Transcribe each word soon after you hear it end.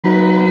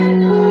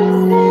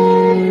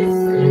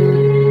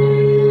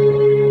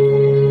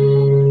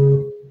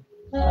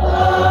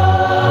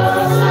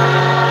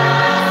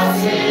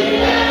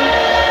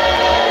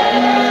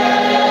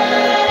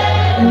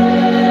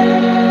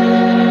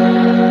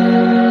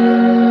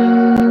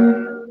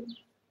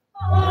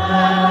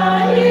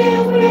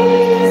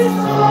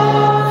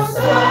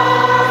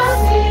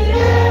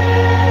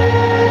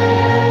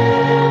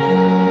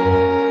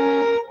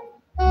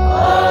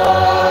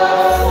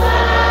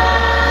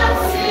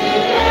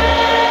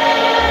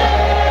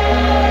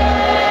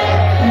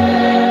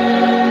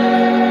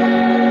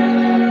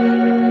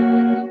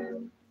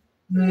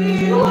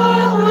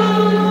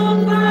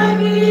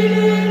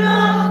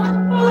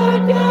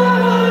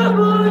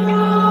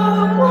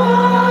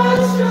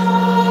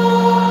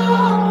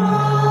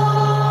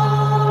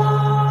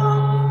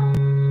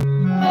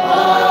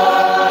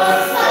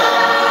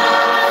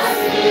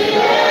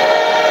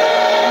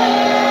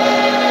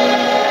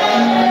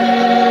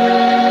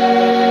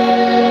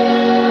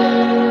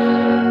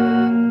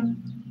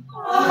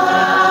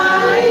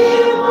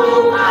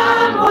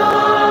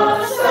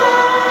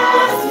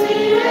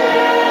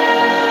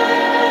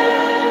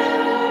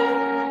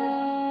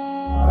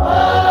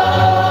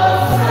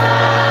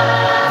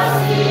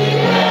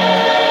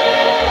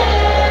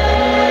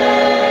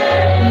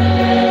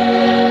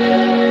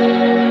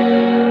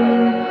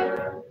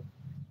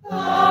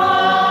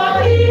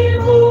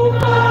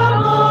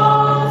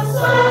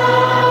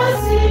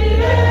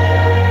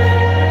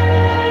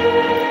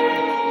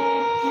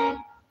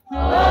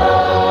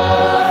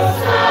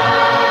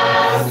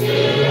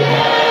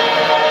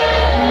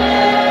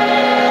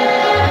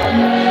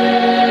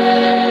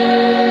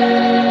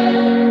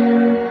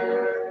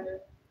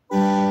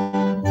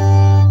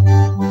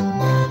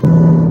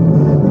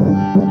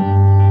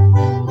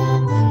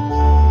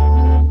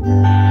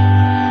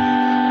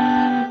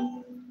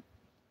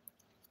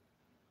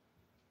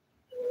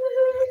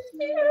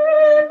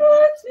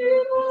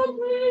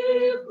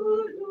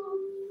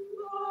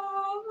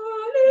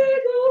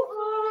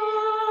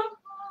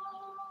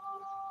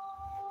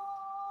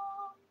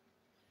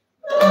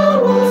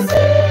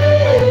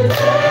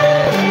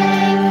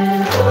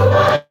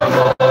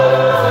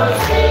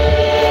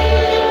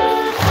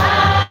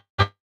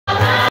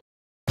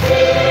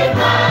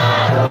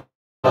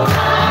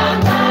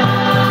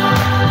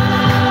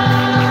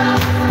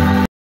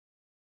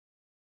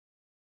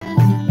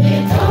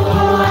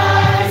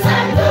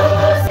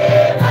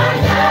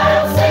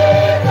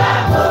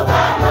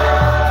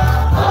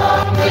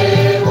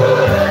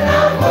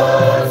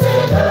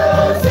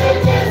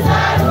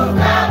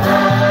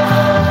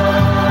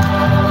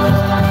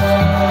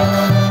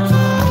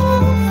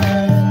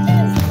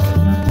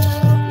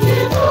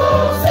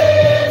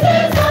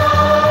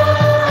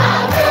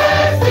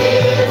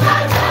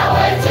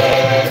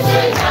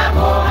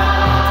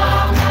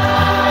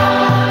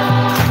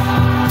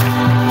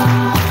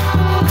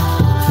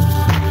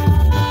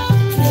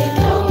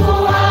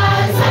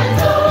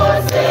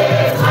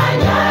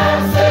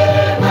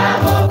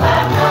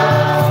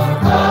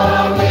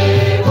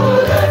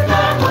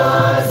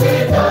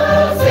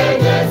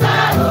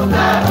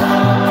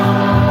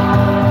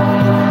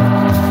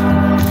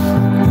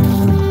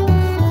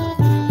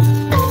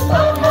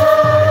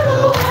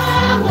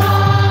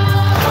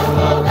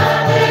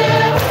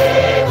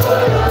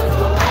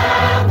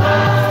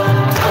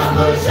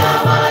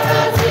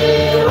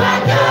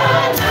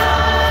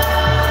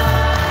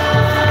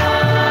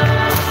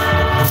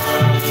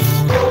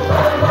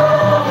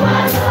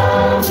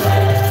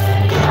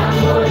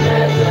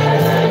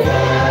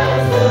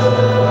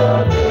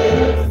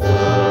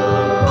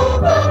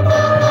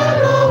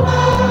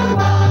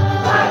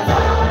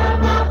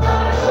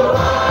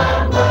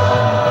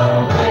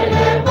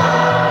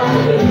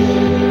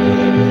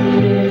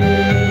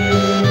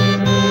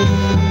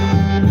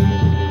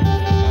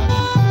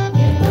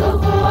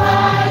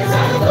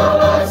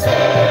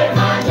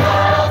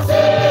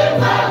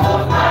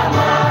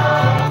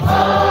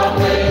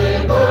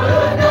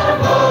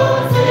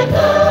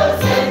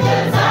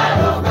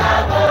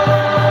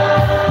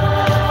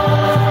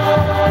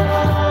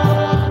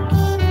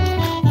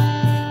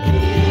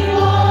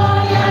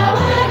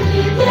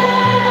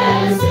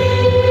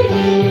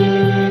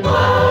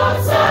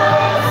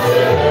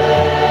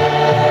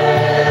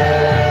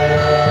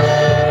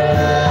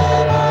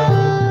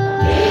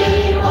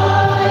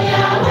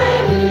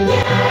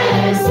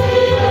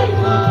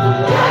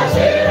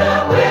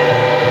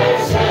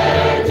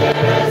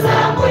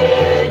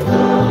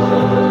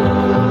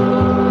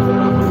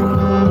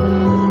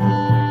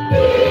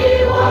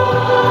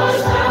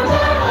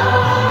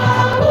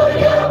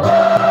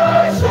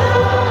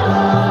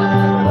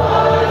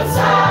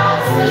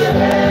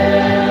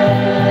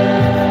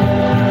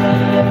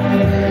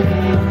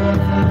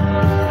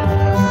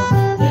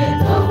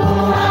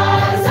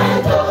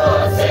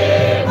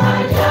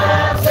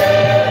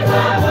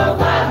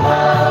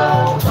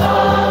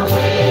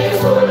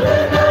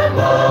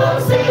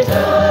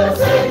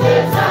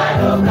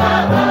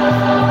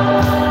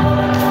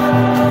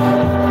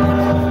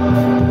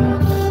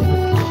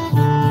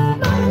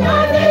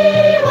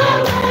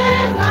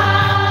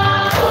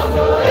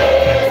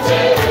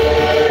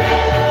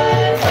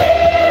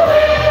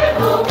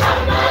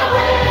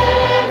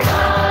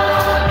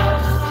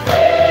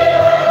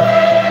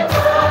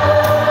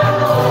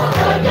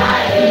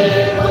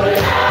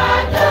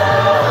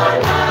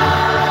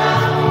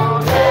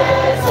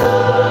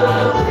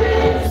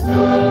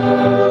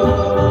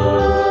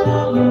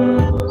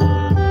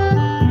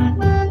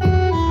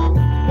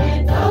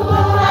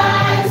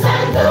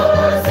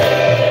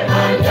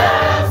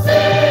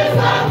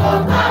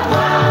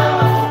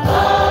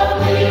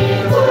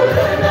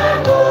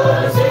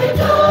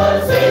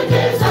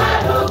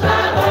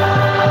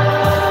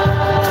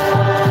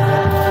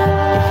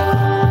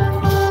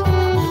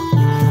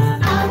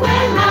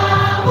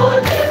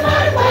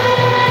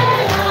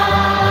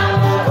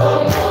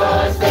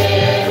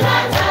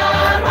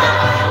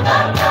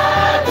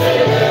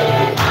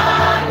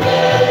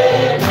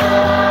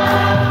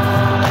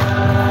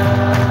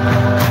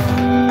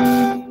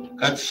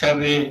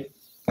dushabe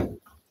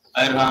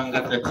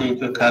aranga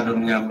tatitwe kandi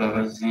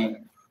umunyambabazi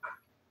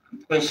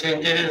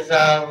tweshengereza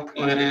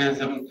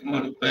uherereze umutima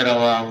urikwera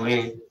wawe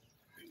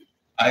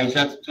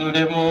aisha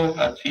tuturemo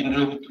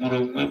atwindire ubuturo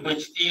bwe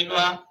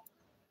kitinwa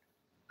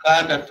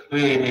kandi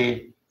atwere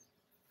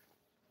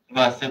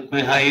tubase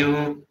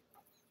kwehayo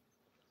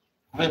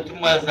kube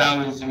tumwa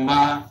zawe nzima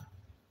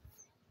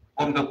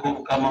ombe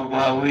kubukama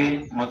bwawe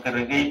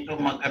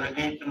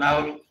makarageitu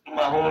nawe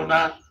tumahona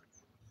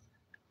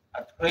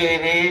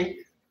atwere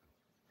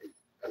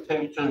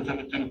atabiconzo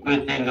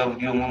bitubikwetenga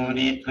buri umwe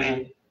muri twe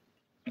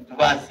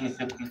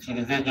bitubasise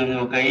kwikiriza ejo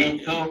myuga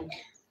yitu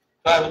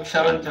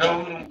twabishabantira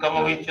umukama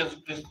w'icyo Yesu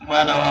Kristo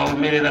umwana wawe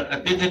merera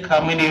akatete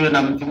kamwe niwe na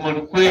mutima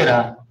urikwera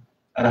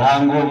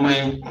arahangomwe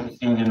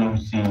ubusinge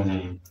n'ubusinge.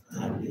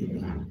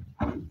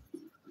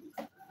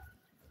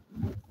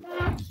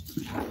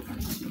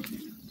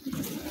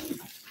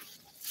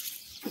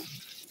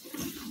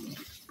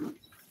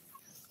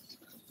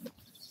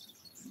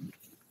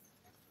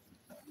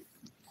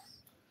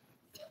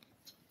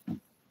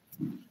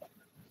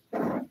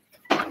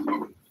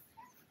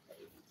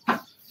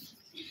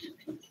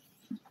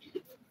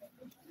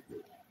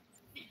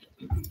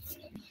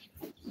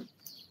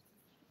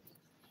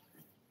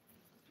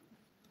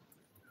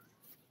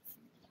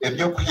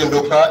 Ebyo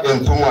kuhinduka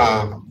entumwa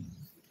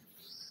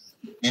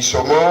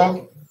ishomo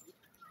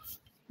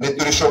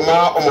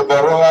niturishoma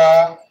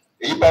umubaroha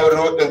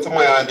Pawulo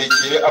entumwa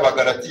yandikiye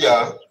abagalatiya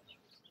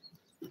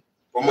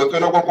umutwe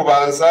no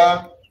kubanza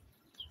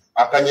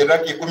akanyira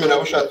ki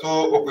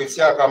 13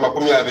 okwishyaka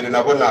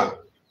 24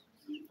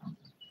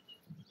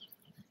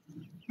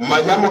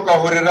 manya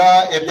mukahurira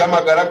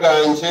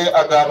ebyamagaraganje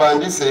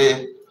agabandise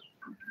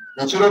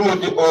nchiro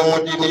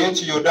mudini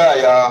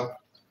y'Ekiyudaya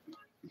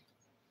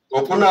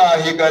okuna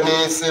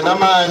higanise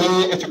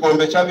namani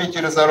ekikombe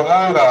cyabikiriza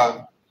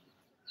ruhanga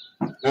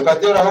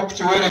nkateraho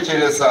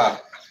kukiwerekereza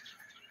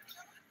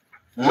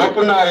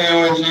mukuna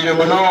yonjire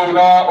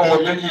munonga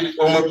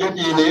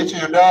umubyedini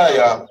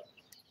y'Ekiyudaya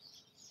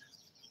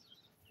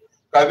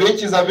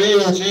kabikiza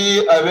binji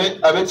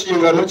abe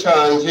kingano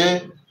cyanje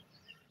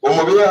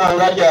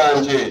umubihanga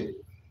ryanje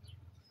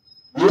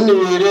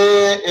yinire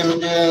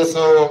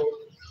emigenzo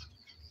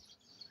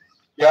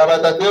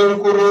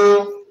yabatatenguru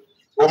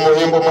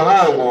umuhimbo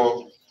muhango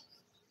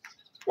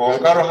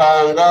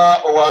onkaruhanga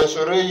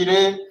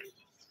owanshoroire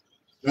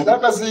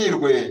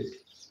ndakazirwe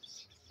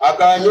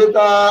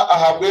akanyita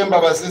ahabwemba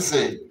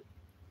bazize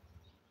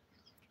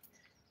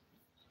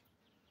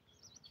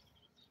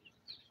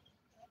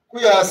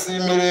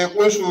kuyasimire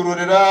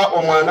kunshururira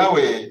omwana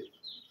we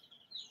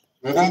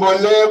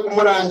ngumbone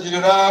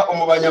kumurangirira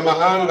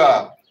umubanyamahanga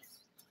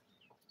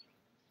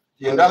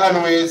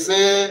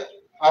yendahanweze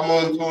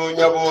amuntu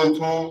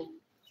nyabuntu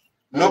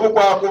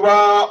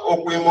nobukwakuba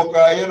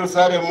okwimuka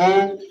Yerusalemu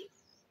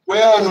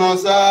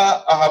kwehanuza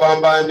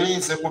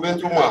ahabambandise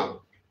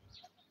kubentumwa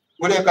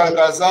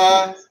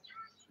kurekankaza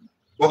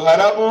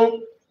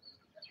Buharabu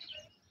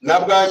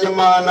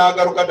nabwanyuma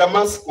nagaruka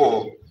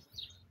Damasiko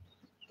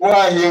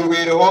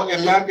kuhahingwireho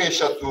emyaka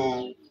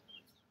 3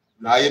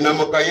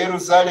 nayinamuka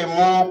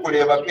Yerusalemu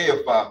kureba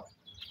Kefa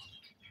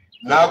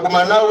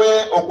naguma nawe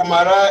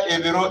okumara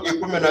ebiro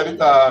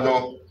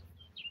 15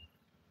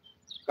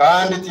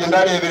 kandi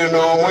tindarebere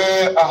nomwe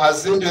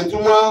ahazindi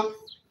ntumwa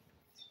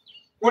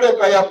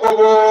kureka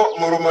Yakobo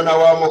murumuna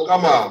wa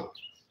Mukama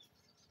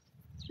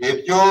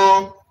ebyo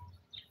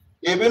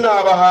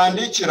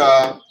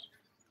nabahandikira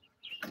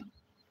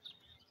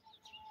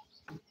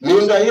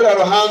nindahira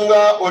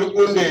ruhanga uri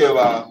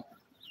kundeba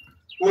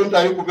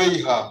kuntari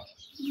kubeyiha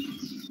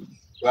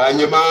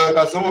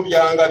banyemanga zo mu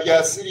byanga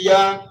bya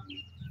Siriya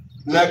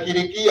na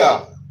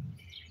Kilikiya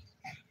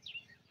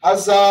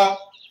haza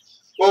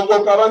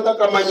ubwo kabanda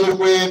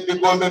kamanyirwe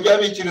bigombe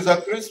byabikiriza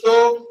Kristo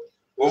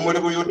umuri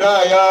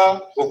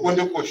Buyudaya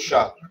ukundi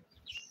kusha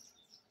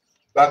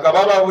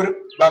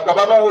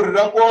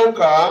bakababahurira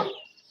konka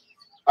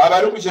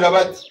abari kugira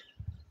bati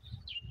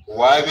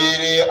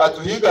wabire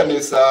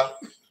atuhiganisa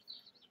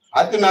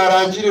ati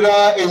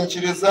narangirira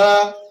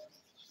enkiriza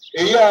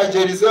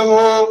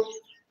eyagerizeho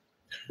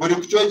buri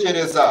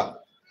kucyokereza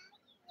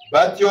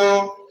batyo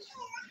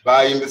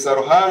bayimbisa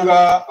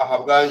ruhanga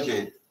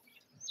ahabwanje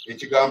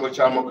ikigambo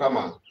cya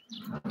Mukama.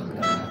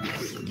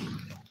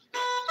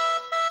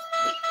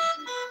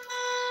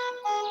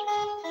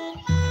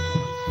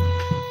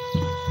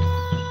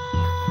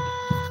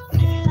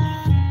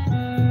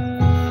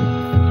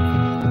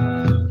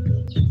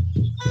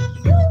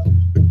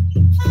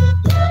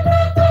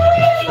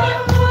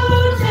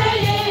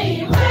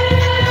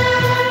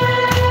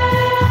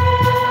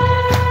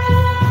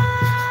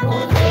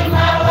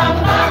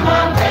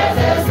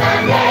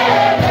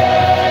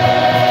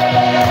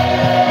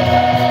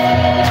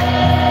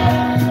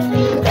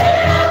 Thank you.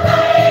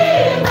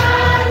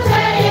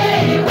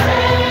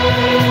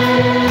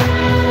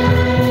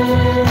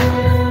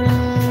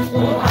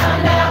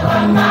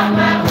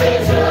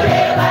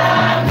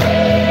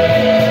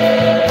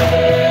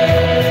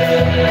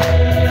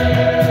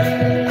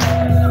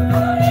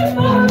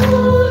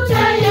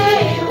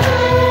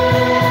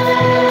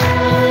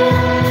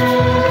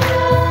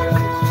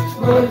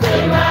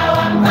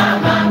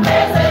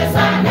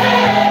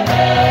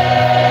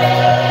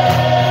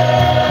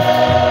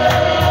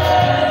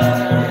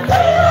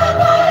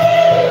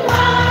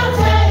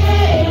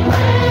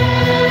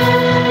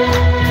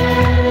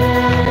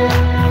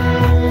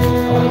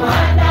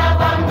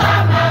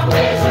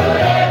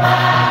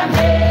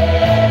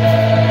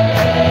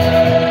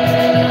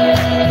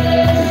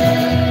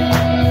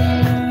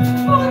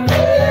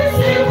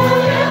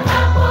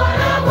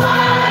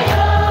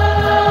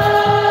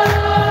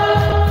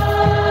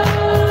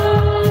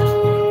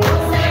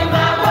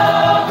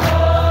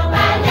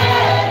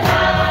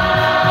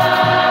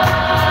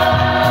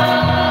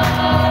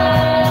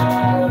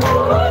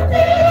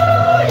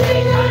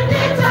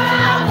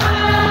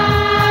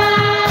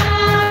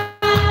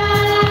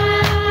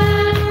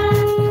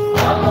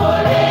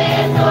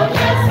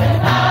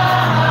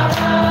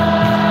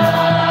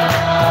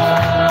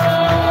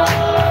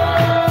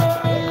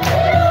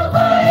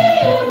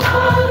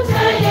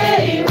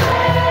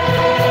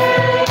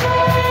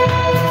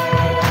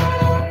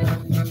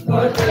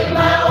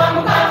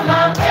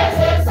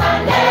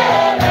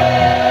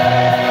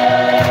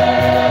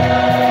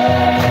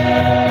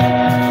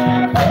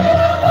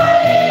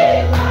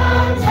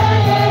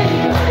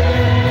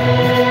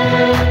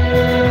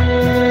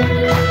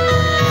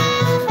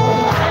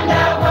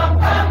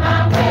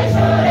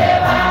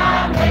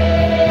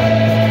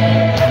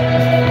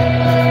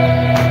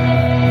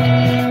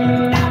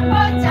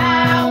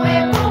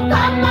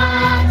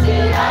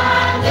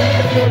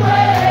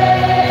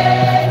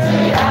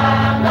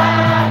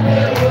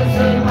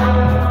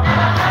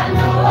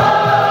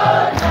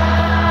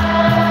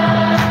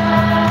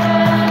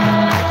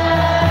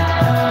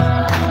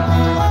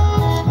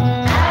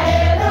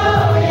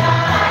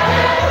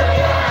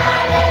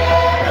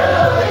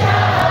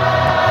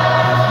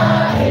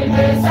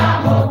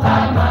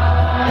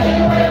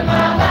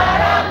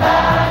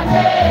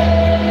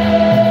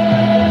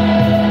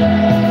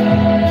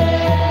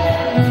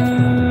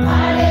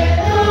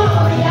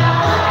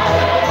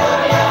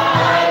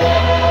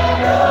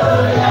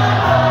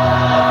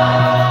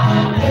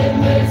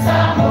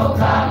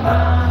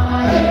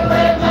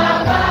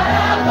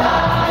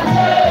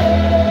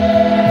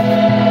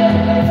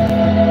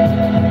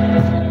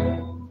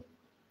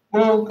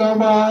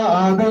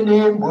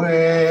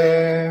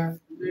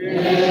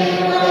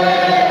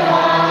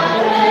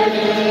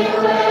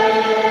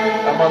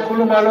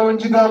 Amakuru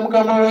malungi ga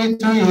Mukama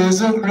waitu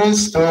Yesu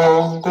Kristo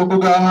nk'uko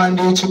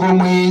gahandikibwa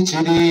mu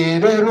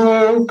Ikirire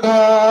Luka.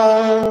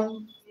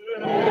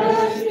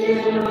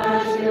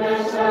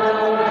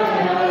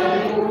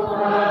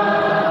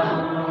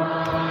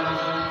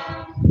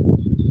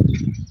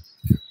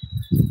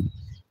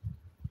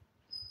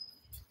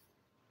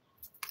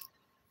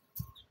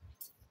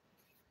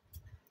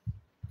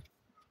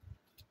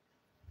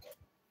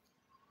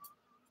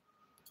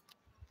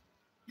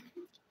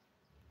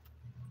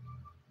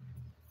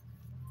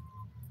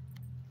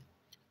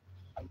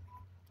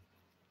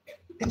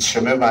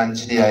 Ishome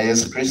Evanjiri ya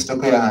Yesu Kristo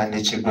ko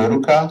yahandikirwa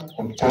Luka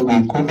umutwe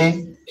w'ikumi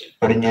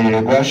urunyerere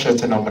rwa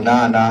shatu na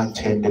munana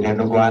tuhendere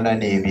n'urwana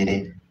n'ibiri.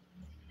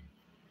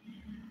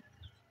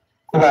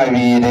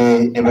 Kubabire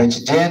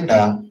ntibakigenda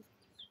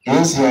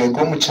Yesu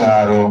yahiko mu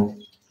cyaro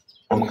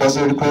umukazi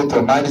uri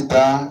kwitwa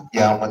Marita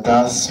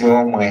yamutasi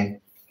yomwe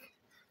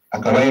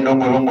akaba ari no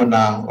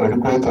murumuna uri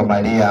kwitwa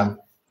Mariya.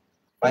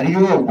 Mariya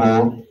ubwo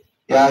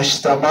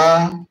yashitama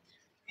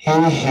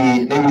hihi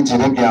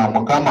n'ibigere bya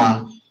Mukama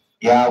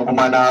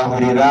yaguma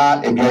nahurira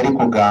ibyo ari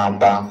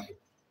kugamba.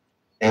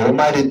 Rero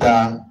Marita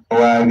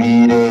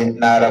wabire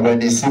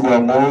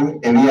narabanisibwamo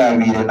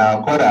ibiyabire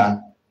nakora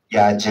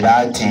yagira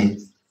ati,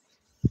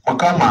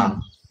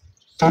 Mukama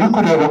turi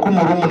kureba ko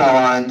murumuna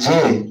wanje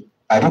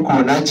ari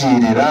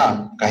kunagirira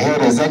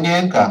gahereza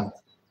nyenka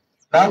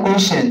ntabwo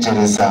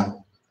bishengereza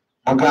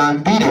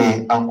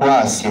mugambire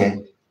angwasye.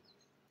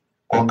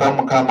 Konga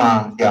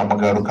Mukama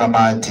yamugarukamo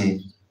ati,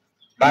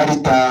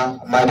 Marita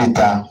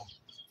Marita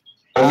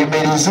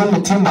oyemeriza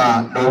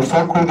umutima n'upfa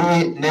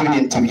kuri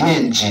n'ibintu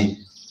byinshi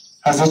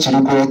haze kiri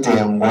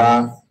kwetengwa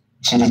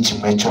kiri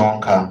kimwe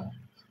cyonka.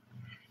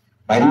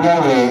 Mariya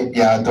we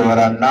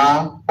yatorana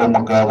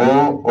umugabo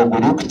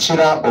uguri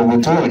gukira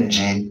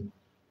ubutunji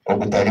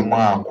ubutari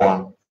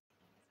mwakwa.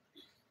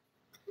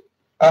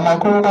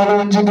 Amakuru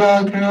malungi ga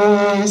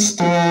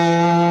Kristo.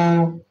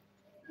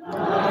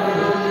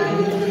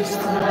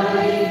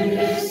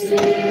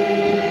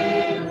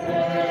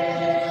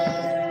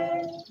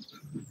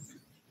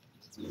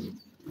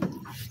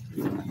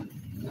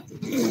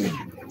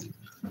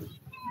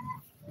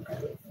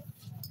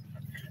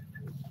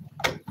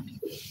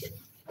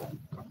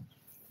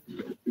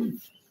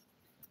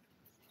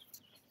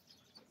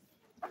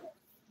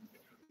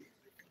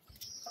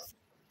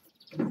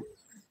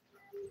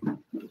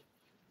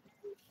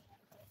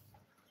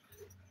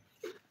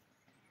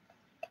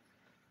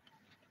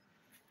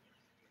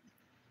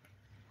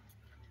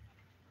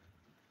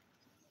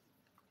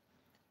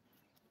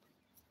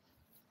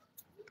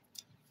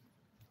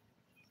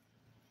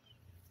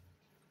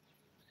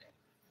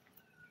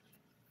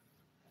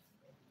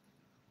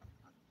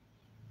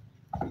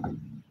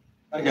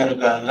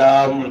 Abanyarwanda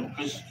muri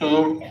Kristo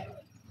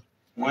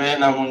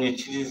mwena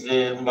munyikirize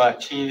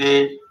mbakire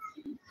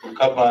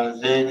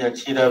ukabanze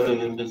nyakira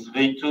abebembezi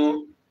bitu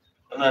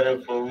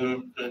honorable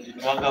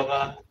President Wagaba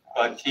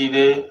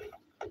kwakire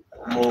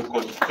mu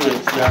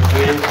constituency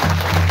yawe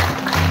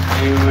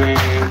niwe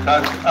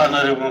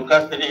honorable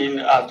Catherine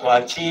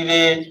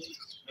atwakire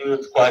niwe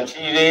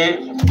twakire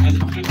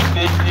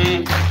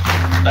district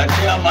na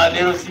chairman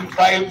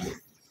LC5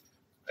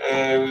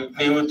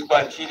 niwe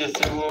twakire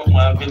sebo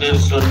mwabire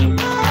soni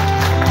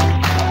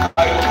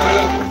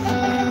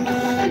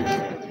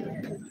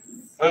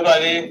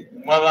webale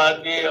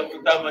mwabandi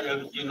akutamanya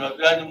bikino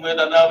byanyu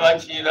mwenda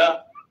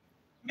nabakira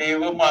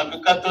niwe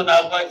mwabikato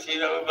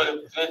nabakira webale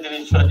kutwendera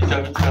ishwati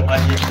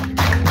cyabikiramaye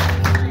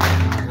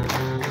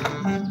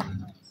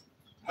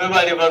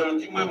webale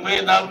barundi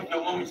mwe nabyo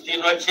mu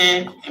mukino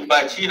cye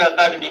imbakira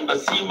kandi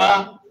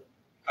nimbasima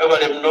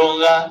webale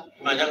mnonga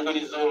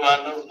imanyangurizo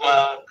bantu rwa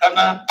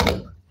kana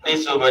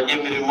n'izuba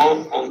ry'imirimo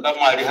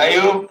konkamari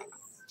hayo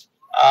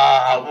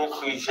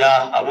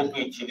abo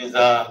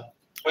kwikiriza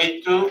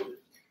kwitu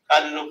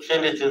kandi no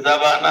kushendekeza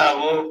abana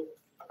abo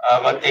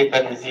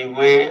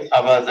abatekaniziwe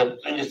abaza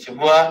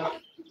gutungisibwa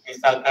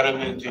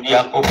isakaramentu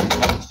rya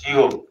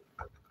komisiyo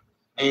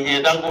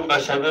nigenda ngo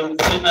mbashabe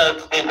mutsinda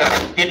twenda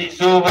kugera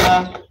izuba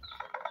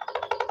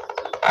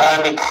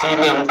kandi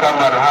kusime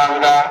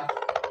mukamarahanga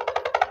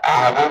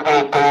abo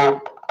bwoko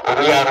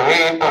uriya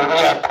ruhembo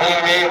uriya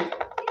twere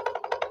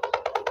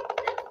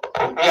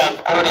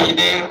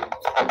yakorire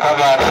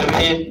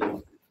akabarabe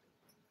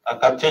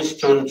akatesi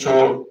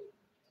cyonco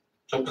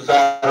cyo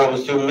kuzara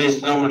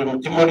ubusumesi no muri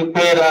mutima uri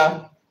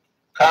kwera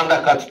kandi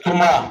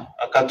akatutuma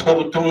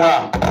ubutumwa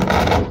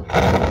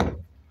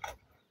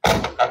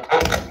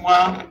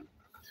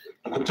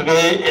ngo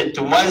tube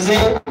tumaze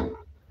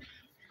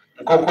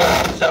nk'uko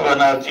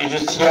sabana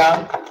tujusya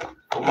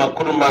ku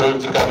makuru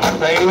maronzi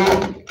kamatayo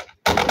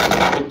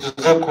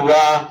tuze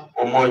kuba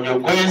umonyo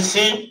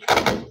gwesi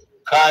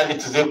kandi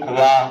tuze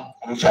kuba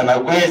umucana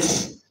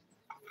gwesi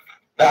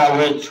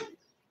dawecu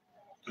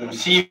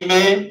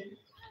musime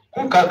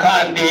kuka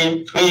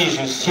kandi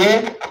twejusye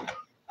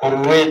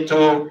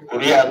kuruwetu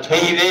uriya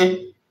twire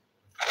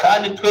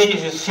kandi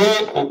twejusye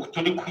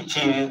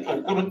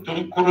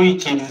turi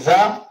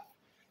kuruyikiriza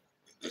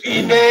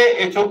ine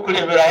eco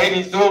kurebera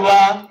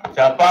herizoba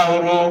cya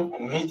Pawulo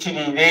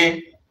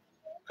umwikirire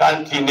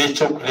kandi ine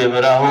cyo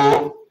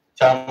kureberaho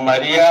cya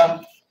Mariya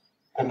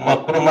ku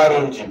makuru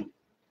maronji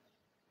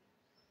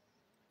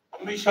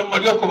isomo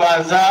ryo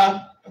kubanza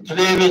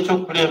turebe cyo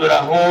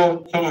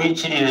kureberaho cyo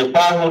mwikirire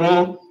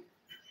Pawulo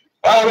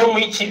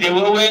mwikirire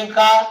wewe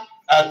nka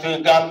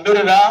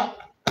atwegambirira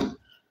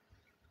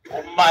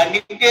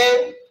umanike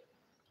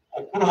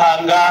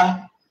ukuruhanga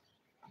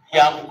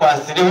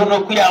yamukwasireho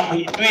no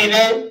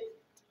kuyamuhindwire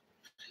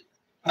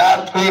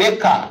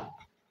natwereka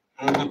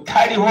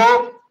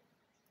ngutariho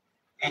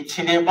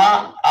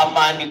ikirema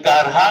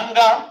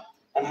amanigarhanga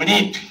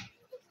umritwi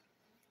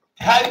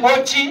hariho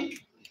ki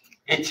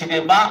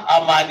ekirema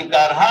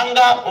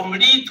amanigarhanga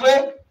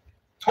umritwe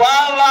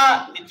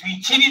twaba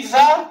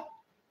nitwikiriza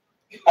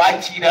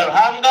kwakira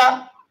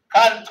ruhanga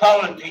kandi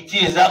twaba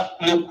nitwikiriza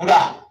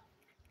kurekura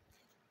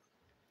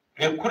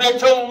rekure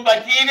cyo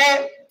mbagire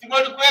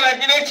timori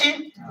kweragire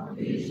ki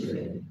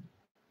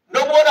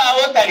nobora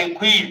aho tari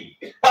kwiri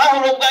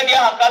Pawulo bwari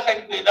hakaka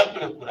kwenda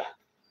kurekura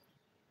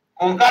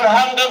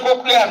kunkarhanga ko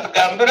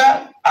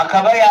kuyatugambira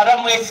akaba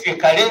yaramwesire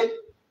kare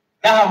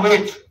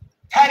nahawetu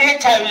tari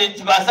cyabire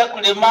kibasa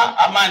kurema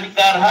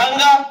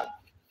amanigarhanga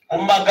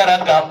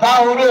umagaraga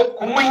Pawulo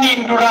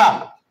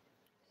kumuhindura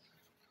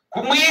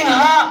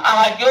kumwiha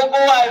ahajyogo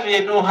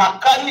wabeno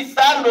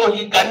hakanisa no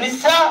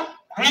higanisa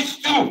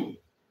Kristu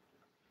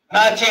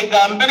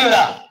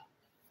nachegambirira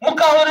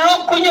mukahorero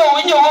kunyo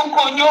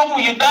konyo mu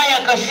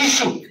Yudaya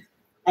kashishu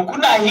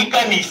ukuna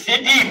higanise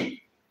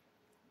dini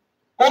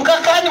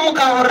ukakani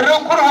mukahorero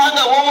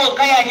kuruhanga wowo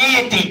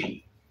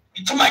kayanyeti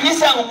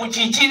ikimanyisa ngo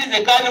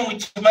mukikirize kandi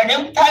mukimanye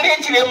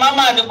utarekire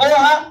mama ni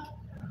goha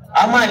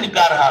amani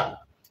garha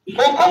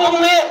uko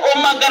mumwe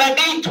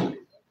omagaraga yitu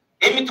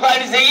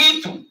emitwarize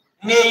yitu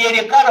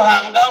neyereka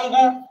ruhanga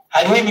ngo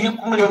hariho ibiri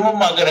kumuremo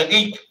magaraga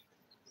yitu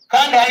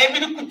kandi hari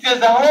ibiri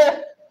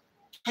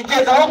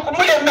kutezaho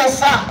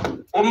kumuremesa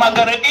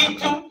omagaraga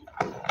yitu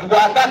ngo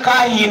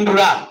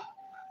atakahindura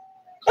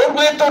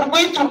urweto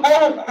rwitu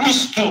rwo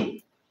Kristu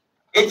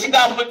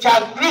ikigambo cya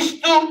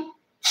Kristu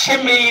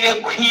chemeire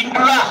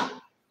kuhindura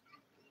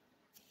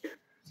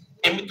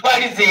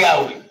emitwarize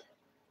yawe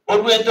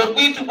urweto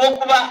rwitu rwo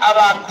kuba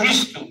aba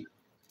Kristu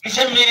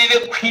chemeire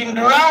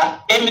kuhindura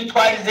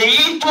emitwarize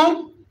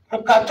yitu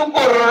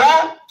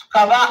tukatugorora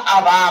tukaba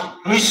aba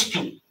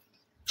Kristu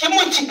kimu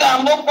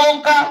kigambo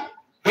konka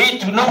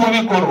bitu no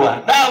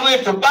mubikorwa nawe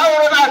to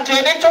Pawulo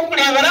natwene cyo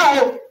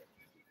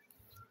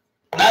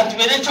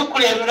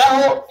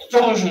kureberaho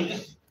cyo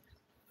bujulizi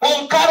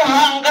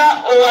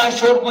kunkaruhanga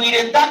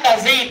owashorwire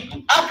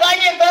ndakazitu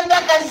akanye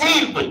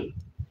ndakazirwe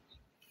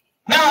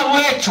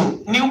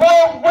nawecu ni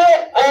wowe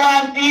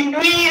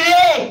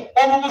owandindwire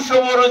obu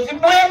bushoborozi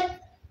bwe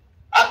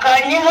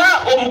akanyiha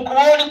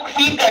omukuba uri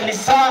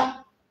kuhiganisa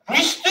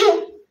Kristo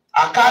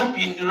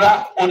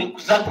akampindura uri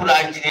kuza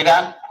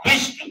kurangirira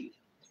Kristo.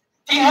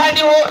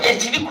 Tihariho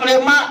ekiri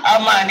kurema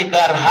amani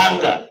ga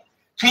Ruhanga.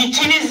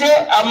 Twikirize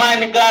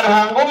amani ga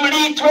Ruhanga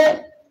muri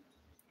twe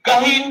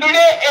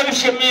gahindure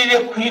ebishemerere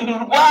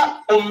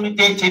kuhindurwa omu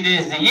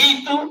mitekerereze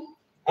yitu,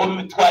 omu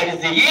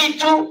mitwarize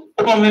yitu,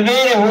 omu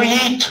mibereho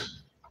yitu.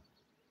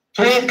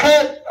 Tureke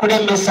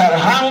kuremesa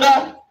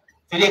Ruhanga,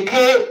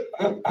 tureke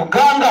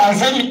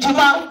kugangaza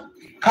emitima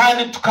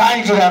kandi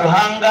tukangira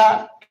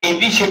Ruhanga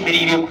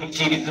ebishemerere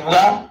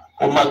kukirizibwa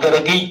omu magara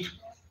gaitu.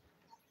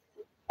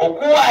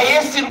 Okuwa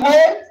yesirwe,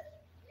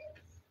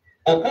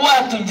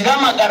 okuwa tugira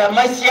amagara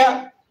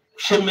masya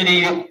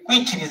kushemerere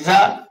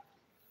kukwikiriza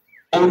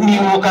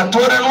niwo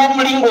katora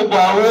n'omulingo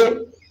gwawe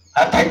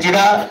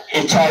hatagira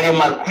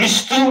ekyarema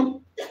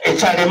Kristo,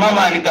 ekyarema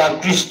amani ga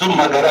Kristo mu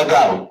magara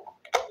gawe.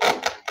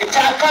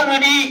 Ekya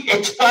kabiri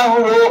eki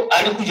Pawulo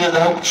ari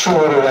kugezaho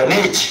kushoborora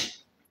n'eki.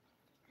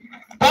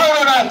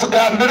 Pawulo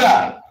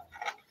natugambira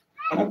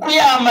ngu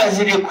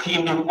yamazire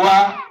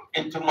kuhindurwa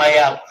entumwa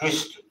ya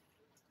Kristo.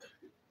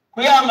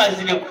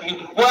 Kuyamazire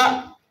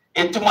kuhindurwa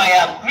entumwa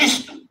ya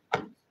Kristo.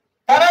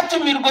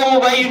 Taratumirwa mu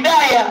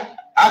Bayudaya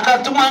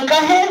akatumwa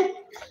nkahe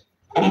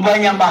mu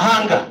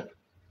banyamahanga.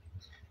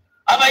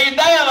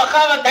 Abayudaya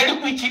bakaba batari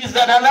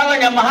kwikirizana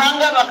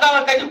n'abanyamahanga, bakaba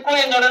batari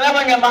kurengana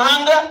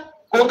n'abanyamahanga,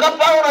 kuko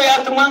Pawulo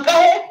yatumwa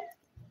nkahe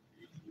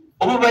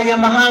mu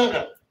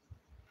banyamahanga.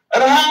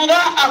 Ruhanga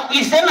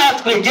akwise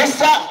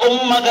natwegesa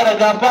omu magara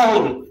ga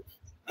Pawulo.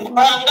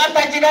 Ruhanga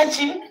tagira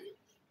ki?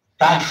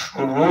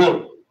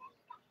 Tashobora.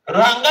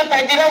 Ruhanga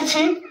tagira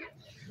ki?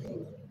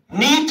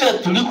 Nitwe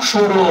turi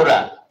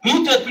kushorora,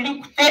 nitwe turi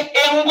kute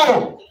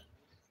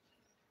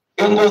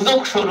engo zo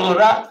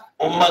kushorora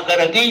omu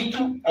magara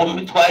gaitu, omu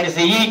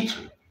mitwarize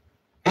yitu.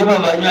 Reba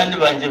banywani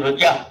banje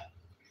barya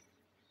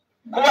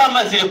kuba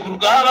amazire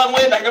kurugaho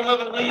bamwe najya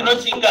ino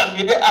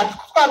kingambire ati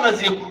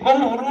twamazire kuruga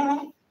mu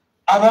bururu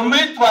abamwe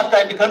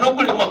twatandika no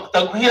kurema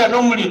kutaguhira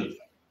no muriro.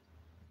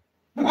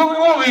 Ngo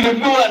bibobire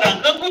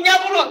byowananga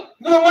kunyaburo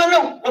bwana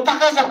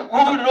utakaza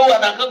kuhumuriro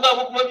wananga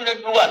ngabo kubabira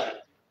byowana.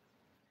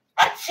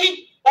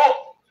 Ati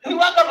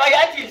niwaga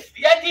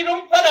bayati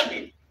no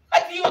parami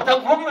ati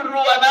utaguhumuriro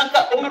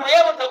wananga umuriro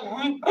yabo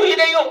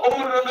utaguhireyo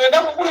umuriro wenda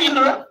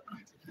kuguhindura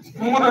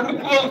umuriro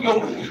n'ubwongo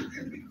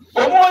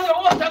omuntu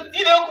wose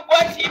akire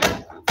kukwakira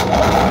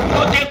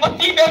oteko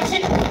tidaki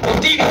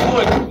otiri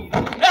kodi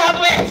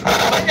nawe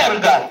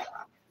banyaruganda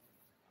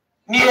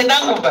niye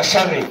nango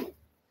bashabe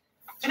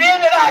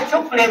turebera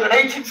hacyo kurebera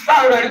iki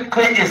Pawulo ari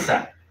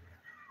kwegesa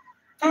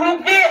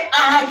turuge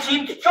aha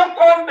kintu cyo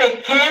kombe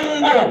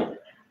kengo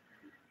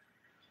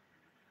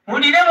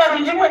murireba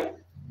rujimwe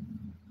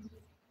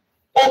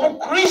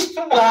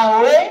Kristo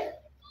bwawe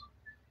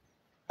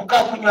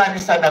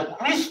ukakunywanisa na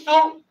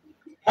Kristo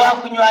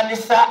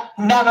wakunywanisa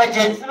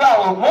n'abagenzi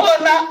bawe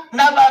bona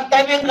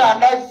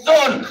n'abantabengana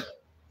zona.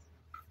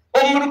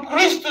 Omuri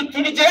Kristo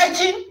turigira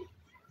ki?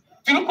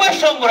 Turi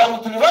kweshongora ngo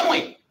turi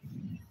bamwe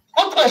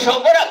ko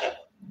tweshongoraga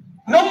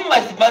no mu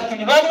mazima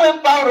turi bamwe.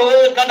 Pawulo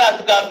wewe kandi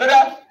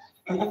atugambira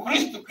ngo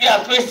Kristo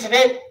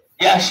kwiyatwesire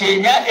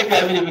yashenya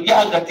ebyabire bijya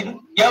hagati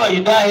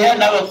y'Abayudaya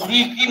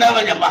n'Abagiriki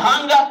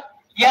n'Abanyamahanga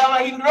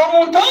yabahindura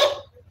omuntu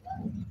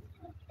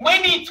we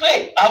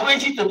nitwe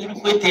abwekito turi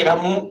kwetera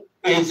mu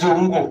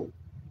ezungu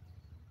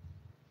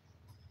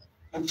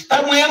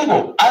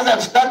tutamwengo aza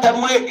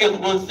tutatamwe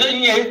engo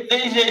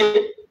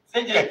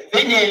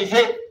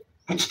zenyeje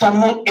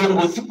tutamu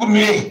engo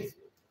zikumire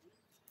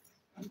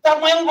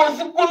tutamwengo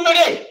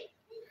zikumire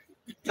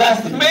za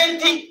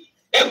simenti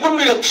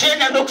egumire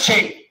kushenya no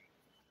kushenya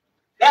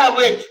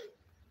yabwe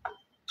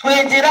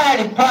twegera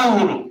hari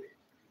Pawulo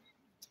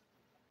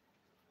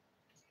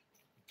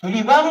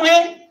turi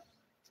bamwe.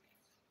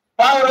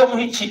 Pawulo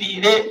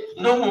muhikirire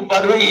no mu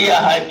baro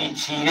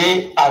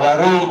yahandikire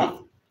Abaroma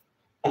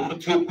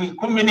umutwe ku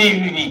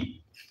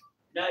 12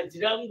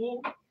 nagira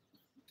ngo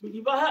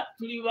turi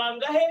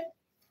bangahe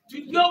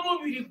turyo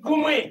mubiri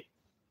kumwe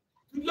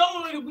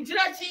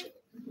kugira ki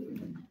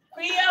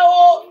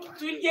kwiyaho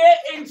turye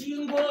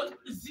engingo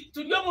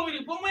turyo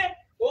mubiri kumwe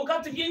oka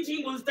turye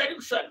engingo zitari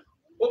kushana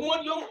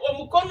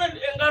omukono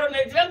engaro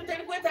nagira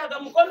mutari kwetaga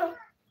mukono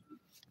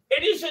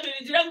erisho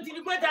nagira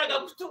mutari kwetaga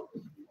kutu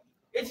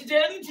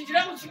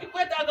ekijera kiri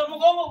kwetaga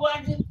mugongo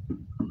gwanje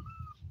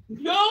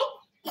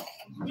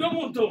yo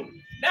muntu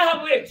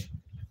nahabwetu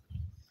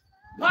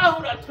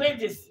Pawulo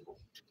atwegese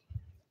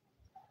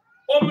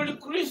omuri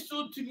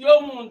Kristo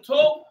turiyo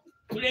muntu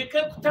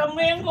tureke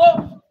kutamwengo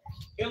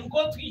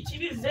engo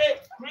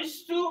twikirize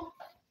Kristo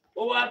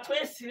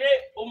owatwesire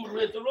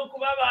omurwezo rwo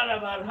kuba abana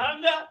ba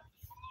Ruhanga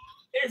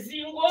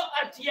ezingo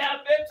ati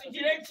yambe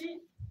tugire ki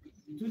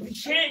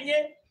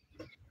tuzishenye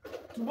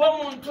tuba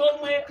muntu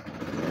omwe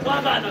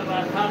w'abana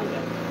ba Ruhanga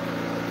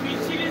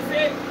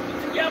twikirize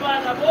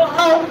y'abana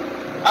boha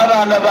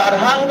abana ba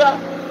Ruhanga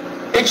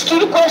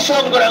ekituri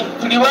kweshongora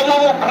turi bamwe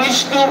mu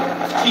Kristo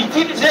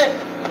twikirize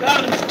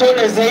kandi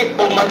tutoreze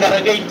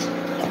omagara gaitu.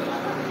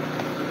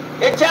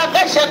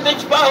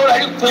 Ekyakashatu Pawulo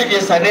ari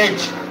kutwegesa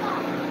n'eki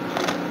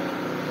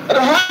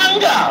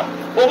Ruhanga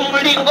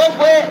umulingo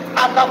gwe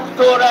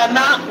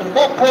akakutorana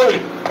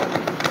ngokoli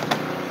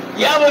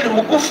yabo li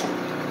mugufu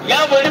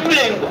yabo li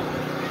mlengo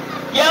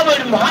yabo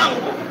li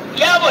muhango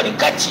yabo li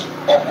kati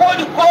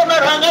okoli kona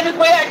Ruhanga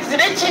niko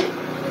yakizireki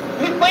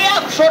niko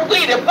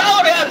yakushorwire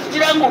Pawulo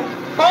yakugira ngo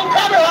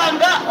konka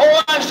Ruhanga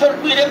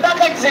owashorwire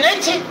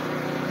ndakakizireki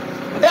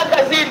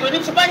ndakazindu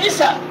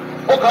nikimanyisa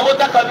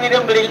ukabota kabire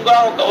mlingo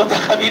ukabota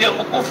kabire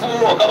mugufu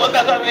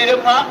ukabota kabire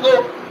muhango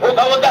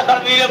ukabota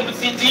kabire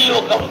musiji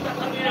ukabota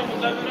kabire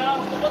mugabira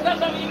ukabota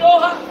kabire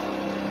oha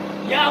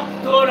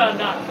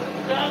yakutorana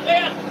Ruhanga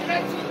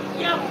yakuzireki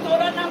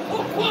yakutorana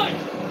kokoli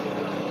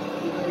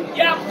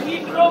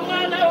yakuhindura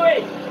omwana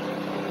we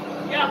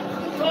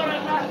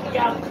yakutorana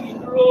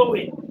yakuhindura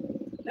owe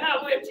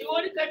nawe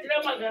tiwoli kagira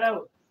amagara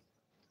we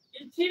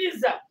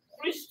ikiriza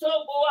Kristo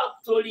bo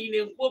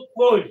wakutoline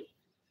nkokoli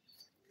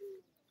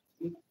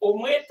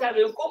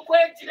omwetabe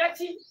nkokwegira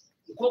ki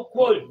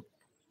nkokoli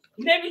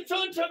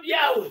n'ebiconco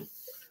byawe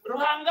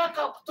Ruhanga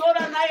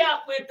akakutorana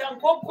yakweta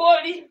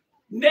nkokoli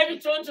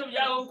n'ebiconco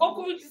byawe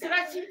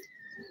nkokubikizira ki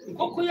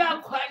nkoko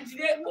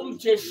yakuhangire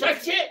omukyesho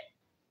kye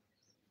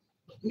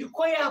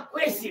niko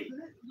yakwesire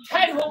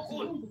hariho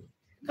kundi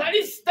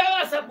Callist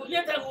tabasa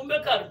kunyeta ngumbe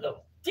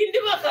karugabo tindi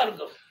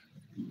bakarugabo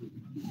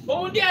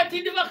ubundi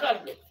atindi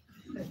bakarugabo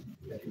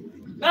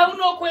nawe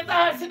nokweta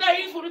hasi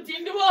nahingura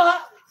tindi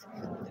boha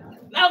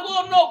nago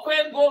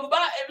nokwegomba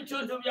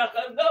ebiconco bya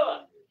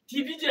karugabo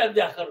tibigira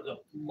bya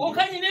karugabo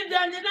kuko nyine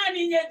byanje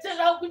nani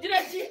nyetera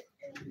kugira ki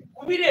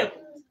kubireba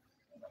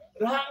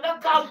Ruhanga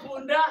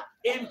kakunda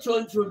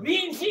ebiconco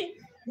binji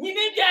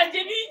nyine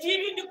byanje binji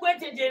ibindi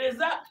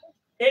kwetegereza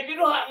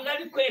ebiruhanga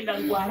likwenda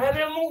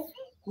ngwarabemu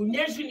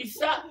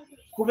kunyejunisa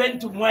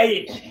kubentu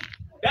mwaye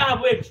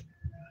dabwetu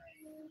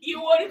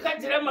iwori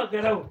kagira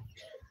amagarawo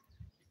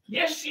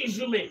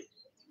yeshijume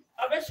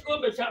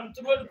abashigombe cya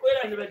mutumo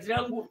likwerane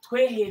bagira ngo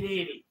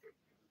tweherere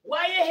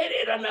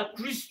wayeherera na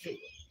Kristo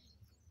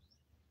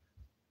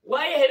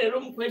wayeherera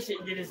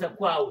umukweshengereza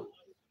kwawe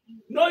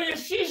no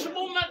yeshijume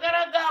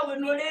umagara gawe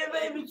no rebe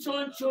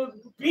ebiconco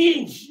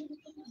binji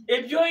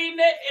ebyo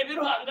ine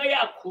ebiruhanga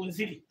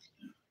yakunziri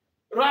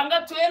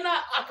Ruhanga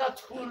twena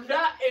akatunda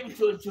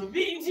ebiconco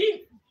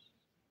binji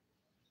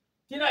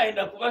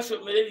kinaenda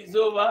kubashomerera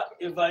izoba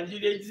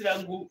evanjili egira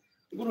ngo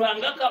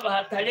Ruhanga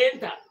akabaha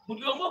talenta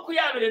buri omwe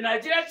kuyabire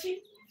nagira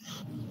ki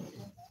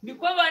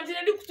niko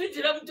banjire ndi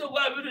kutugira mutyo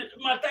gwa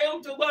Matayo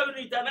mutyo gwa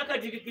 5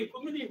 akagirika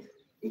 10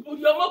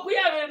 buri omwe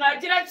kuyabire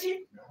nagira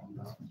ki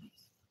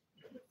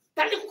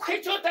tali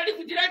kwecho tali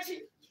kugira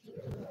ki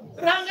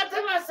Ruhanga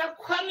tabasa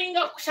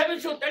kwaninga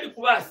kushabicho tali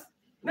kubasa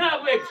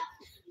nabwe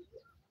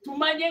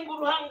tumanye ngo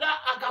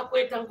Ruhanga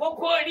akakweta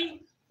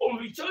nkokoli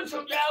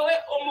omubiconco byawe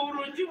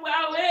omuburungi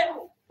bwawe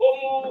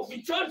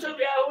omubiconco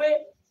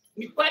byawe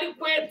nikwari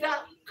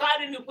kweta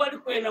kandi nikwari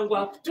kwena ngo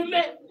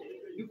akutume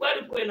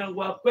nikwari kwena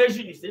ngo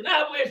akwejunise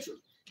nabwecho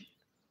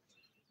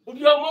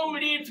ubyomo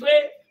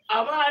muritwe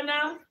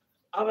abana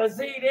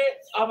abazeire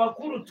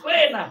abakuru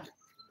twena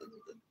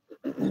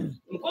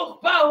nko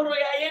Pawulo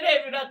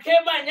yayerebera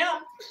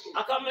kemanya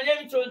akamanya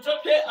biconco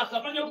bye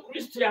akamanya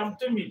Kristo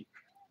yamutumira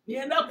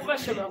nienda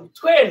kubashaba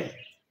twene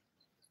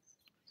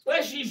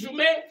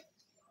tweshijume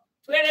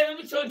twerebe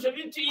biconco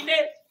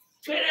bitine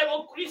twerebe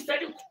Kristo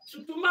ari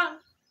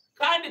kutuma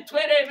kandi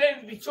twerebe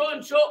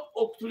biconco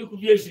okutuli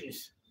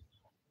kubyejunisa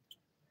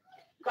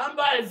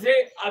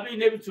kambaze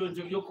abine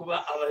biconco byo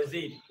kuba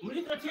abazeire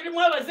muri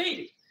twirimo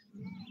abazeire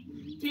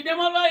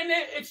twirimo abine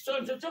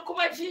ekiconco cyo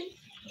kuba ki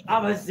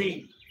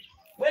abazeire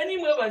weni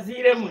mwe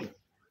bazire mwe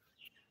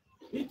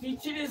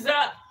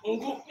bitikiriza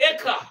ngo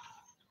eka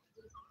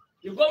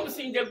nibwo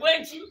musinge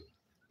gwenki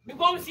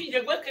nibwo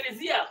musinge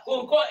gwekerezia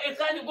konko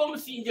eka nibwo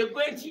musinge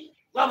gwenki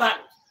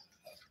babana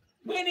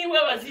weni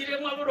mwe bazire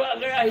mwe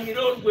Ruhanga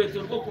yahiro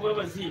rweto rwo kuba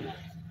bazire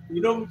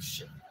bino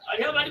mugisha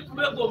ari abari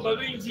kubegomba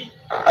binji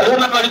ari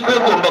n'abari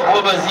kwegomba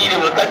kuba bazire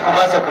batari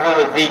kubasa kuba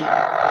bazire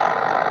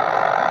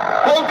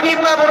konko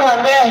imwe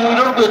Ruhanga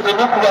yahiro rweto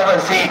rwo kuba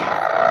bazire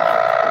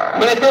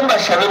mwete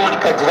mbashabe muri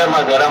kagira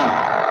amagaramu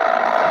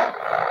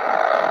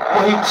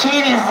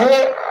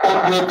muhikirize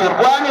urweto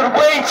rwanyu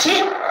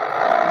rwenki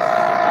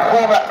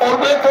kuba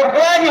urweto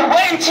rwanyu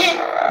rwenki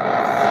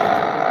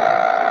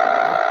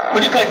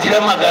muri kagira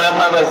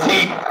amagaramu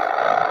abazire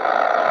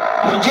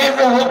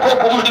mugezeho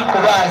koko muri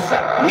kubasa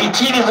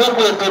mwikirize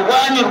urweto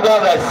rwanyu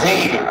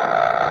rw'abazire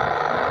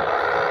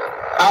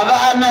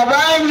abana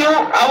banyu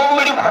abo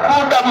muri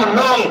kukunda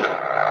munonga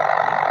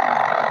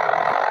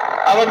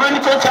ababani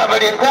cyo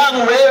cyabareta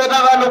ngurebe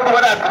n'abantu ko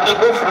baratumye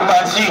go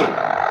formation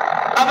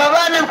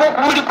ababane ko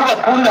muri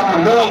kubakunda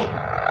munonga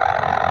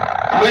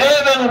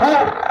murebe ngo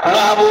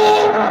mwabo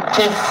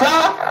kesa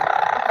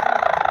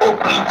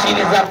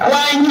okwikiriza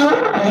kwanyu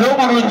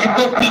n'uburungi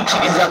bwo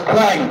kwikiriza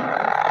kwanyu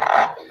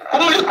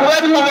kumuri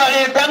kubari mu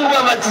bareta ngo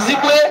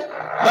babatizibwe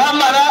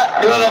bamara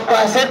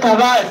babakwase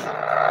tabazi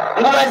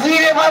ngo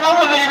bazire baba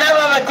mubiri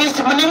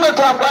n'ababatisi munimwe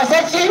twakwase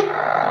ki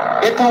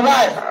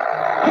etabazi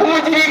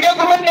umugirinde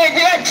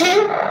kubonegera ki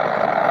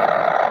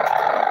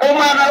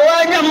umwana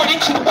wanya muri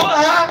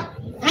kiboha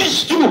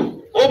Kristo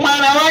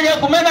umwana wajya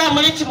kumena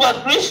muri kibwa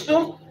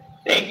Kristo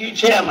thank you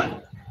chairman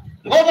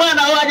ngo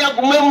umwana wajya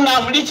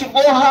kumena muri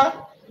kigoha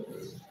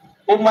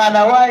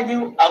umwana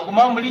wanyu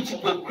aguma muri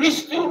kibwa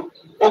Kristo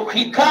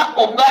okika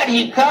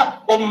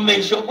obwarika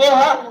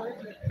omumeshogoha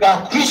ga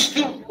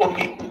Kristo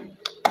omiku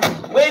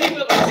weni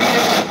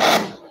bazire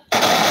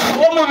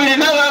omubiri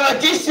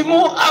n'ababatisimu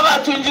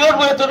abatunjiro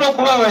rweto no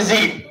kuba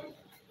bazire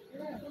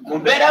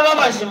mubera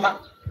babazima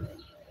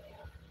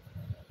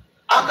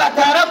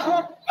akataraku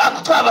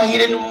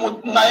akutwabahire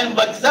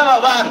n'umubatiza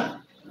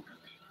babana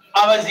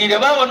abazire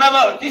babo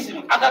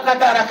n'ababatisimu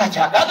akakatara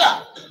kachagaga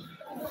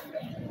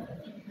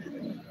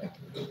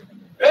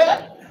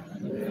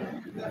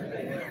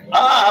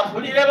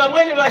pulire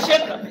bamwe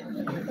nibasheka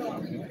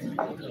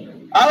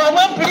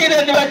abamwe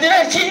pulire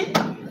nibagira ki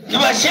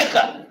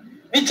nibasheka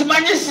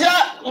nitumanyisa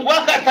ngo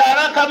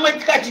akatara kamwe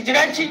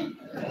kakigira ki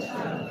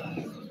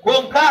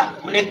konka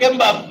muneke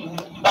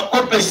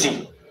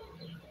mbakopesi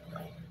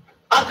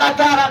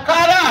akatara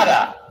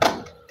karara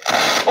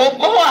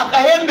ubwo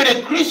akahembere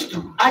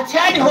Kristo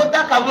acyariho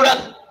takabura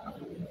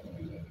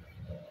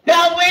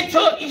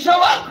Daweto isho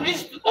wa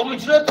Kristo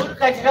omukiro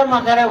tukagira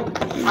magara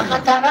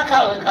akatara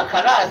kawe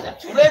kakaraza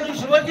turedu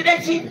shobodire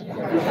ki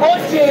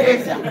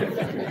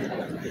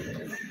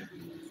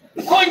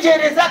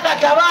kongereza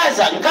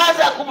katabaza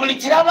ngaza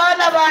kumulikira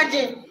abana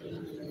banje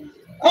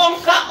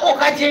konka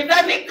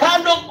okagenda ni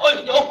kando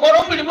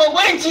okoro mulimo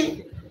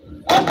gwenki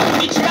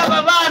kumulikira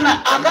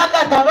abana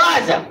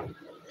akakatabaza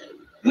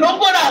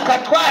nobora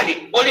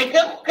akatwali oleke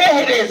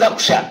kukehereza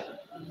kusha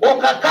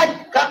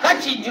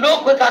okakachijiro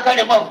kwe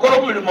kakalema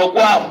okoro mulimo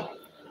gwabo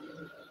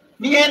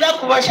niyenda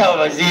kubasha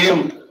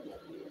abaziremu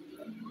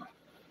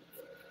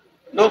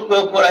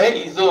nokwekora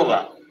heri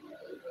izoba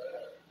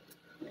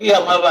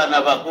iya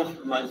mabana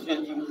bakufu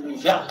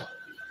manjija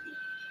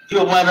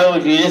cyo mwana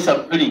ojuye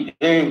sapli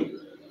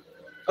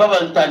kaba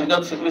ntandika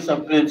kusomesa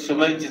sapli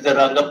shomari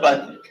kizaranga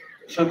pati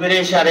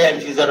shomere shara ya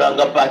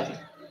kizaranga pati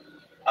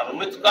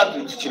abamwe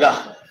tukatuchira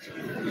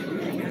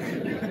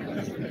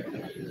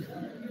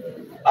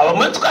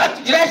abamwe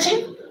tukatugira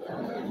ki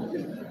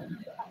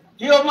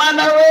iyo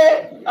mwana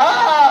we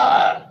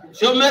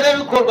shomere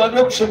bikorwa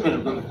byo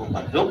kushomerwa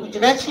bikorwa byo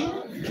kugira ki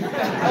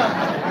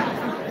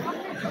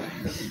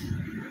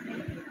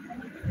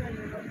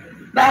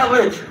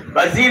nawe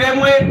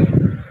baziremwe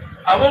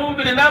abo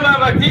mubiri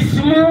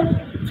n'ababatisimu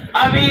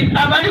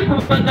abari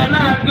kufagana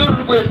haryo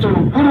rweto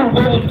rukuru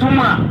rwo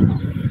butuma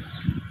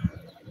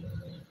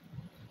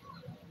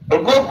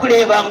rwo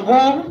kureba ngo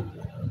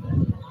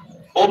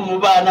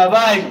omubana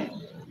banyu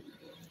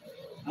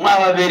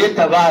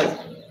mwababereta bazi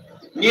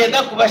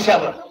niyenda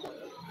kubashaba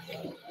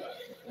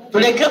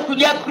tuleke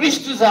kujya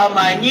Kristo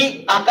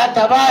zamanyi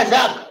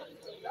akatabaza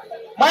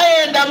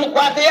mayenda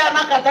mukwate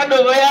yana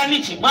katadobo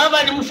yaniki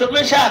mwaba ni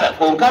mushomeshara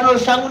konkano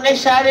shangu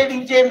neshare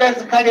ringenda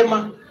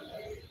zikarema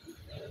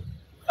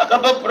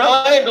akapapura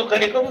waendo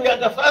kaleko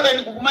muyagafara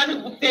ni kukumani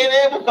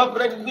kutere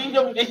bupapura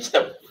ngwinjo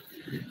mudechita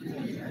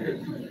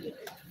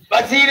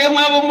bazire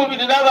mwabo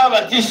mubiri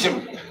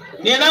n'ababatisimu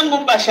nina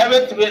ngumbashabe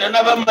tubera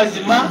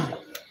n'abamazima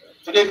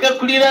tuleke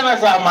kulira na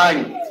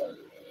zamanyi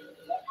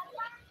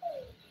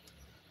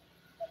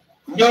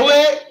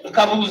nyowe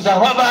nkabuza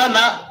aho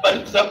abana bari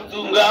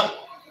kuzakutunga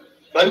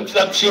bari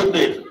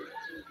kushembera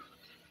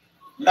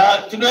na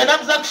tunoenda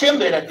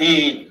kushembera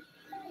dini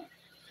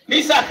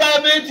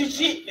nisakamentu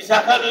ki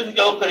nisakamentu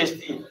ya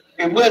Eucharistia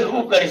ebwenu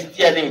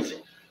Eucharistia nenzi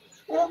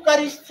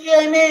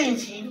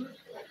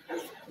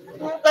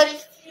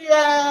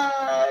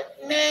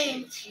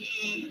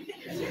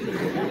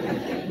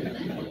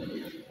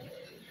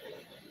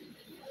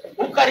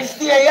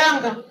Eucharistia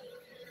yanga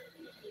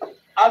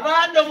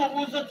abanda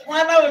mubuzo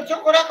twana we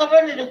cyokora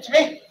kabonere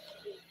tire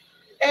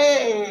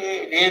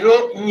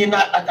rero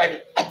nyina atari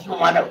ati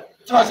umwana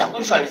tubaza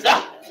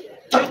kushaliza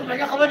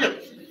tukumenya kabonere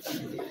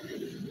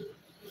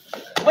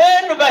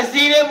wenu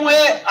bazire mwe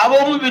abo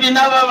mubiri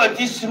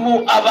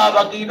n'ababatisimu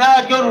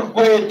ababagira ryo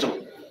rweto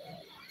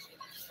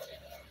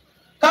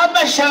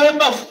kama shawe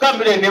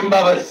mbafukamire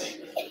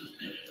nembabazi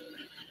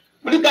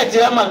muri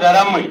kagira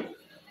amagara mwe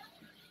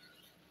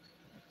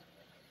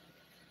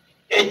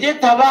eje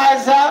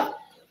tabaza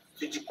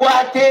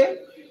tujikwate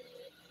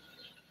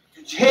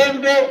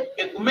tujembe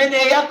ekumene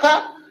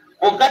yaka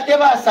okate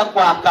basa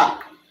kwaka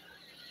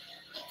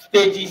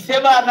tejise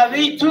bana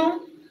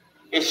bitu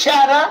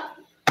eshara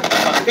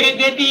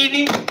bakege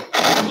dini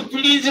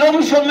utuliziro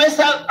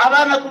mushomesa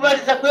abana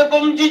kubariza kwego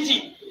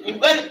mjiji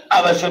nibali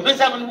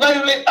abashomesa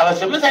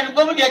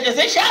nibwo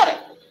mujagese eshara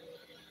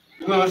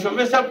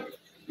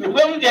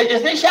nibwo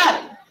mujagese eshara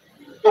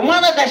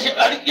umwana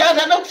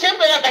yaza no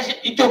kushembera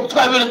icyo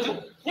twabira tu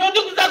nyundi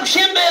kuza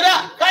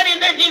kushembera kandi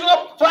ndagirwa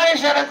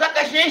twareshara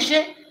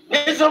zakasheshe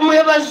nezo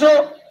muhebazo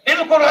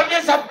n'ibikoro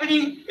by'esapiri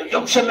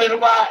ibyo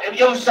kushemerwa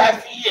ibyo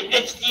busafi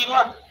ibyo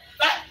kitima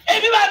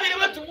ebi babiri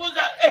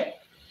batubuza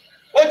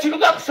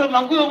okiruka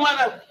kusoma nguyo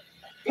mwana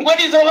ngo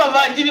nizo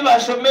bavangiri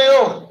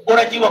bashomeyo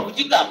uragiwa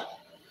kukigamba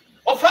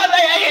ofada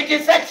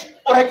yayegesa ki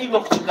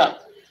uragiwa kukigamba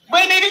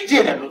mwene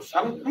rigera no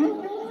samu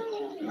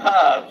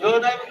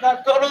byona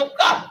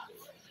natoroka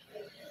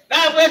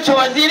nabwe cyo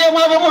wazire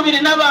mwabo mubiri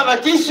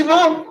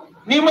n'ababatisimu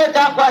nimwe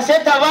takwase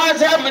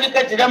tabaza muri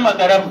katira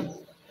magaramu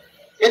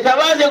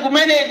etabaze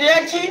kumeneje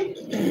yaki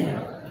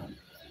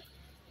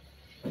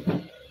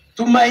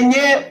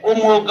tumanye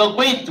umwuga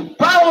gwitu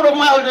Paulo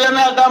mwahurira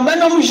nagamba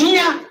no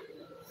mushinya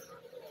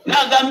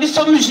nagamba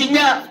iso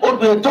mushinya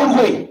urweto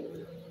rwe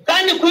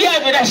kandi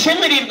kuyabira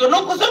shemerirwa no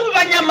kuzoma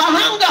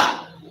banyamahanga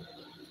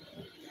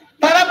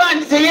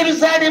tarabandize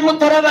Yerusalemu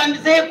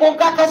tarabandize ko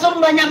kakazo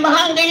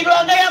banyamahanga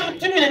irwanga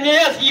yamutumire ne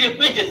yasire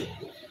kwegeza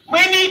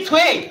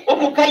mwenitwe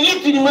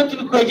umukayitu nimwe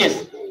tubikwegeza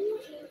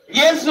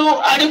Yesu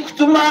ari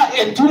kutuma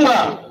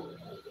entuma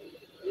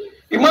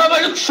imwe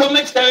bari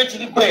kushome kitabe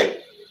kirikwera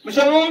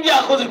mushamu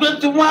mbyakoze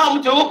kwetuma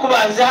umutego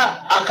kubanza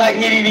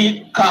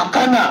akanyiriri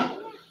kakana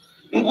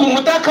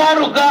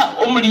ngumutakaruga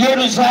umuri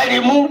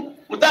Yerusalemu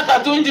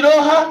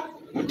mutakatunjiroha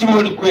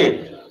mutimuri kwera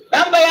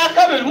namba ya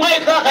kabiri mwaye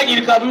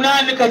kakanyirika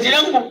munani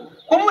kagira ngo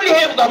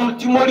kumurihebwa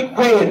mutimuri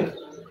kwera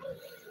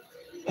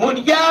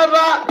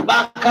muryaba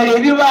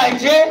bakarebi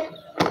banje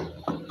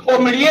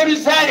umuri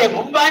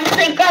Yerusalemu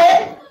bandize nkahe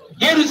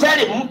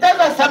Yerusalemu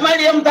mutaka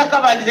Samaria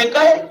mutaka bandize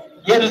nkahe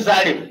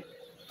Yerusalemu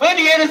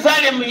Fweni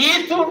Yerusalemu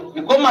yitu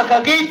igoma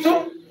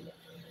kagitu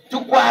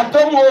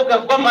tukwatomoga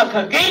goma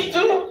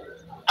kagitu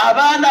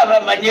abana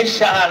bamanye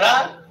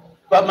shara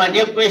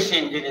bamanye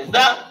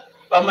kweshengereza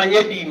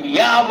bamanye dini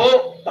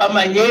yabo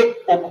bamanye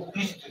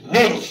ubukristo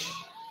nenshi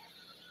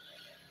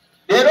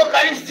rero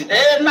Callist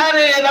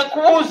narera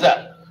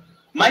kubuza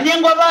manye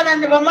ngo abana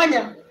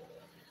ntibamanya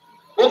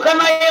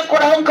ukanaye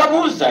koraho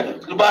nkabuza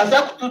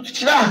baza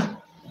kututukira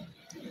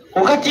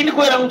ukatindi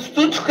kwera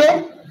mututuke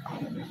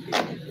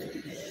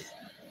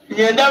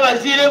yenda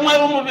bazire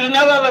mwabo mubiri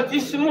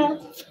n'ababatisimu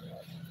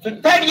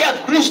tutarya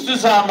Kristo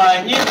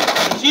zamanye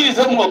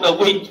kirizo mwoga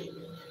gwitu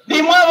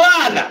nimwe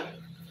abana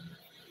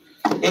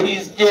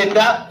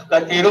ebizigenda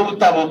tukatera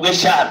ubutabo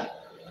bw'eshara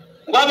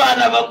ngo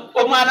abana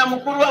umwana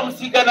mukuru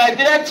bamusiga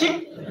nagira ki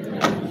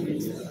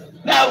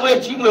nawe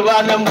kimwe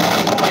bana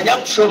mumanya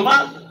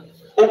kushoma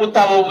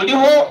ubutabo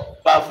buriho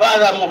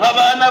bafara mu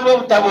abana bo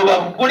ubutabo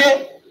babugure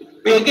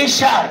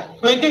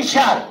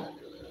begeshara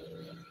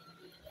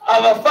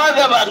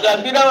abafaza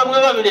bagambira bamwe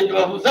babiri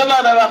babuza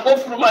abana ba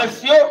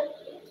confirmation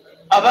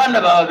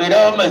abana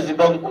babera bamaze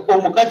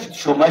umukati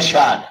tushoma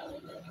shana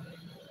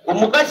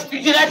umukati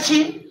tugira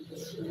ki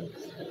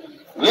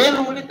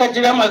wero muri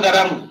tagira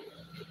magaramu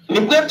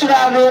nibwo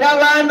turabera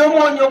abandi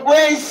umunyo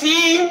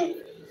gwesi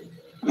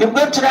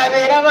nibwo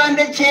turabera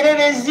abandi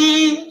kererezi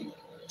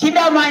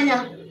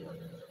kidamanya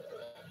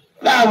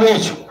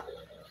nawejo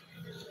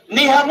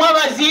ni hamwe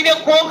abazire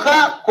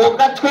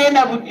koka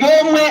twena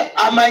buryomwe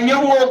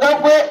amanyomwoga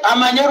gwe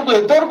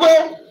amanyorweto rwe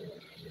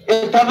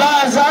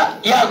etabaza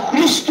ya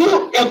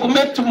Kristo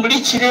egume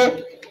tumurikire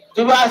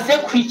tubase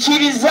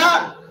kwikiriza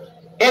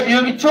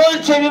ebyo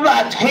biconce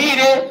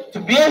bibathere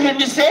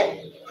tubiyehenise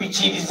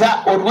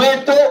kwikiriza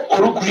urweto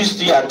uru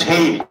Kristo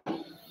yathere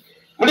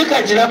muri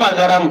kagira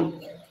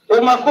magaramu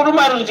umakuru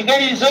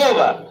marunjigari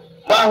izoba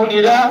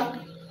bahurira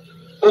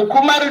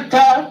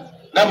ukumarita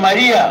na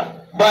Maria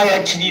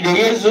bayakirire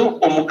Yesu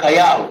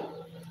umukayawo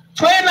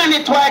twena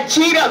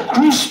nitwakira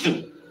Kristo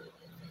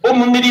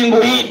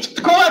umumiringo yitu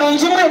tuko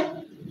barunjimwe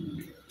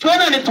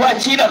twena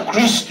nitwakira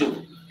Kristo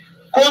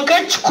konka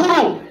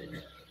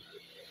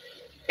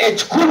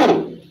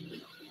ekikuru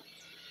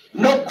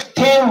no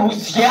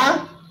kutehuzya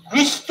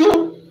Kristo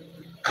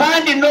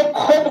kandi no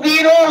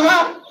kubwiroha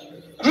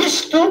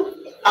Kristo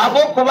abo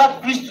kuba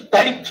Kristo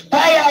tari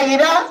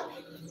tutayahira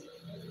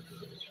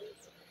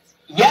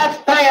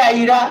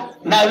yatayahira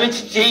nawe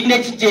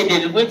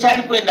kigendererwe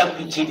cyari kwenda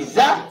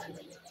kwikiriza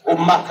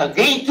umaka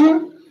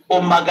gaitu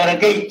umagara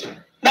gaitu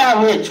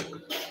nawejo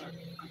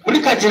muri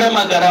kagira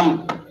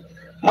magaramu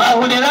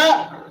mwahurira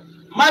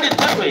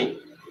maritawe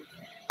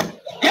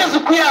Yesu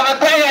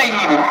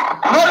kuyabatayahira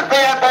Marta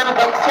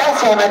yatanuka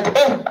kusyasa na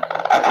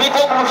atwito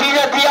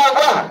kumushinja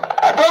tiyagwa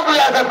atoku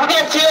yaza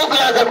kulia cheo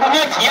kuyaza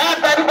kulia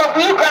chiyata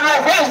kuyuka na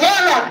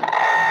siyana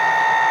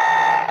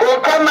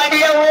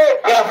Maria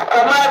we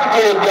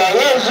yafukamari bya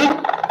Yesu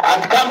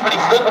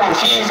atkamplifido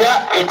kumushinja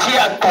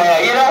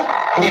ekiyatayira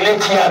ile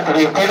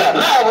kiyaturetera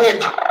nawe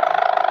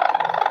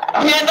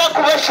yenda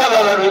kubashaba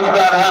barungi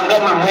barahanga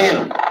mu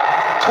mwene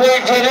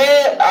twegere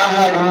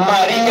ahari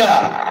Maria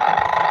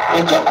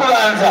icyo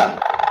kubanza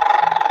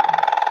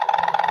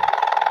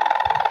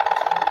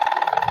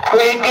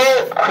twege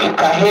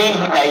kwikahehi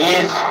na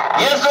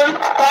Yesu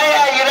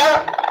tayayira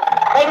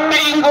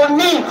umiringo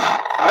ni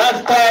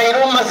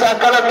natayira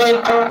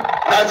masakaramento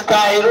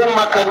natayira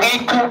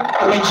makagitu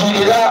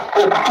kubigirira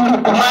okuturu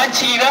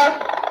kumakira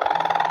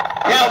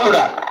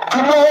yabura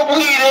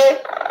tumubwire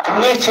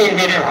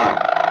tumwecengereze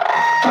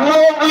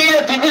tumubwire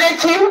tugire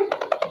ki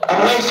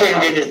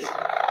tumwecengereze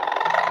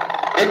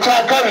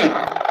ecyakabiri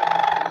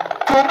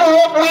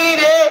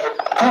tumubwire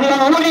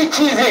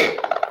tumurikize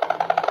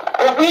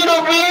ubwiro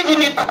bwinshi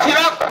ni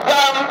kutira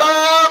kugamba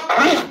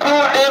Kristo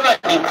reba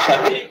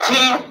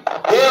nikabiki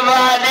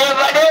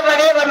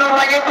reba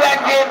numanye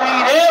byaje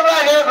reba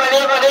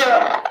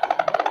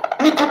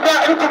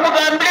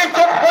nitugambire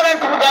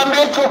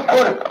cyo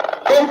gukora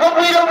ubwo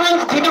bwira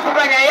bwinshi turi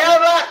kumenya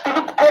yaba turi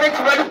gukora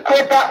kibari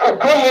kweta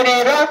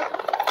ukweherera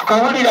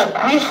tukahurira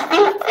Kristo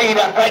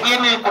irakagiye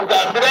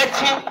nitugambira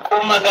ki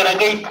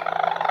umagaragaye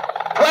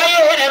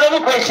twayeherera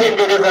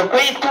mukweshengereza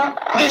kwetu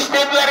Kristo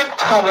byari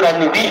tuhabura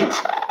n'ibindi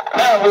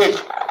nawe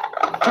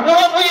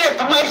tumuhabwire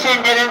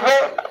tumweshengereze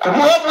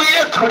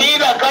tumuhabwire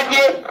turira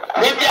kaje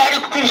n'ibyari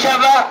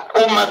kwishaba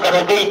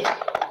umagaragaye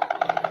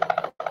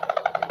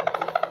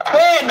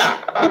twena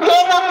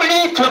kudomo muri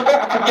cyo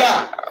kutujya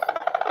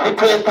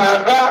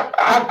nitwetanga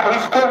ha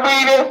Kristo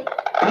bwire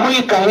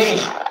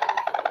kumwikahisha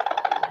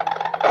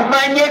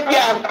kumanye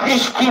bya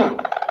Kristo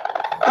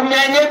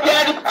kumanye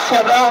byari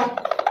kusaba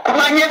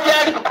kumanye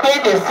byari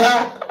kwegesa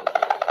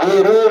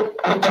rero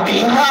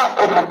tubiha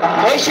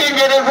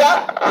umukweshengereza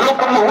no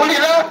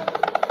kumuhurira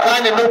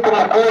kandi no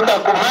kumukunda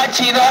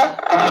kumwakira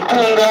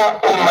umutunga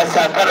mu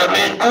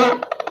masakaramentu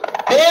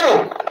rero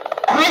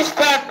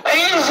Kristo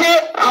aije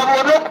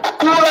abone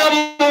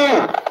kuturamo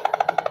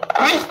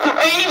Kristo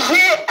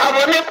aije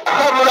abone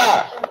kuhabura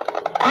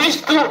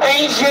Kristo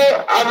aije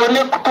abone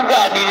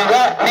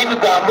kutuganirira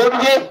n'ibigambo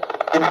bye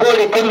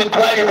ubworeke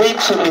imitwarire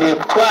y'ikimire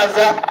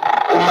kutwaza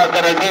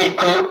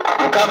umagaragayito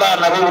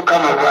nk'abana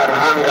b'ubukama bwa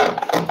ruhanga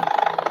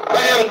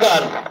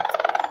barengana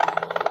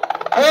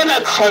twena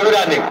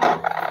tushabirane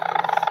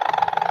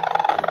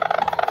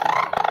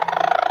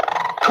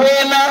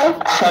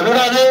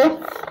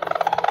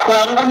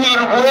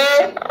twanguhirwe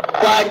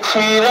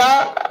kwakira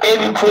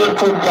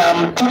ibicucu bya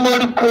mutima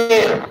uri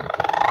kwera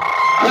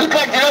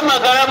urikagira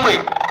amagara mwe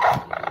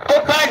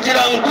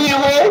tokagira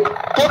ngwiwe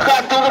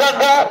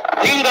tokatungaga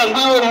ninga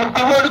ngwiwe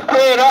mutima uri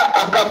kwera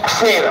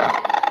akakusera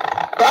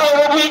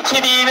Pawulo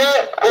bwikirire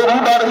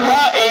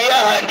umubarha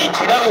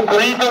yahandikira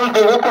ukurido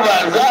rwo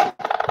kubanza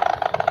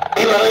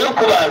ibara yo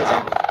kubanza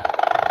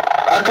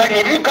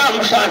akanyirika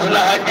mushanze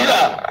nahagira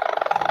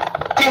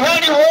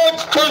tihariho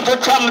cyonzo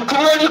cya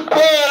mutima uri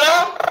kwera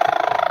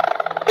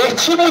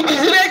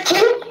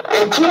ekimugizireki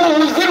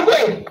ekimuzirwe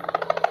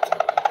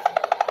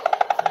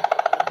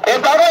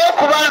ebara yo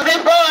kubanza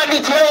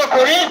bandikira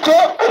abakorinto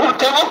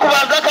umutego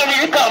kubanza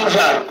akanyirika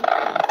mushanze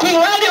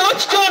tihariho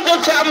cyonzo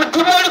cya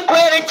mutima uri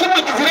kwera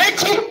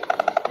ekimugizireki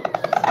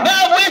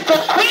nawe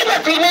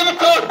twina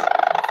n'ibitondo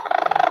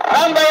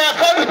namba ya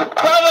kabiri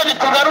twabari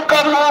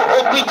tugarukamo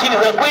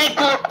ukwikiriza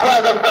kwitu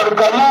twaza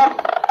kugarukamo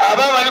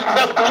aba bari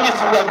kuza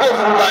kunyisiza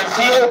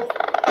konfirmasiyo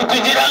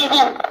kutugira ngo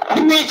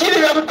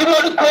nimwikiriza mutima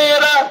uri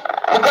kwera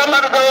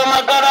ukamarwa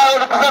amagara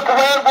uri kuza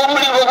kubaherwa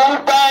umurimo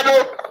w'umutano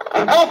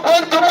ubwoko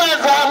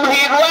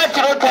tumazamuhira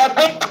wakiro cya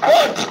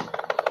pentikoti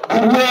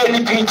imwe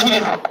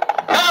nitwikiriza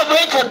ntabwo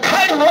icyo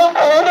tariho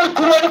uwo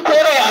mutima uri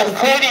kwera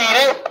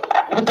yaserire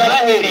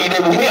utaraherire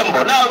ibihembo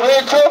ntabwo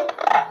icyo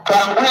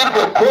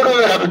twangurirwe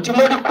korora mutima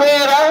uri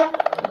kwera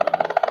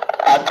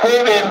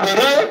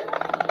atwebembere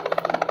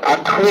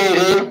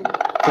atwere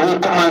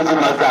kubituma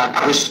nzima za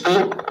Kristo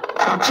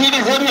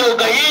tukirize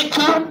imyuga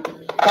yitu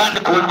kandi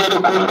twongere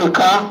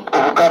kunduka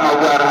ubukama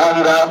bwa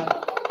ruhanga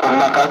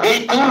umaka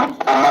gitu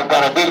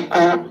umagara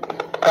gitu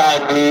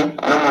kandi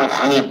no mu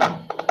fiba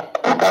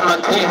ukama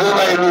twize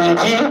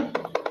barungi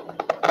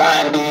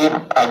kandi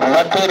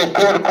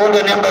agumatereke urukundo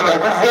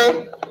n'imbabazi ze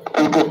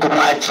ibyo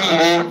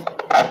tumwakire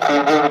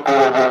atwebwe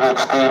ubuyobozi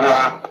butwiba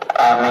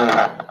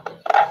amina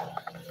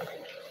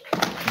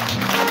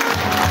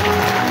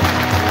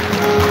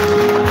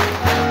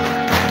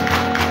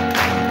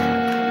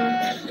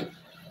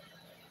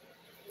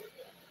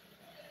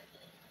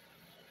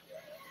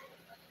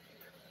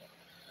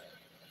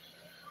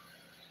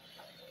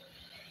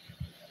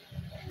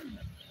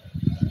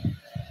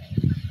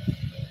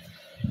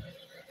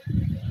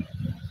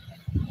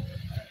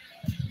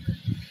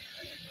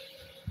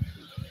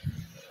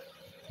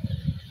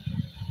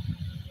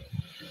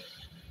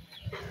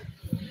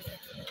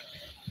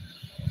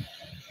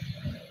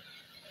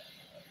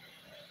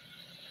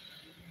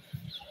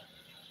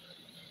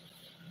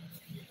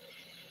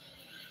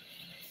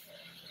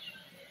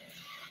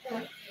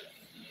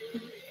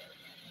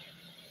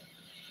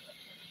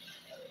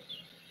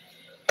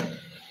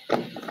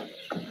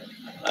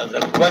aza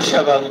kubasha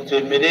abantu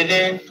twemerere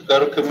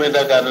tugaruke mu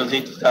ndagano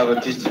z'iki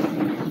sabatisi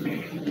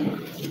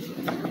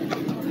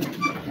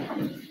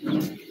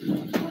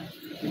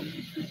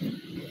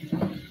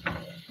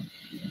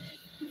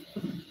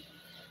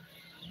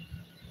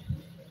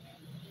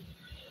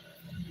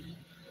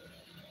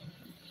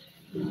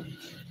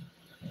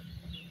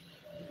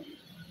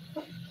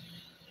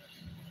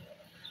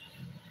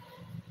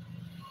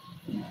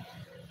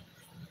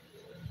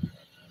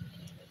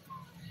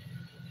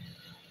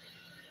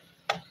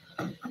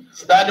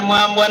Stadi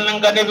mwambwana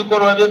ngane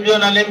bikorwa byo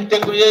na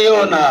nemiteguye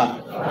yona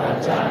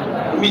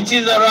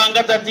michiza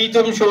ranga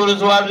tatito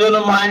mshorozo wabyo no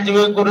muhanji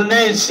we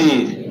Gurnesi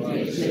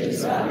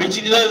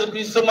michiza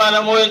Kristo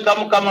mwana moyo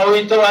kama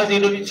wito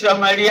waziro bikira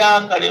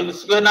Maria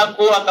karebuswe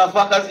nako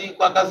akafaka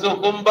zikwa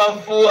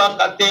kazokombafu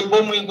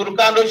akatembo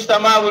mwingurukando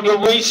shitama buryo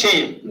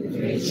bwishe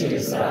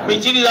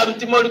Mikiriza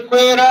mutima uri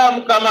kwera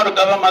mukama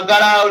rugaba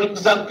magara uri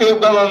kuza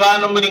kwebwa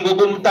abana muri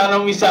ngo mutana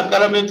mu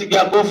isakaramenti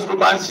rya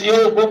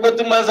confirmation kuko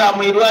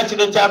tumazamuirwa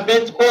kino cya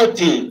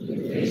Pentecost.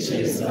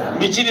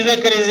 Mikirize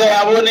kereza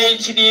yabone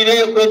ikirire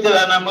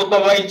kweterana mu ko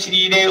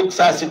bayikirire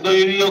ukusasirwa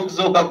bibiyo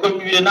kuzoka ko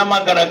bibire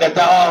n'amagara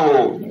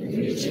gataho.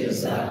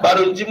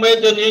 Barunji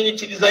mwejo niyo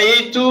nyikiriza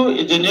yetu,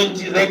 ejo niyo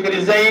nyikiriza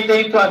kereza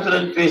yetu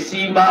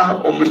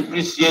aturatusima omuri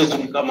Kristo Yesu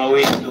mukama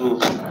wetu.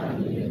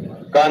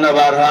 Kana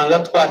baruhanga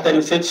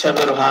twatanise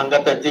tushabe ruhanga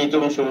tatito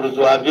mushobozi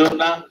wa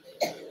byona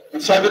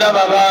nshabira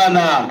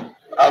abana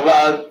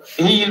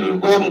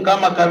abahirwe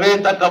mukama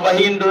kabeta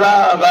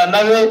kabahindura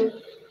abana be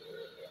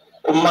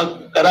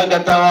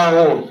umagaragata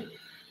waho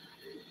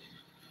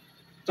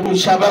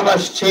tumushaba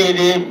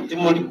bashcere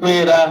muri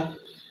kwera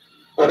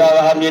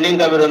urabahamye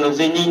n'ingabirano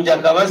zenyinja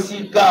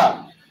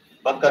kabasiga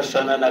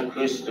bakashana na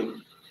Kristo.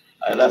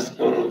 I ask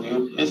all of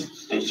you please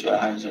stretch your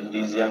hands on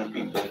these young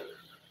people.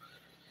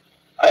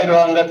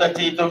 Airoanga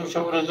tatito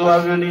mushobozi wa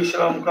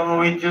byonisha mukama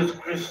wetu Yesu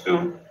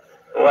Kristo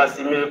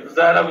wasimire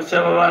kuzara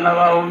bushaba abana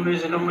bawo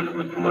mbizi no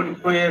muri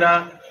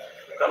kwera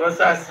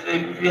kabasasire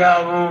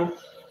byabo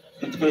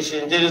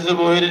tweshengereze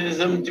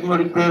boherereze mutima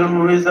uri kwera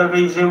muweza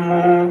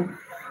bijemo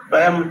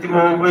baya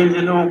mutima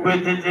w'ubwenge no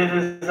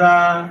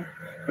kwetegereza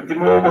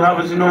mutima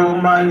w'ubuhabuzi no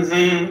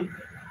bumanzi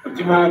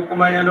mutima wo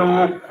kumanya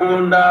no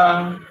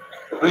gukunda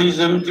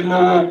bize mutima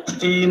wo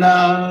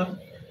kutina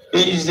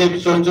bize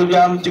bisonzo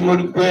bya mutima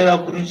uri kwera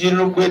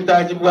kurugiro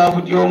kwetaje bwa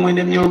buryo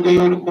mwene myogo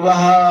yori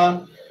kubaha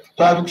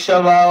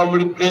twabikushaba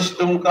muri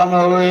Kristo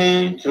mukama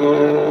wetu.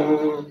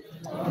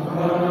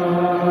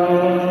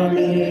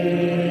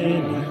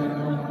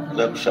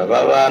 Zakushaba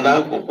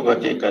abana kuko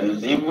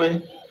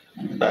batekanizibwe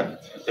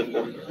batse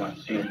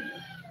confirmation.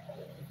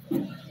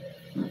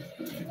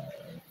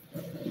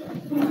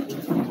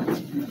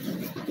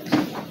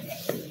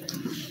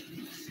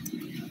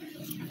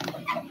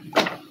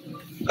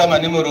 Kama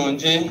ni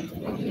murunji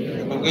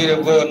ubwire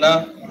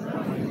bwona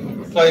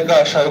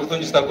twayikasha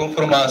kutunjisa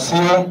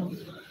confirmation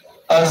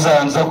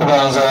azanza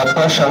kubanza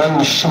twashaba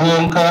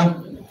mishibenka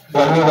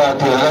bamwe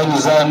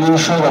bateraniza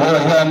nisho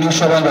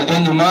barahamisha abandi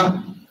nyuma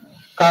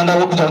kandi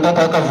abo kujya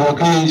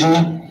takavuka inji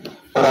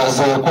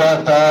uraze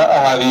kwata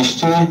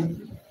ahabishye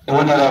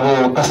ibonera bo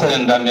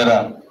kasendamira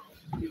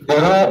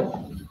rero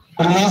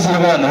kuri mizi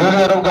bana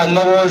rero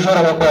bwana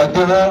bojora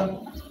bakwateho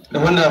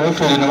ibonera bo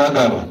feri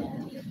n'abagabo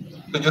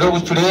kugira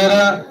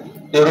gucurera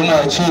rero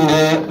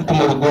mwakire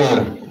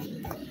tumurugwera.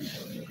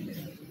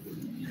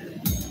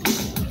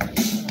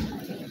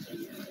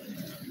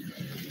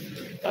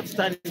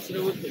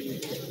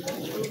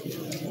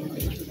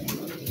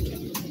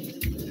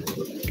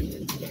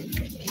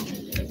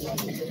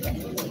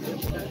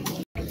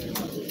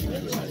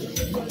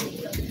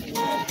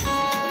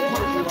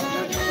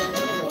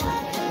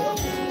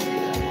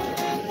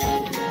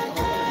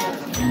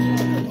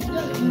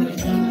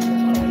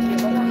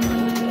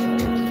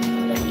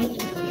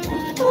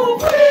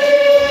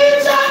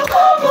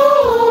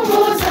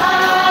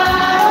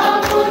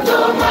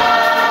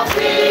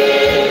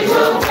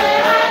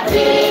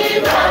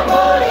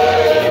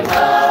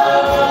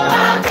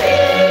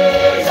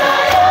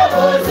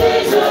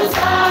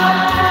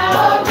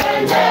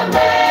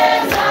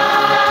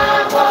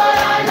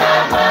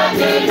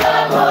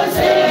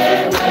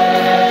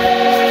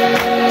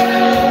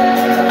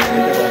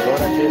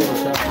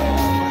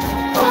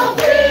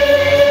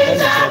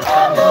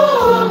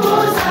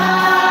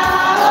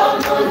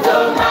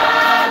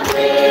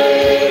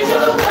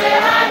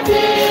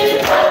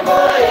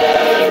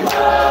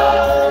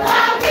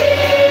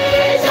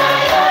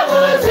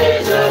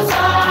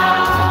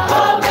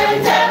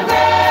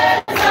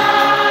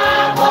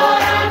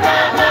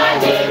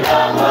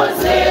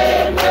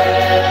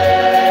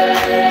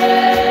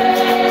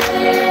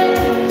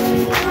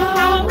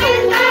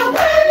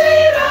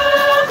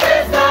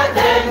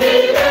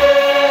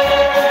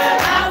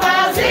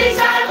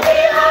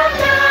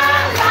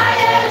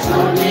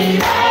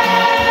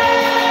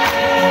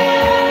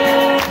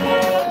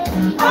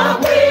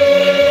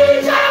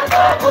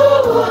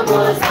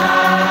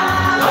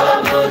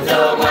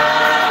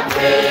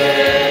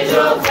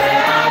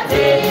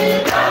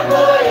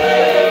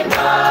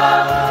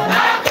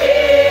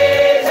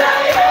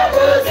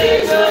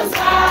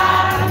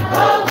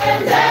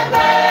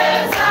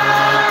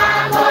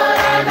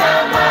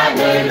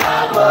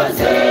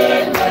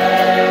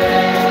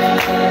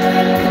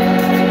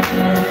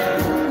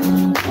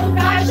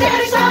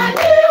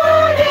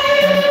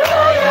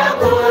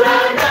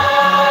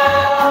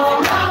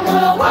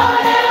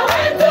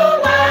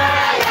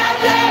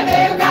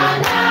 Venga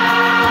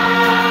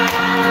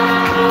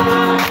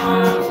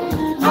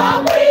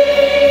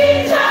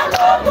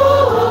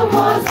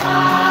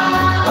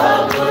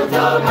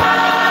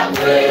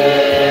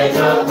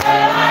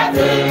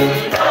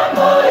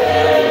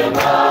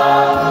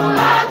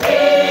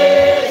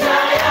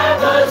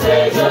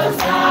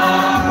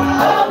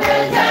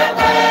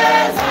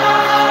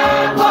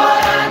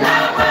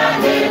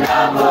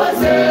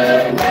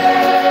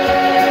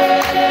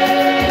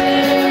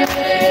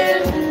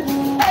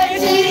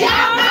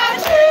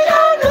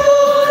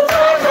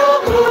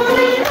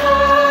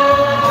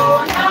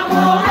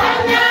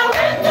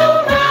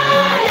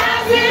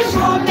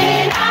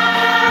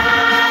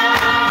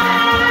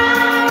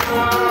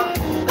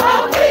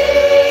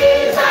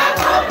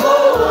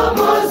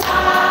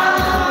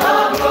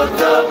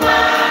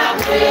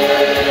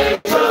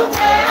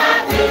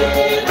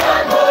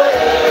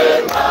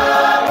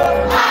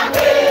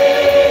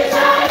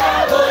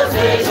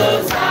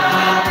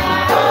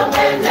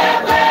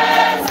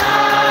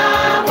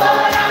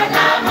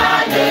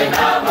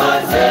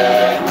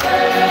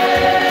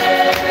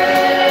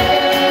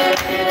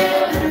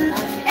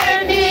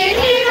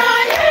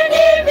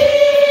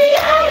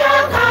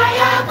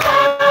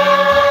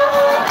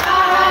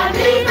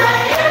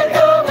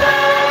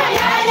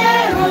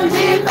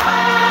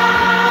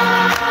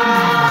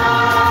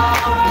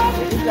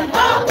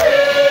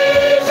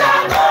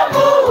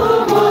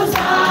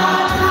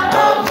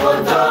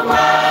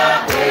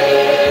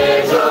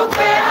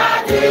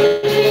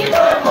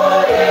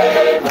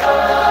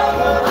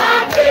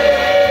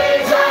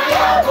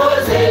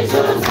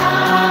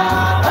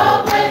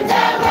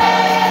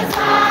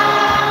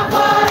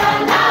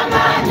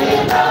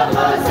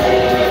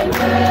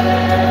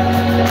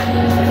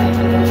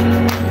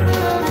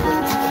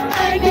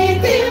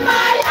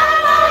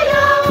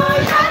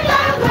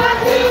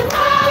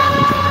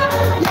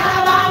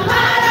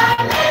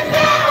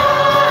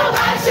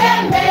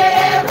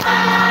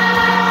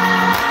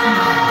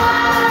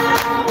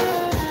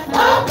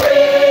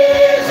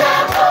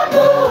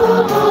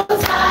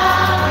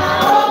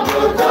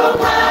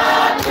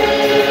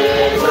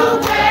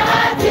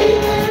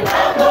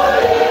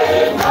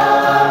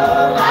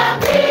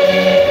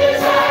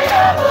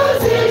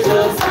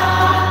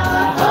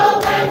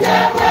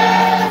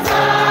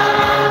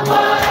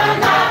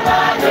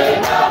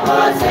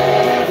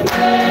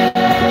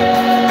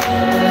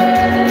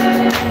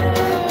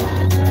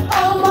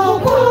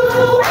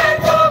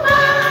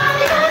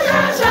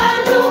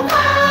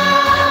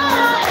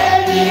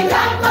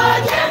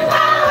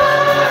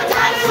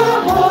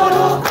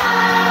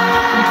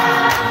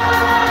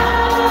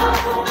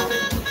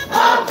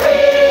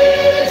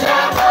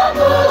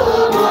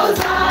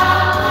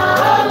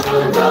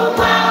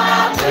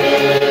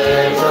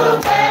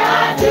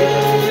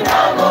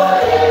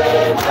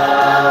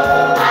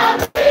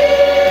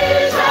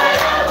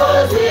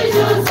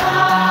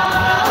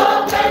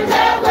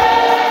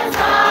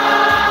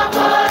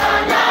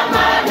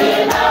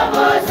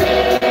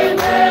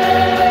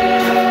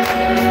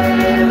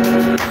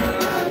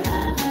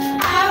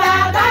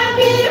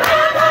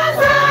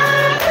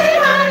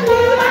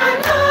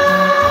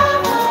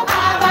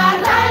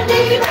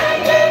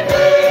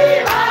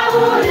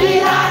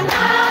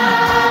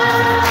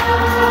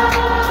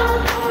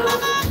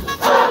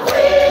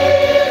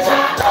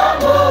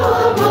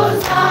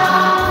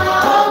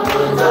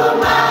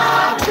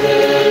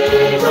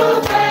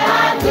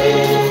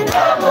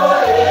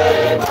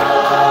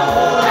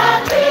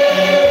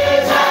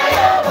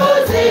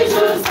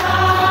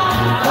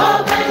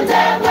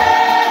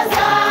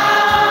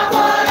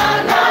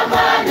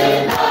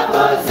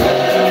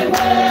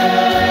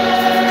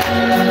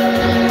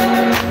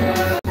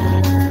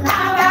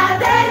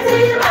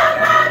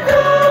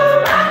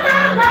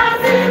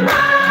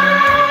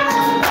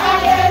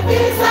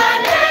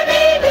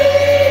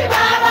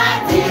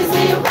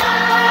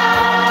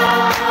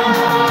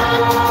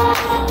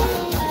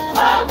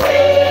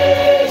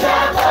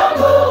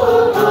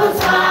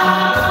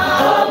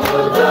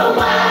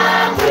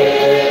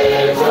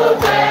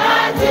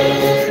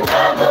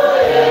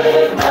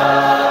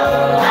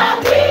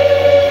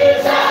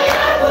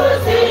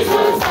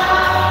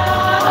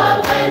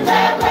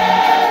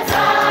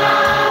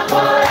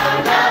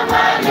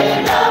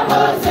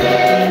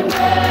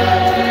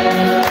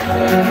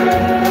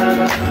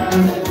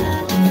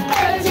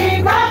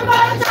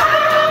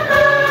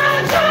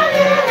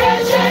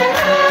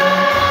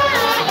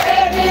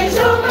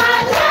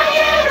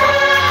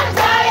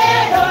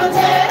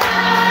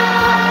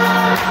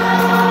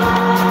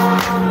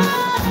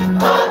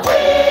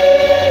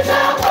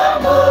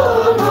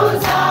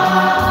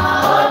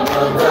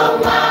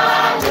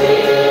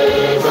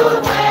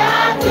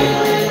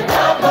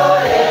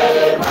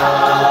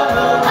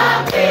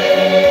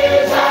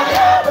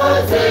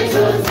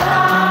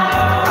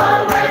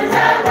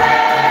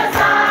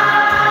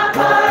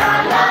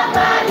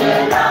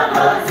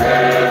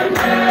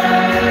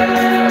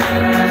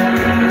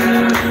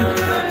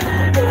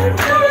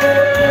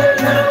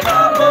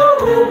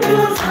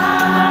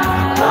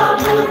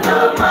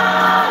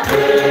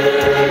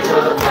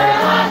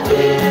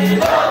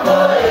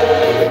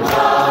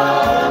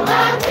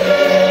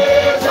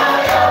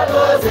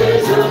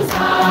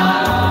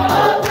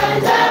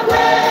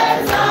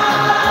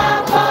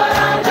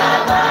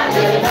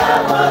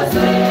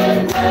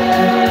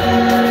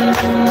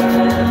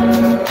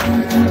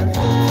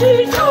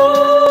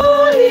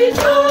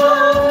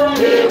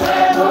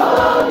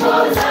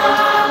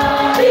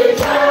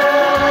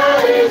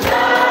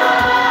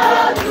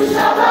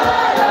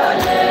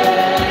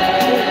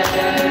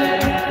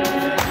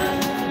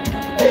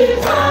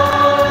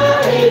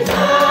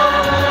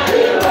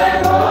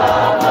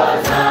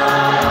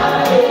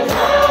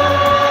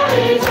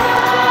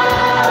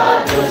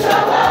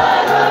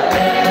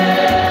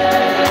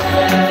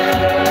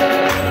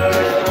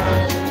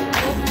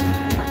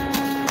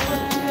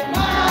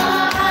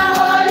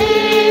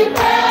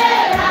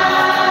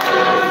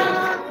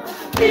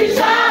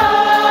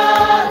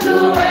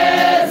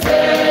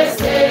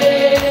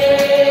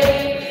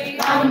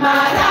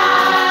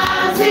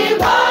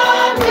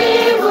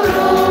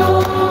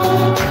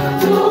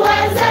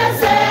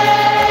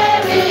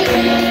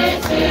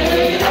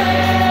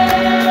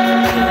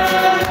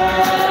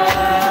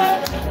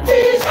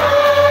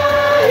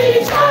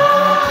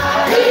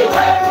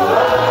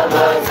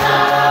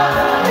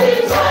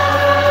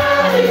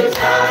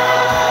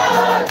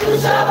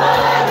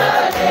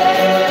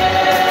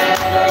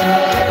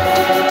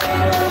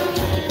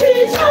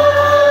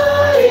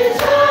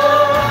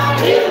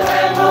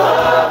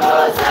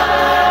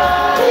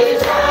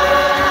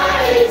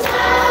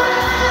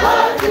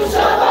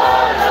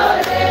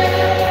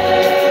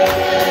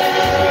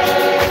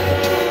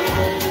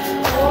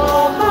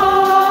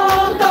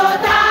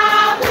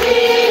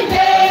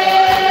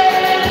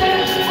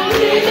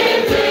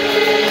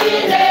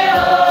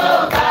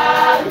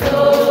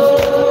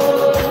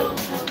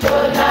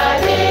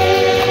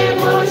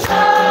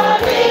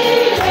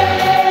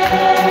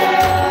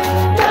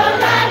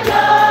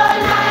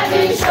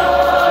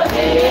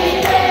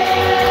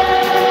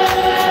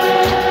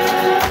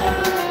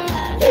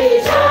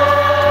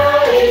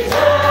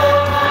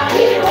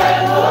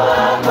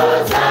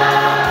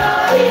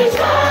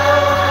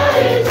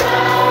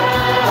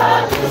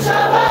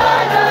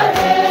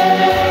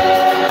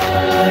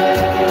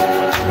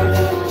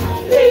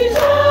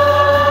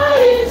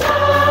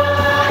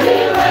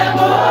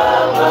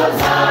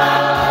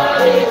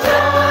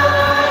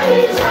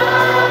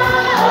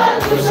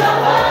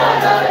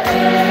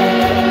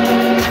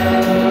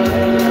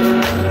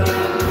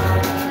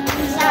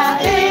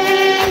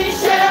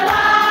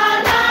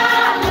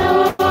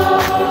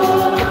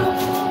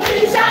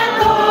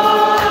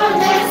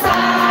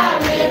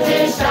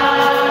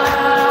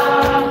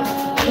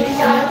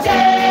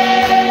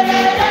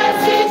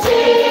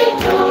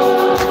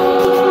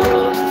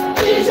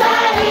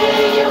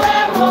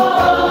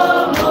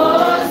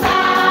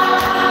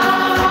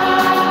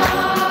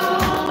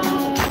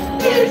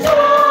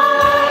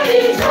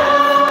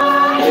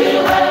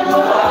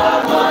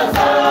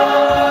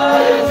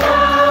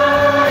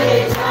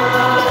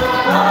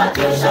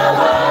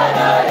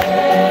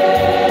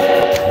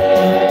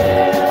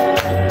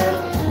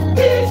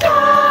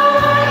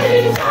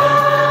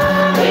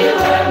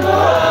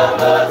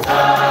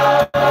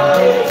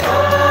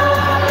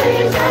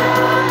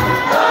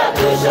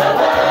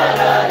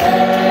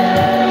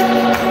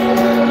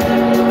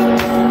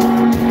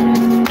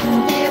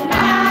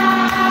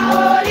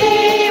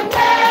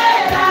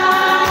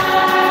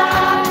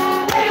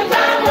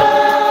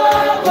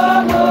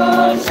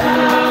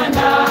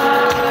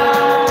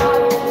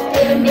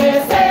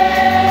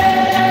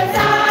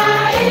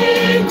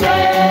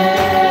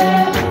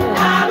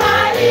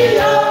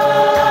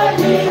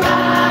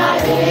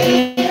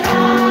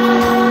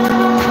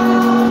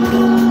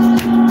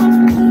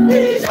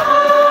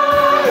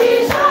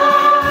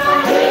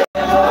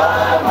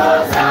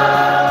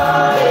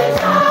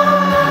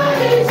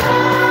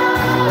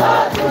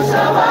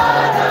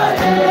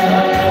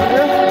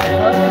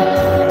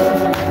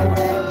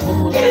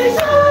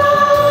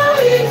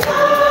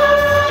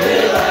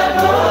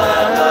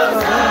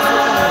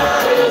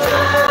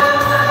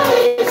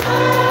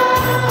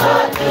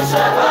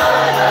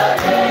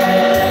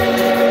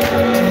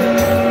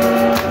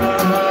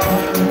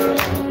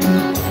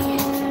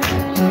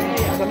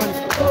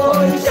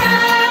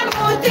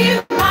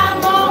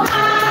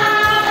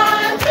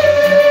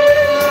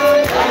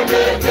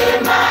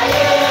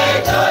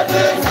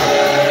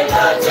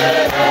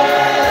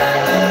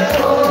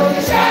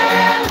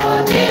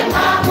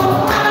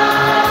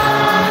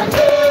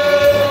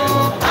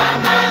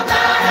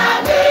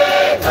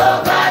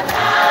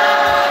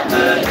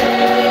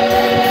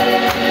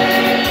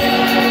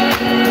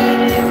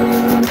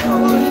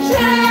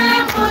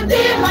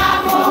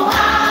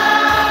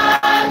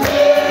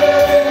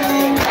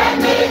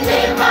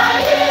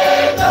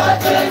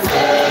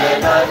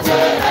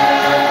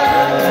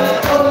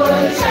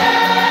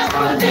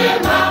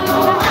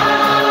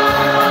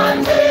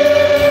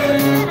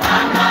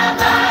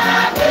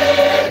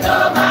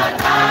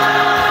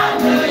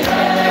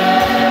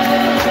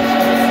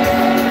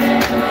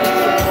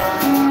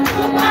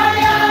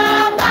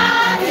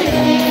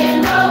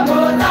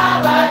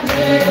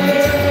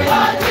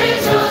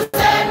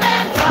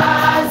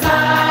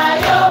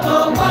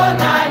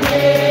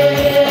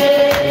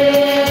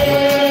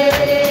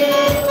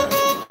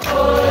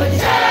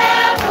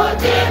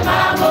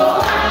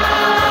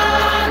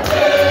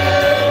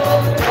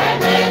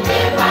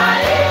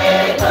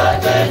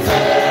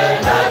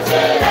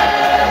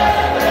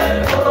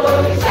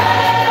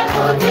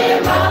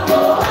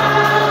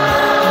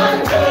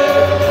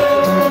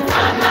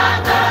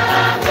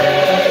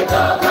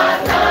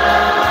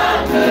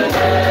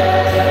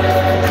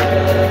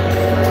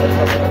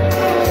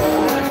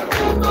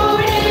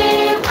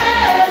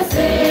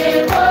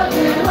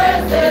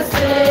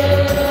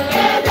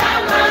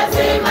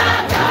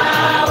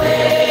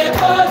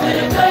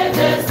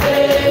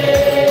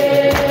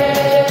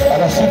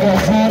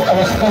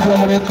kabla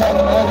mleta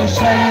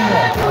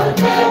abishaira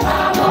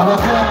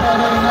abakuwa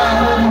pale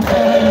na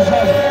mpereza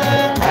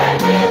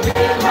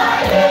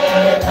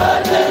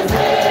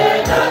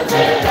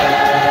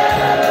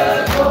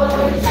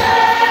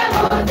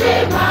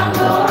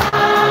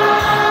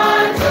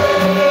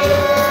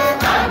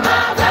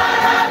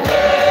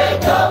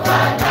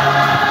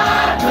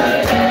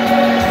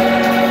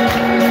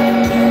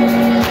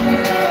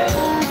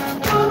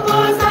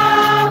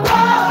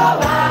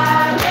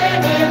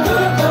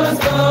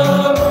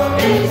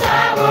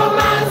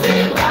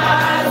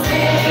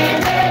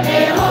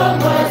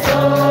It's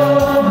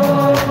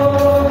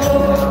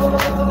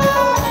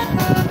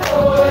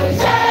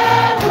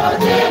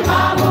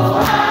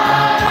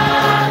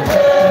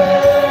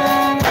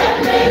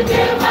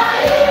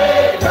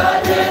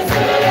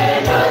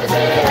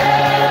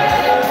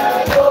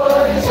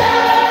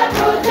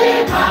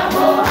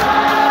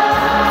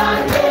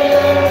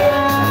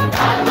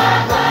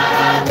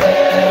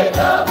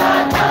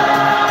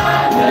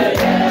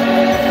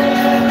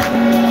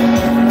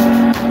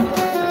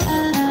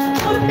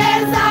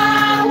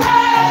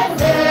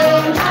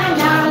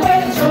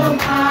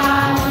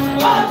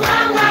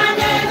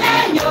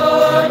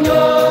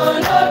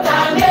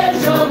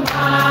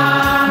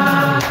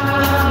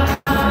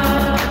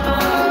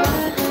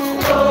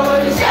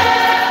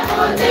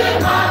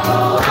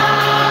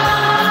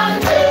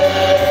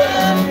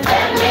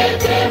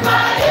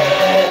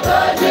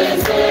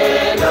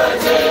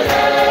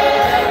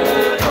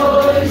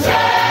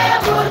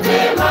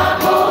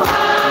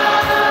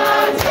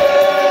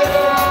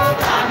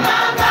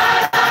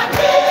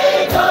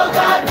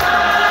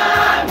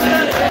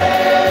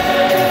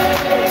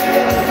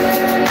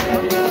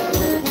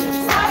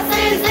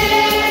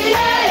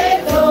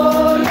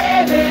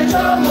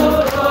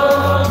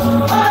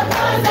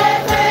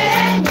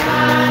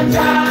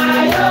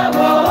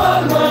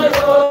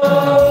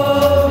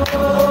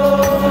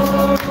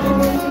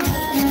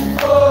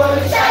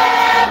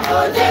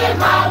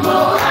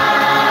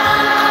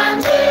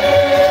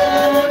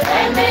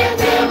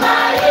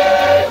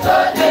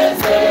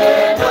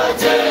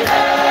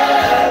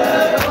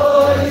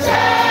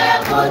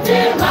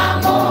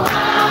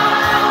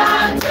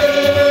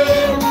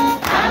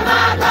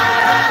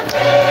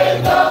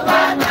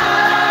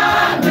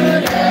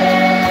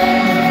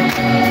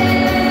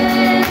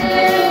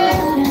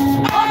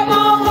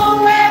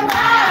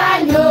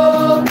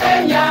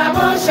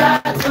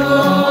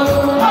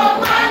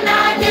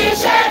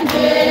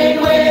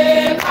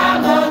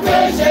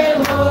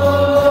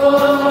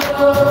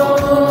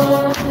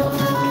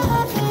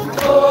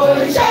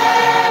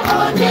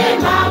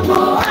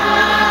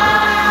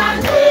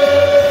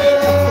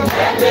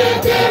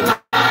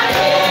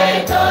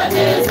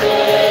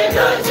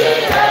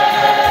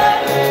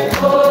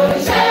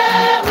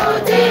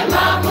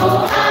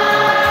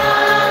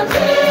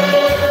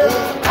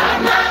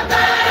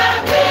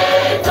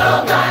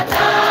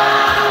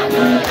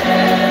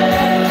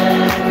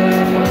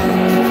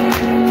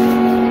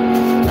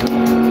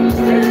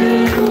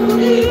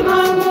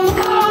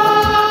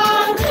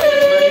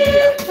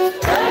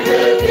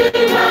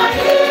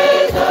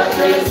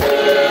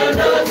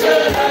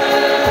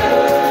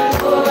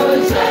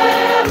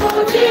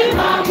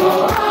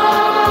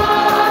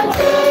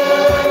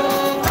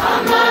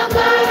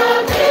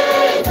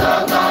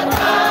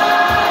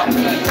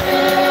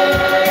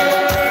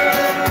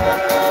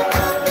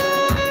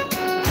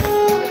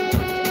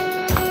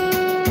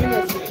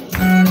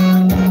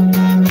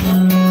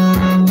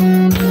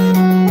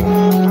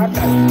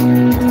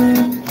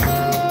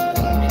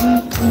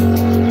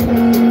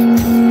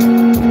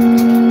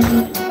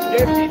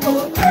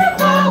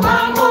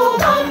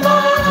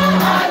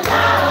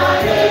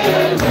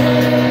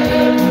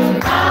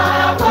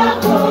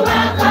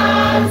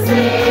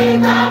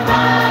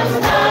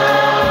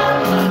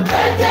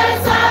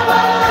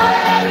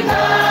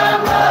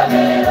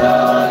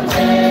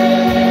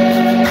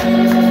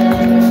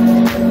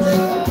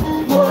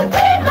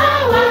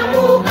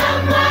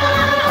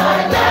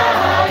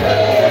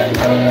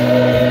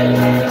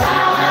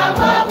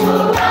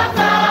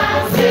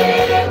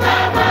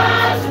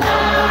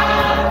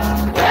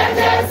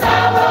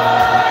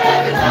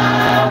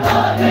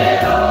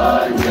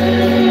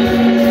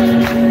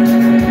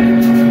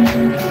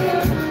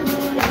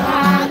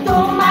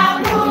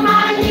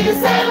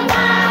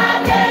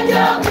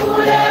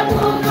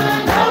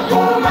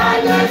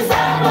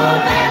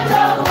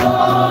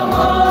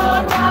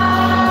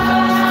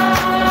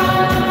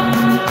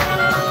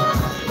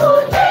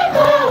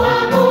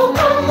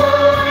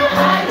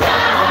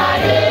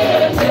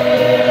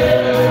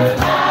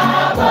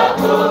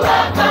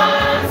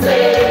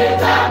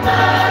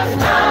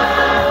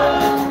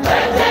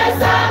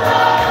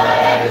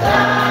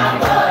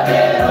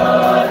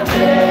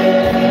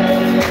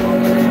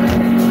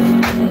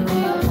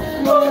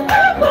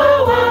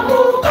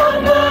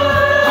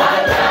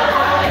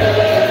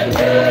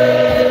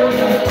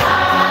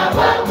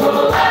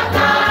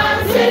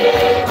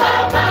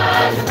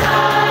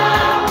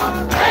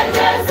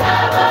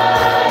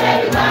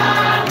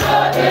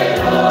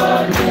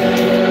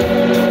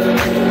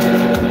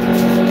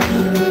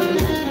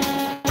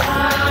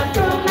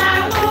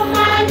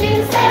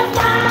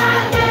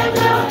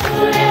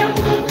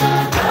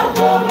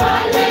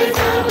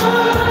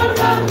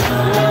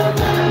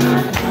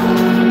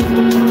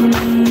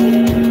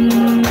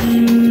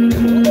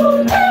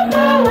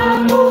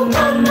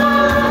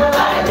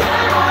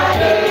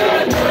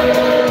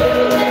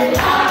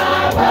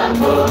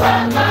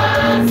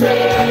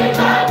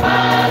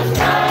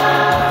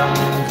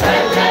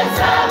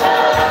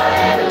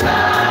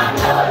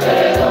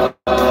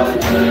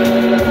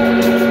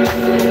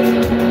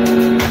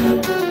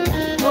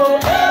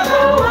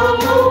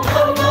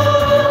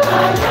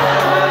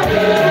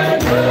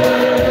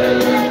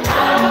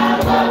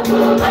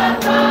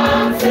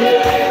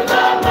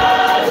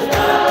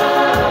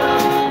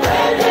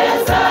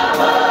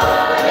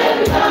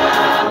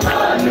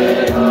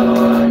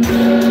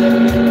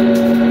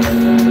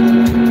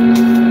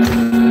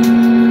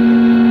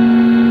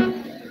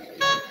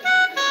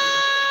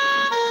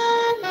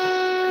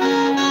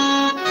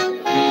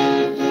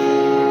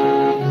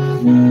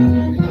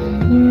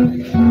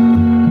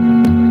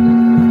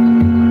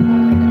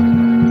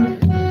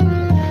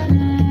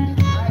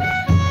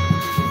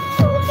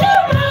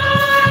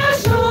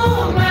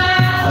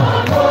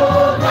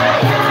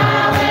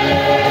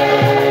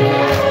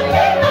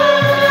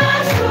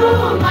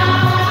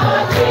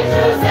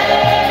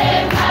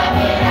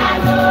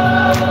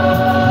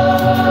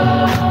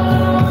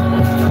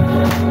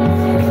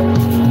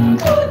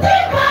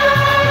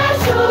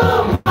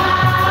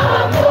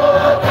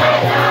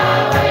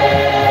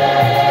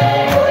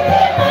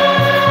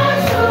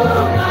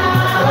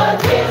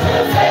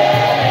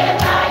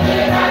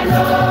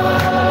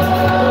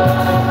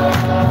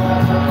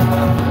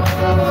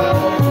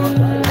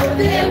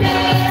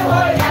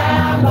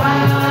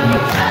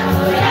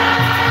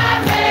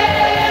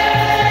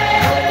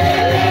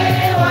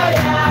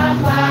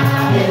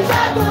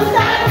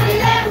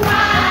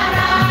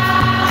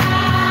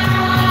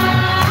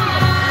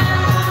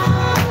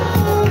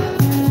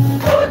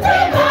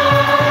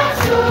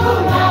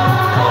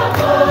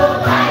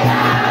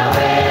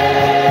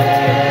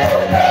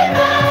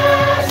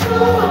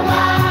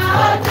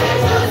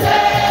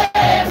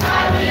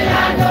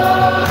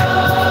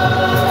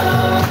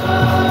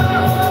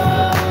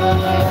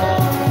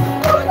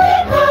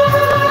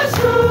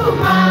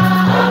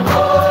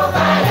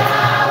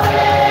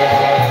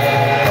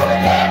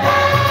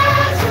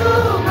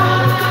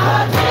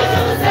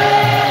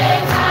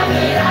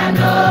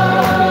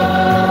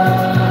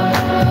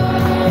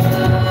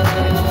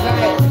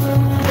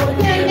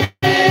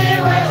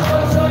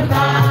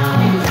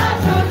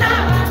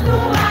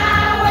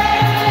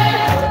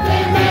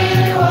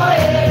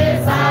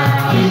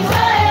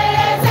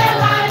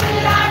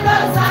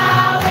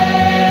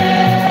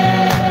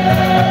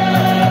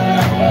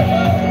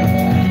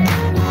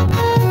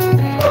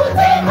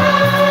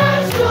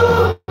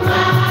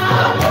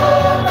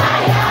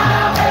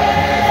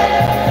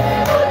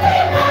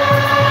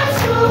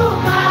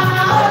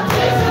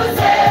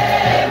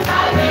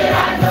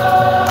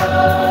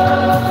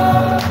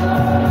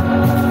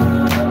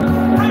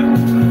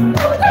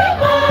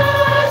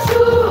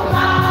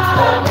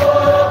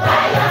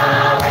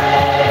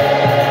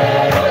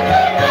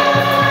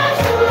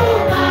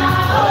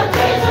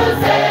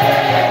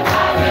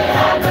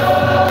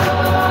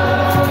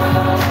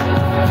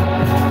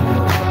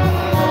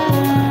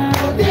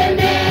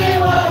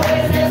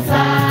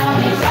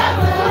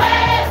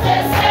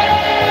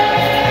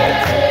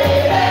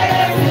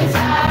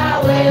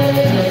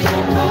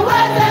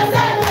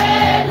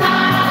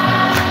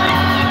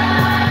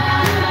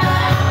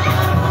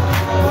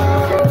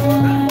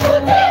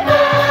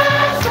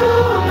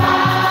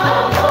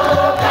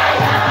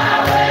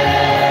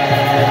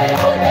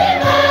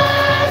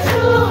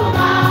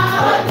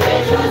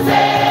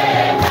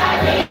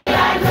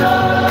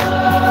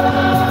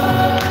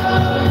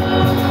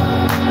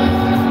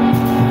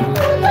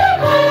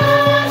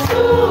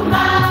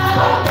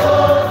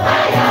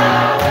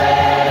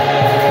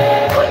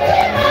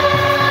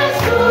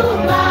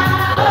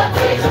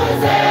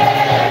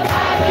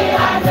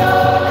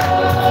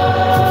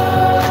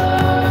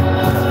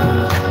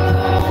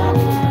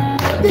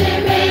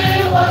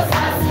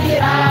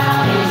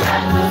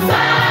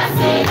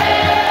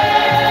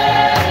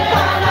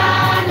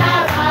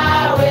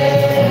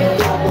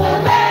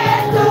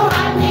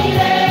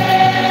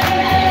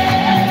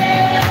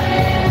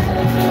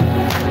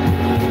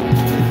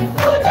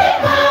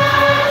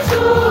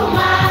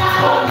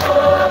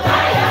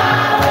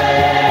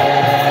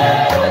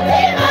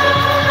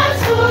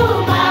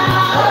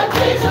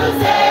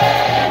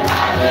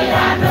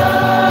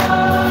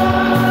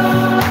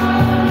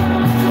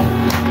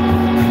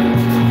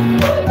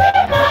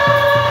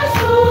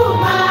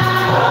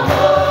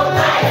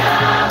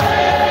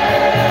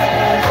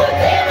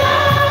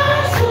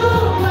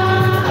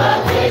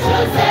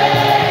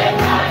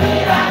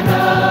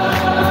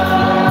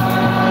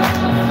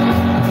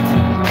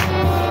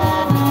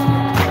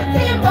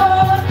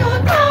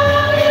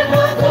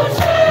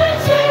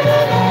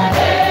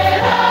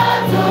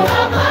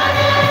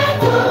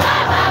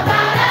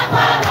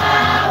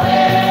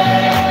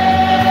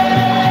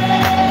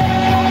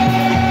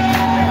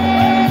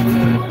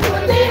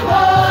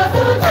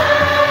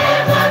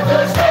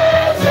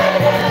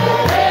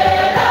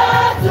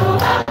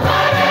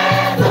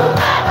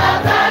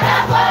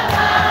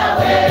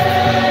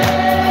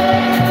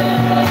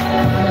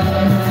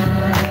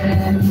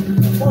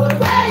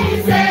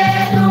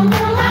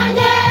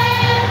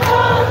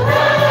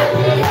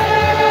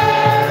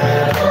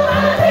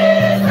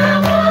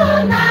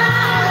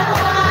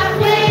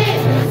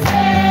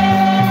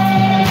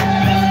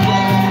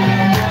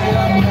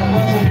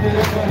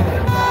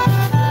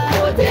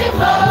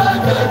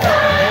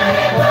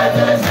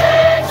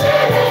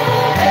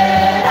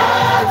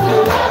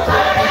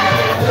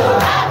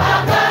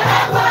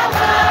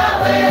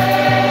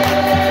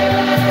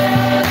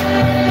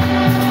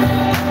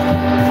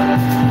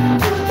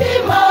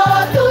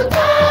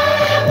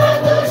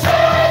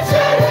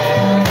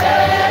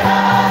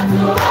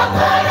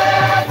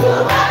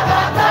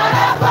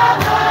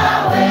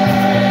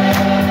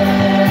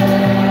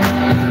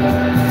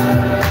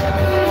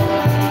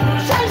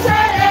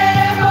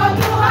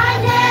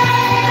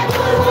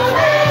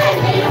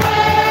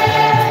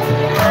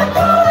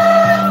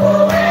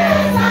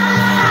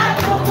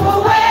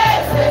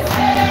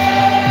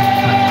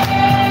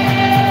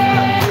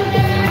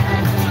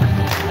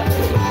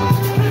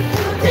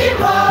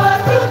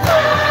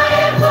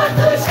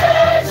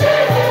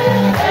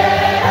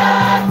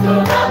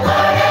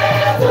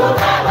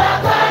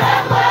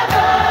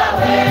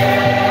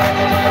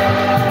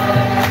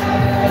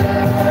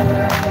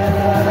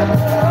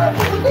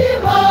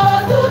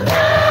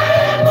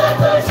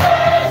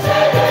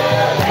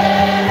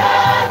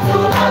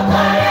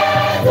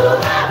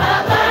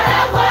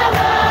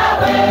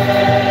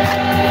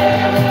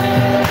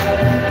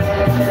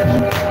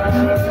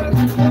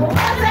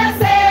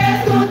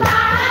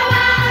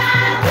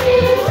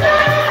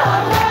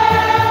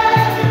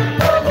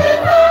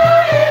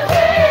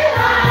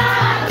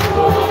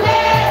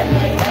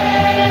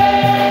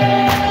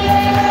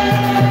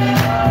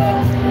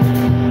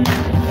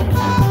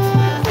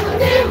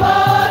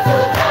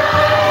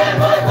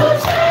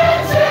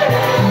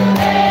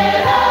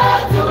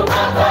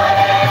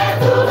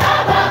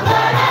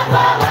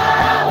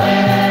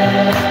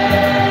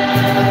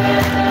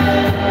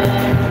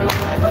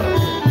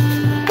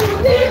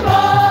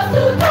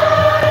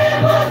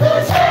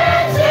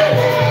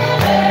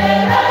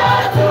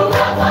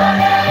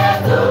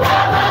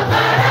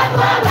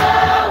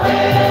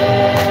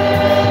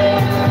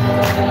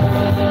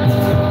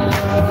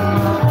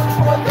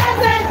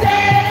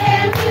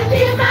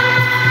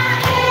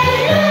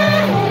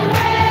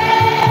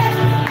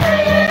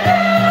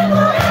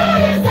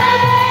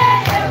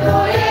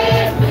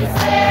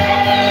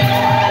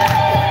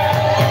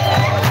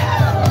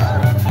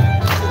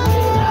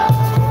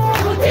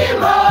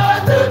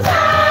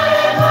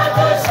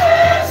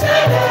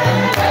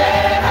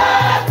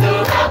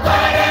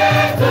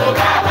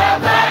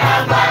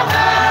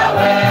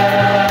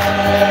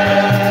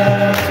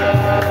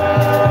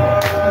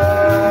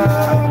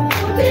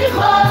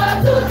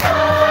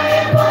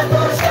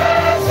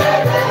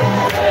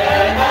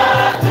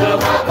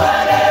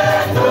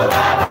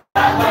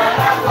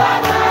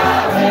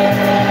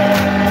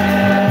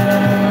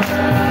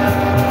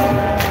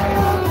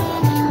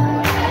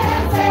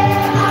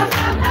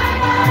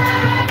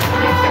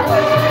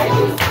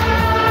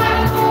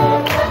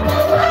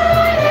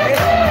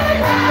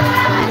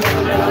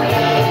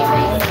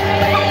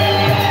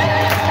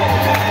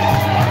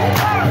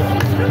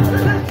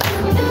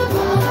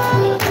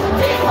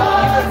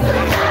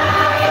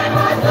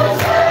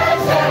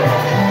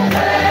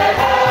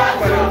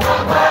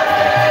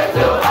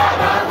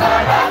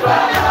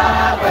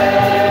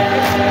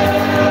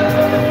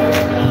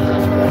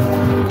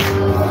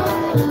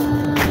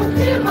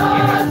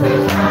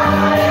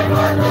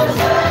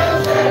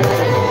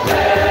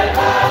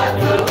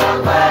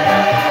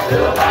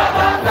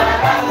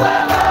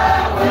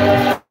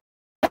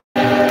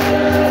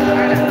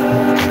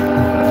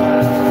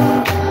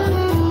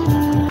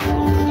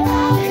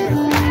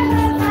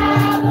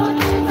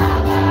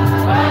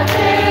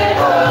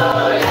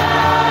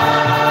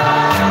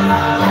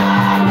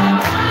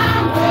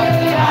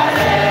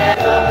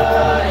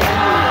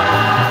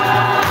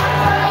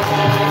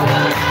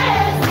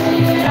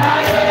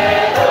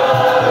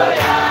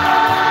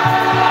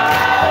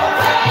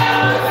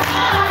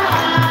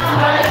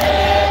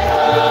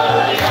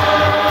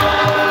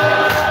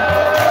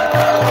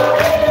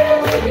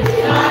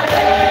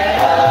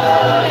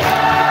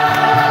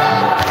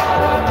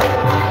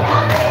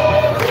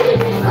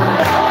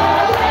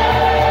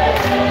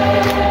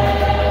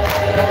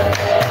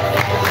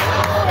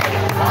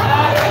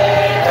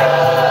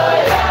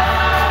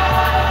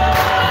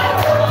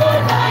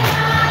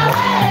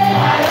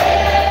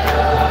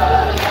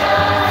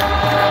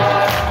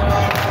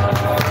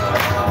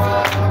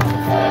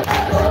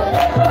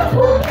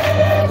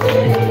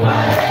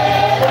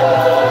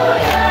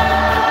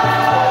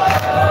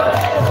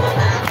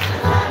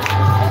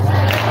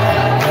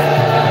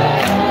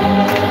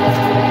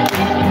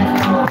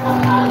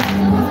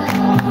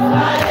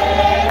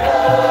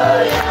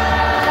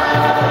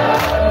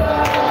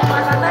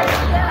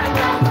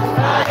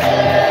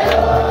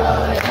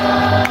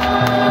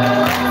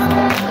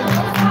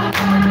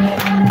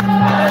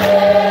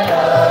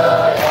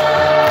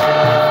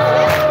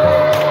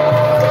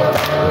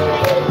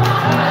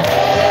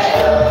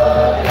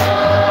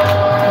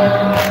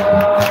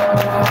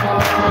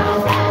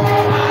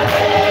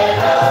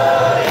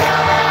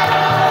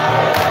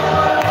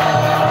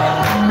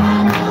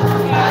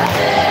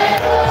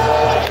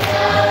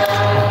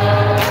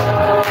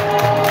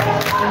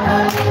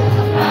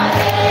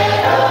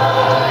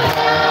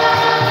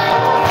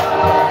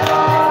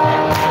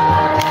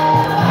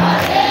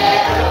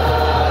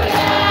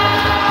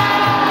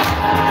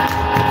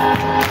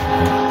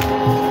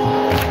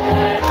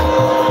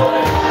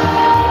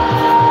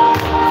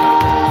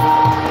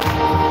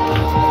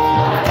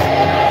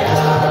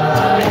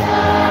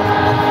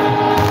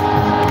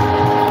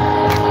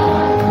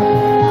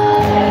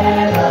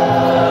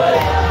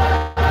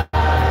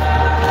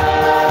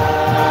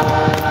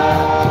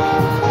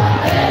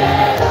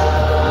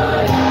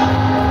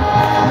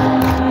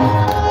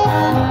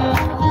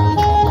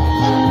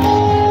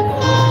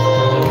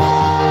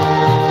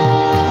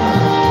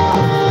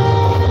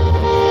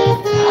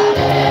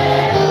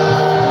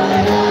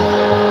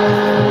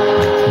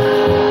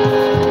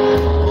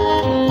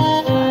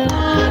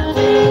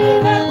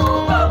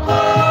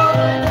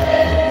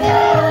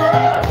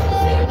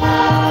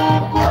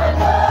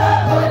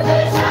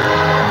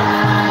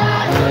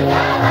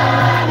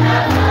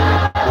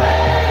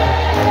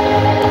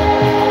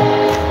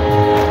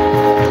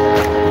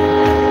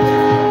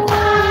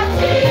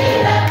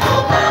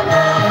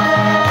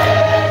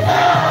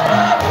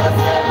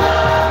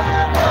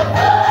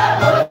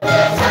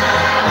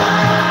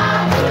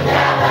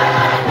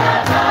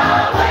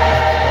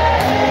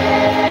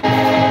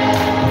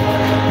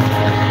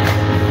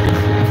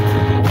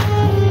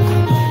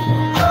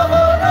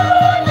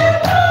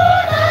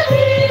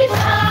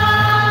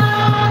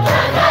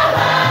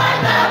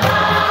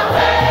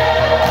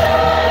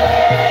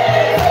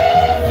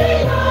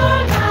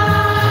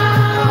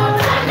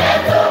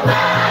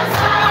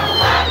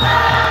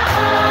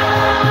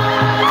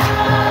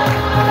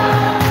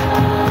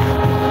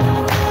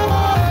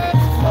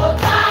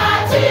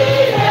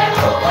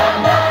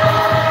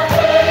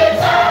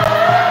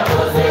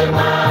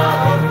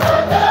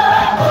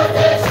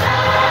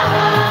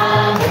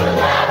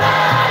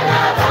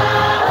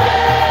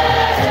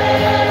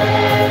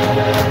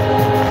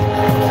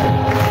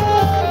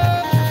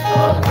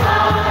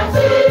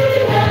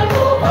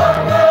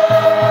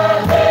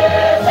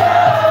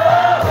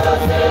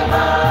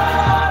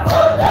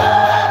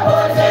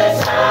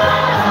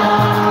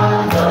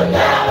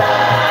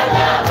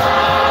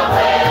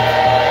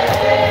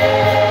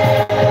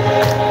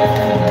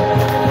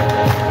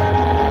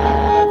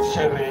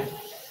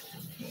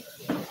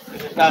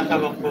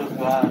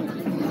Nakakapulwa.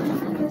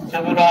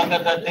 Semuranga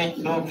dati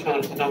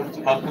lumshol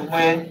sa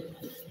kumwe.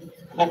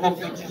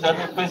 Kukupichisa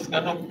nupes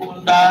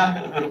kanupunda.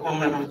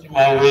 Berkume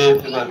mchimawe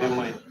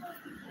tibabimwe.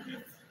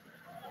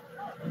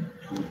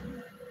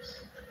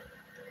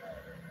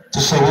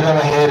 Tusabira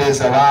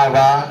abahereza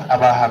baba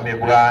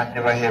abahamibwa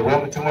ntibahebwa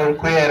umutima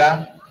w'ukwera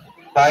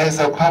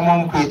baheza kwamo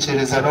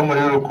mukwikiriza no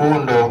muri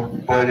rukundo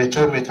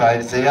borecho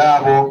mitwarize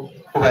yabo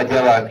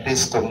kubajya ba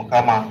Kristo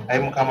mukama ayi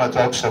mukama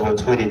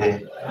twakushaboturire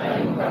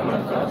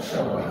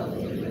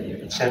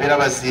shabira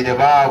bazire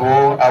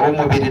babo abo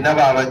mubiri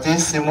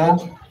n'ababagisimu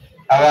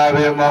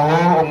ababemaho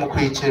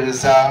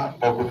umukwikiriza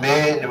bagume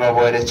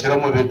nibaborekera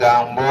mu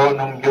bigambo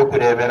no mu byo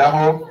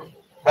kureberaho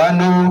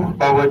bano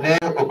babone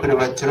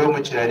ukuribatiro mu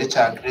kirari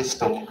cya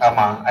Kristo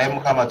Mukama ayi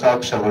Mukama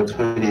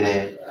twakushabotwirire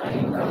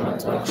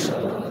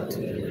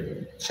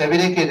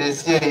shabire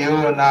Kiliziya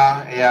yona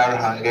ya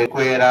Ruhange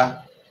kwera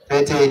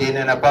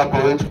Peterine na Papa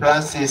wetu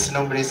Francis no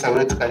muri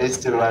wetu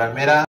Callist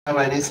Rubaramira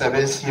n'abarisa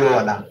benshi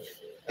yona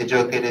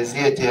ejo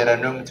Kiliziya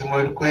terano umutima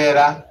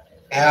w'kwera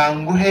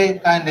ehanguhe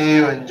kandi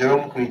yongera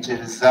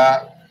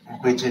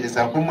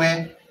mukwikiriza kumwe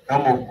no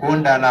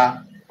mukundana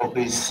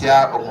okwisya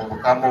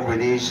omubukamo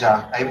bulija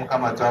ayi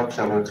Mukama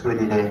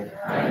twakushabotwirire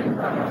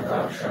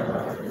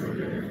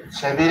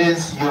shabire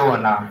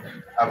yona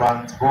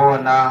abantu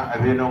bona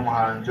abino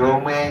muhanjo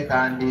omwe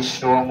kandi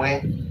shomwe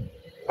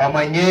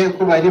bamanye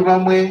ko bari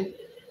bamwe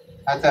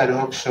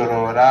atariho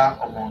kushorora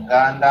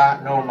omunganda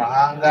no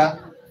mahanga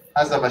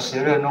aza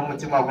bashirire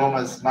n'umutima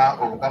gw'amazima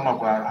obukama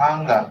gwa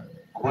Ruhanga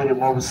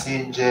burimo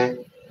businje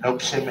no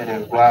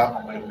kushemererwa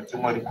umurimo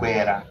mutima uri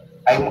kwera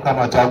ayi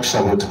Mukama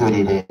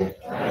twakushabotwirire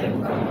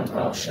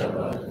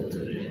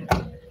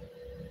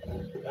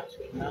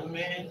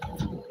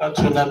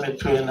atuname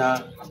twena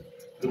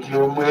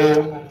ubyumwe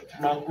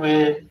umutima gwe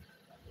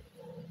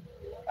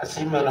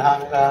asima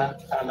Ruhanga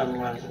ana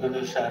mwanzuro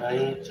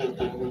n'isharayi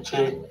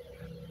cyeteguce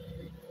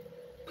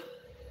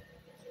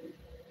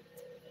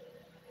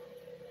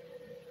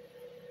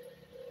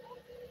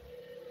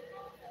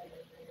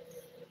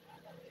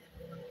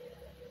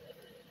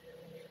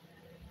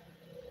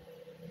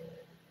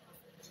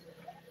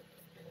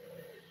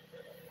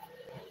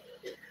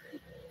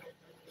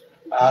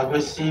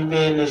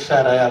abasime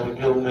n'ishara ya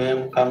bubyumwe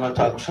Mukama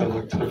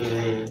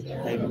twakushabotwirire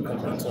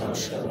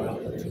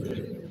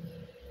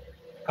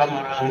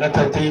Kamuranga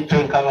tatitwe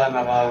nk'abana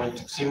bawe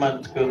tusima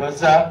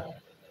twebaza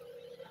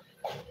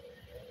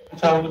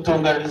nsaba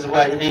gutunganirizwa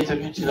irete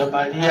Bikira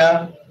Mariya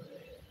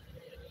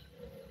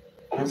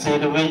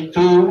umuseri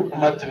wetu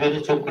umatubere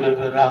cyo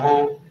kureberaho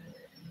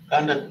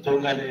kandi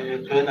atutunganirire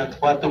twena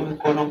twate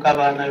umukono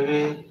nk'abana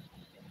be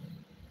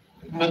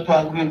mwe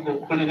twagwirwa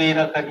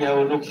kuririra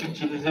karyawe no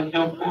kwikiriza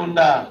byo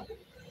kunda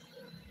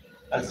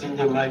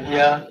asinje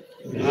Mariya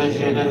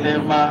yojere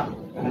nema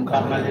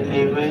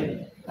mukamalelewe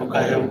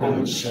ukayobwa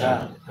umugisha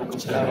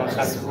ukira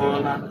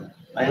bakasibona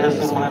na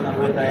Yesu mwana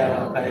wenda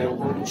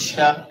yakayobwa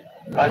umugisha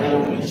bari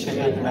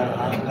umwishije na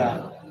Ruhanga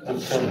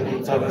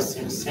ushobora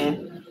abasisi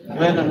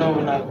bene no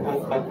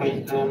nakuka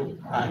kwitu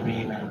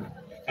amina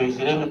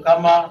tujire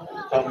Mukama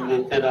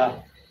twamuletera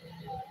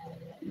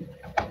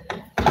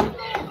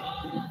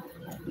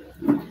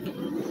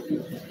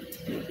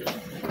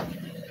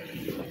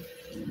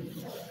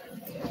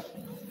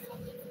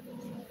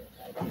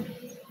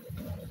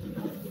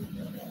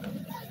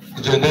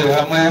tugendere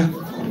hamwe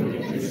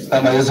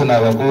kama Yesu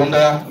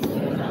nabakunda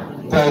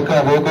twaka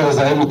boko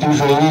zaye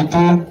mutisho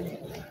yitu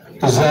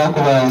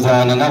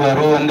tuzakubanzana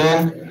n'abaronde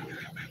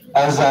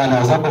azana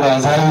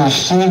azakubanza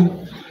yishi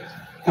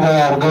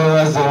kubabwo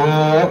bazaho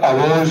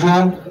abojo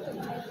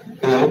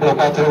uko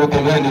kwatero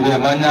guteganira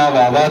amanya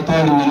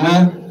babatora nyine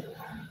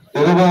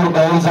rero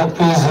barugaza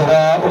kwizera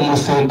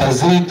umusenta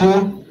zitu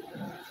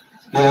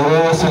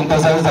rero senta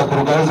zaza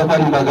kurugaza kwa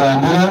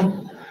nimbagambira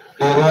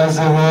rero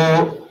bazeho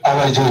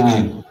abajeni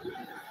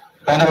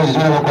kandi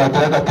abajeni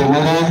bakwatira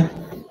katemere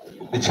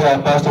icya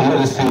pastor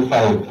muri C5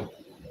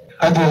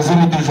 kandi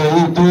zimitisho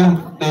yitu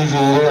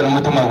ejere na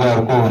mutima gwa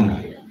rukundo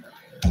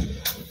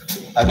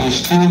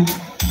abishti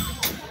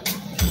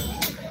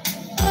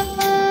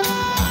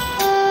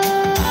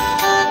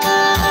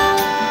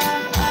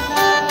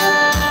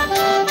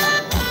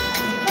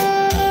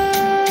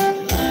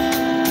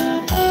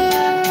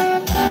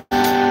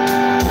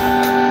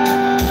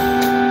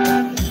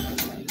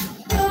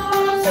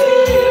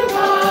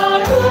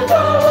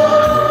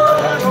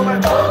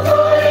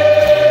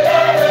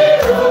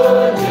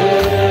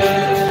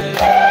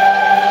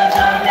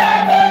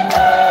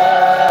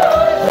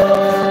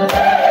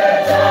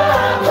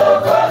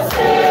Você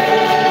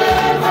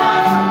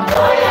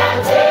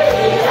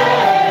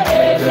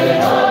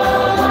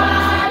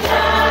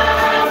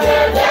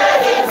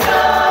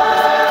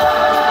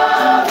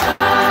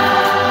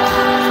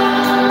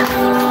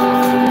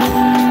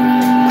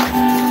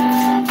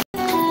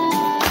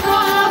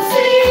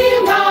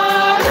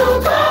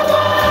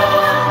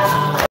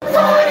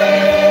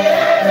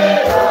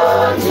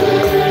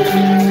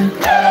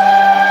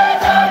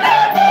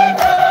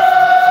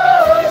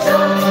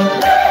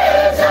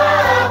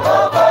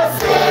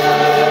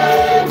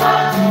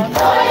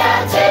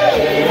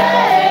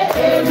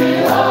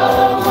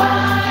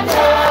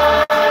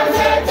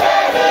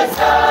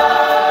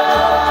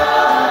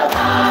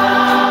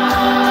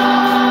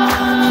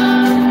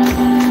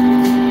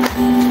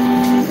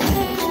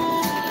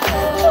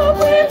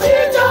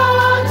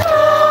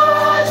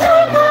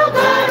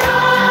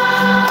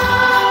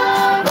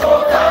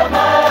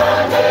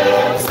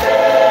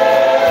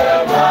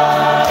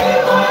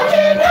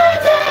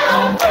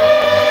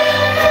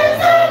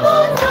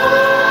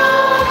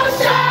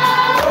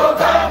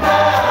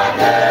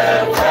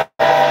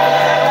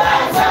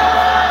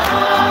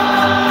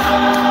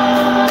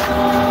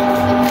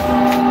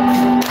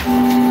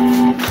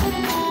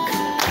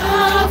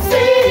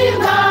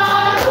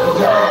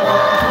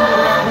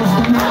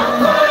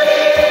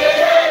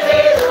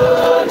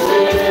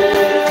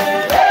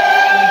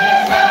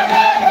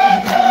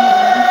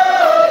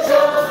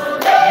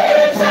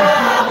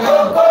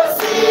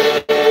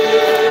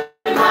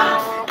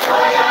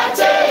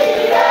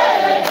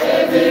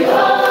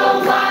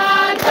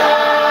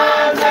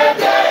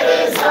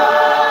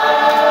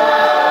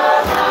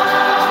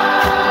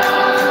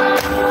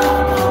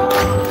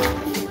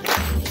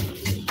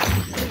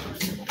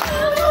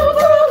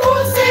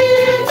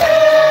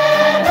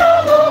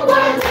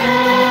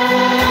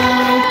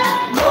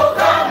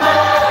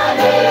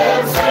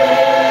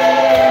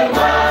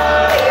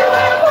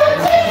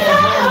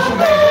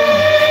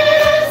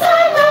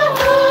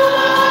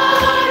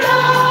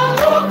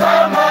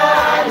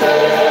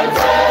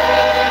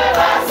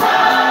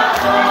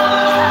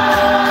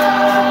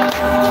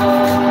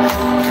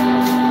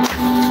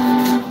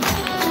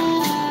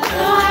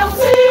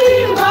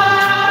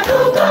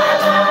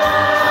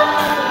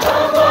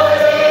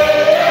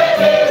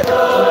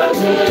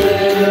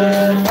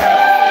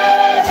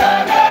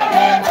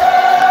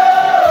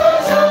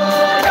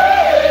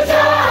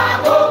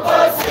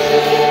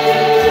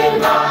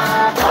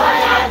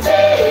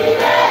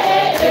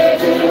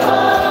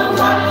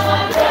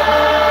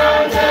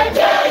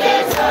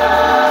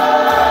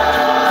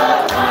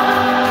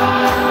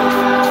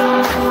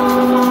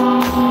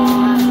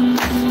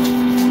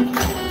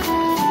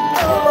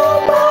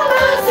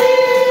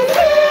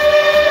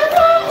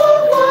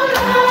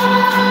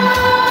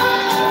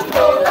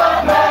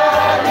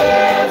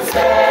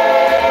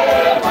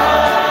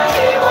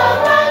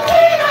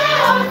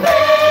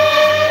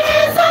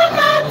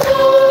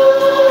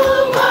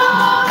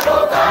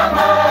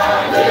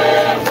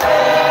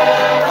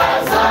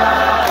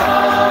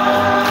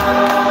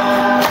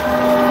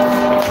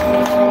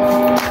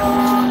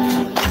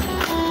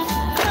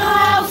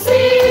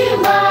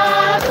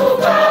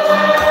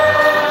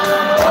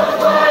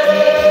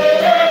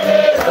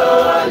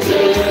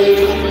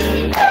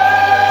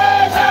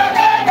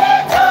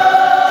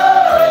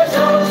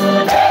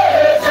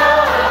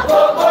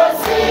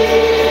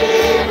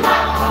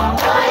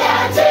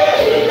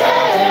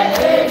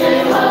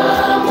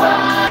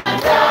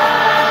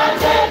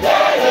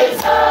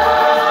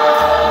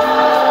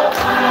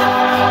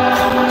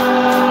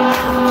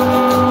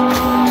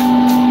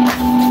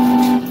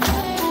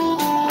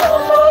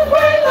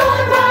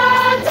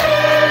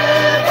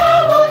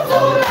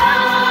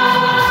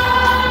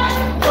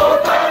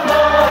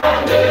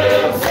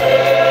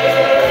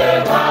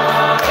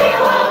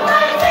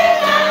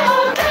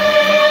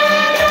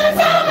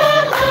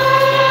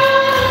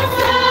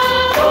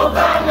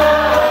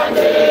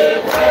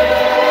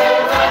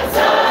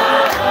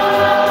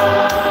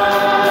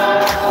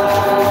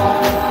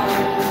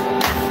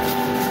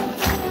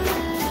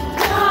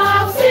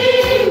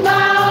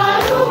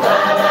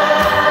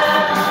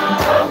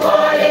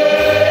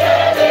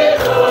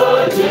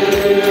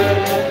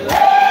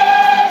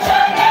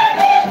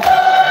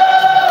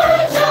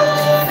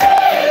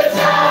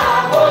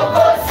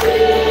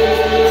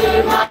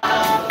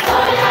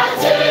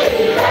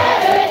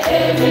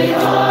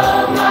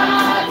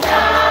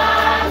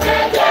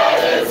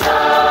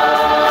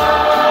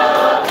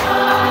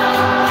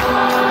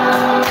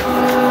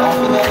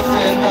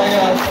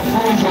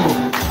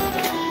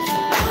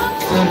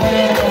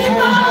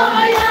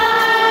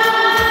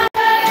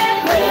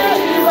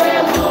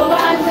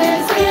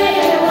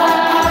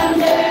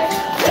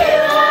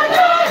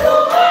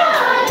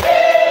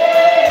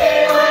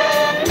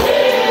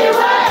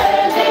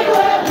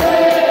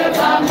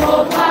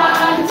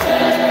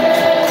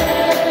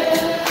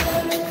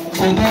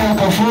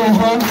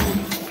kafunzwa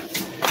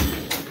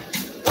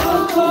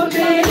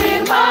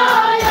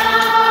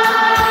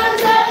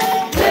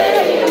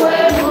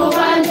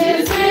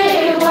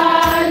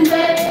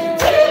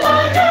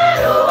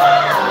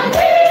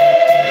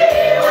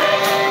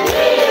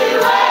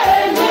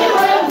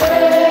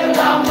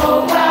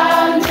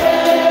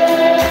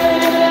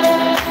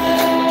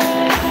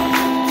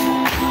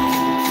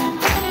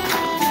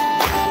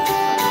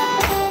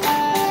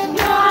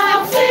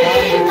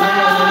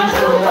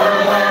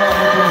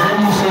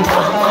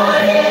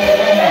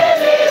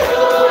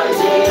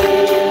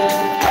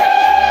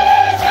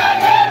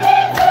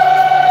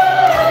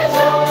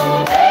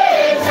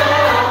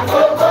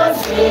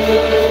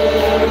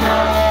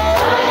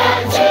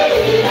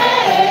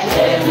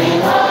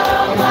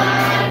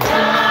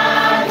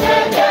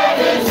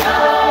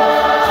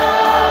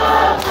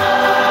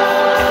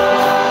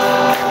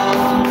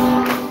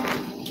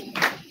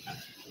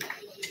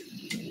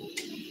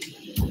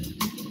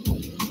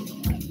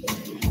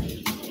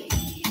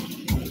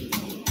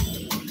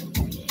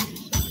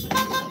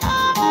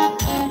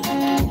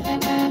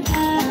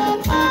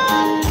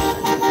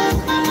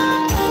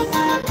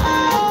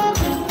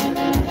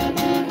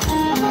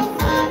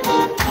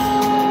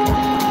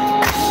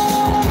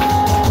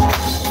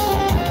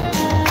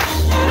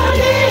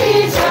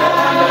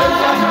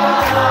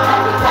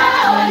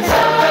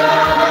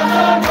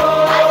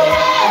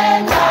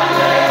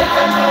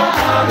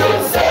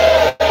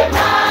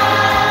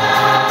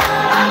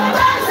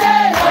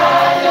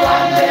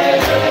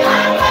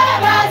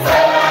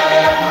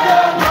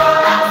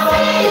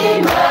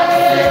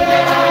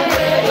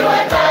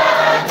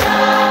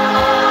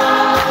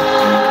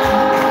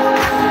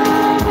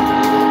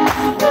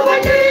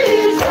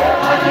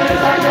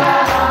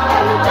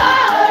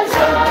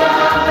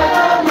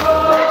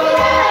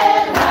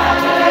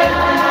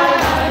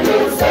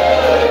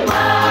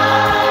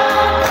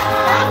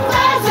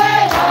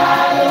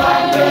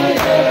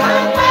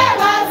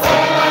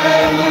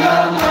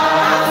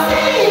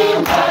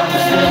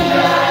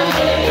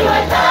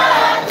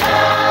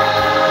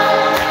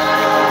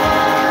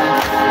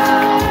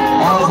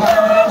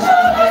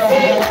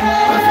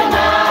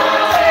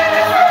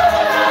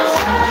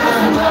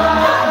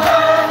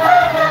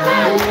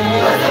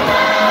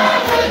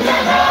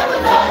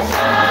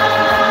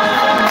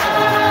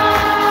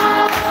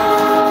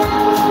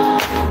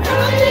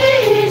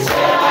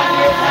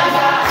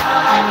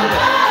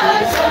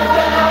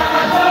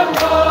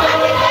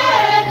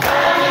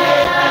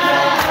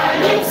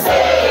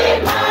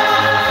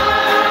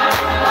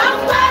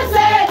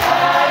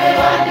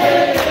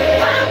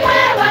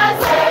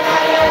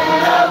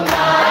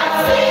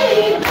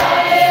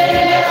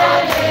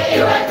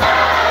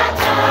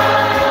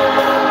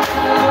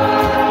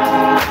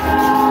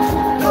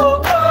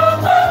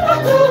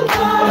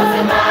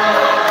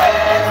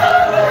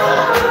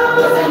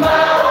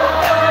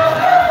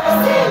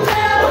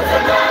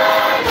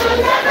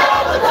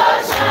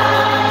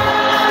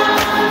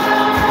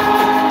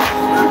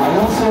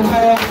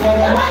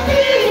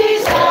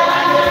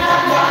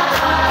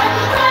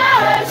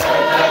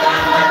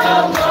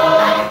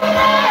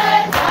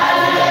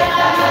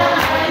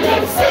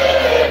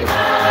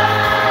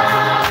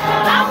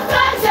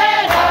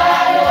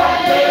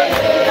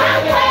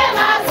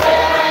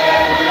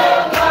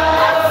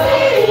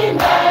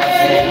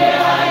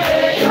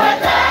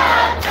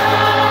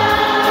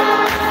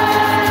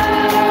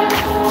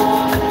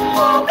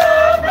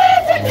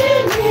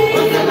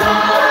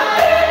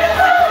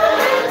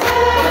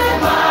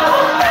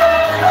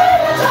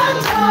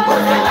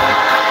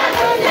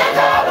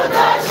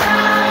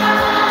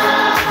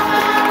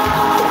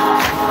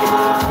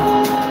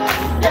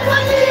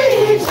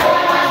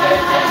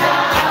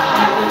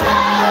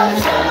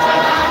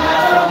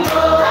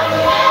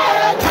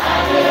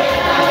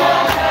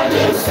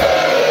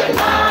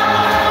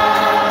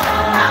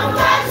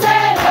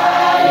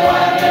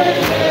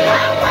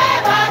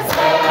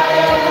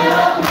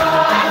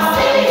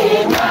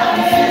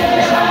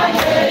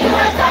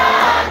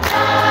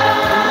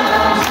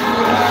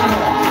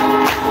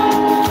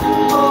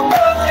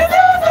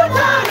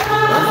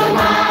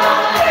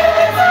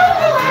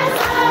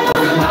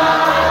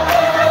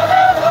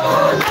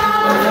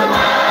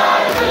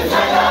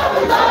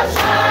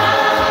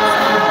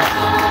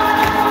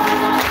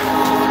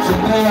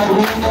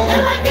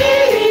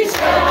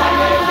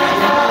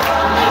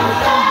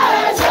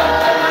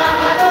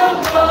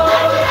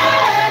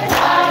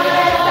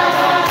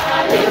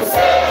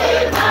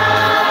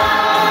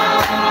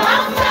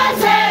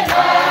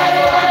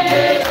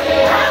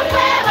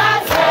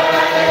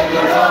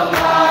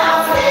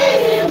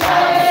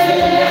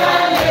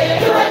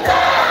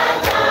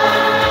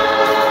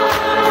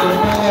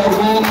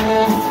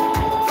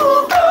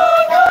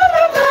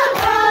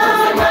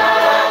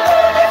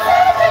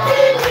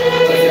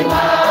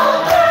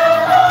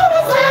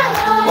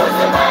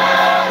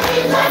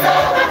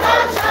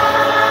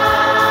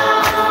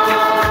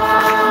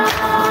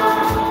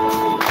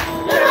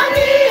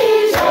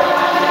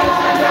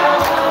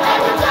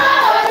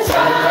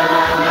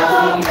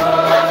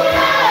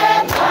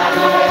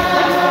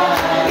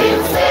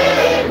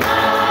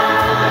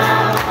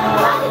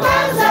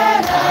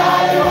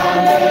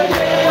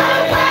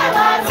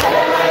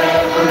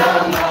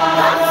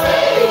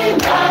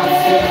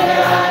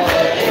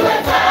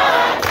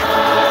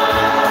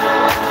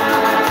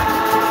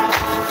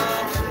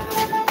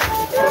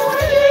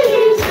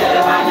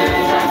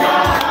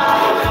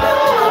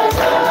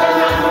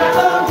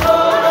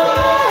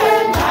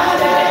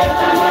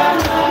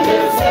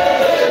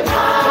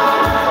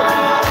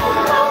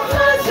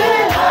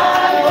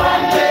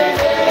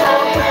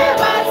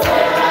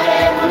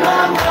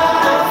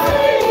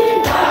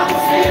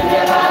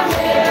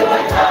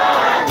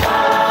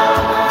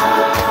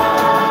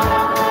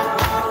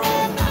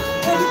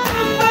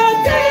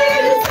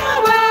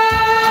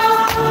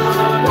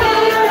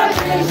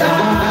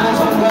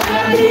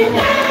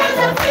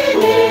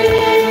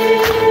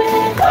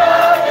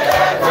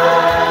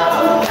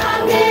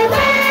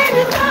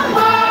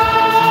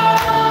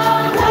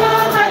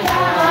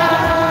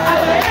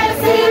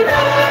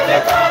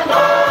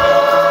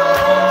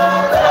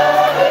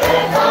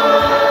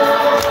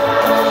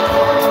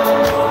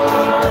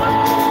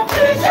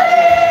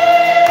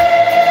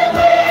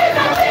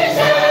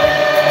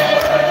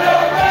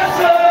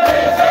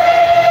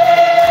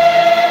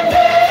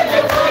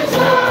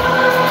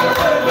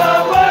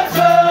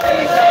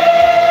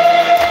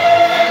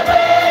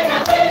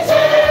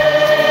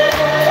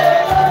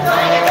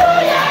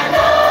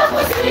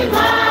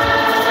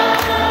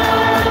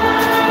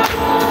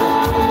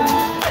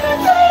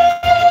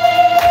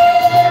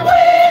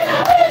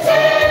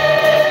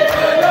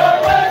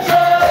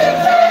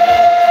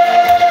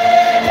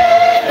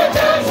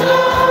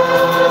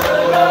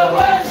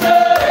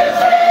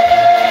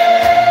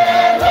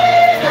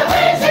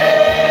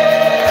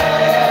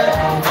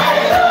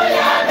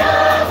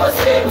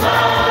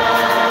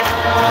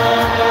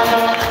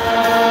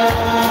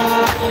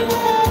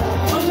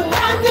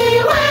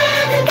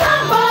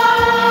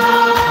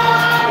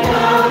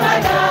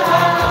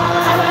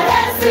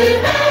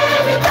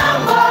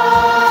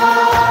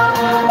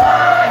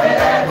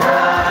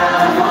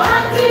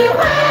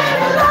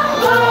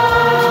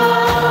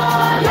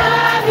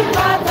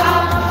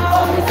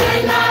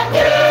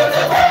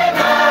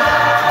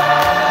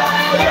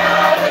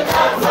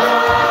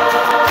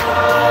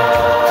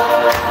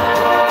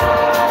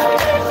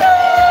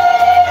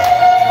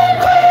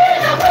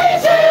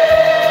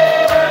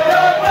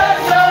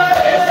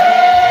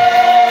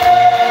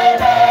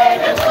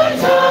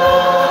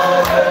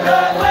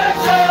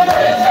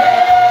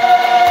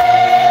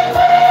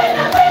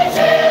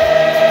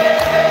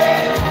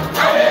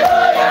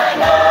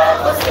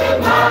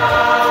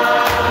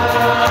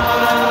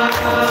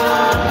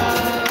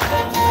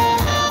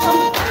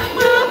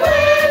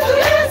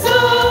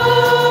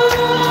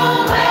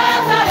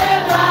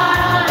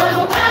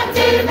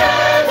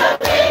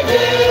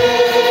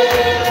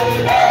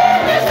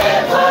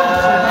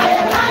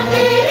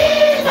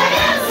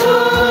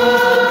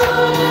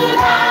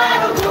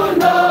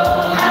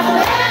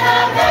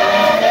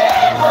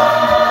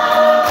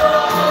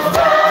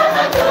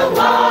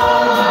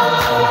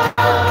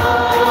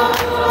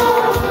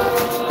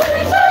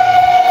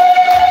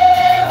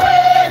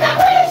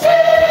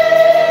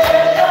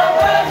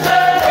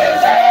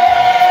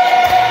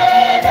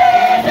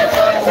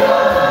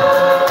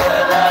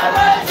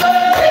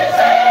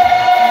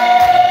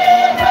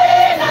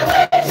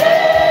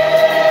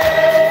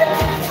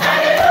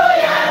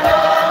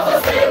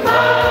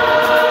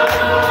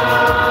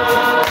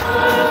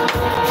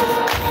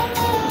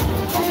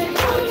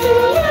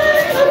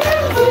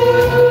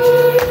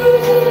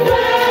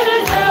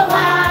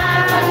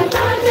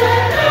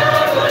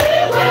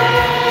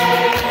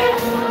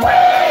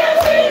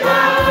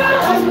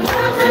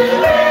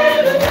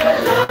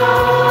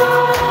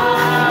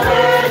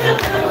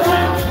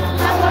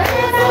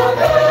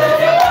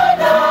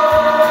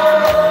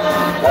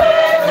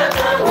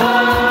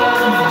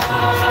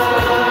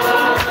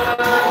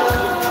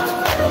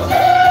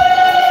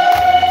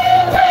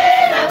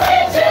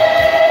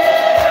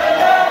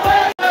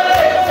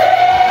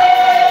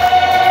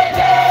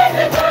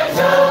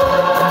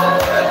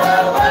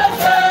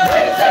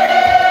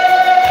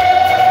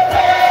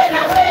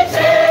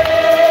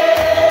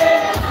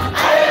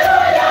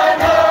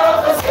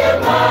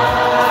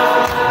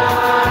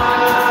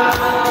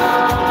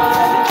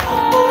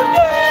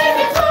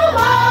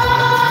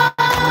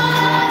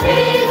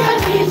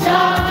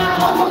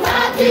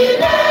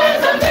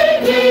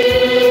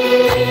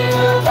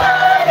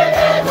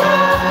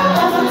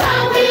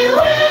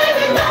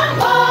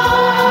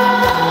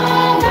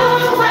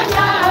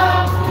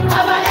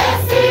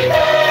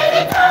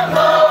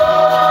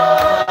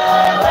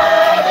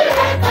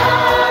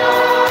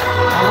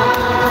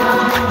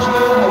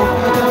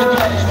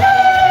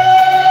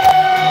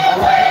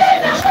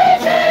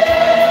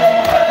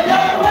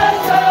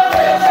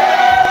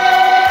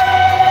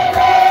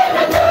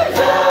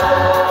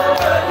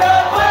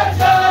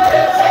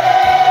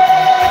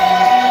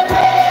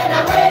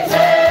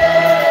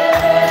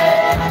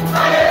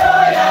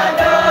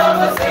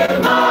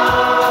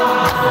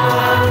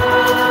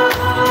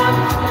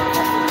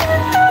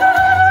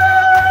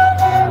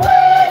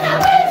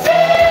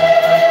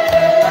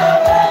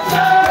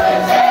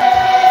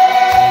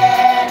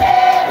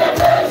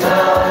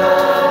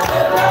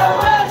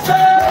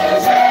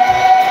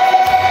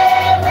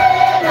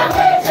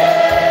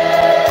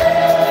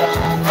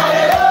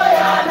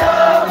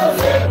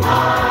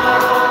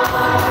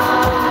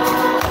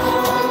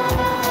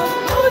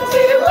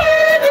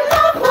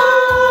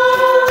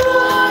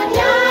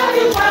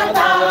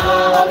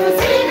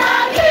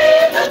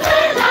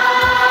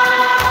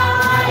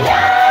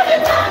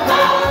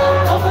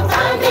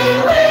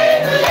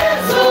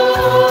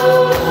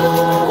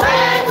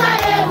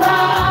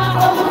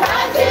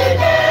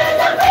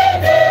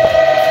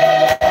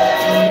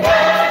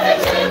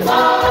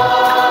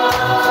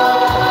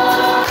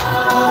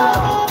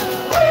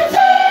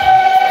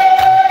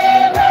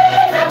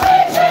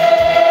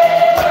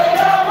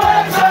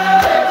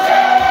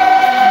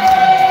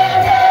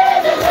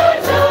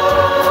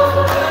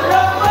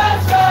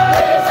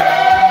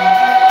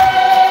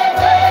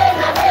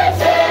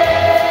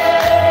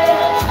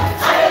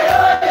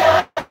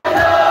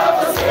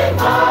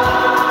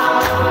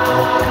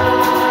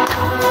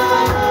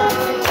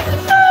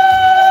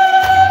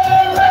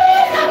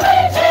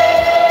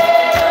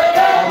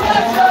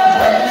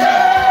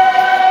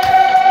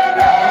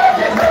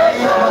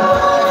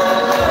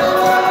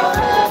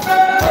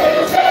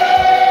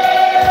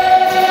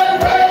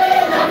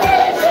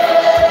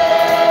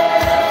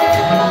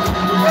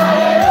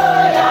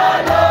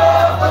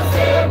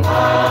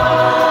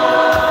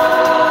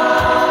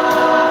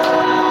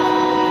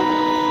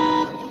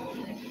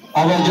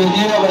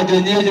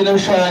abageni ejo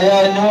n'ibishara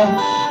yanyu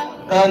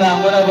kandi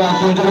nangwa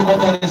n'abantu nje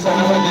kubatanisa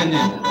n'abageni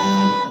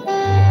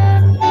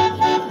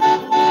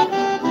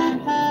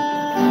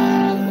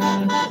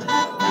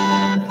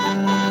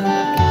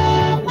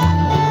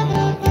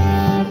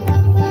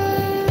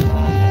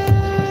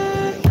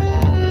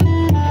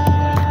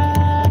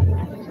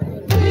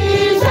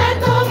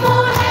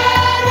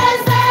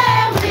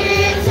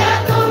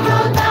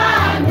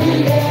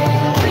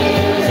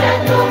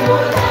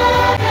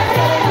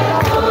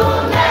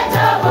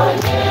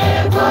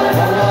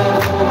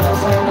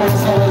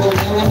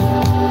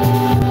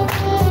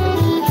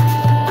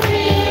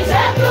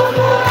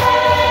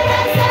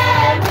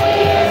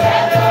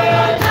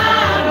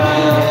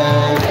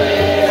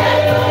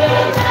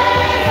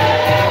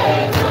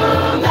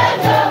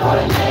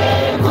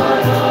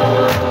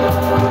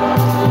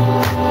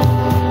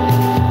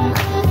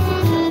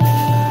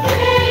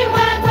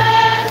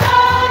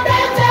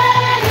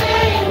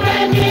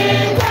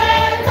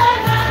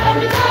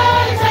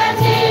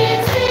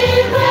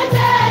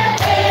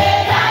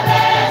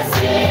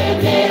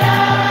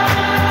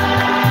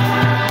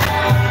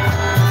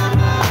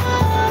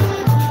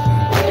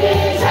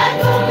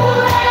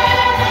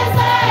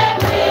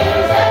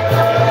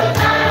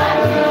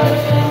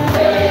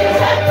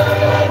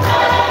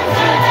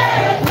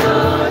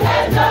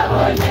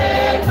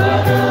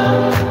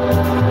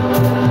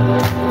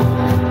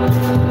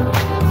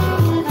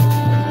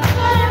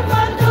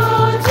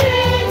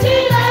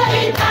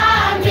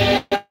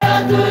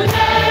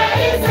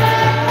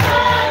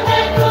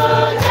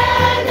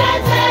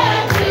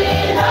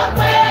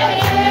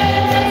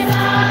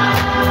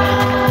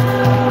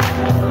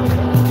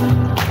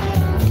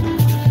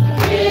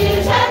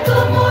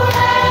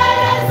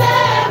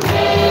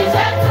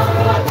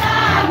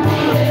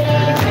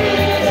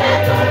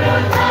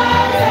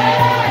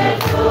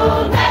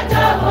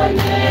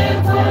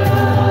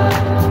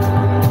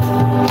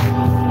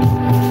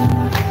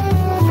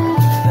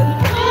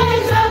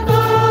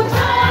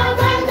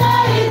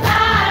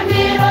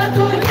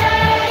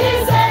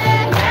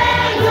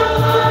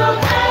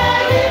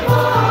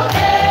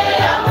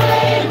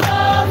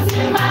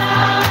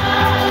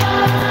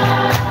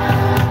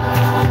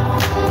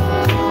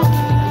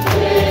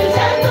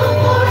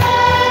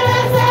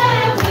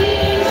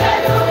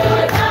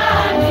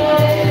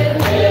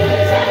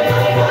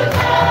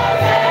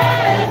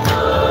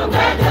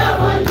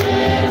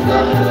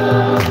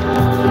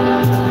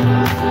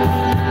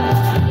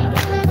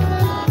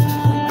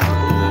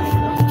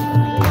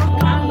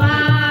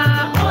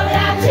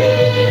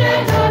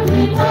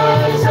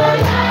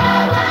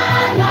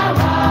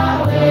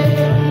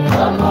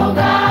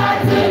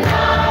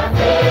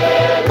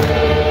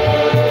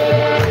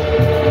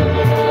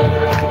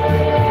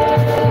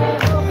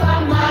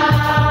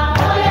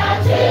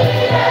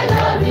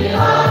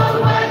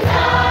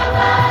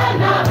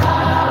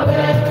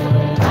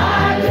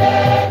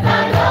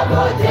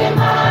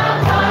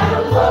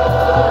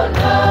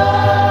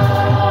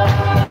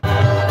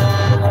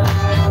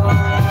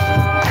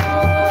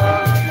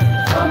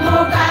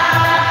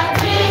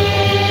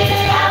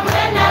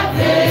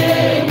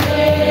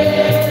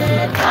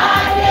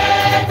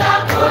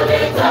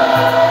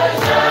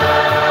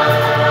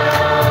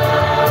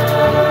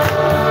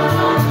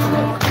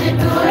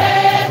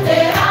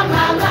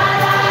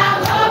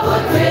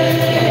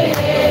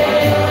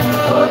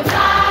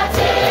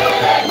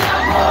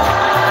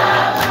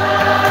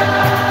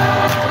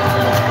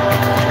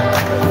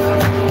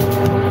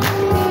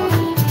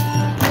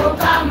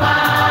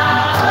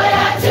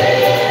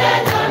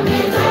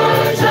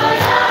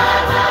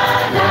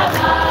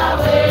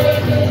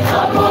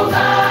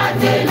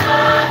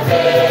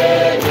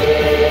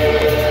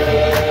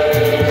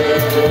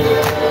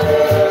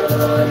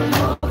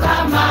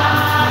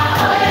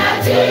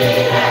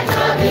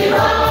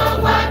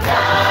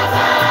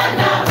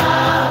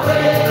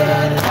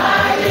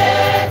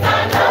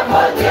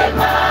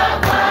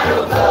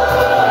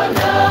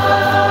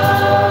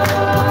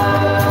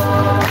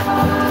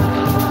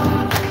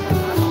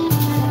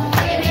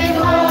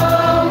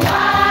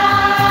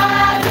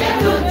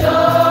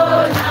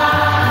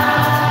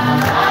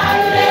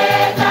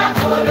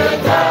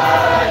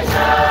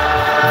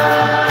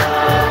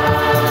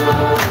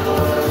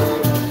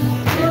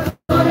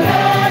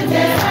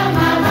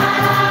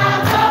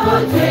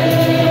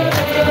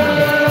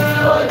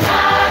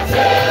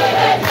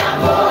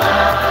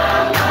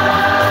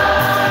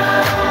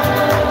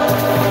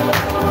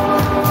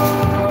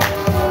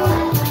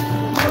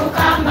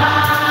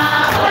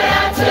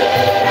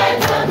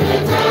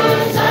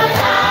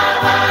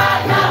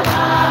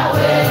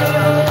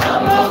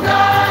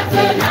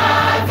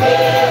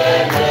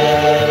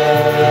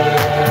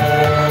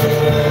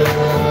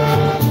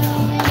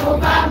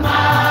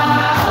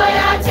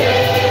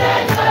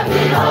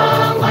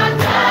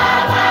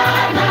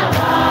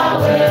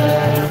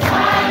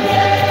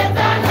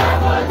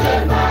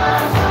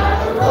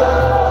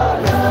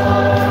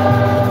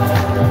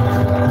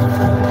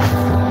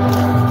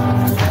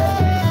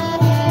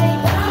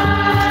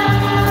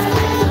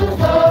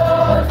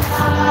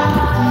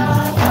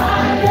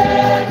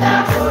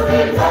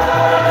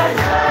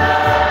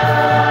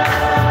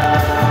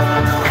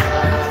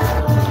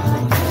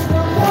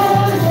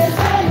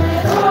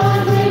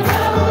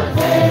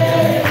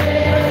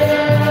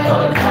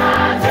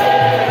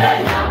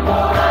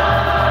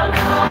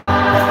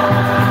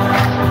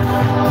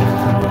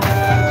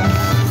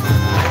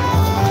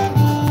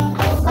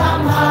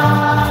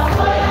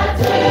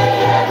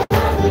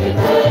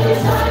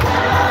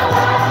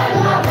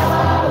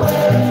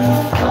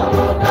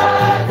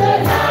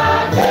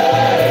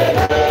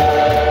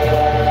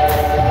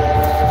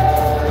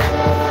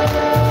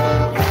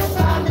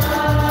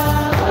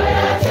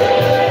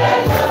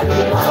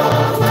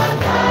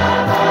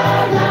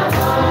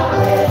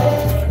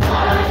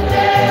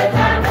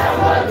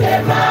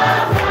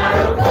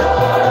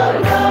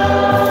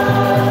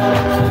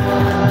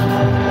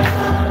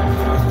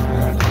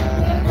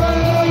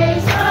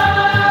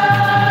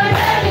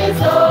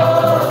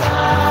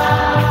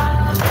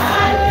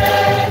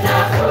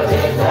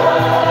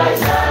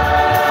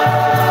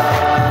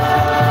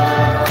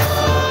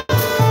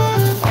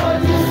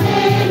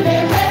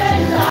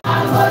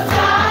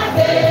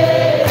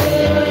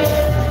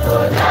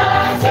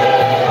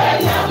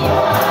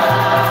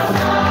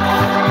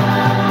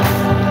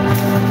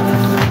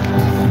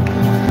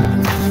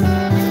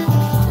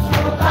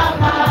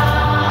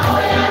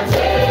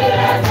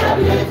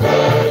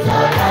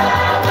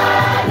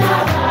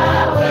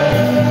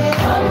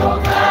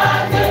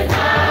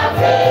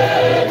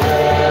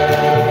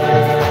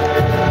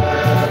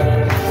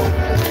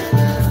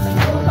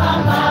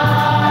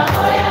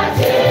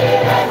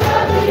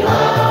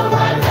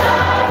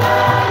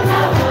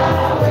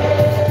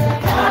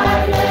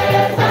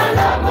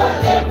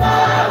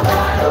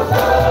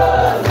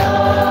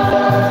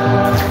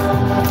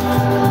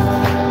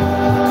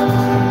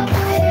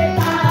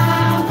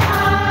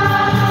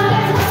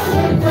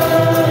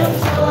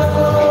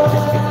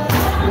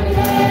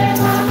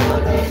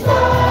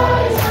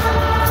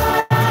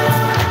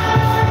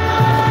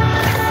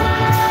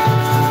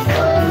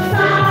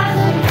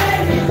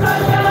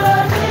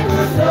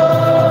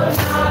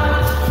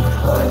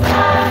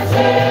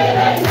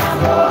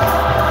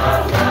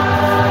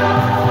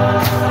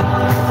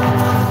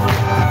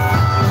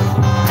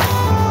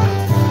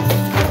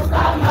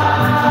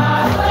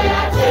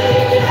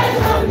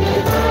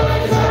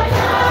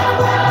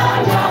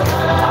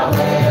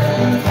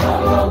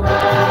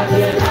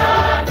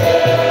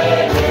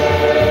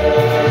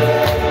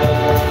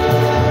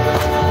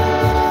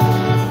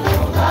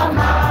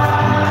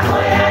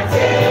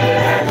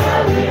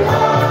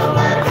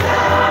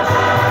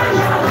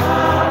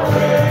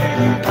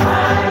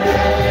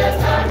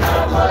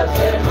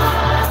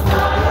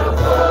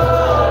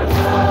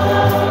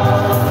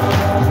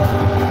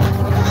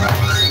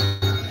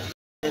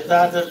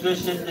data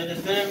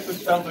dushinzirize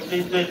kutambo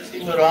tito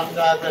isimiro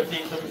hangaza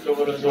tito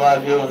mshoborozi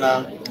wavyona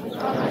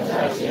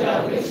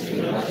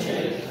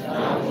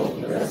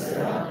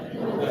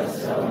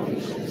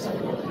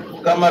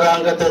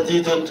kamaranga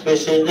tatito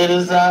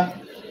tweshengereza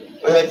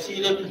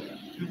oyakire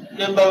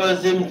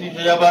n'imbabazi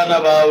mutije y'abana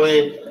bawe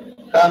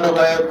kandi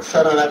baye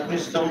kushana na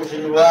Kristo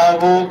mujini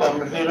wabo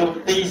bamuvira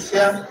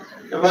ubutishya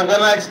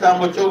bagana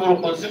kitambo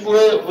cy'uburokozi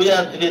bwe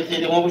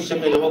buyatiretire mu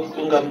bushemere bwo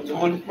kutunga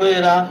mutima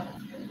kwera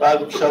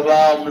bagushaba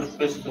muri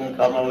Kristo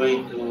mukama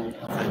wetu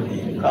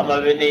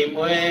kama bene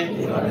imwe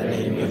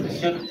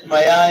shimtima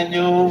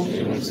yanyu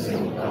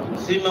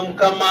sima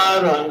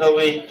mkamaro anga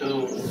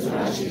wetu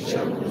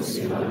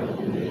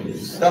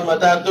kama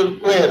tatu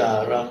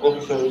kwera rango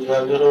mshozi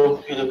wa vero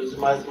kile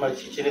kuzimazi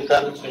machichiri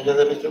kandi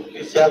tsunjaza nicho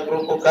kwisya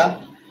kurokoka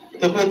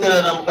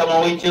tekwetera na mukama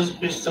wetu Yesu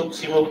Kristo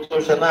kusima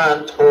kutosha na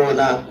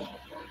antona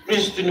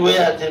Kristo niwe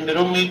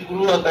yatembera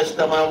mw'iguru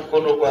akashitama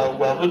mkono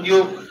kwa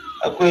buryo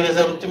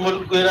akohereza mutima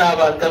kwera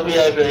abantu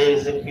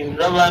abiyabireze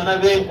kwindura abana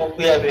be nko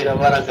kuyabera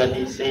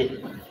baraganise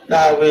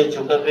nawe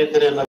cyoka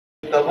Petero na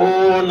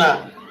kabona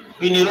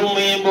kwinira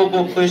umwimbo go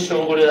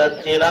kweshongorera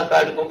tera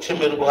kandi ko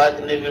kushemerwa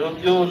hati nebiro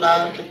byona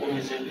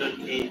tukumize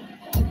tuti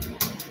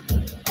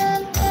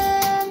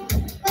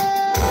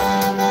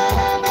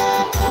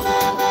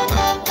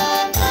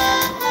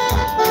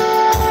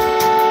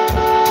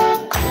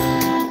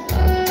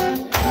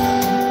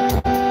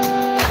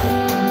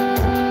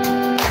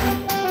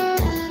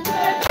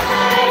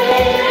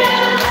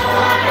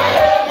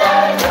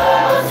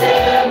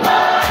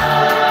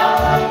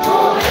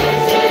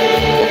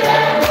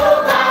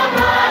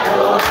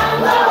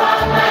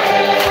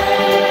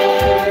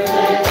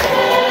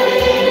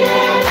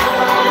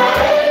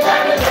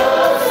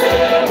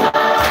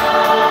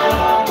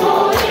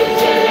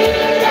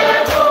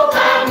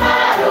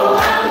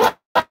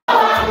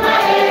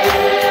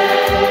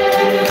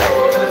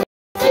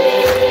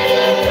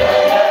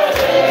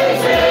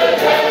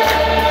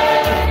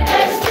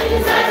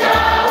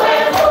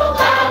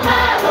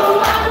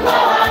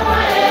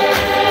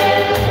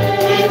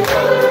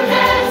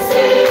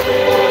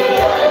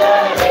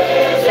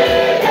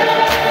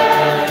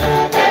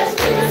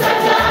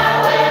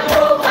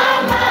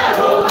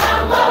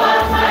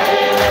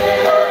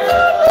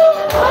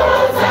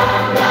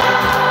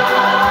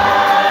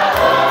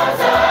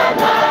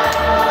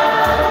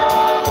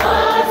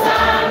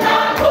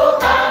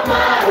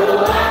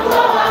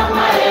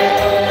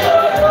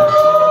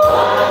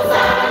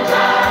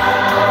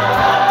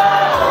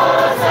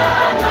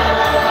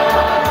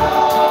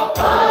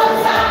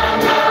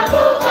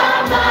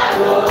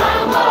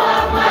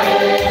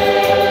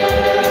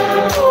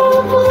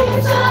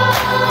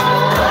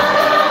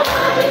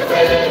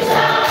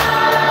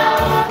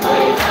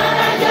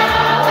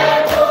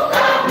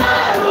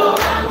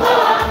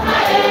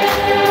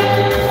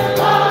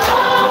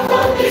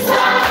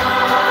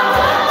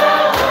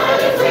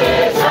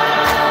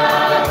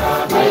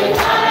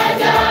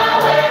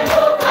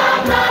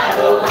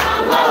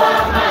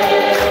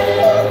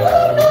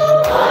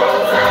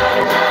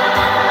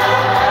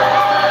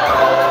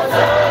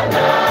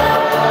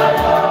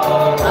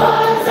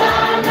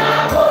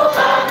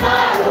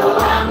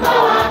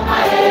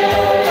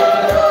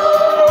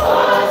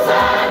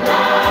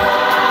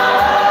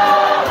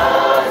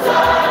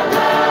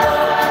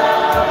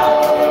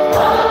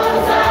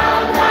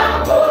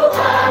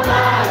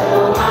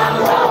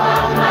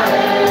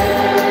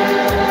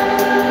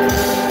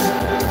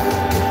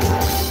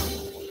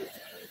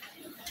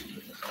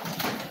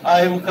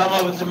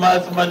mukama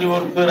buzima ni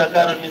worukora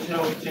kana nisiro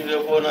kuchire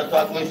bona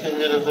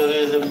twakweshenjera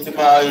zoreze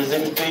mutima ize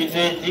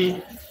mpejeji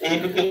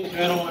iduke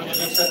twero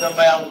mujisha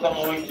kama ya mukama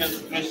wa Yesu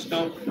Kristo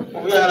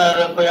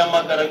ubuyarara ko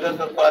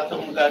yamagaragaza kwato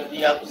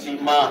mugati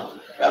yakusima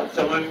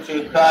yakusama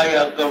mcheka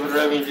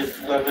yakabura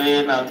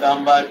bijiswabe na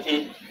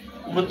gambati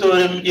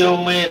mutore mdio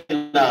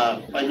mwena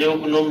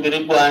panyogu nombere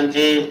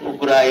kwanje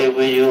ukuraye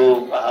weyo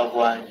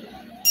bahabwanje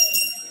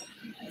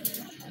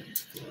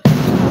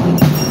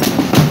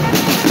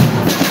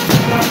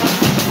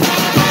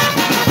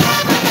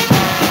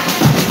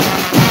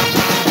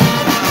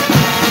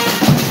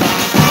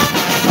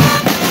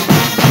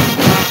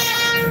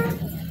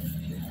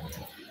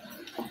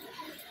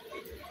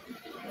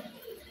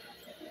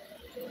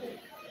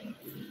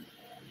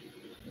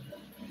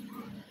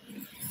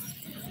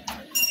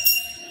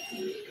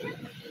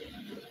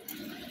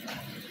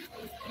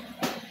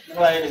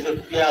Vai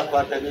Sofia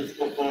kwata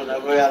nisikopona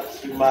voya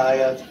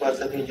kusimaya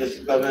kwasa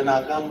nijesika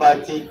vena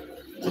kambati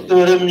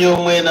utore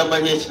mnyomwe na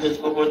manyeshi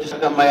nisikopoti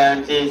shakama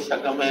yanje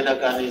shakama enda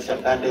kanisa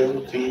kande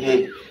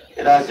mtuile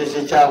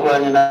irasese chakwa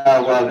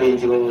nyina kwa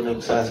benji babone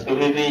kusasa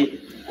kubibi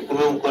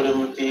ukume mkone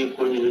muti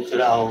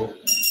kunyiruchiraho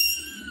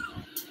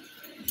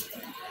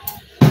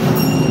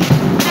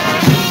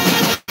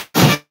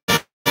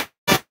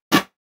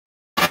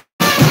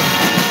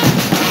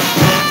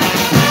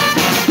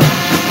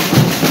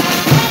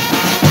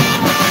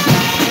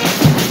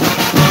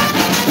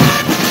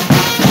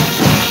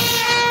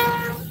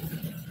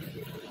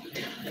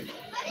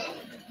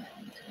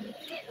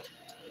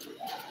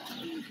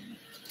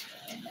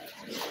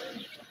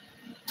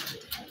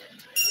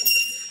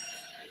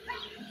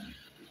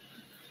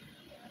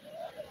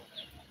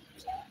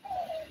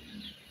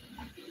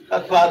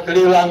atwakire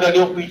ibanga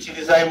ryo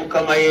kwikiriza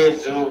Mukama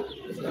Yesu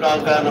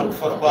turangana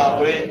kufa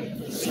kwawe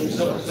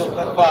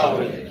kuzoka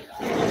kwawe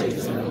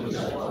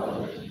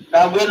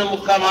ntabwo no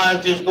Mukama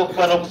njejwe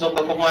kufa no kuzoka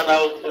k'umwana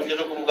wawe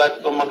twongere kumugati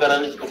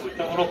kwamagarana n'icyo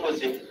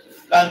uburokozi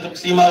kandi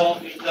kusima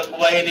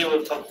kubaherewe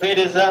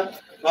kwapereza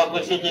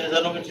bakoshegereza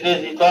no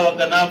bucirezi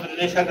twabaga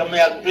nambireshaga mu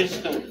ya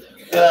Kristo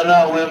era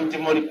nawe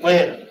mutima uri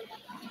kwera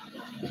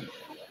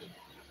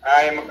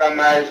ayi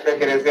Mukama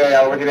ishpekerezea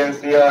ya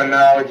ubugirensi yona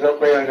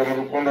uchoko yonje mu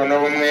rukundo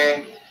n'ubumwe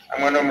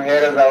hamwe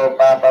n'umuhereza wa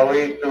Papa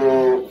witu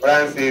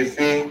Francis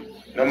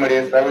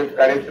n'umuresa witu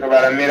Callist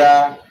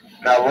Rubaramira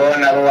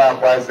nabo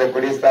wakwase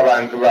kulisa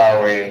abantu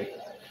bawe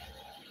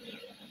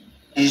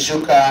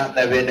ijuka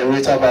na bene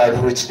witu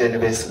abaruhukire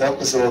nibesiga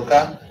kusohoka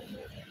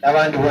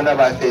n'abandi bona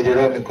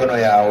baterero mikono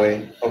yawe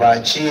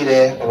ubacire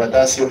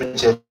ubadasi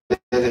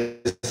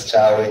y'umugereza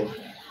cyawe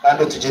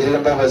kandi utugirire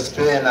imbabazi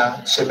twena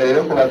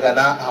shemerere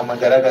kubagana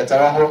ahamagaragaza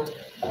abaho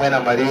hamwe na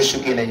Mariya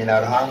ushugine nyina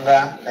Ruhanga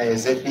na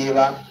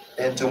Yosefiba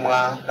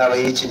n'intumwa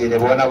n'abayikirire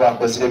bona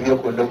bakoze ibyo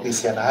kundo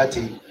kwisiyana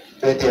hati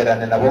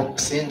tweterane nabo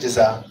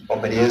kusinjiza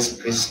muri Yesu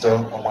Kristo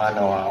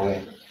umwana wawe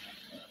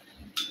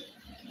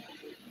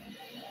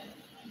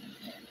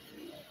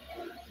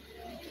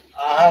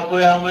ahago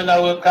hamwe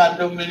nawe kandi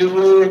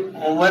umiliwe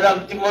umwana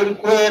mutima uri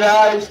kwera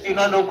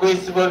istina no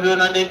kwisiba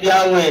byona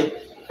n'ibyawe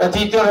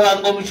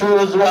atitoranga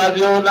ubushobozi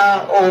wabyona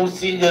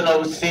obusinge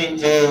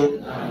n'obusinge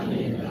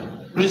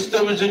Kristo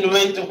muzini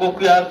wetu ko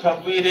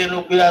kuyatwabwire no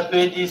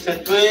kuyatwegise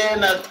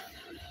twena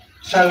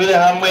shabire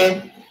hamwe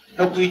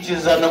no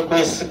kwikiza no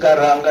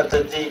kwesigaranga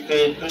tatike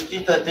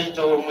tutita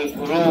tito mu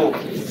iguru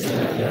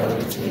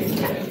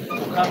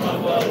kama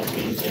wawe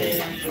kwise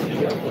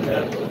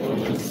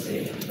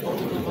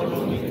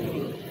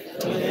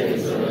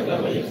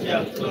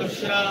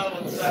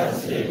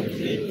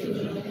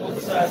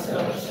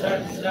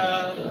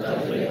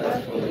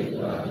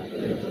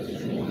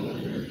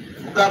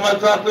kama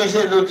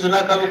twakweshe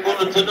tunaka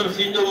bukono tuno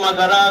sinjo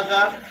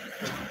magaraga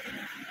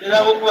era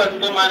bukuba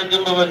tukamani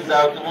kembabazi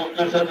zawe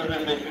tumutosha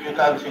tubembe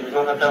bikanshiro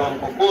nataba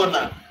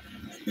nkokona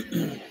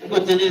ngo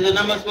tegeze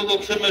n'amasoko go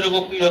kushemera go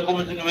kwira ko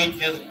muzini wa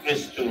Yesu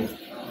Kristo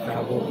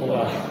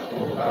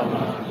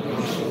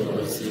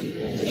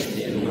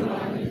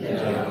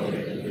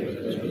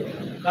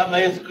kama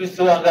Yesu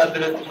Kristo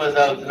wagambira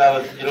tumazaho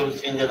tunabasigira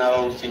ubusinge nawe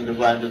ubusinge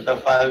rwanda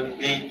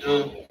utafabitu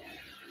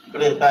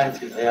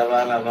kurekansiza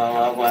y'abana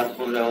bawe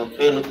barukunda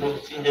utwene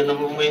ubusinge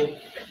n'ubumwe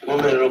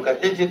ubumerero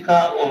kategeka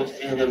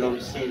ubusinge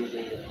n'ubusinge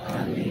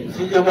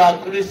ubusinge bwa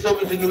Kristo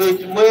muzini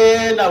wetu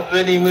mwena bube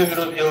n'imwe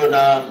biro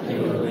byona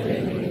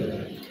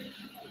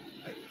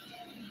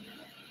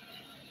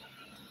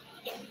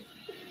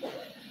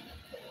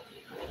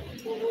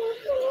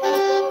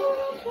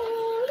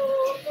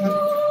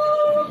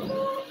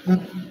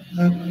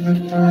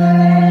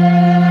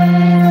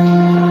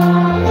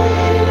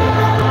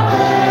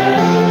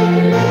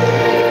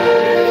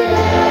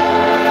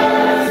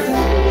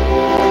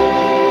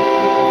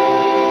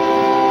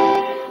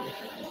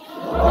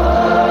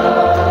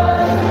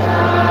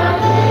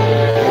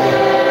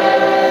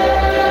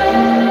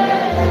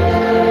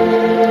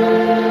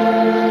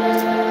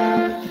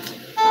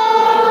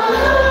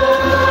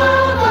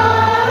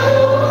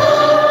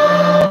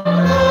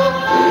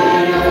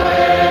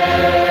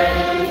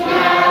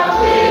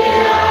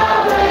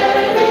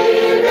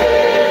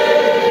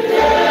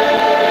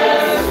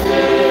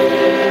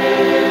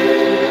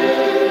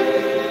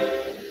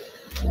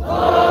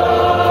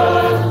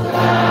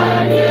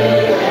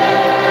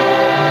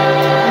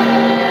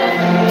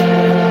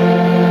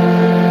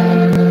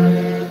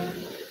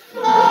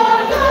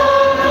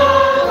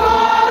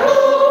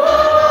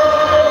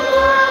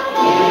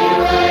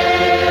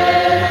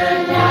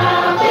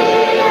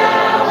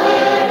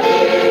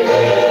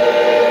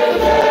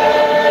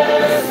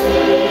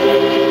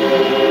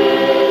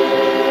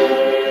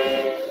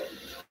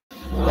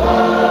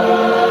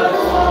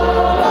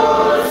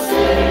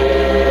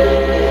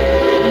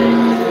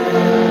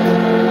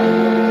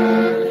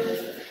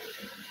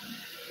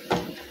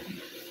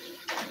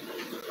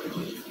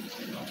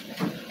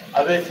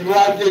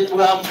abesiruabye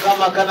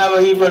turamukamaka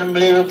n'abahirwa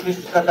n'umurebe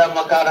Kristo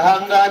katamakara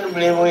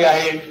n'umurebe ya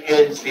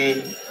hensi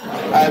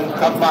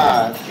ayimukama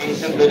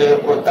twise mbere yo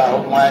kotaho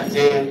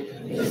mwanje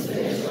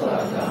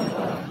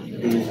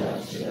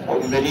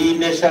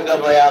umbirinde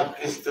shagaba ya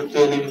Kristo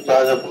twene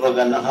bitwaza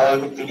kubagana hawe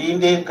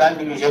biturinde kandi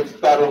bije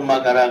tutwara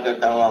umagara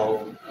gatawaho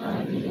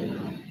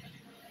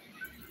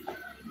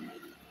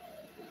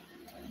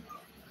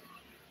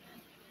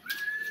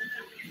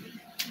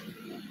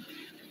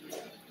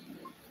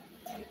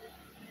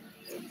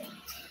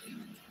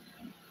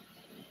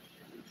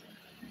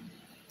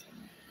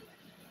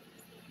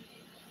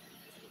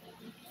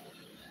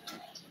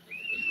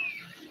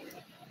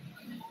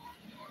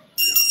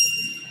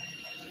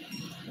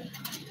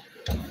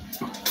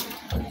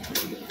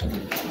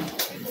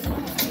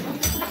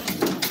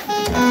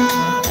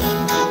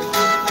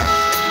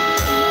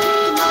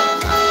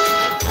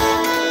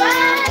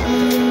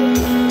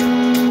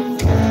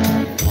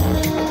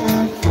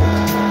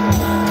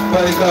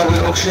kawe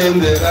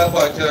okushembera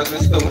kwakira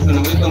Kristo mushino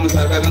wito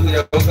musakramento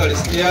ya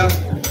Eucharistia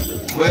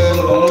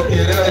bueno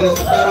umukerera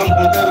inisukaro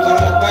mpunga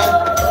bigoroka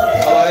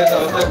abaheza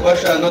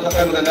batakubashanga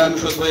takamira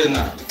namisho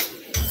twena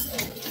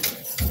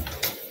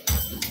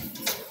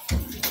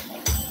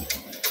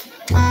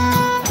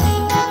Bye.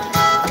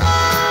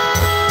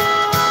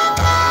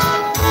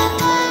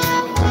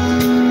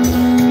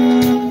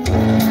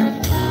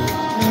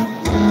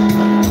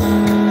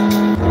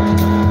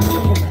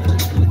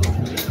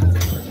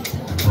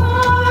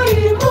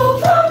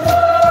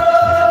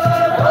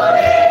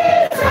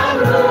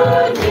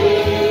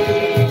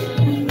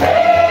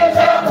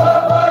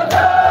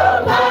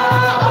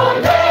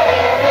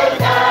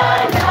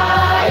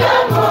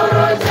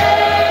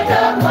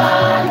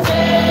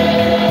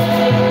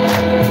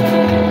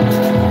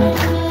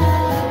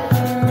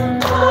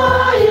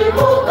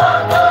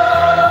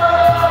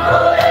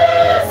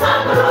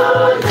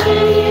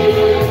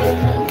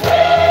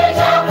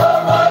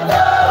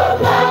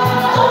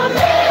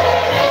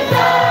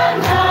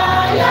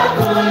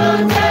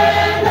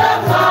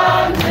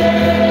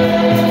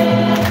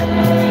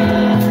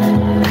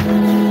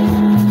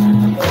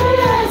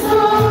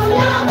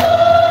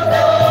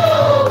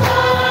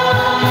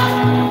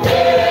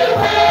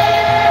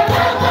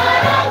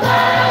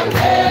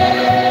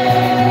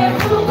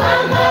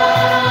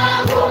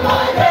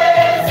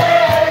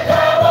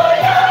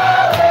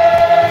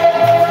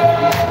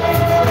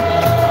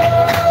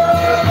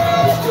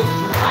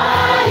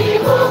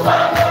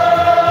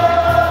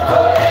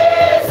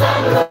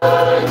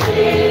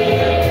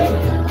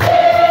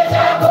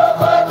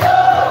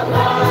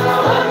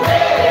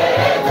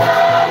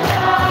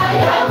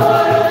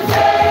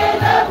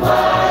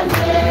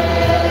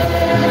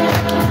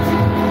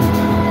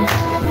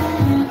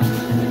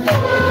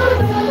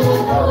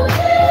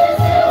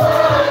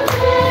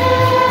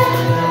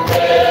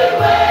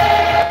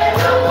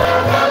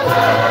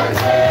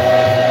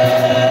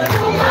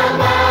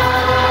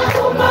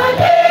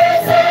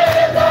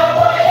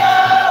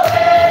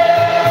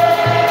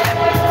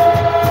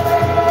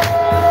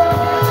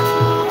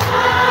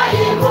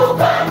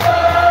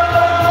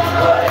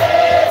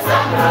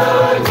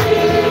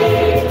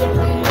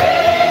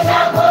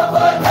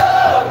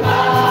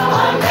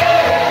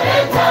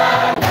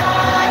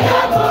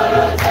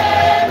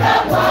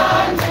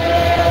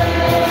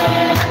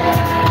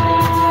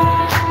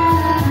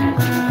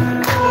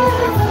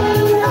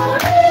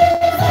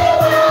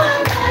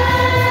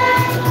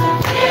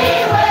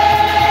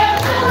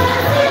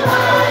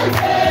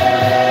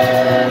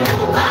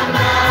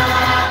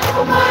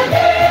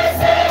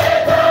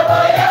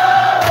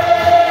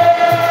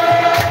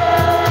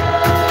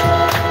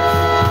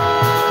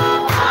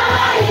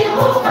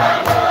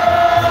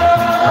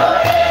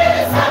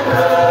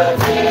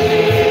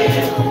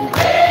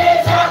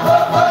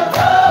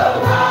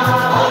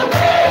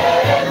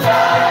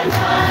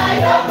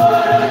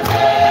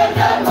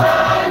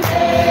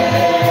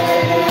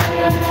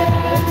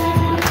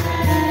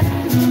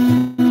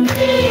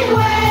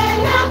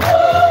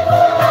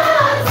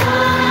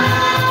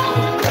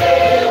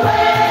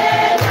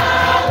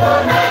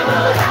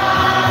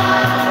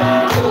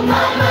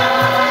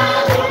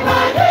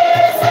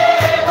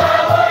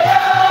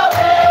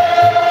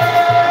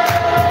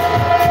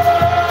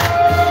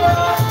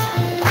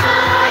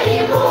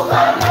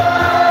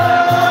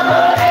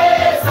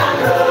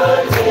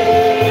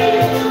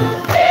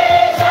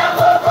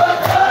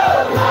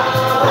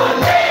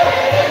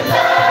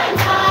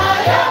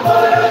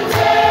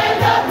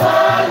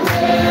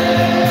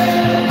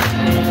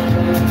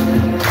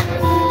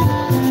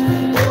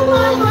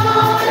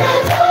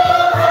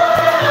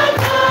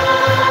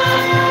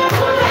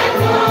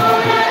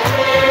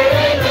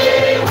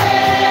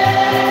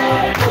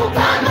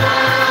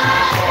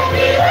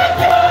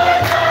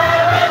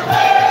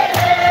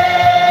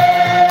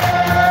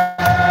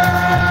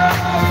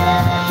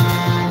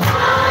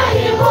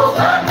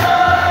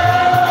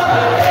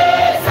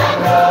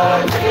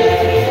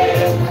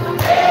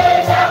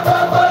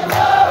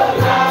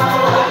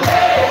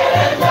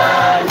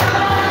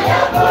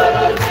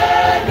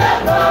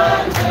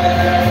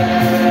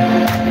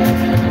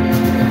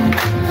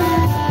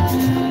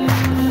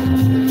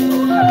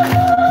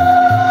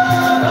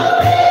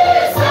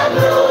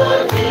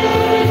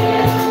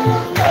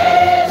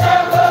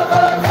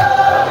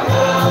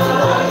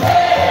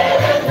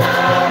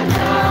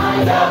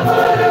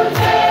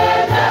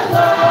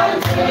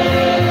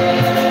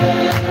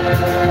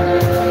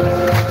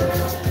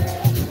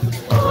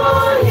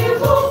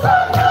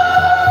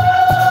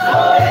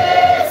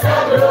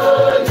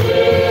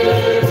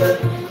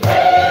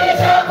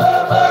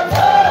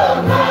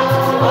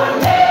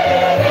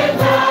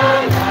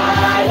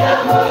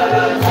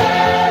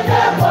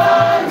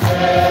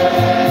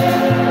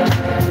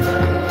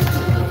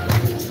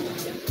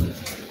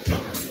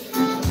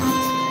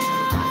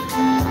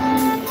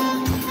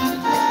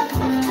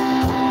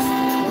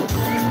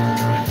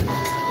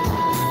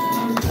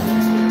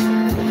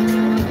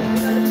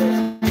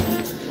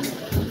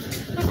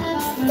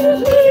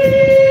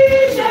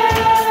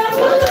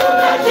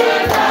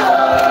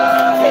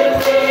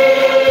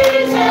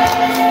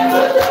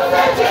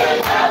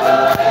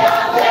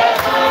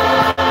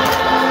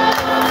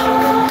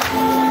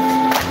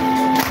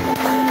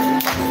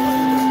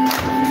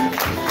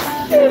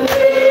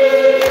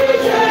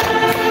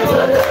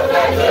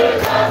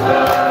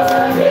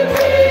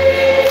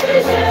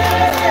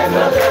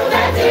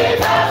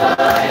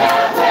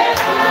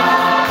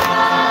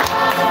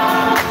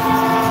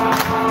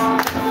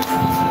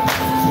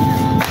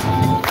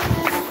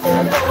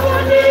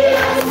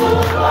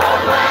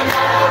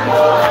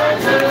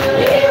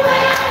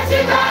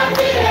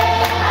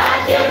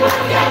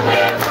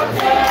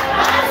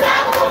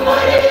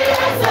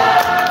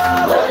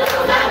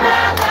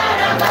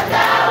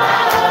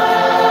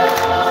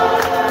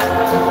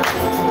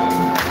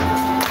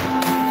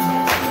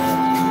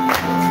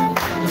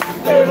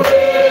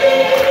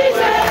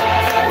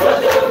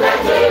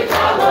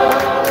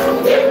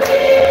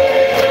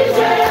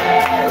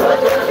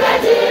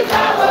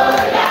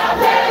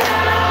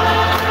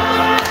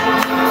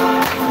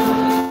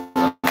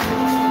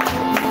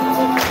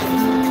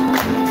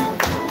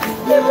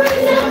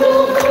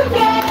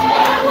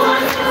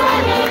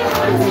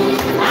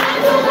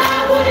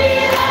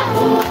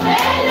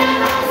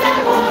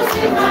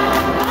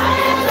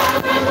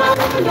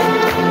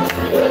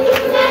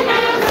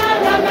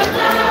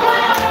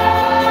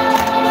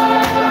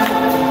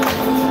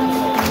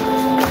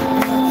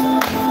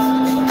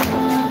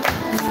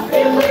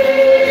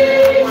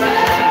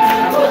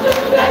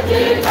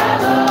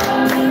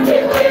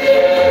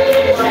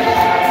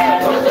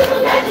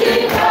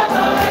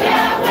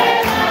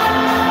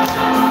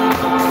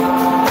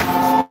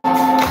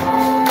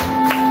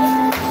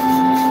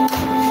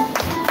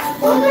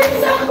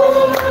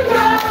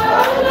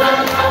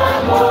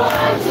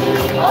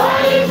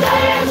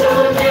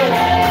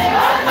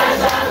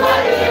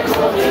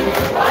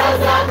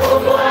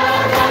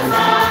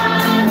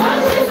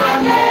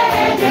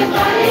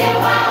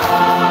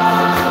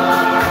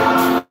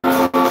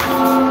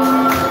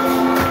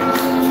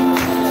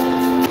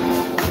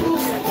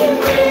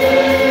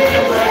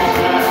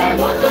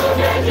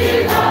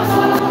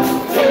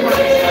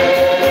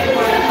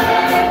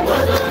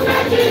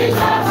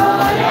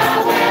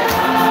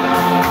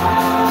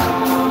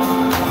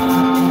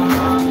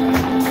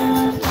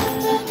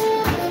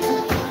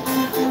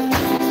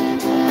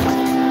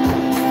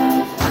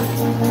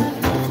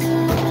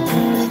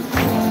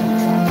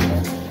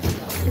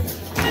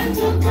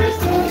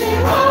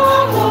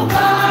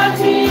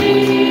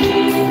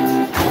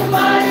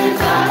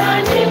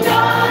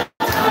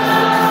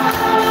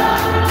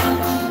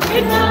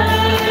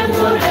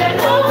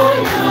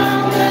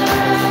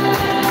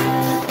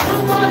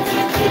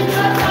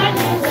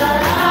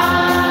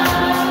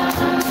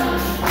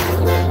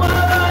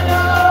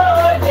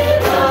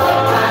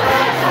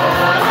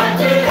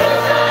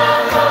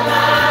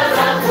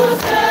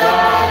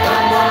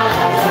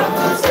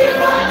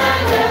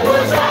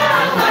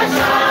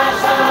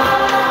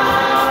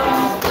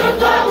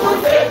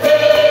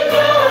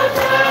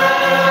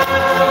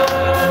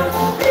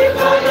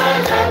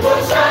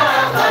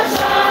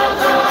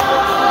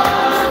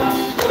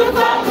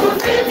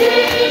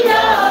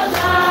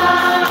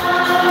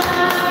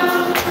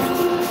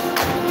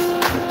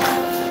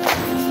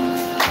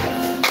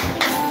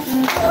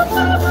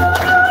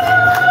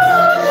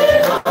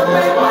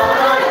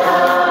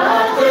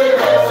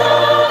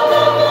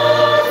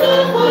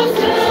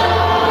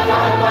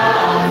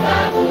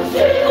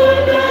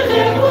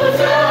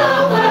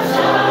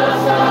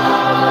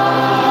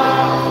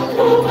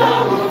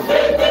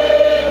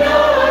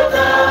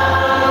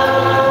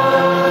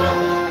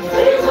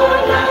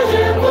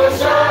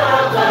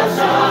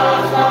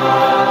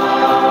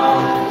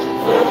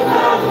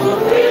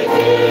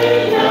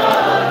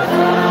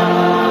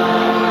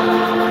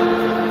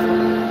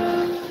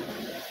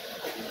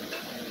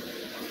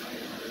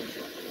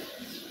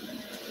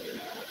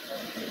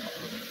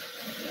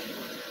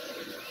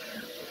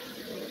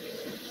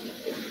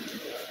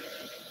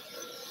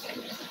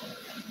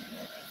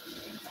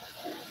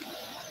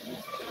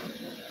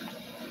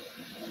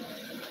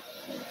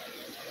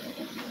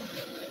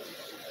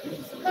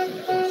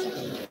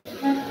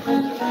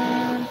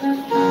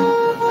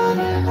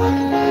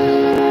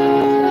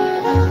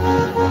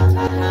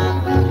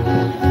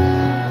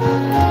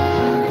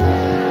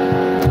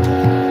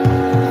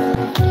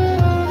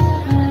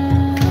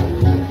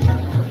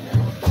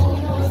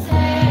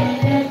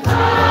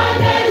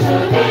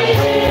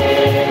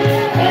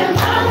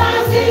 Emama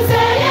si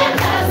se ye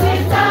kasi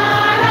ta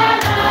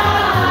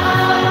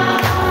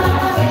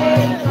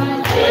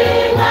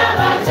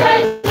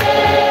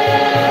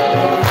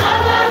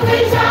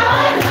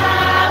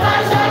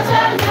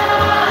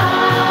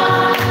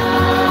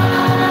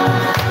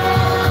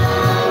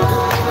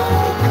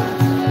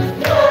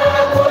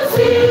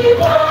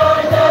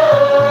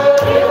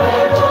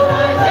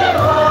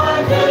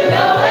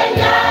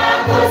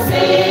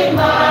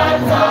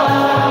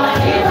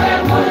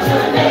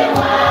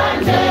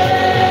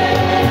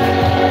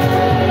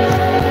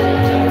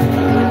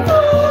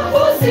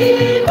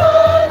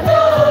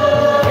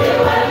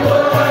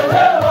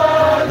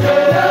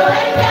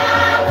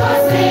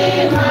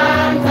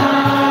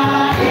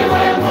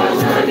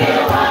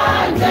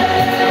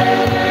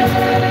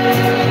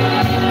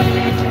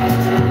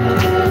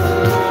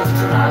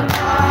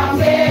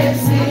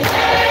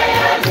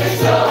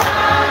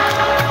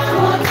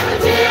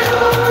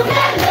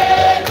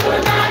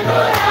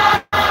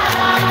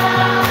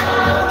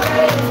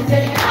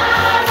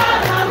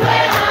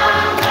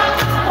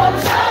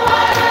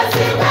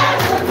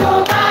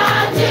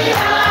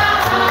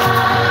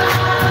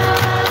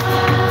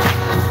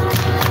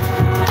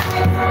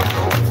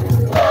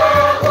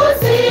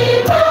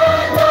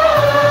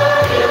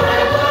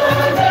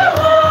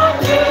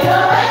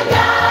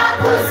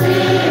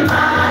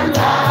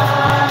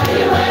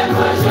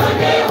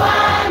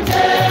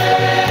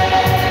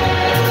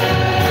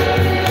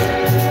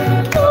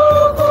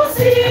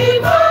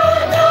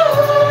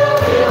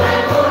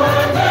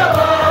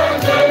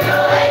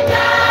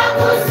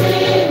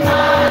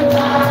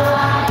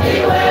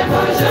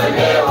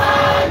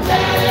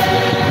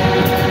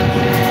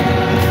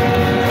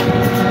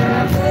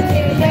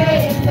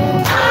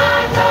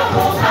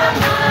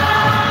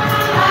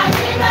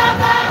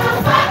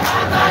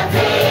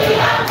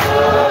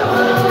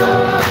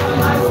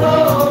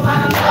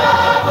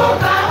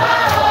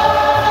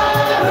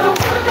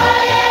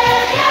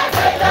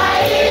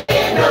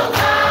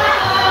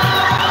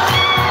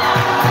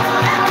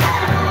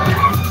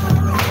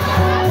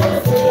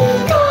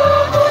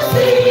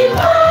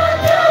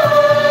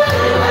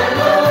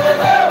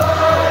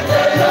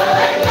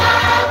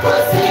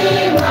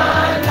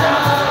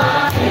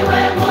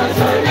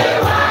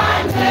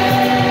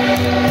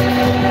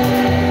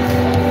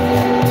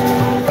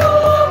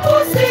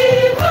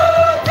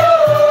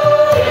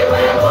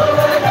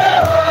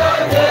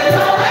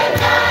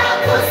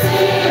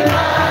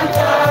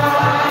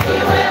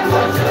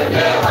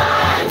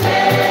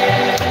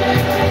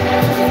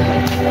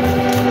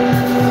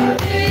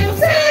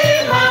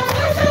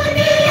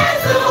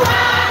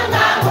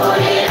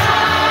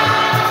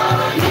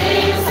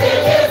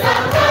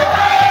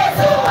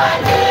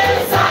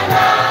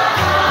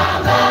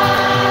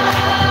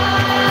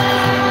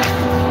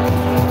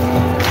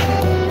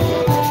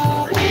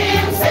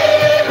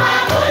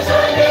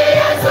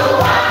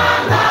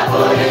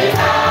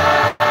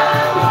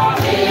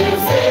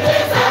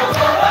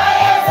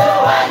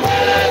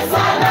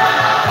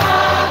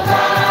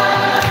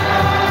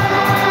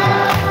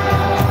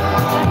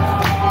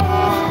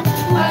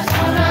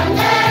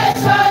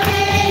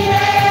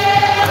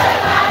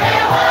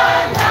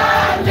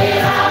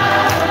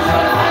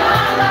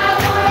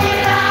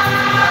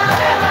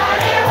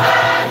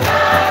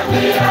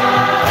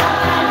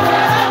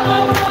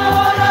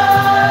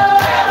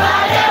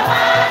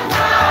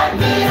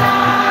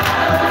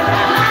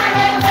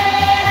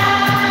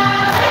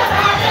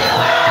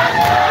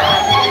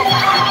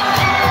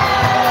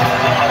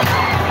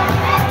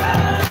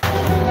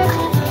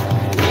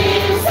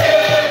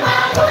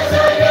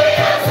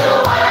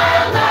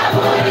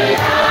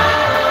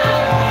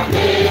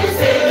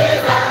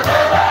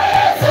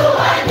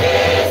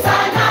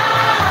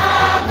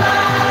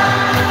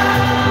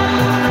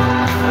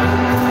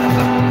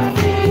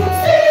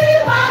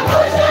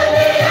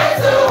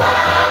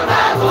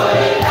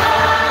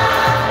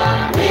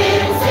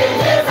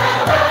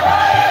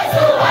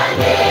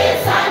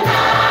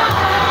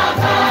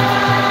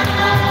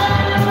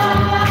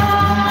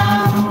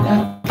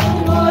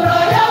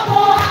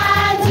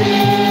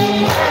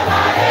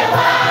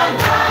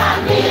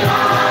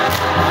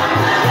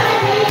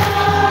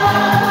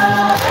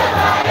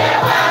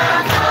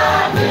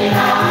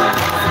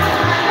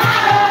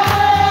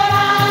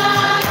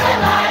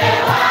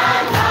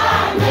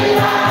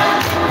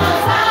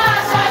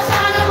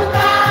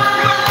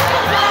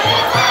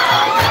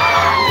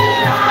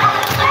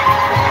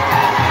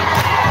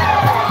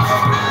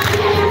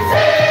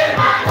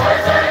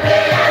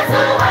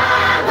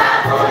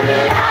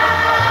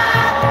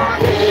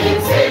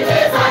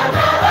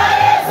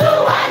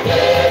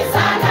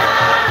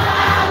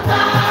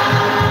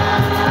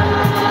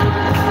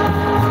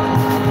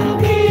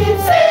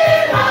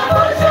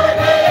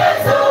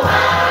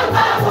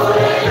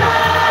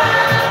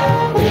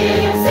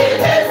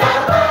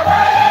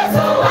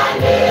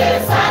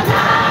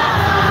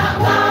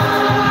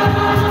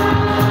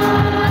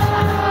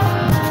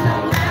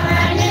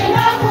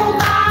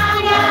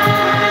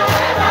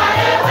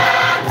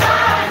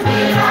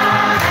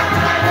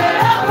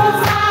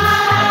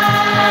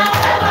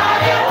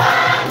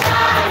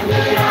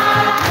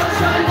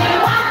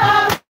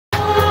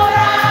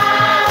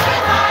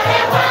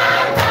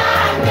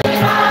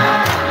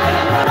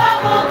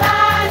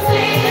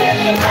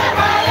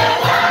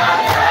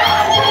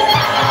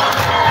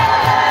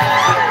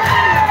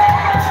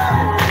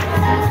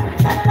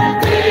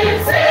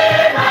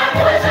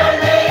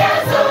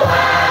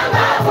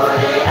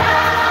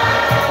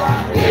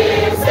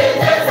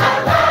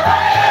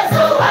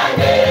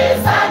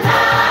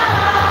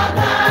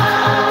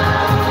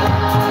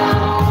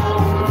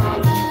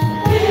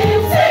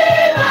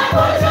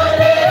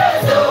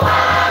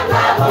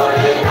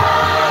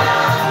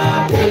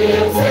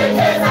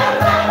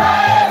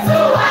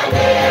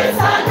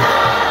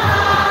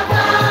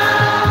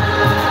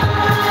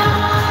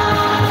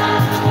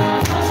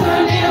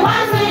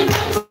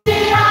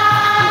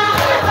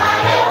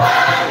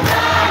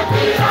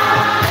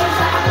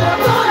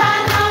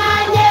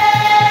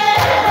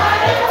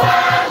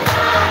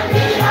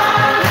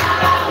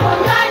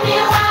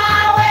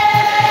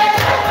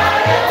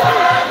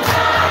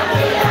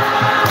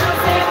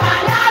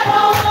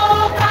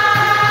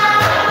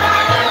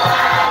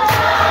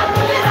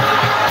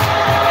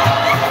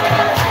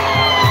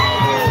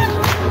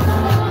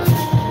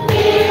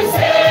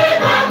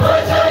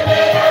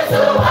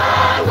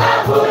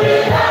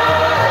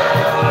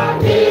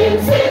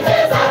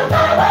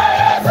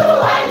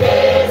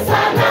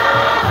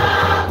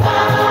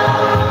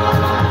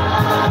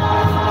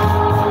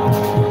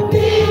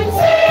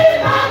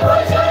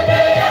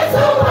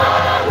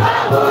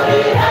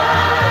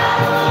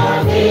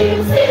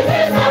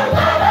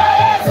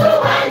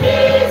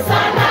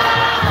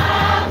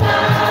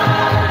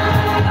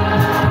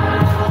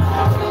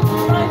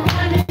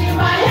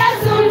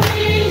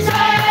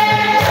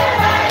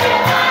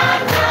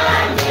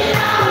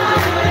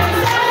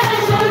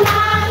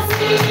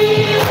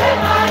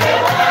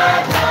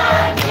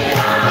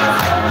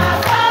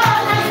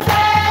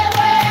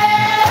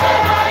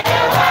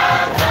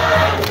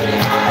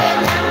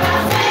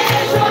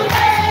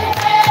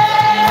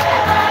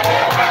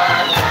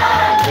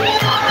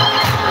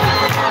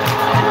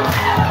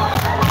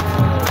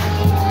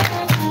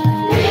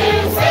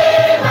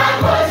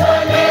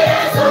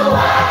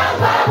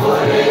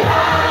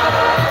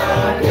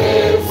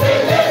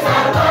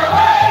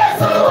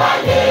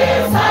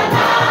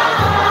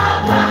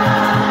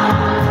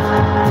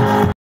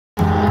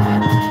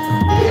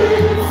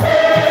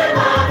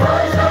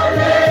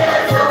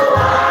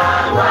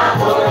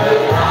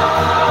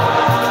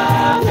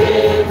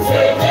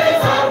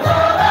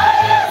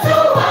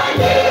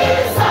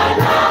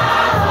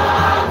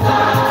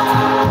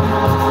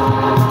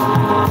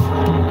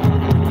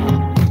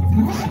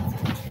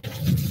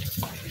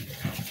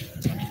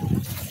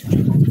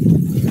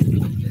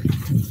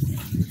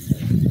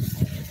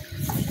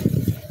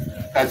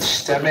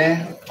dushitame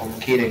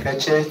umukire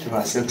kace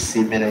tubase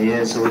gusimira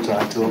Yesu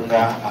tuhatunga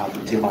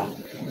umutima.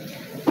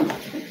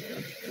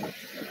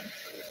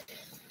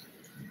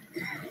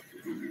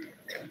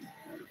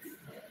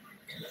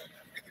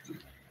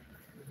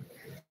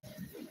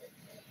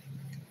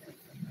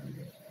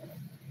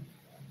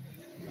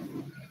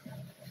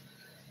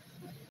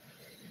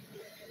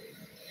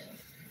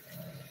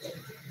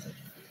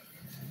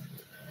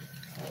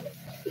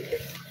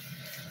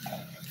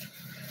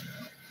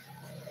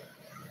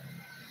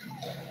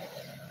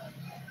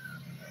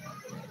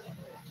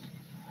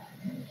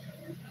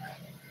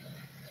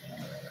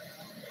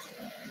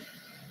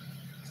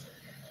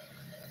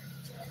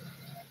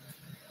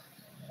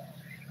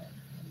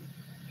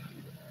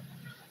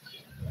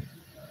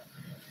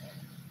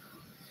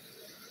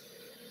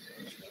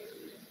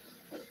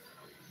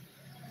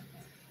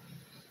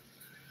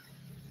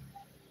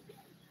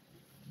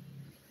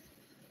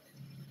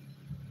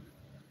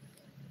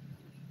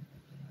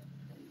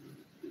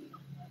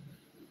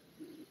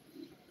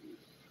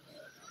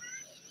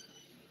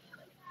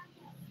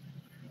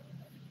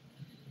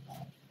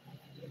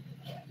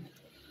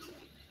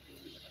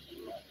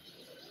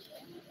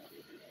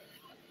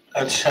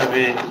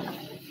 Atshabe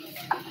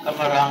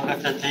amaranga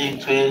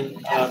tatitwe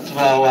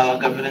abatubawa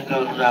gabirenga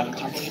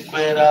uramti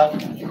kwera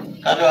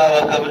kandi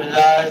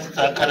abagaburira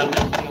zakarabu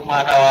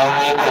umwana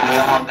wawe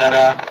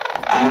bamuhamagara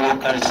mu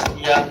Callist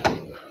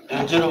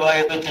injuru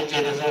baye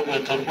gutekereza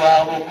ubweto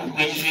rwabo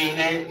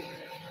kugwijire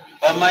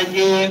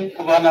bamanye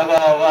kubana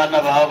b'abana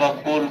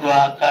bakundwa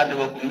kandi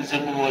bakumize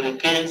n'ubore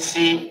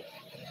kenshi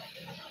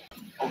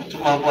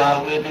ubutumwa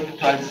bwawe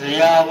n'ibitwarize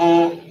yabo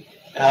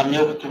hamye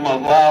ubutumwa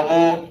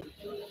bwabo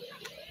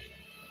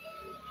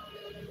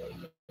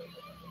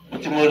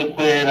mutimuri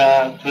kwera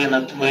twena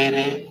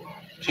twere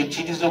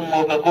twikiriza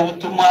umwuga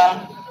g'ubutumwa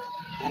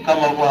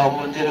ukama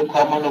bwawe ndere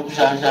kwama no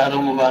kujanjara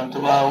mu bantu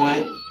bawe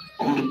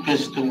muri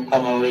Kristo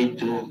mukama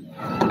wetu.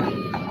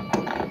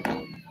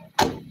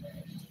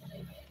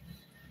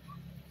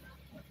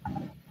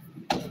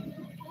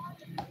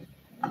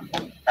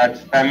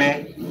 Atame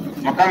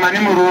mukama ni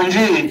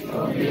murungi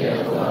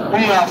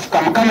umwafuka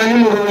mukama ni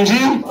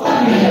murungi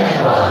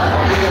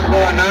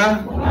bwana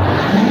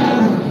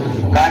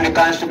kandi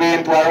kanshube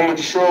ntwara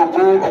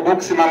umugishogu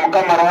ogukusima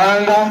mukama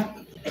ruhanga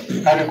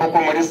kandi koko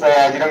muri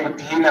sayagira ngo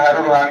tihina hari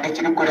ruhanga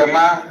kiri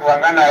kurema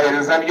ruhanga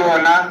nahereza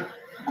byona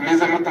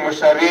umize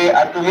mutumushabe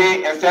atuhe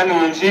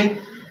ensanunji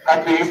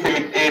atwimise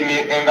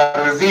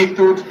engaro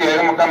zitu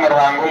tutere mukama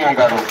ruhanga mu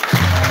ngaro.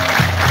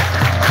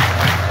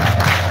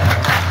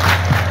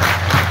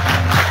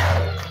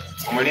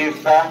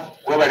 Umulisa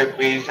we bari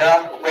kwija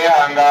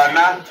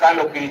kwihangana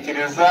kandi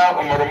kwikiriza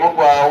umurimo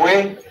gwawe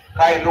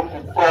kandi no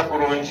gukora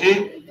kurunji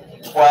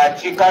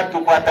twakika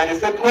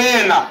tukwatanyise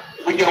twena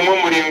kugira ngo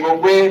muringo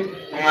gwe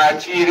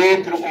mwakire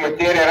turi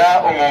kumuterera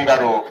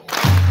umungaro.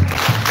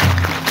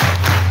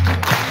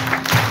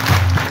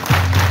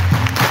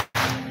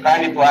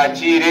 Kandi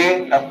twakire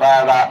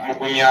ndafara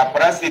mugunya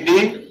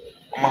Placidi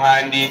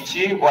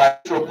umuhandiki wa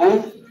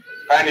shopu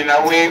kandi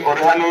nawe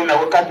uri hano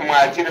nawe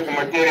katumwakire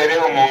tumuterere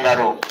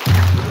umungaro.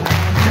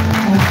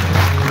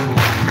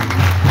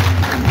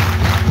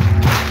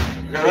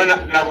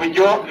 Na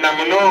buryo na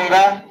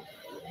munonga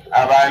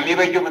abami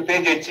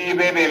b'ubutegetsi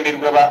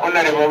bebemberwa ba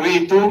honorable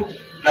bitu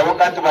nabo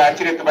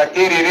katubakire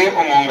tubaterere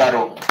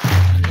umungaro.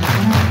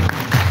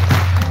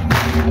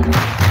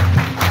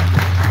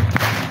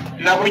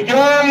 Na buryo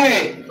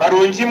mwe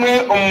barungimwe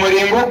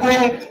umuringo gwe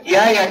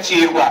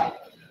yayakirwa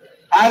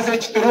aze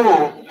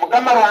kituru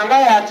mukama ruhanga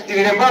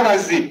yatugirire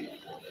mbabazi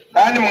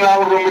kandi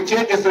mwahurura mu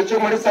cyegeso cyo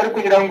muri sari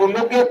kugira ngo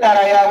nubwe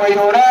tara yawe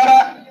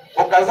yorara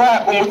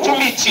ukaza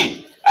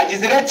umucumiki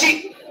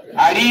agizireki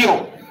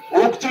ariyo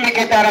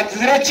ukutumike tara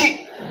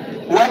gizireki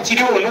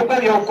wakiriho nubwo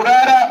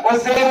yokurara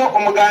ozeyo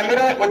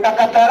umugambire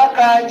utakatara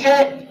kanje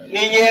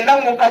ni nyenda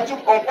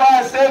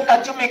mukacukonkwase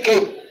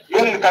kacumike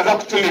yone kaza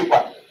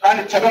kutumikwa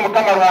kandi chabe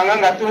mukama ruhanga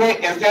ngatuhe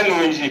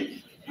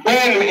ensenunji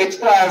mbenu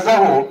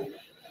ekitwazaho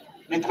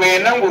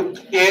nitwenda ngo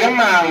tutere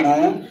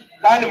mangu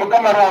kandi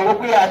mukama ruhanga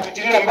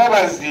kwiyatugirire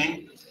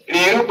mbabazi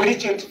rero buri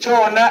kintu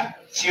cyona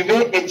kibe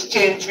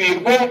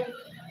ekicencwirwe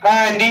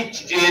kandi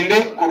kigende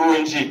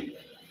kurunji.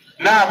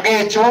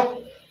 Nabwecho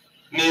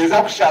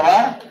niza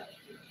kushaba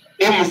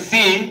MC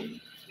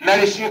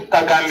narishi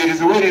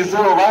kagambiriza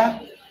w'irizuba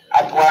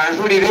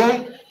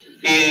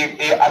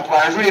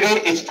atwanjurire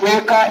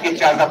ekitweka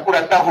ekyaza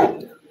kurataho.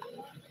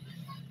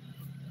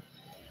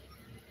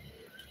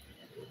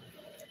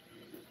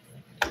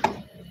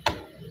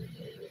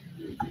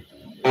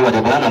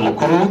 Bwana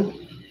mukuru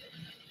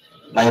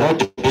my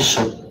Lord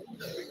Bishop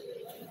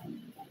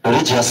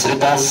religious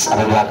leaders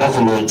aba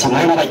government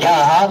mwe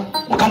n'abajyaha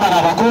mukamara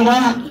abakunda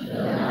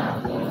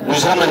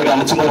mujana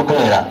mutima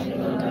rukorera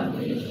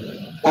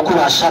uko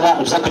bashaba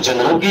uza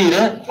kugenda nabwire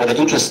for the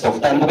interest of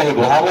time mbuga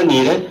hego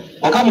habonire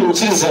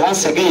mukamurukirize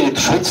once again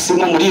dushobora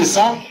tusima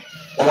murisa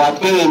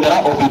watwendera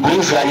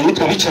obibujanye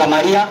nitwe bicira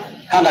Maria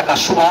kandi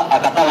akashuba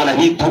akatabana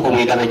bitu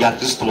umwigana rya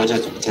Kristo moje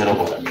tukitero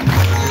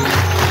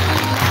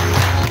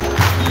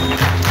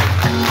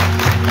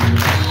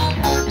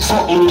so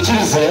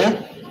umukirize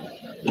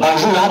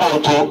bajuru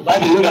abantu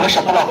babiringa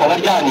bashaka bakwa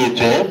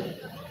baryanite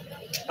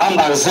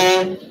ambaze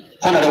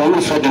honorable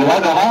Wilfred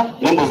Wagaba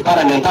member of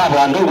parliament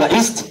abantu wa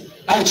East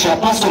and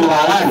chairperson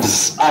wa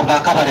lands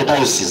abakabare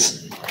diocese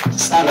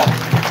stand up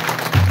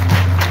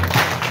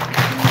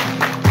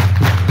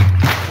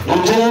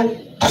nje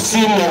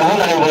tusime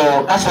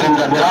honorable Catherine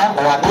Rubaramira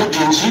wa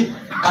Bojinji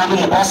kandi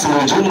umupasi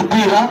mu nje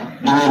y'umupira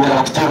nimemera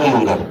bakutera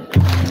umungabo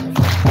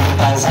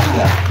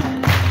Tanzania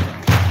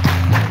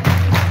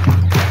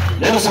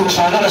leo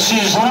simushanga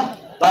shija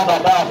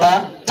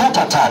baba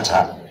tata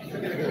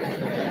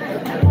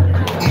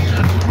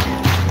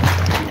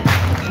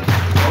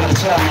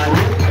chairman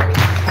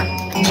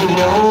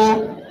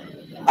Jimeo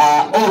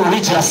all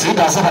religious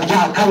leaders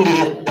abarya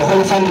kandi the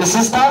whole family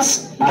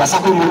sisters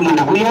basako muri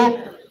munduguye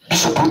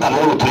Bishop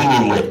Rutamoro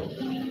turinimwe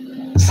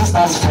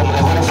sisters from the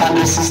whole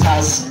family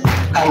sisters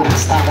kindly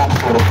stand up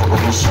for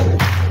recognition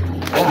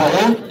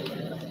everybody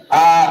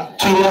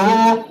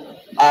Jimeo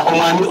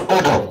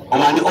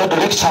Omani Odo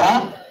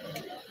lecturer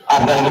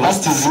at the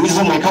universities in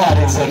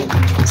Mikawarenze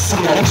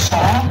senior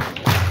lecturer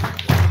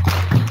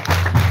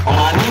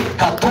Omani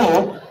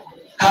Kato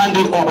kandi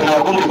ogona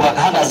wagomuri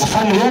bakahanda as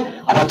family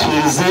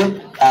abaturize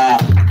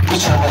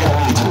lecturer ya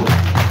witu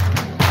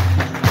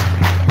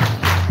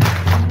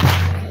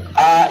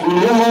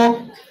Ilemo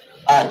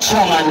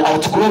chairman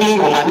outgoing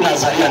Omani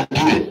Nazaria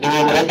Ndiwe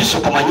niwendera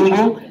Bishop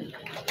Manyungu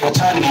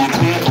otari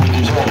bitwe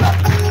ndijona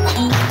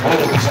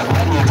wale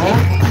kuzakwani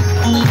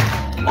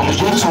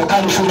Umugenzi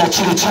wakani shuna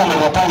chiri chama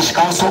wa Parish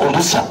Council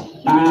Ondusha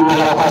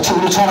nimera kwa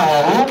chiri chama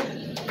wawe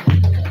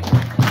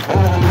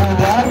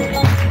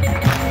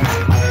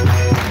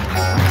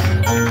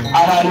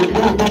abari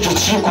urutoki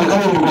chiko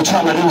ngabo mu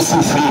chama ni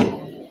usifri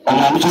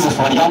omwami Joseph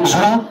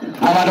Wanyamjura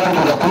n'abandi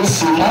bari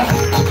kunsima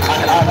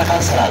and other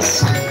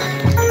councillors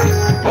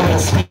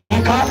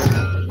speaker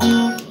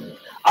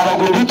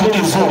abagundi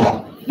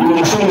tulizoba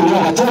ni mshoni ni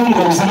watatu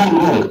ngozana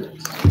ni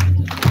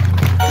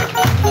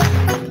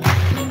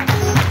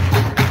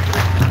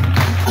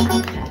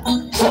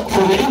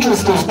for the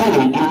interest of study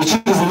which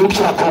is the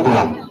lecture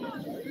program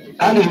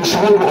kandi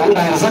mshahara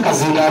unaenda heza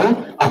kazindaro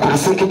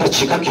akuleseke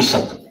tachika kisha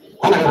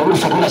hana ndio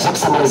mshahara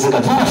sasa marazinga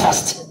very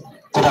fast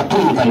to the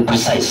point and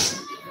precise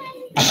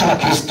bishara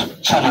Kristo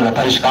chana na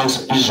Parish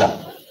Council ija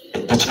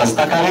tachika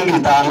zitakarengi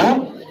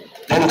tano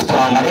then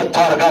tutamare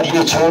twaraga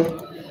yecho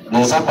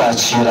neza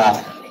kwakira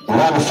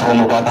one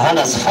from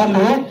Rwagahanda's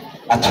family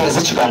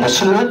atweze kiganda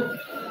kimwe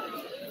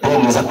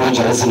then neza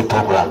kongera izindi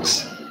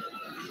programs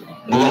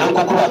niyo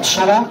nko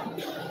kubashara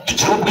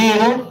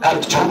tucyubwire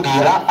kandi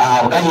tucyubwira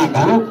ahabwa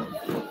higuru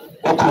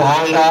uko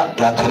ruhanga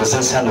ya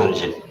presence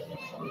yanonje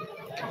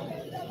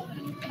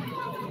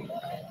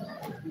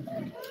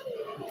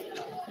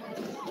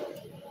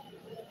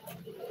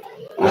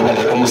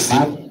wabale musi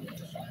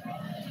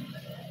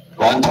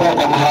bantu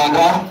ba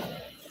mahanga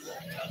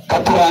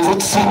katuranze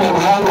tsime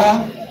ruhanga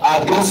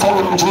abwisa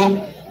urunji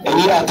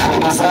enyira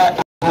twegeza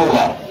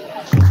ibuba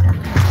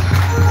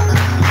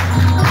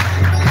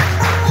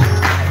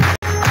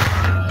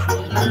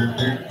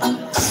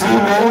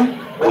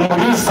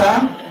umurisa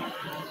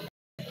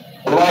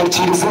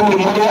wakiriza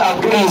muri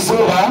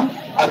abwizuba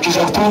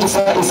akija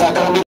kutunza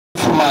izakara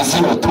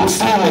information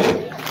tumusire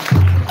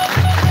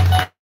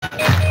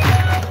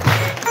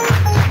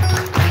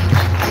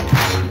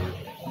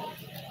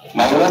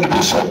Lord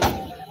Bishop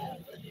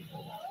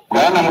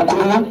bwana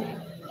mukuru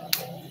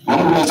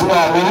n'umuyobozi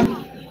wawe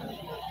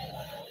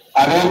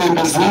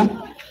abemembezi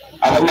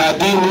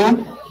abanyadini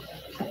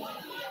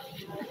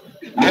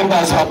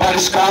members of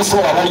Parish Council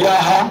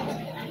abayaha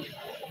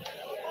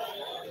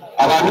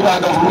abantu ba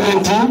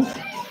government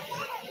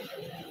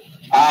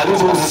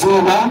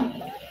arizozizuba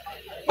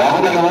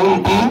babona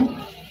n'abumpi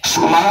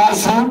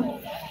shumahazi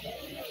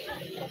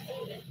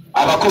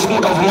abakozi mu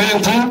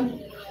government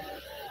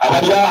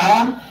abayaha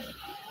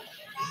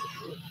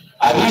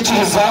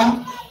abikiriza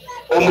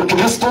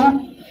umukristo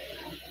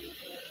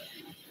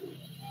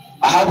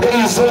ahabwe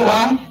izuba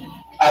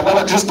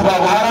ab'abakristo ba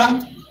Buhara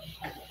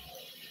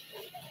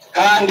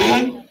kandi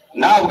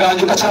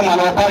nabwanjye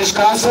gacamana wa Parish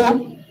Council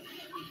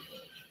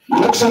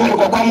no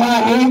kusomerwa kwa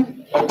mwami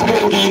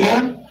okurengine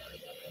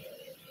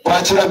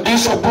kwakira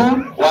Bishop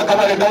wa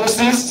Kabale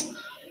Diocese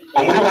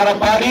muri Buhara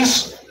Parish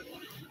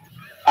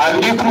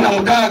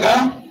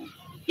 2016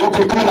 yo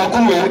kuri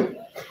 11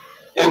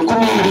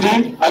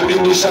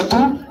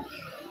 2023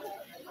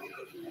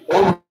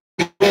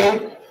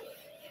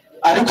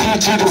 ari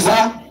kwikiriza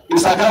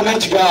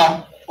isakrament ga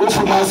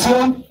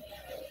information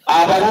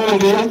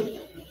abarundi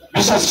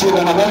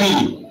bishashira na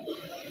babiri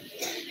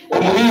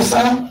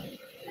umurisa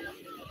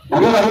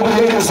uri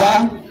baruhereza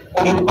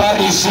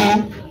umuparishi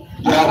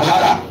ya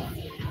Buhara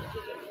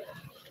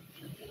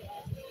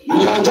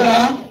niyongera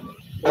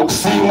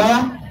okusima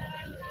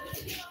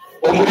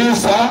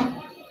umurisa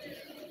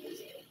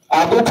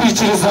abo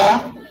kwikiriza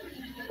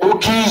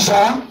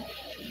ukija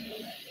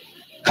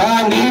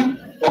kandi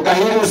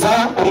ukahereza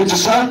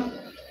umugisha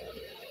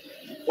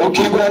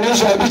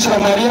ukiguranisha ya Bikira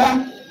Maria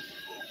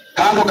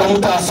kandi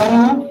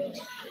ukamutasamu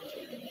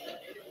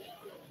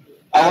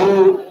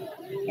aho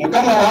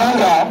mukama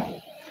wanga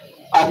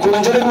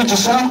akongere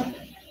imigisha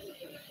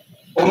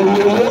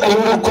umurimo yo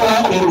gukora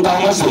umurimo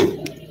amaze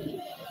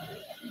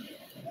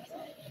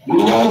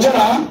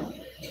nyongera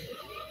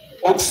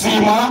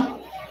okusima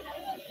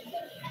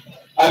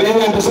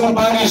abebembezi mu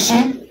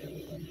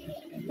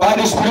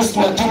Parish Callist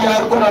na timu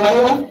yakora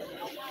nayo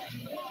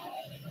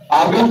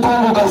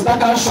ab'impunguka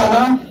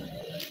zitakashana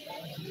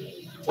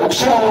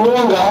okushyira mu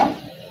runga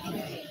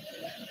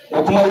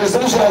okumariza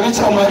ijoro ya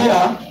Bikira Mariya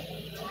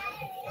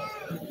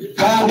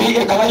kandi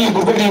ikaba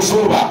yigurwe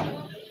n'izuba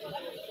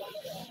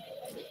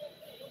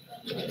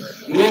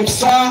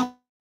nimpisa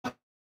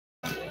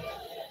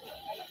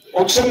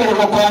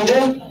okushemererwa kwanjye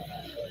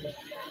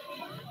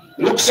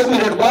no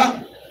kushemererwa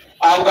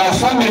abwa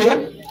family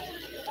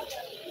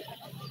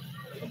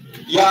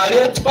ya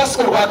late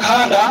Pascal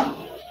Rwakahanda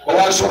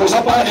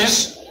owashoboza Parish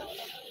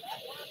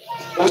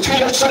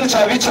utwire kishani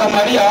cya Bikira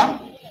Mariya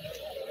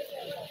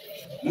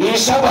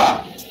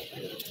nishaba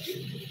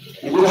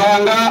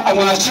Ruhanga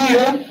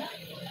amwakire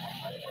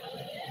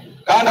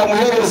kandi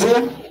amuhereze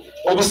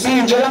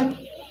obusinge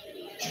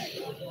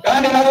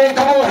kandi nawe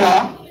kabona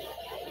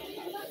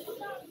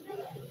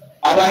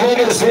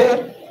abahereze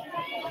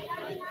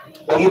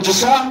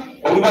omugisha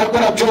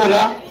omubarikora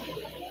byona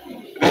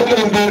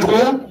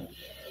bebemberwe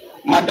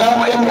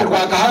Madamu Emre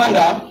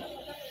Rwakahanda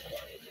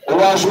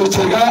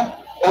owajukirwa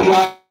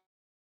omwagato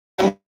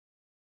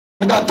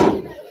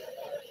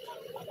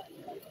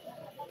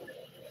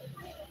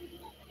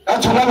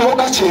katunabeho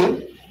gake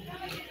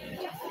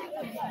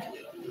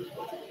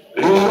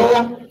rero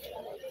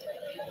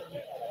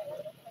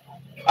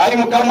ari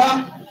mukama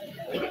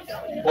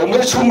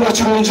omwecyumuro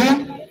kirungi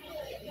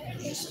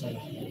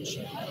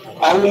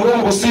ahumure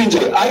mu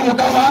businge ari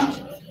mukama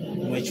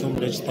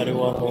umwecyumuro kitari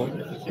waho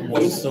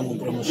umuso mu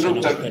promotion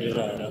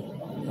akarerara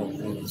mu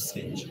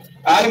businge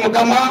ari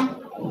mukama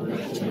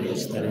umwecyumuro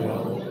kitari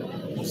waho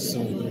umuso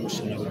mu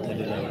promotion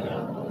akarerara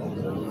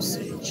mu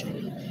businge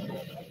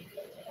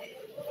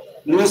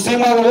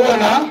nusima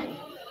ubona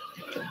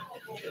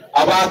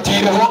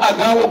abatireho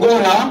agabo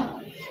gona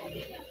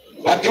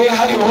bake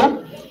hariho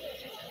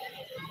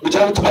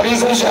kugira ngo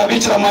tubarize ya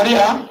Bikira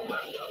Mariya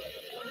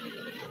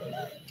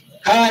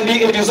kandi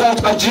iriza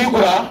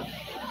tukajigura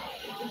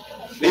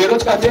rero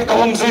tukateka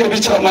bo mzee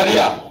Bikira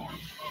Mariya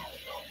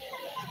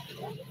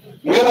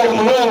mwe bari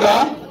munonga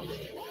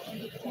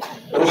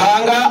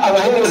Ruhanga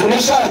abahereze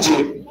n'ishaje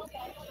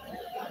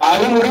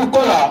ari muri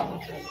gukora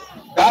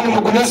kandi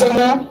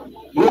mugunezemo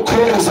no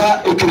kwereza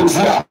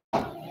ikiriziya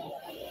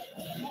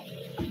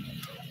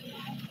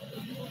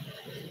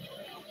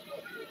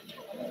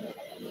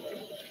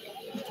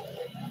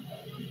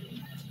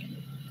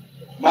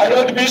My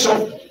Lord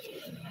Bishop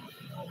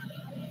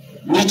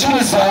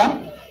nikiriza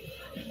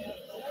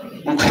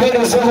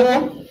mukwerezeho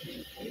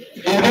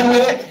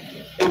ibimwe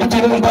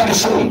ibitiri mu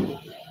Parish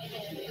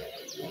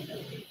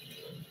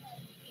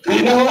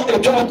twineho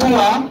ibyo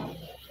butumwa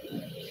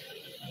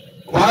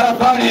Buhara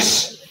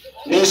Parish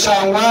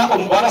nishangwa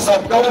Buhara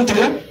Sub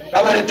County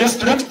Kabale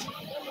District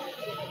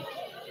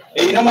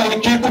inama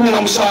y'iki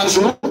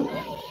 17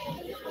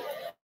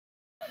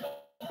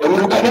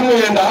 emurukane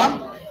mwenda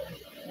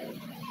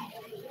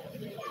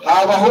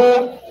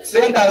habaho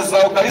centers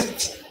za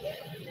Callist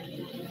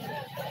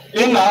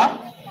ina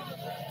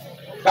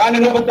kandi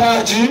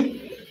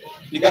n'ubutaji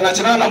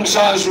iganakina na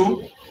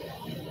mushanju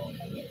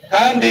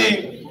kandi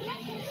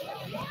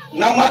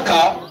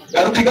namaka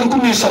garukiga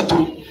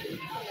 13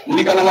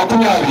 ndigana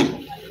 20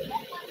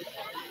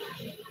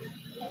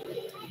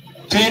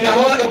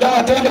 twineho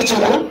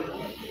edamatendekero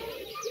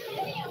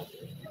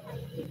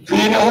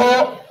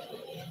twineho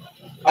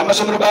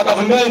amashomero ga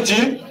government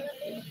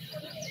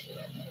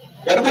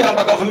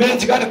yarukiramba government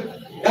kandi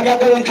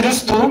yagaye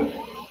Kristo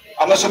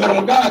amashomero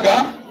mugaga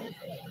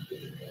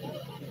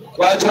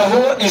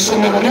twagiraho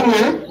isomero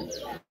rimwe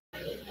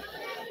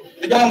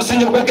rya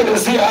musingi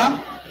rw'Ekereziya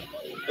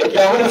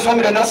rya Holy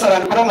Family Nursery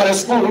and Primary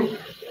School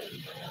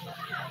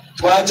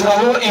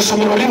twagiraho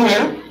isomero rimwe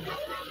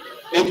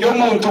iryo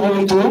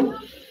muntu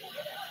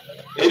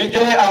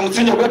irige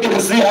amusingi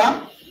rw'Ekereziya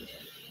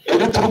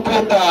iri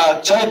turupeta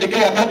Child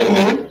Care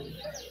Academy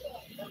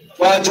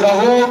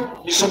twagiraho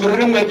isomero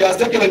rimwe rya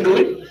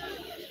secondary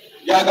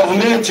ya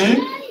government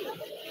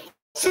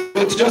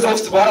St.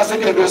 Joseph's Buhara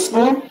Secondary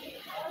School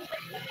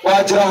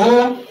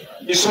twagiraho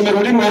isomero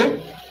rimwe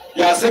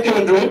ya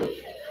secondary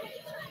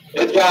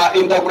rya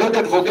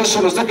Integrated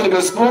Vocational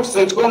Secondary School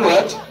St.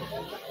 Conrad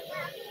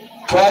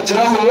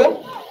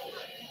twagiraho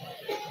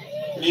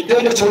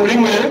itendekero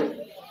rimwe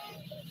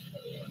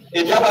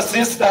iry'aba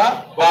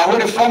sister ba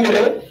Holy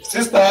Family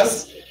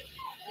Sisters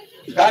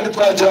kandi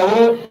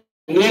twagiraho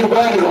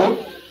n'irwariro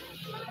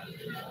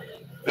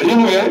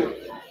rimwe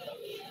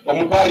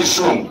mu Parish.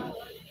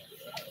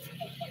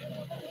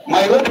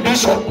 My Lord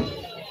Bishop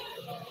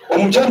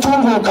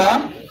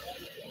omujyantunguka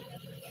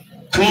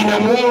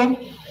twinemu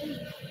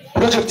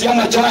project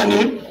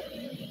y'amajyani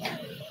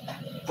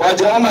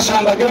twagiraho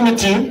amashamba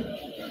g'emiti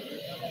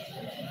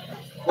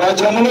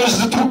twagira munozi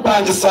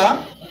ziturupangisa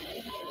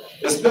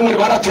ese muri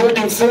Buhara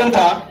Trading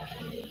Center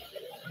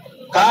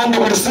kandi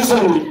buri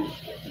season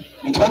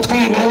tuba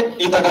twine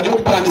itaka ryo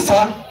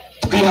kupandisa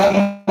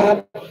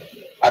twihamo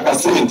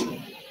agasente.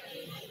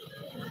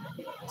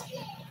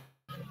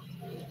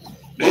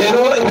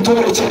 Rero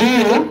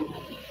ibituberekerire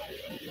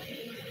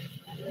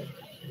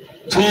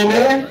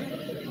twine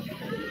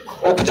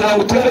okugira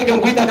ngo tubereke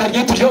ngo itaka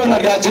ryitu ryona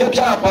ryagiye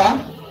byapa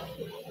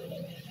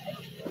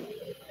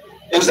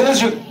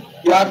ezeju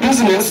ya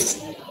business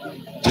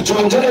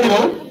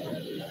tujongereyo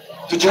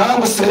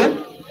tujihanguse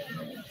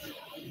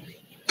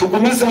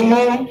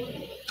tugumizemo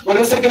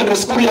tukore secondary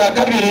school ya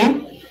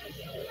kabiri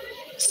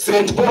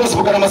St. Paul's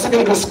Bugarama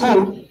Secondary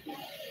School,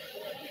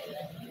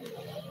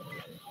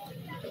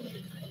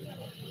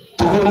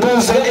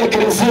 tuhunduze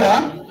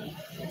eklezia,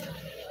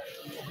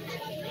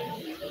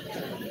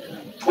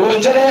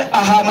 twongere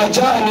aha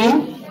majani,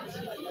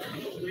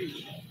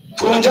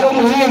 twongere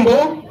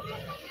umuhimbo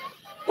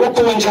wo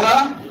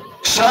kongera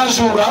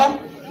shanjura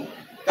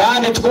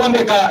kandi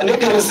twombeka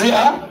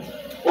n'eklezia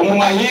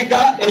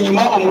umumahiga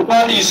enyuma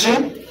umuparishi.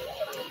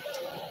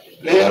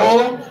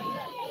 Rero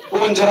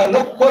kongera no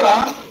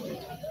gukora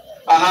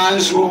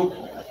ahanju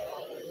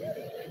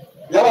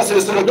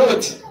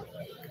y'abasaserodoti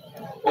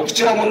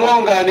okukira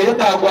munonga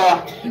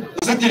neyetagwa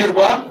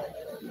kuzitirirwa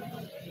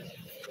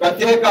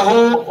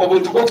tugatekaho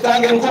obuntu bwo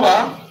kutanga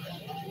enkuba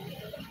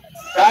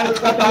kandi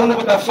tukataho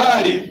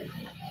n'obutafari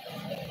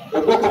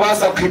obwo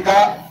kubaasa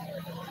kuhika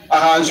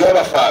ahanju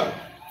y'abafabi.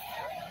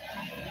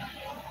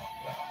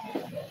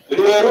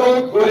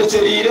 Rero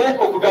twerekerire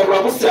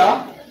okugarura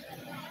busya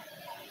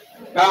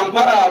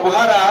Kampala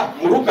Buhara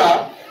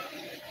Muruka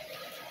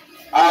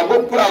abo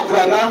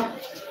kurakurana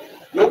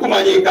no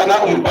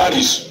kumanyikana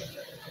umuparish.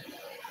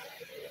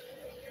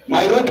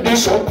 My Lord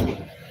Bishop,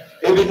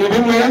 ebintu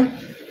bimwe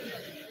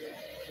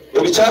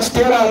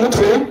ebicyatera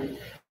umutwe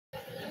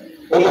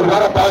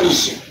umubara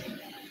parish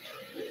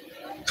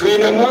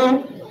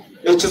twinemo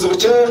ekizibu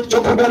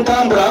cyo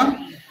kubentambura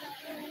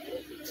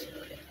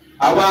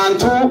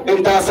abantu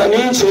entasa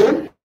nyinshi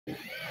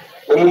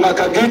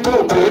umumaka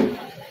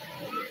gitokwe.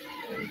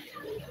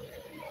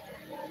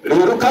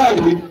 Rero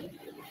kandi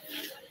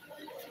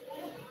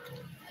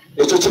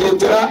icyo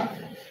kiretera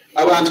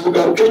abantu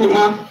kugaruka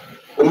inyuma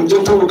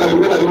umubyo nturuka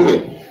bimwe na bimwe.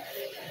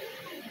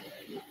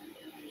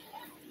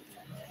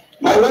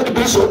 My Lord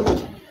Bishop,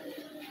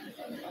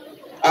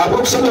 abo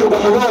kusomerwa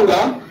mubonga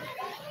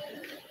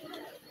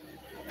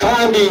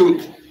kandi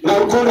na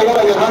rukundo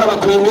y'abanyarwanda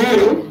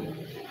bakwimire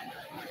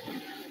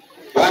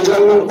bangira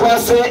ngo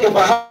kwase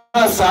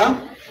ebahasa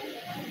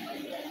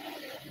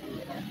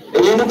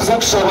ibintu kuza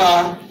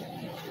kushaba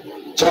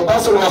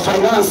chairperson wa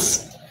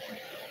finance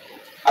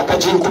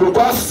akajinkuru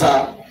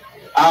kwasa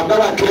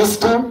ababa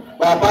Kristo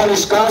ba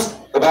Parish Council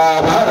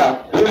ba Buhara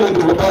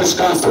n'ibindi bya Parish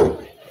Council.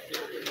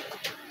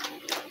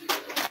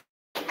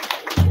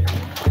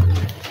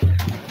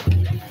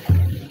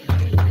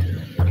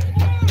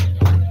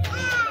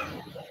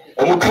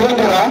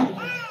 Umukendera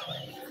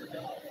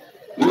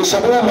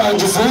nishabura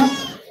bangizi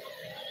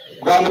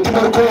bwa mutima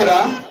rukwera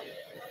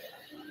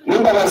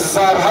n'imbabazi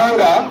za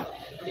ruhanga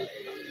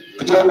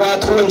kugira ngo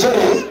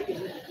atwongere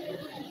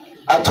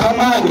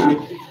atwamani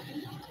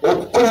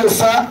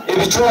okukoresa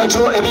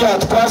ebiconco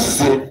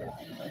ebyatwasize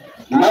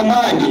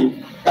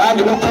n'amani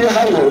kandi no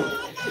kwihariyo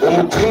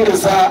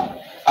omukwereza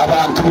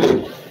abantu be.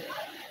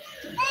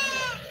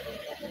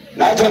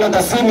 Najya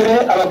ndasimire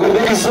abagore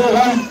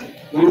b'izuba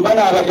nimba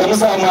nabarya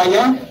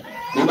muzamanya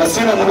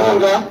nimbasira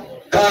mulonga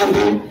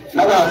kandi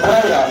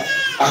n'abakwaya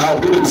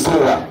ahabwa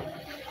izuba.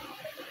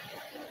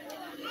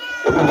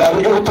 Ubwo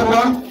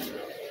bw'ubutumwa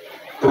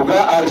bwa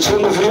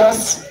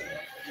Archimandrias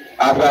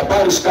abwa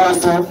Parish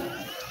Council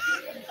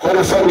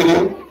Holy Family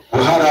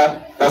Buhara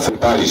Catholic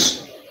Parish.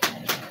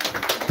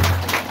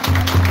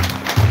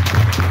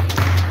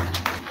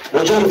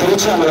 Major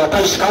Chairman of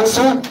Parish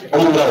Council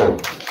Omungaro.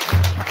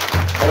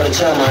 Our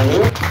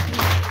Chairman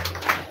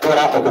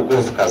Kora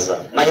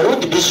Okukuvukaza. My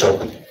Lord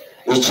Bishop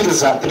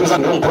wikiriza turuza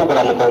mu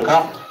program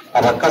konka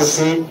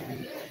abakazi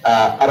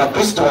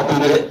abakristo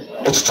bakwiriye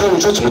ekicoro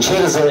cyo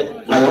kimucereze.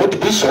 My Lord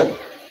Bishop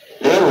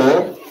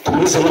rero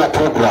tumize muri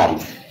program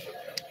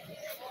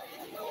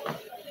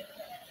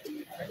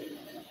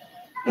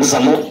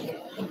Musamo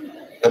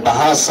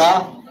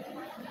ebahasa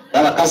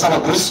y'abakazi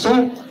abakristo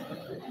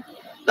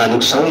na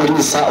nikushaka muri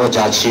misa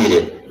ojakire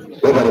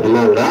bari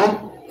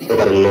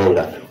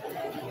munonga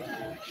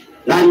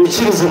na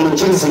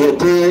nikirize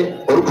yete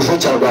orukujo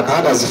cyarwa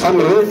kahagaze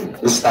family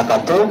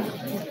istakato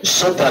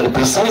short and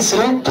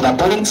precisely to the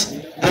point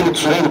then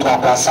turebe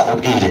twakwasa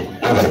ubwire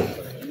nobere.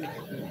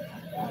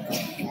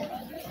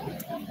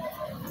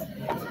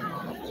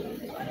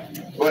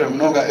 Bwana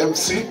mnoga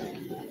MC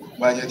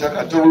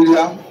Manyetaka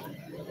William,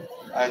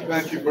 I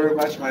thank you very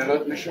much, my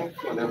Lord Bishop,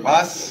 for the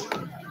mass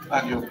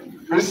and your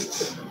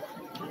priests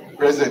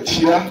present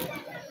here.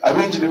 I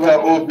went to the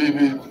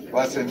OBB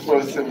was in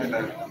Paul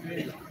Seminary.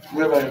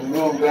 Whoever you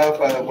know,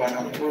 Father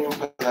Banampuru,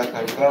 Father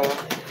Kalkawa,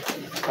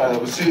 Father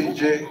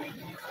Busije,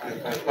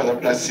 Father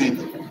Placid.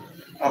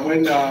 And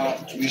when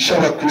we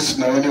shall Christ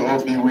now, when you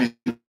all be with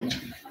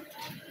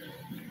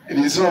it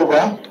is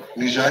over,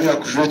 Nijanya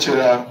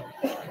Kujwechera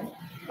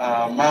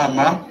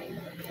Mama,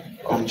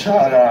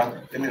 omukyala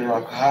Emily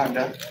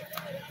Wakahanda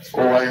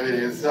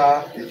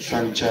owayohereza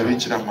ekishushani kya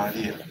Bikira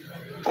Mariya.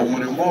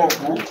 Omulimo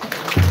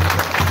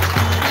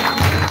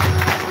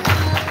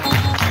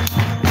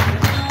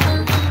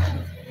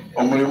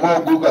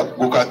ogu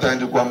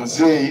gukatandikwa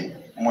muzeeyi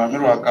Mwami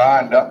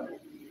Wakahanda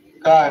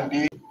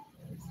kandi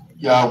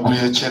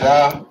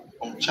yaguyekera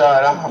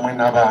omukyala hamwe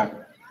n'abaana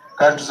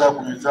kandi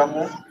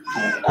tuzagumizamu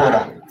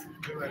tukukora.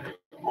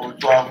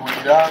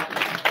 Twahurira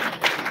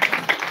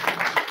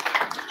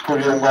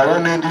kurengwaro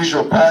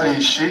n'endijo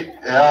parish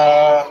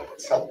ya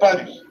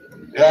Parish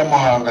ya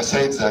Muhanga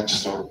side za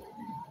Kisoro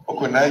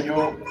uko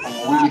nayo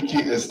mu wiki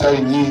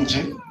ezitari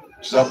nyingi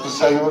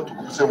tuzakuzayo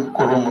tukuze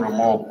mukoro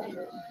umurimo wo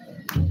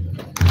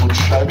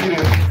utushabire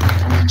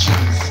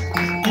mwikiriza.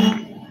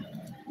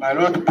 My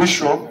Lord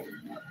Bishop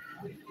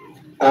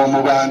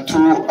mu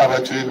bantu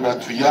abaturi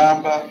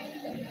batuyamba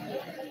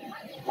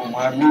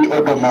Umwami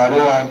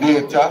Rubaramira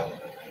wandeta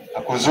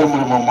akoze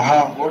umurimo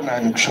muhango na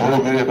nikushobora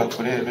mireba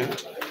kurebe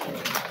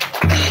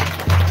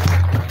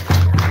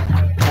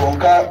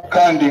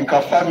kandi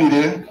nka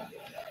family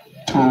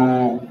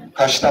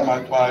tukashitama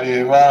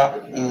twareba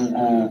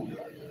ngo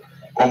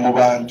mu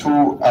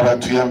bantu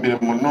abatuyambire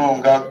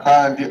munonga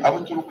kandi abo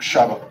turi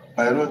kushaba.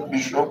 My Lord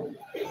Bishop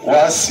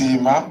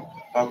wasima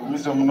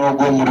bagumize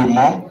munogo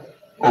murimo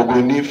ogwo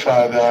ni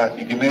Father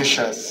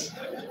Ignatius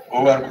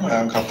oba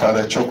kumanga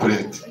Father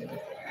Chocolate.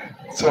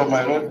 So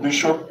my Lord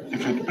Bishop,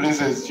 if it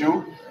pleases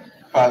you,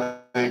 Father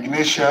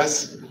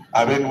Ignatius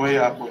abenwe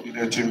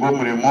coordinating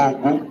umurimo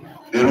ogwo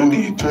rero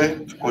nitwe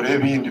tukore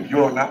ibindi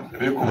byona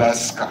biri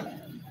kubasika.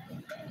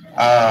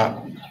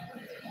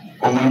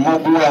 Umurimo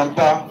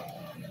gw'ampa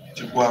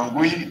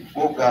kigwangui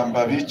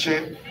ogamba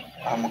bice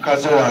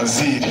amukazo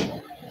wanziri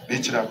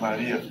Bikira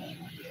Mariya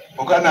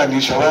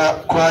ukananisha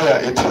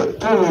kwaya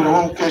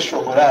etoro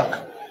kesho moraka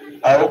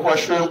aho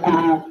kwashwe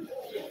nkuru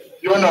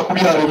yona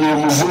kubyaremye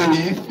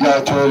muzeyi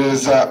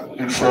yatoreza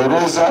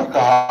Iforoza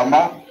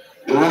Kahama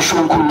erosho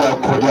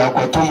nkuru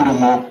yakwa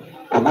tumurimo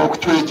ogwo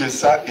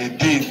kutwegesa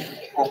edini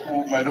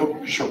oku My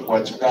Lord Bishop wa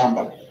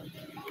Kigamba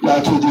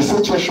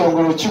yatugese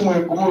cyeshongoro kimwe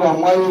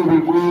kumuramwa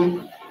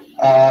y'ibigwi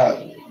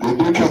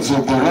the decades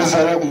of the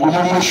rosary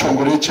ngumu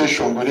shongore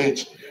cyeshongore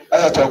iki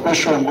aya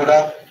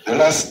twakweshongora the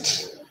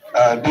last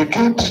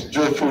decade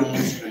joyful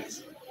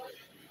mysteries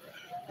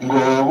ngo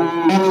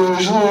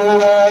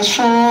ujura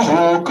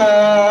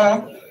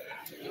shoka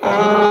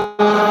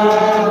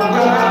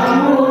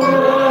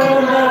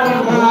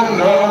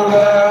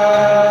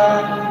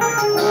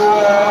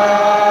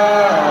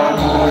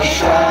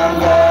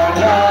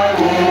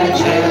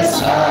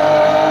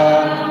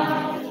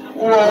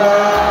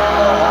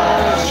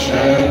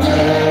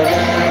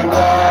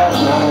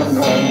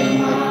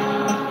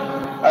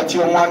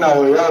umwana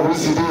we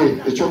yabuzire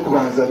icyo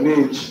kubanza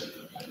n'iki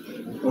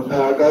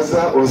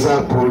utahagaza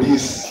oza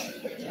polisi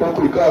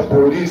kwakurika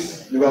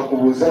polisi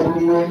nibakubuza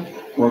rumwe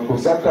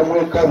wakuza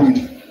kamwe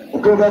kabiri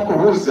ukaba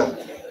kubuza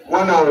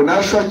mwana we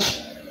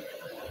nashaki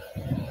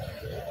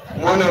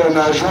mwana we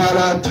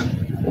najwarata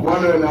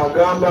mwana we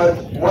nagamba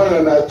mwana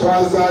we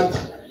natwazata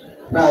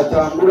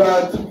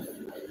natangurata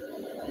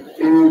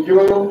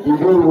ibyo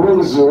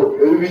uruhuzo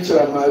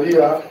Bikira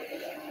Mariya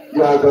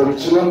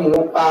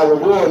yagarukiramo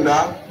ababona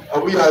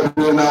abu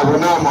yabiwe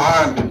nabona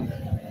muhanda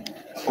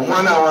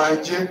umwana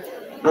wanje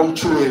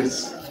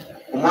n'umucuruzi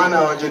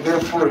umwana wanje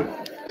defura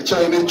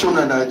icyayine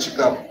cyona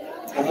nakigaba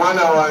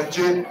umwana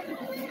wanje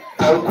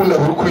tarukunda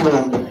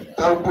burukuyomba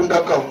tarukunda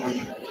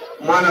kavuye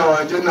umwana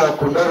wanje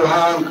nakunda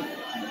ruhanga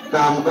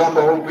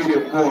namugamba wo bwire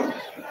bwona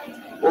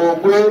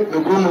ogwe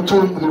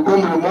nibwo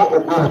murimo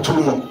ogwo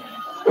butumo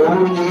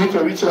ubunyine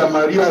cyo Bikira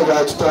Mariya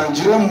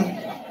yatutangiremo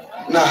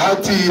na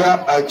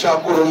hatiya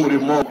acyakora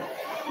umurimo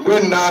we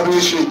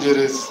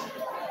nabishegereza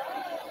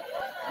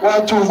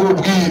watunga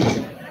ubwire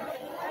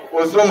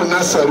ozo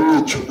munasari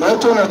wicu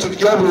natona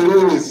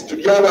turyaburerezi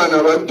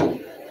turyabana bato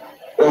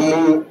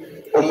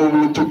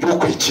omuntu byo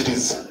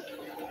kwikiriza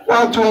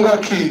watunga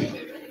ki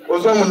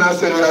ozo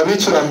munasari ya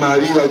Bikira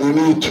Mariya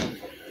nyinitu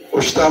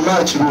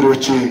ushitama kibiro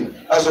cye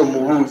azo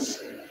mubuzi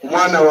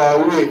umwana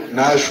wawe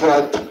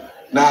nashwata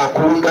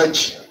nakunda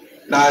ki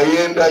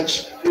nayenda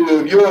ki ibyo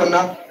byona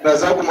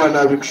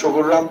nazagumana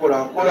bikishobora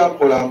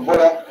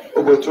mpora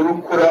ubwo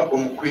turukura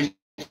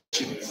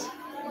umukwikiriza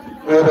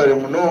mwebare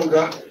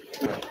munonga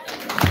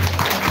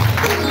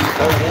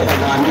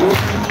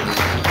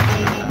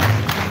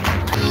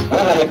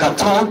mwebare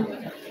kato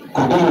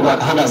kubw'umuntu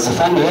bakahagaze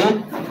family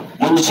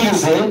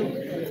munyikirize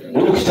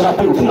muri kutera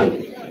appointment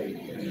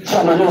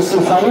cyama Nelson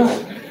 5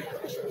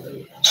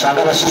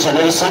 shanga bashisha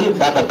Nelson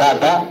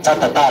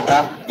tata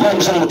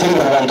yanjye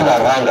mutegera abantu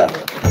barwanga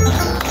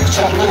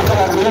cyangwa ko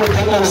bagire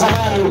mutegera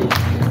zamani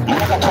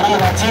mwaka twana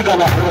batiga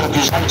na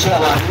kugisha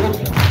cy'abantu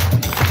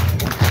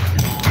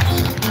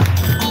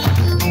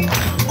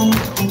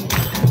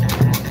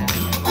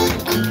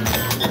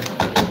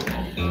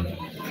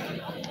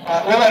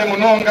webare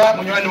munonga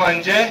munywani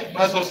wanje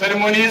maso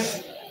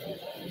ceremonies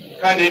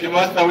kandi ndi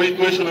master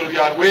w'itwesho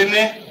rya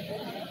Rwene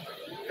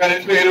kandi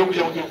twere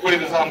kujya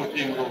mutukoreza za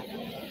mutingo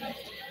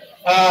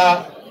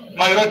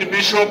my Lord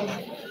Bishop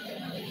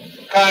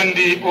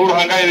kandi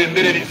uruhangaye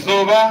mbere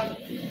rizoba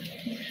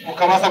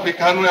ukabasa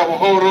kwikanu ya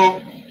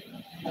buhoro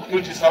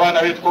ukutuchisa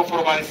abana betu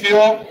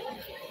conformation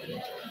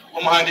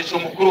umuhandisho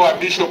mukuru wa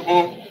Bishop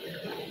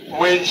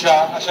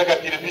Wenja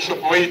ashagatire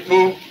Bishop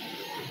wetu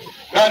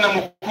Bwana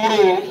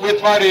mukuru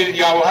wetware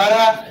ya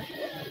Buhara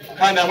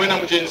kandi hamwe na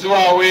mugenzi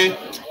wawe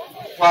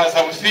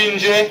twaza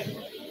Businje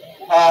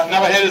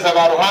n'abahereza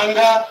ba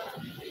Ruhanga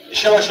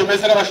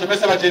ishabashomesa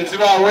n'abashomesa bagenzi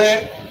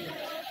bawe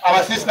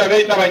abasista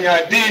beita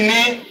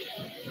abanyadini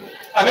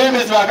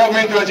abemezi ba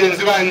government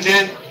bagenzi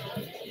banje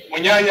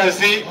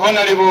Munyanyazi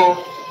Honorable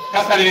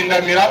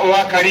Rubaramira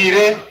owa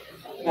Karire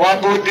wa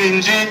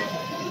Godinji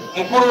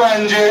mukuru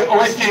wanje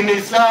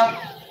owesinisa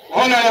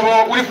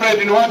Honorable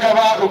Wilfred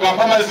Nwagaba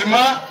rugamba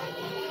mazima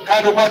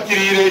kandi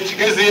ukwakirire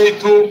kigeze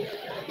yetu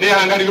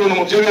nehangariro no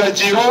muvyo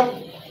biragiro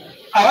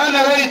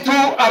abana baitu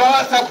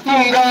abasa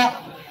kutunga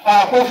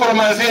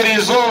performance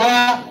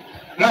rizoba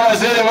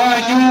n'abazere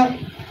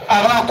banyu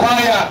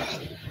abakwaya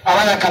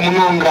abana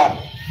kamunonga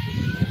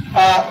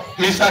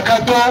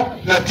misakato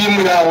na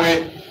timu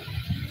yawe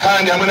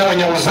kandi hamwe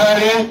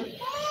n'abanyabuzare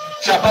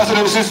chapaso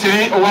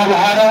n'ubusisiri wa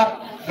Buhara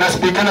na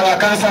speaker na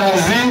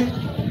bakansazi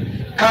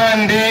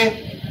kandi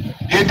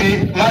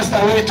yedi master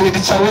wetu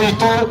edicha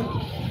wetu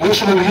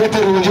wisho mu bihete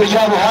runje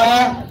ya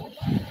Buhara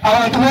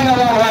abantu bena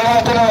Buhara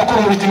batona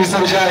bakuru mu bitimisa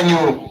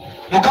byanyu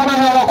mukama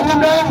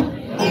n'abakunda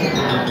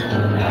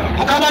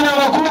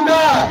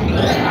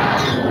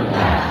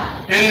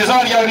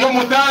elizari ya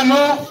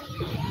mutano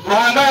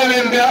Ruhanga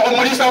yembera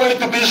umulisa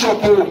wetu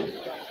Bishop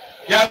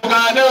ya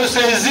Uganda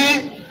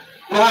yosezi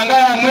Ruhanga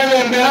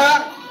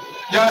yamwembera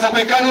yaza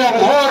kwekanu ya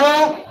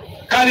buhoro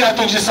kandi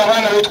atujisa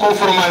abana wetu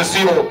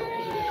conformation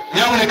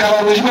nyaboneka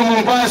barujwe mu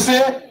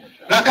mpase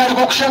nakari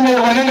ko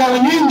kushemerwa n'ingabo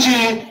nyinji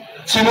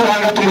sino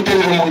Ruhanga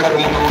tumuterere mu ngaro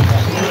munuka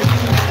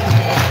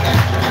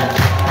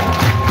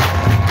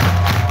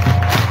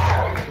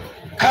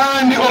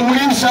kandi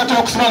omulinsa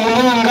tokusima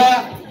munonga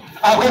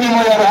abwo ni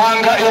mo ya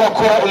Ruhanga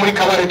yakora umuri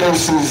kabare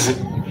dawusize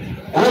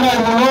ubona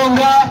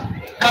munonga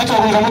kato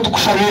kunga mutu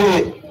kushabire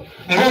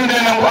ngende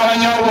na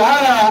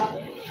abanyabuhara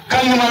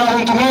kandi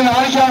n'abantu mwena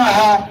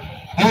bajaha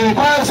mu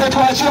mpase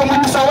twakira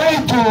muri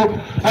sawetu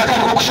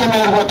nakari ko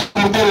kushemerwa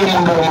tumuterere mu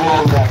ngaro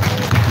munonga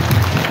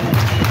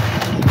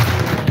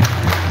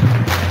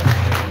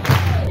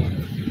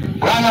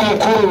bwana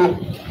mukuru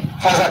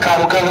faza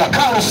karugana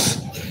Callist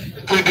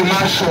Field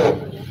Marshal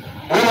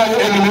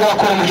wewe enemy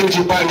wako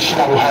mu Parish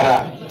na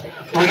Buhara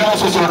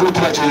winasozora ruti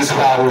bagenzi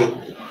bawe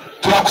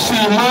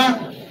turakusima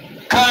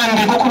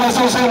kandi kuko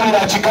bazose muri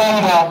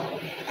bakigamba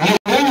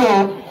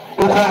nyeyo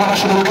ukwanga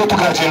bashobora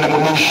tukagenda mu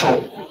misho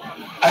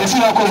ariko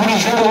nakoze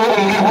ijoro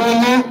muri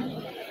bone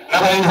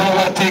n'abayintu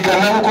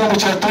batigana uko mu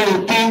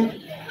cyatwete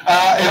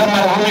era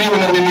marahuri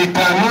na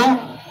bimitano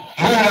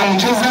mbona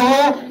mugezeho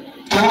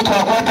turi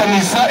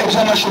twakwataniza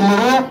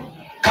iby'amashumuro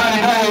kandi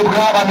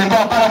ndahebwa abamemba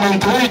ba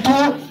parliament wetu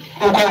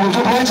ukwanga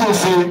ibyo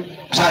bageze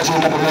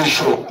byagenda mu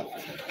misho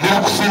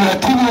nirakusimira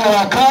timu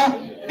waka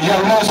ya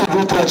unaso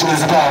ruti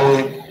bagenzi bawe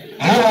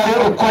mwari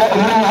ukora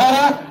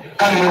umuhara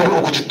kandi mwari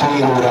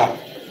ukugitungura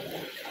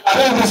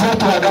abayobozi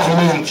betu ba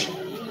government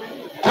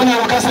kwenye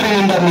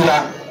Rubaramira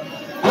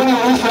kwenye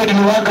Wilfred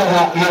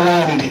Nwagaba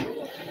n'abandi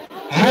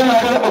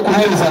mwari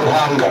ukuhereza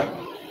Ruhanga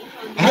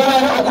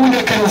mwari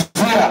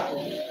ukundekerezira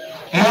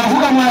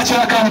mwavuga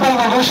mwakira kampala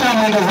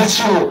bagoshamunda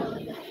z'ekiro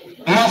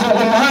mwavuga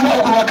umuhanda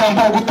ukuba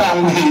kampala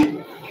gutanguhe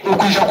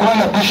ukija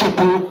kubona Bishop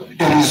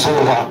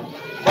Elizoba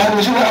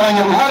barujwe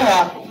abanyabuhara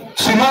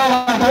simaba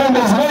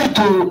abembezi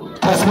betu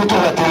twasibuto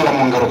batera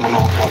mu ngaro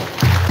munoka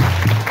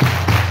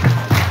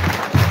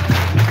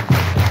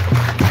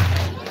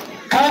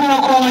kandi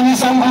nako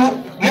abanyisangu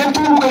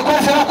netubuka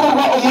kwese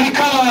nakorwa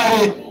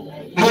umurikabare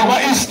ndoba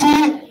East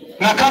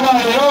na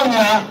kabare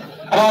yonya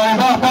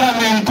abamemba ba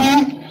parliament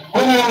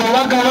wene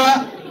Rubaramira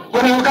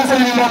wene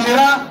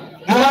Rubaramira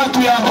n'abatu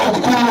yamba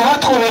okukuru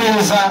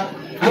batwohereza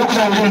no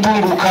kujangira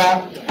ntunguka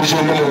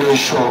kujenda mu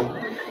besho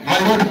my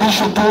Lord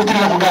Bishop turi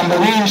kugamba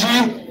winji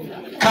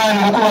kandi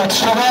uko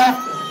batshaba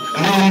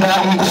ndinda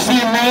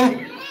ngusime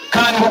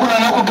kandi uko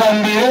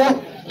nakugambire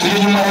turi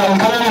nyuma ya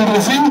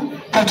ngabembozi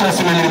kandi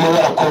asimenye mu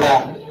barakora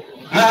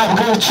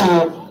nabwo cyo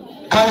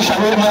kandi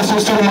shabere maso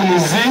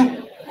ceremonies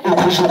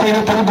ukurije ko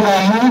iyo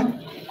program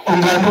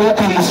ungando wo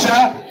kwimusha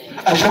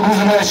aje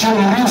kuzana yakiri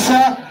umurisa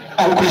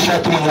abukoresha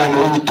tumunyanya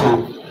w'ito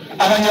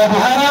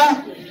abanyabuhara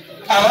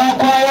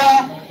abakwaya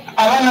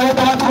abana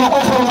betu batuka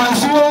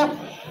conformation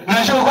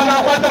naje ko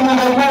nakwata mu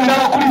ngaro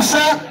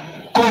ndarakurisa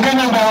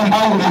kongena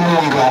mbangu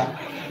munonga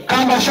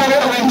kamba share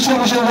obengisho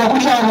gushaka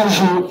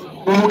kucyamuju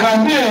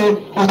umugambire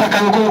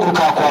utakanyuko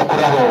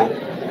kukakwakuraho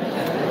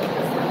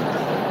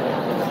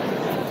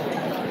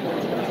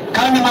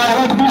kandi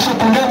Lord Bishop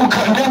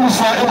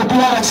ndemusa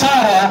ebutuwa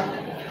bacyara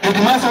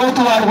edimasa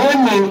wetu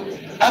warwenye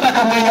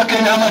atakamenya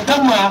kenya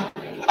amatama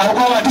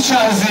alikuwa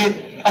batishazi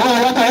abo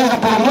bataheza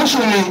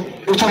promotion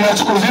icyo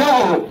mwakikozeho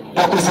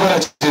bakuzibara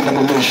kigenda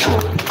mu mesho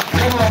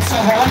kandi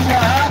basava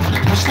bajaha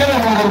mushikera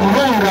mu ngoro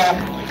munonga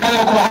kandi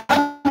kuba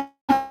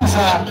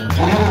kuza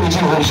muri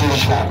ugiye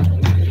jisha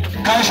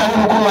kandi ari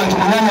mukuru wanjye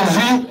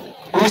munyanyazi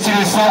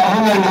wikirisa aho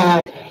narimo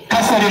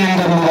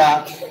kasarindanira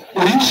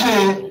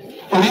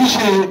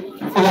urishe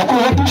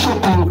uyakuye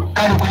bishop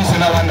kandi kwize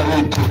n'abana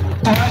betu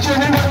tumache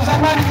nenda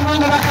zamani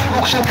nenda bakari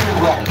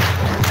kushemerwa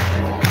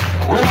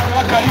wewe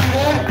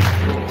bakarire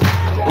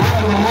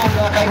wewe nenda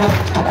bakari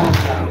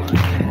kutukuza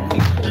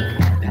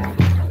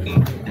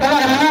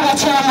Rubaramira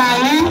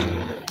cyamani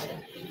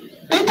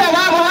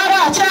bitaba Buhara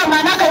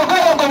cyamani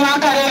akarogoyogo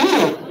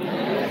mwakarehire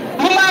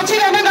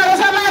nimwakire n'ingabo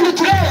z'amani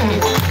turebe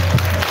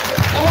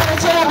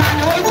ubarekera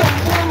abantu wese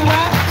mukundwa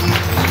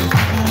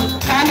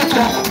kandi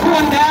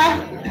turakunda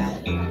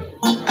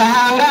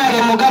kahangare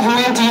mu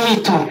gavumenti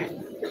yitu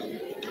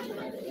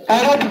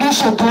Lord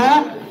Bishop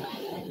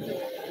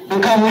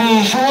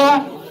Nkaburijo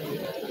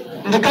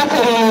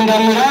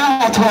ndikaterendamira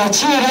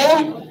atwakire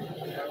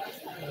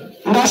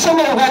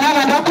ndashemererwa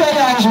n'abandi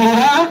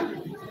bakweranjura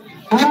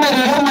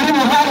nyemerero muri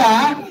Buhara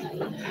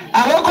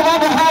abo kuba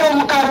Buhara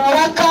mu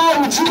Karura ka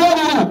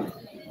Kireri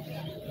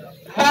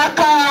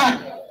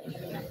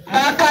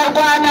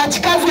bakarwana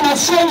kikazi na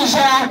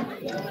Shenja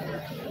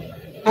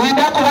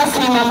wenda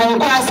kubasima mu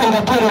nkwase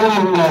ngatero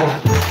n'umumaro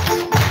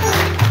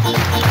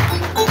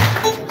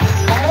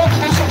Lord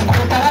Bishop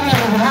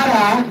Rubaramira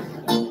Buhara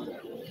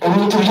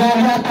ibintu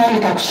byari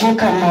byatandika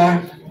kushikana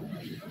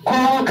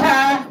konka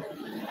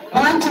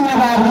bantumye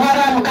ba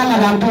Buhara mukana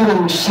bampira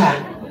umusha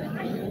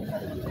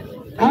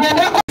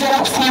nyenda kugera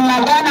kusima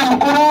bwana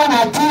mukuru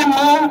na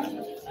timu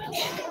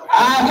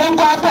aho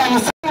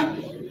kwatanisa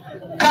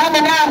kandi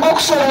ntabwo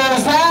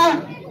kushoroza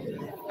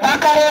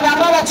bakareba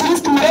ngo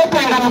abakirisitu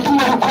murepenga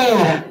mutima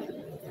rukwera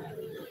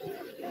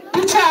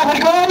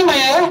icyaburwonwe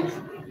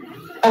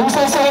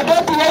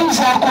umusaseredoti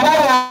yayija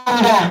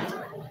kubaronda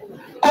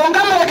konga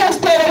mureke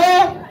ziterere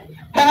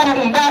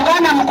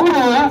bwana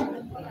mukuru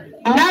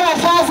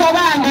n'abasaza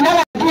bandi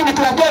n'abadini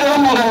turaterera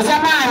mu ngabo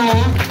z'amani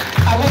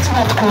abo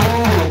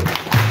kibatwurure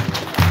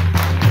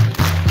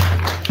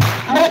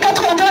mureke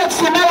twongere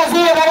tusime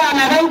abazire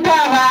b'abana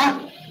b'itaba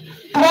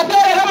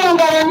turaterera mu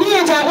ngabo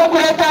nyinshi abo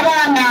kureta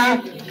abana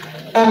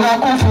ubwa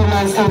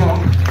konfirmasiyo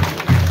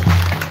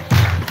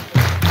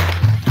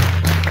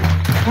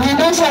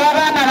nyindesha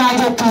abana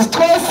banjye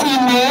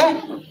twesime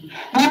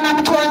nyuma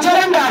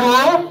mutwongere ngabo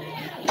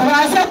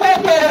tubaze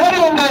kweterera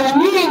mu ngabo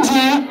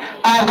nyinshi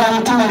abwa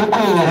mutima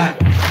rukwera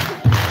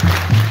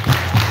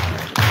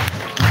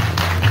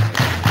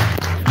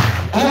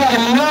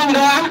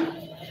Rubaramira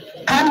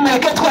kandi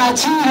mureke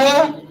twakire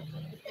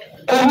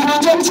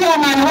ibirunge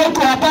by'abana wetu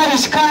wa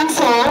Parish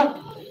Council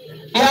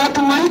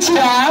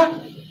yatumurikira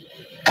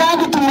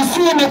kandi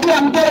tumusime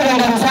turamuterera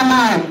ingabo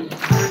z'amani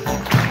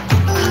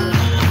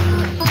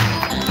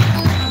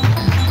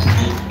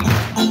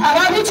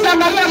ababikira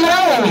Mariya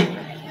murabe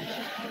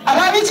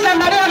ababikira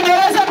Mariya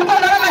mureze kuko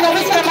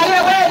n'abanyabikira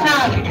Mariya wena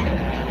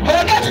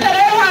mureke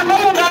tuterere hano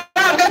mu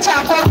ngabo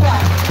cyakorwa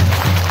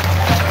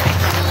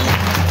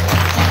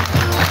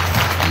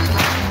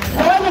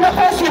wowe no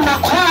kwesima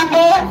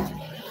kwango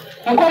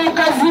uko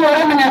mukazi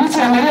wowe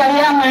munyabikira Mariya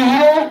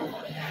yamwihire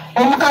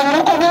umukabura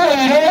uko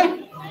bohire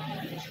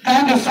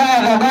kandi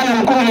faga bwana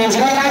mukuru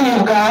n'inzira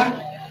yanyibwa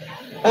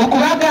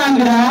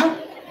ukubagambira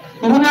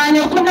ngo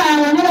nanye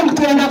kunanga nyine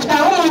mutwenda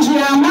kutaho mu nzu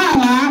ya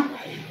mama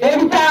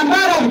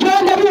ebitambara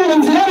byonde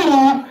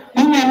bibunziremo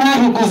bimwe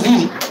nabiguzi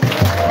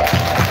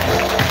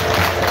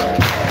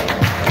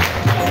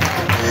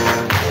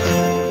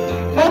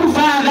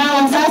Faga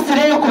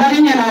unsasire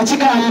kubari nyina wa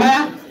Kigamba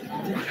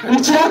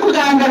nikira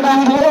kugambirwa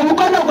ngo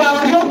umukono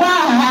gwawe ryo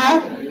gwaha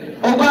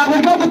ogwa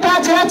buryo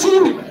gutagira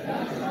kimwe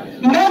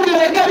mwe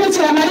mureke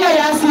Bikira Mariya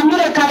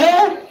yasimire kare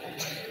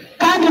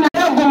kandi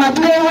naraguma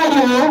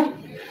turewayo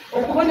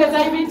ukuboneza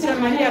Bikira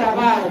Mariya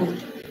rabaye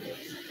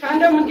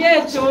kandi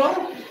mugecho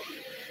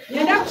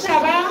yenda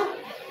kushaba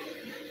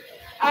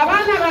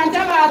abana banje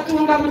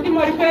batunga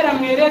mutima rikwera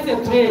mwereze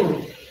turene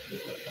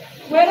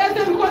mwereze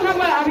mukono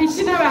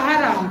abishina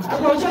bahara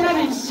akojo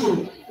nabishi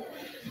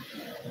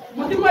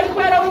mutima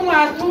rikwera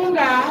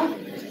umwatunga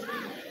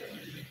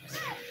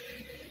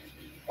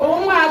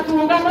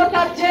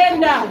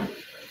notabyenda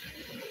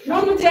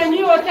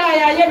n'umugenyi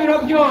wotayaye biro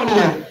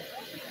byona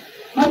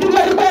mutima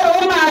rikwera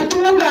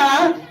umwatunga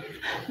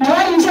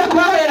nabarinje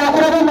kubabera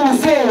kuraba mu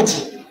nseji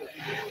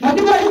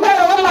mutima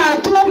rikwera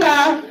umwatunga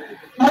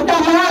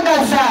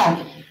mutamuhagaza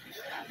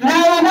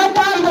nawe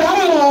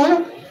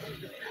natamburamu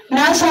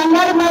nasanga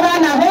harimo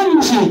abana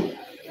benshi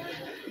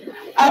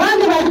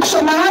abandi bari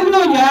gusoma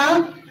hanuya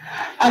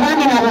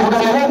abandi nabavuga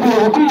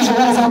nababwira kwije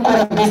baza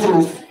gukora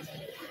bizinesi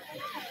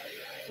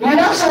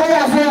nyina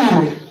kushobora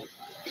zewe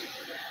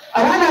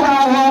abana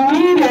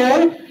bavumire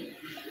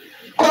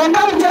konka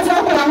mugeze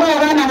bakora ngo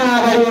abana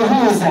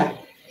babarehuza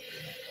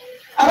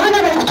abana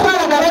bari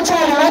gutwara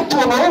baracyari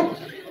bato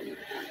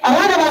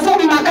abana baza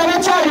mu maka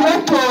bacyari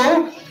bato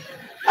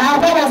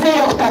ahubwo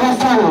bazeye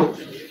kutabafana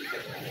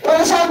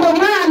urashaka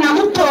umwana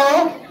muto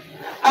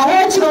aho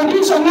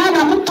kirondisha umwana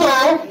muto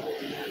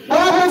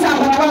wabuza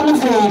ngo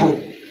nabamuzere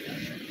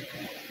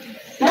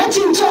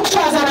nakintu cyo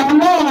kushazana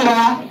munonga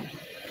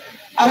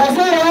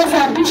abazere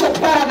baza bishop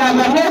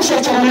paragamba neshe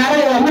cyane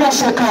nareba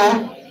murashaka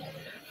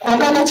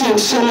kongana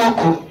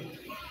cyinshimako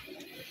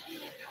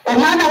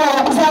umwana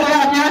wawe kuzarira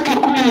myaka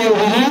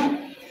 12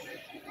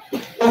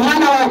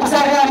 umwana wawe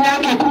kuzarira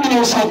myaka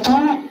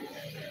 13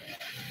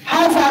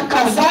 haza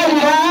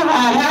kazarira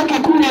myaka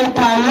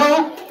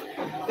 15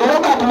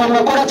 uroka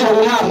kumukora cyane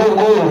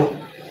ntabwo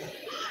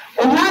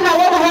umwana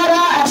wo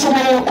Buhara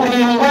ashoboye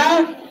kurindwa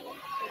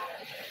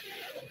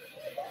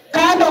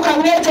kandi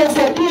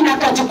ukamwegeze dina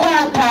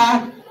akagikwata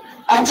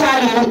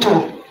acyari muto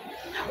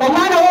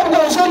umwana wo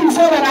bwojo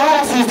nzora nawe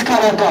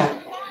arasizikaraga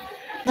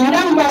nyina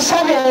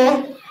mbashabe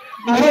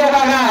mureba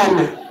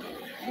abana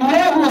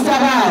murebuza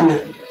abana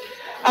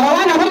aba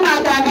bana bo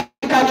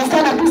mwatandikaniza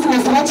na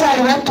business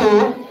bacyari bato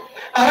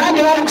abandi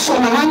bari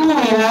gushoma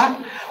hanyura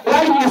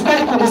wari mwiza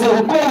ari kuguza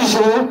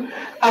ibikoresho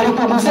ari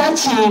kuguza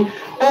ki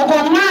ubwo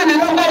mwana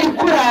nubwo ari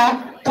kura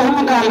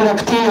turumugambira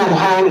kutinya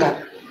ruhanga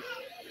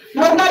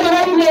nubwo ari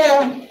barine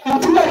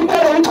mutima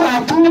rikora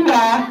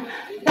witwatunga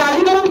tari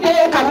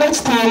n'ubuteka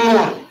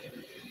mwekitiriwa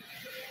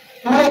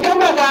mureke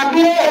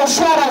mbagambire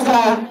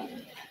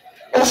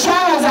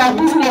eshara za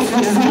business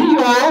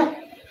ziriyo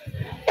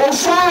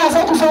eshara zo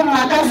kuzoma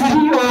akazi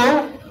ziriyo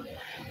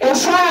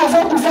eshara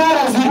zo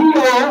kuzara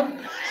ziriyo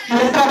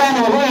mureke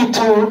abana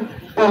baitu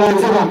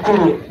babanze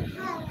bakuru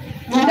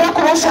nyina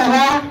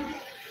kubashaba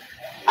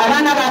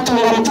abana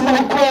batunga mutima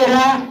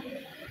rikwera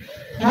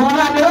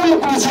muhamero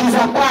mukurikiriza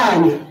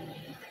kwanyu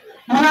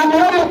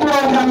muhamero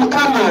mukurondera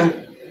mukama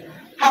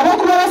habo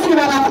kuba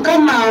basibana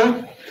mukama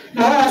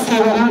nabo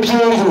basiba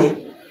mubyeyi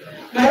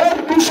nawe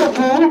bishop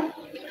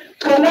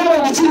twenawe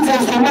nikiriza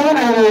zinaho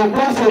na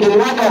Wilfred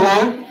Wagaba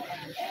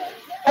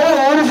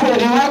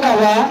Wilfred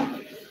Wagaba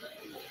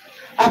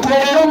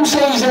atwerera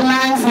umusheje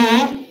manzi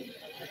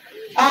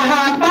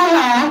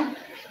ahambaha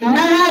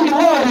n'ahandi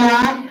hona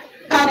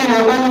kandi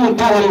nabwo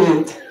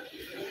n'umuparament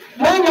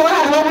mwene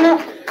wabo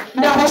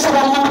ndabashaba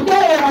mu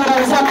muterero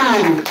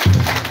z'amani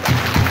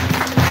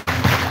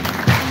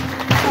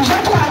uje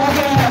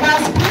twabagenda ba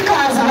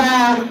speakers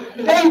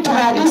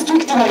ba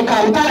district bari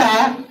Kampala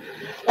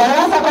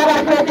baraza ko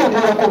bari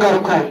kwitegura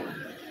kugaruka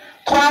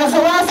twaza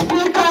wa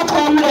speaker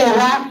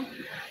twamureba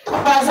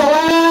twaza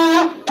wa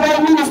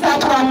prime minister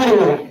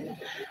twamureba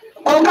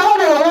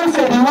ongabona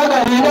Wilfred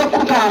Wagaba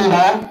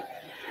kugamba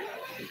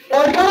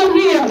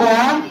organirwa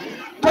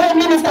prime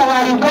minister wa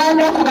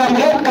Uganda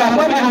kugambira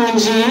ugambo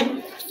birungi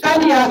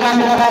kandi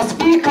yagambira ba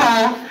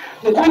speaker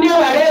kunyo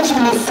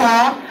barejumisa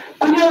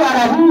kunyo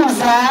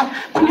barahuza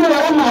kunyo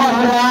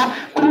baramuhabura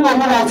kunyo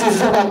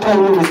baraziza ba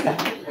prime minister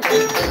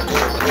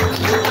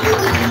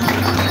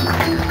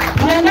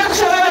nenda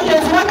kushobora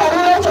batezwa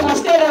karura cyo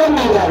musterero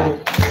mingaro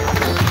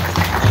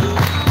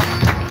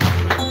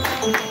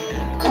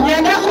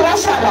nenda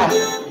kurashaba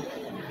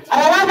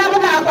abana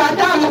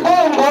b'akwata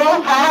mugongo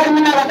harimo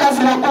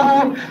n'abakazi bakuru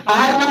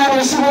harimo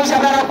n'abishimije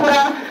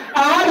barakura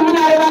harimo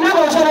n'abana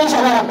b'abashoresha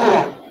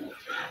barakura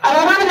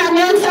abana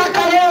nyensa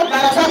kare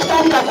baraza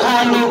kutandika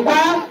kwandikwa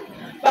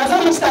baza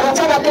mu kitabo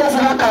cy'abatezi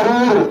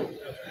b'akaruru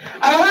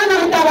abana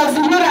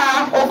bitabazinyura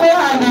uko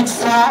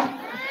handitsa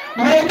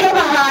mureke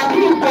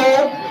bahandikwe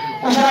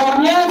kugira ngo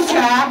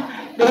nyensa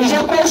bije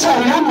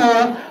kweshariramo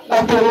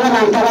baterwa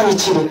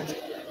n'abatababikire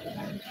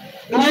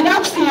nyenda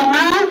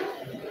kusima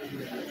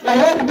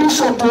Lord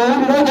Bishop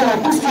ndongera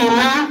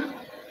kusima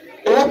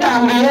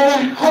etambiye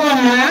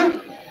hona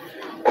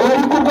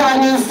uri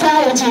kurwanisa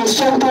ikintu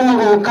cyo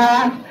gutunguka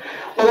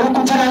uri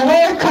kugira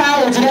ngeka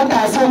yagira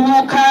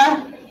tasemuka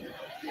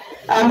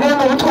ambaye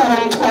mu butwara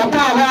twata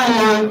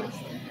abana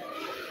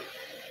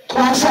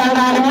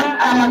twashangana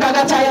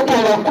amakaga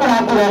cyayetera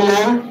kuragurana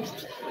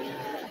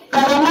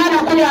karomana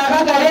kuri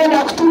abagarenda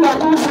kutunga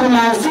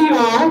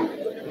konfirmasiyo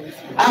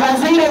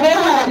abazire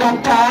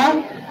beharagata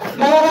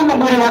baba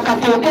bamugurira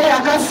akatetera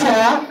kasya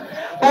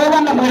baba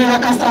bamugurira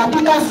akasati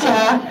kasya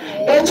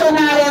echo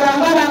nareba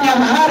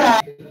ng'abanyabuhara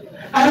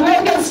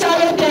arweke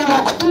syayetenga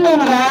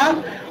kutunga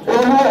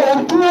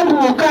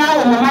obutunguka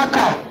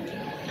omumaka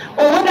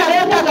obu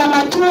naretaga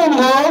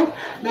amatungo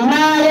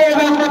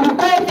nareba ngo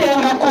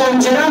ndikwetenga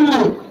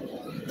kwongeramu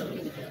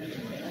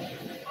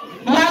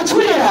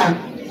mwacurira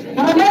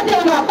ngo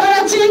netenga kukora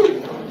ki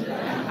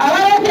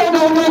abayetenga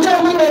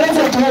omwongeramu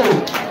mwereze tuwe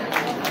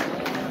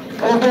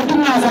ubwo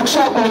tunaza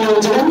gushaka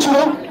unyongera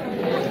ncuro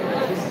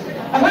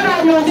abana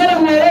nyongera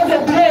mwereze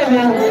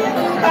turebe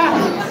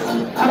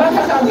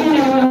abataka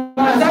bwine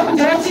mwaza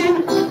kugira ki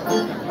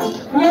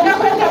nyenda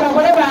kweta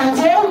abagore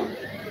banje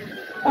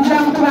kugira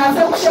ngo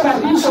tubaze gushaba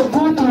bishop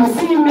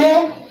tumusime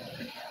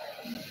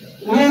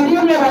nyendi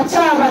umwe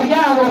bacyaba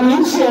ryabo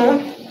mince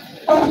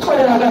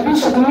okutwoleraga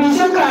bishop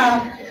mwije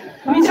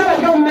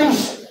baryo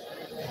mumenshi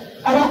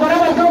abagore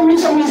baryo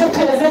mumenshi mwije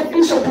tuhereze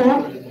bishop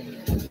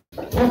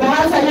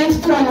Ubahaza yetu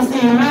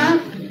tunamusima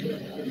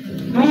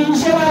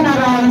mwije bana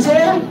banje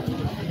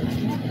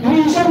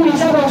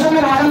mwije bojo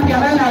n'abahamya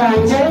bana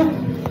banje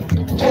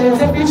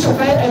tuhereze bishop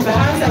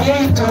ubahaza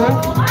yetu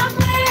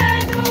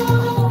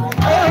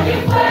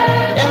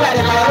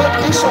ebale maro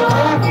bishop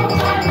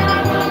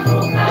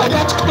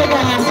wakati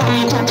kuteganyiriza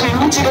ibintu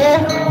twimukire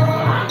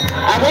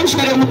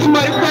abenshwire mutima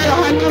uri kwera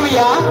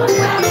hanuya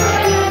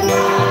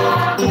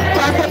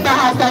twase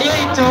tahaza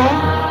yetu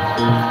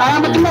aba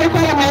mutima uri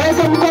kwera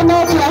mwereze mkono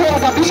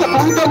turaheza bishop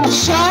wito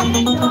musha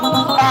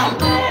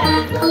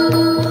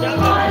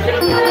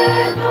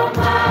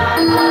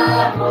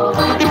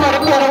mutima uri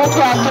kwera wo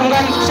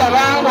twatunganisha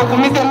bango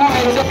gumize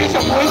muhereze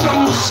bishop wito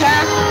musha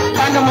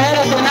kandi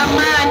muhereze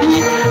n'amani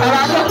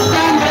abantu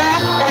kugambira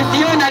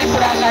Ziona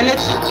alikurangane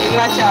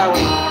inga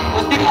chawe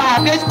usima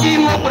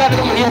habestimo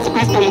kurabira muri Yesu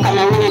Kristo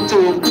mukama wetu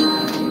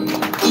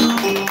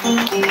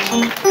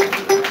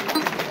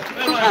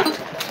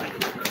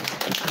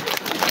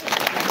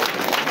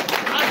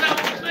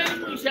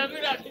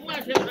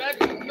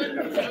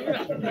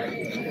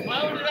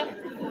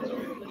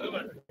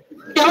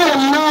Yawe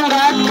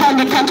mnonga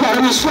kandi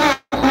kantwara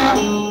mishoko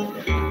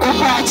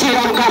ukwakira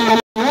mukama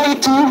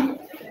wetu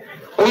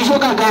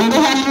ujuga gambe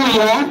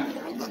hanuya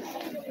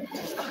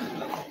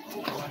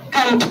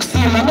kandi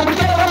tukusima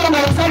n'uburyo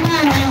bw'abantu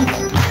nani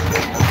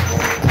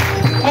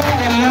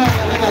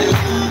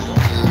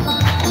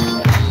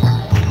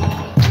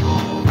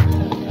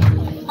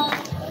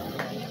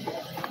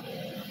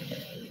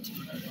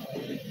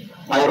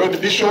My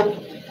Lord Bishop,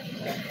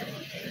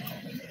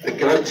 the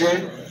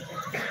clergy,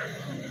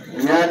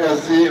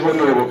 Nyanyazi,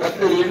 Honorable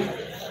Catherine,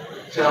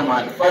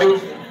 Chairman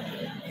 5,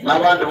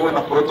 n'abandi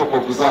bona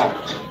protocol zabo.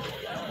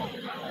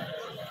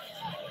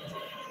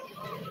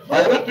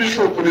 My Lord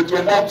Bishop,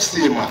 nitwenda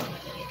kusima.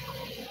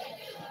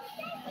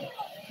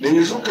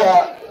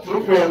 Ninyuka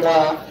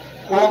turukwenda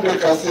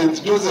kuombeka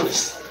St.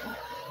 Joseph's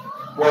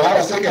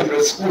Buhara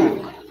Secondary School.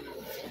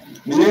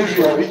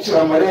 Niyeju ya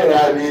Bikira Maria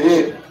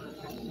yabire.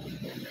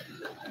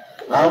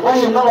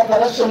 Nabaye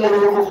n'abatarashe mu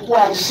rugo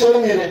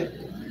kutwagishenyere.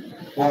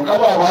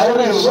 Ngaba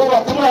bahari zo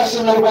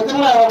batumashimira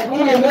batumara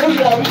kumwe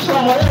n'ejo ya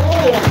Bikira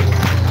Maria.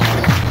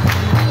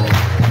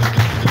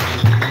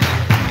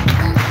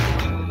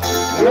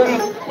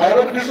 My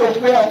Lord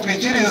Bishop we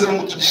atwikirize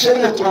mu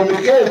tugishenye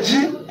tuombekeji.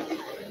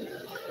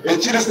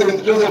 Echiri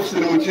St. Joseph's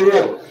in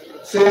Mukirero.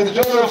 St.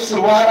 Joseph's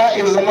Buhara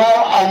is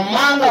now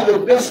among the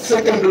best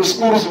secondary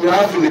schools we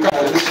have in the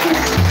country.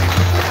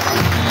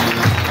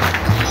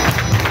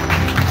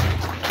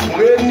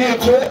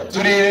 Nitwe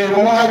turi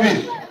mu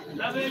habiri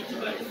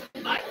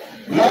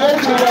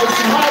n'abenshi bari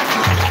smart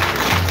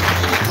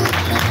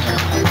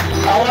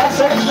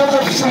St.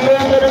 Joseph's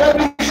mwemerera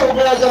Bishop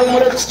yaje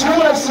muri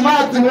extreme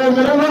smart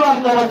mwemerera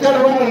n'abantu batera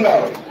mu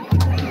ngabo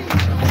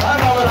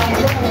bana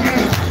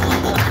baramukubwira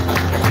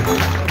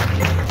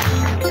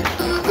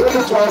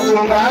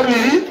twatunga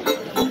habiri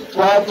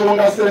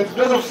twatunga St.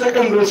 Joseph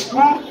Secondary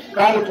School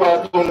kandi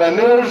twatunga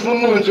n'ejo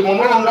n'unji mu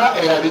mwonga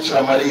ya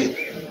Bikira Maria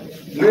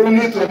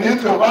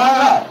nitwe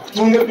baha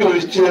tunge byo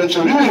bikenco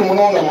bibiri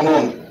munonga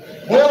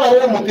mweba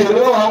rero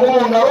muterero hamwe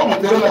mu ngabo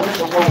muterero na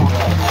Bishop wa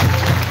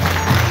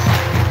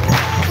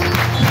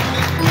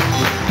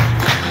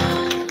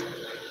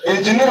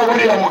Engineer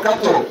William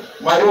Mukato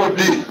Mario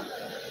B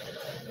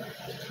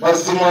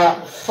Mazima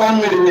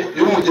family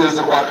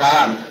y'umugeze kwa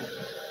Kahanda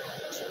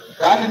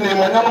kandi ni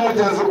mwanya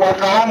n'umugeze kwa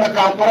Kahanda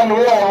Kampala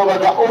niwe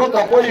yabaga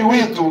uruta koyi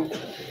witu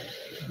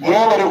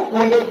mwebare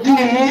kukunda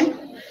dini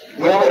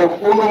mwebare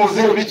kukunda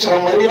muziyo Bikira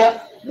Maria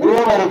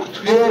mwebare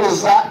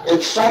kutuhereza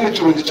ekisani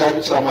kirungi cya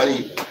Bikira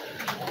Maria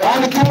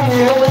kandi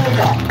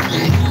tumuyihebenga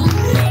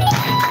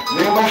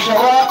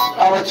nimbashaba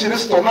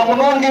abakristo na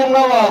munongi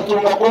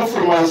mwabatunga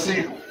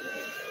confirmation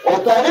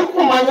otari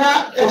kumanya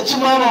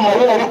ekimana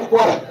Maria ari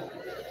gukora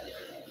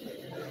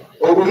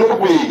ubu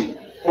n'urwiye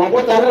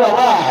ngo tarira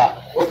baha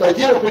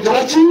utagiye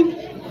kugira ki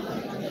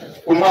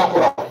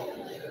umakora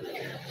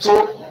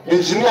so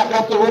engineer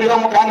katuburira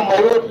mu kana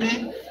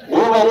mayobi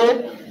wobare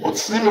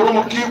utsimira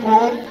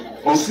umukiguru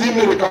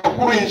usimire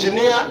kakuru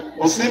engineer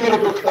usimire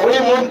Dr.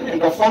 Raymond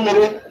and the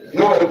family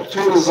no bari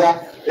kuturuza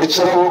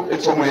ekirabo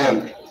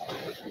ekyomuyembe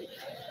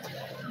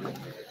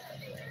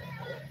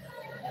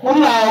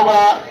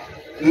kunaba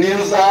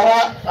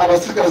ninzara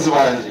abasigazi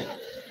banje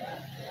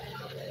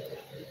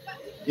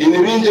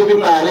inibinje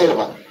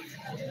binareba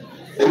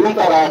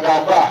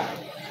ebintaragaba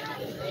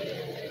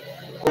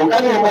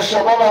kungani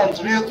mashaba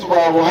abantu bitu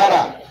ba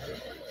Buhara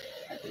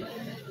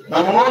na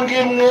munongi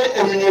imwe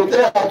eminyete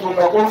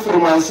atunga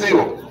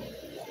confirmation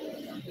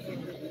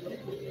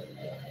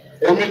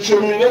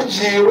emichumire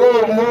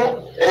jiromu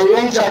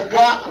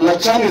eyenjaka na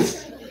Chinese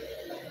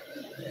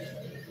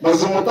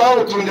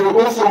mazumutawo tundire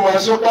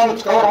confirmation kandi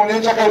tukabara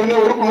munyenjaka bine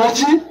uri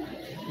kunaki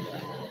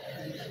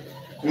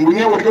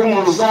ngune uri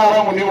mu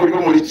ruzara muni uri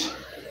muri ki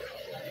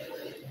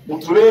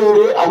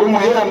uturere abo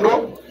muhendo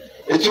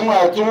ekimwe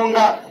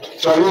atunga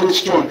cyabere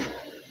kitonjo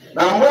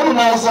namwe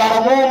nazara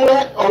mumwe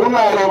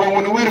orunareba ngo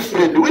ni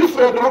Wilfred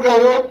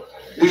rugayo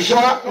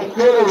ija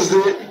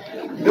ukwereze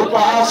de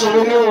pahaso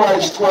bene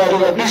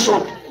wagitwarira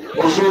Bishop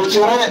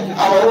ujukire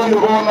abarundi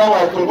bona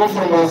batunga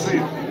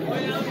formation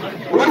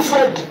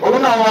Wilfred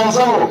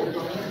orunabanzaho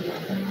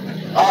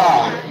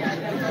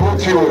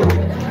utyo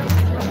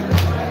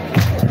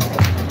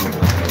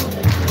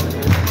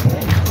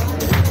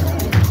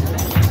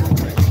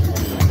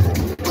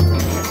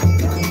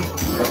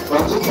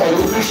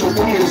Bishop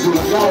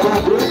umwizina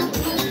y'abarundi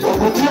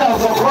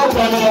gutiraza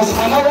kurwanya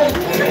mazima nawe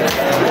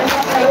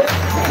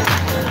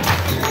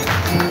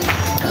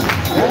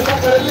neza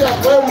kare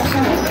yakoye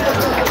mukuru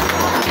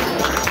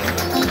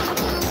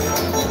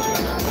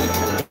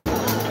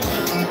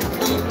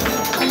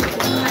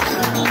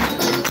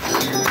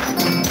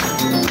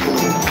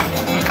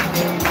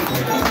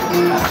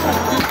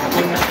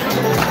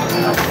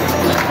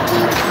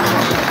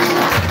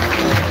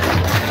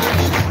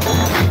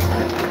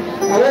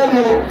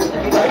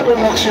ariko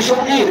nakisho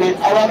bwire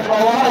abantu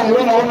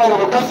babaharaniwe nabona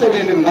ngo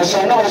Catherine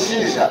ndashaka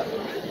abashisha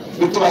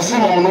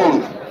bitubasima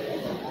munonga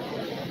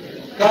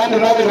kandi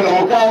nabiri na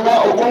mukanga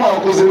uko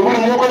mwakoze buri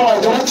muko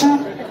mwagera ki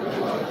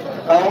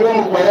amwe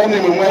mu bayani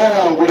mu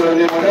mwayangurira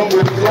ne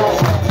marangurira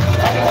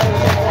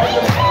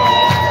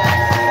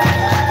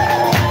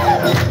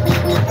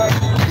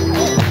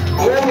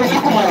wewe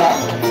ndikumara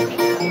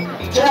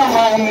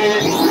cyamane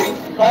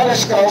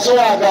Parish Council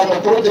yagamba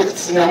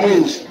projects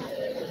nyamwinshi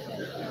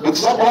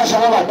tuzakulasha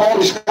baba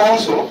Parish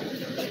Council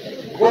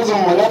kuzo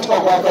mmoja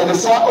kwa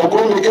kanisa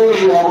ukombe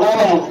kejo ya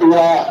bwana mkuu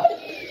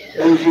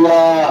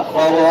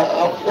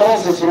wa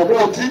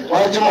sesroboti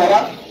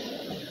wajimara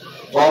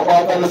kwa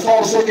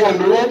kanisa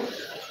secondary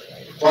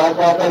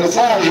kwa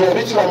kanisa ya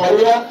Bikira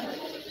Maria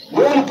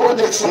muri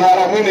projects na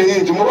ramwine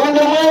nyingi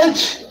muronde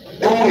mweji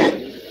emwe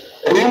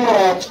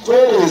rimura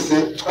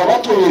twese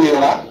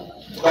tukabatwerera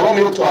tukabona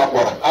iyo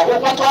twakora abo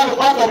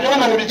kwatwara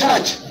byona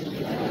nibijaje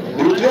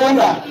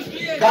nibyona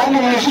kandi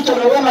mwishito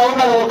rubona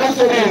ngo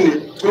Catherine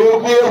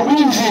twebwe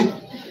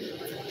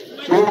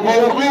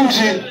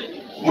rwinji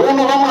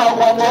muno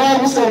bamwakwatara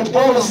mu St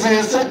Paul's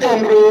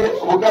secondary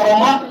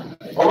Bugarama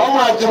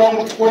bamwagira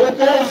ngo twere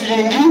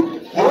paving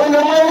murone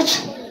mwechi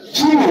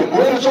kimwe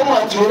mwere cyo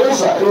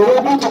mwatureza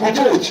rero gutu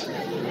kugereke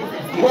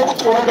ngo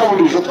kutwaraga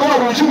burijo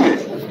twarujime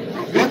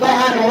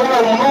bitahani mwana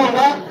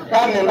munonga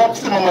kandi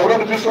ndapsima mabura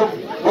bishop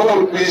baba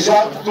rubija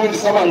tundi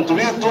sabantu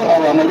bitu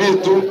abana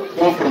bitu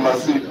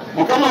confirmation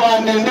mukama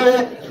bandindire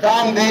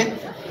kandi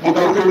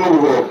mugarukire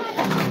n'ubugoro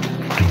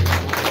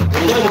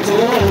ndio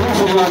mtelemo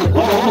n'uvuga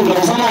wa mungu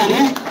wa zamani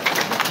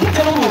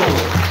mtelemo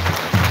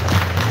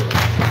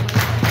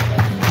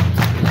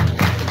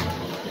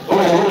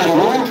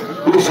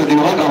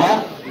urufadino bagaba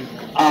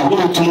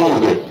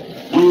ubutumwe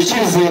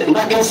nikize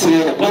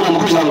ndakesire bwana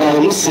mukujangara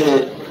muse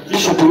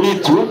bishop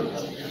witu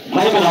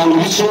mayibe nangu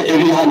bice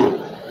ebiri hano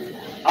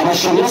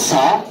abashomesa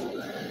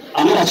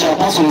amera cha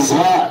pasons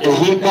ba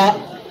ehiga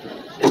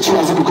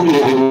ekibazo kukumire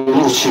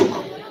mu rushiko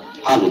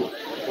hano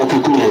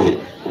okukumire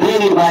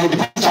rero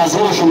baheditaza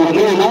bashomora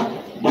nena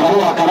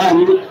muraho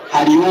akarani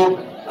hariyo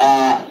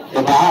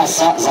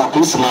bahasa za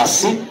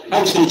Christmas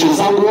kandi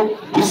tutekereza ngo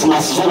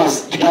Christmas zona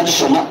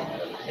tujyashoma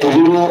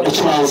ebiro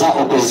ekibanza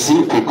okwezi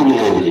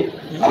kukumire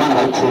abana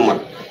bari kuma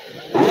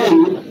rero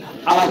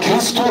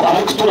abakristo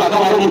abakutura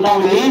akabari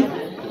mutawuni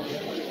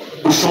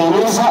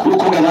ushoroza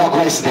ukugana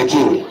kwa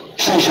King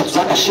shaisha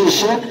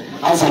tuzakashishe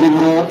aza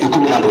nibiro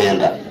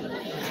 19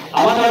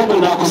 abana bari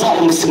kwenda kuza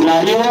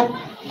umuseminario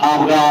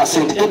abwa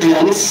St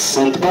Adrian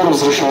St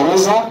Paul's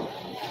ushoroza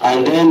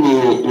and then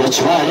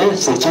Nyakibale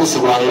St Charles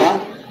Rwanda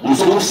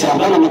musomusi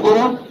abana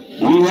mukuru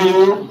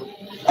niyo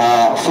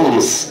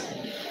forms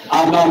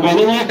abwa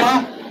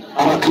rwenyeka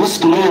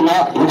abakristo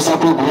nena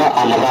n'ubusakugura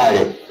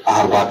amabare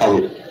aharwa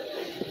kabiri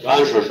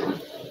banjojo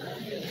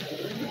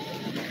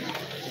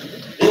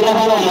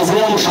abana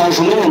mazira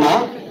mushanju nena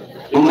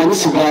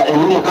umanyisiga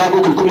emuno kago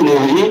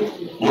ku12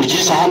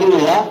 mujisha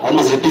hanira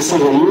amaze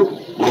pisebeni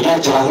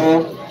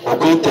mujyagiraho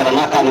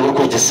okwiterana kandi no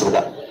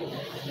kwegesibwa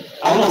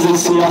amaze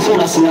isimyafu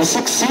na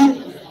 6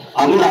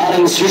 amina ara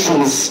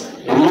institutions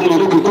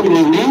emuno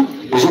ku12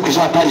 uje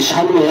kuja Parish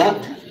hanira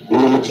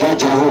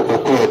mujyagiraho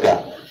okwega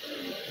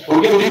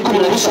ubwo biri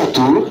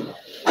 13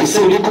 kwise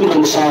biri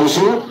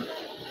 17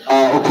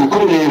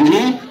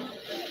 ku12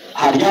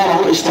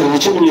 haryaho isitero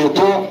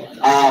cy'imyeto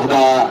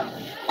abwa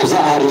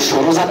kuzahara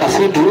ushoroza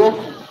cathedral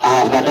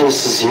abwa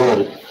diocese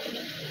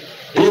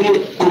riri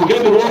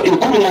kurugendo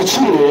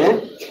 11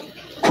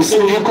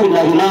 kusebye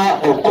kunyarina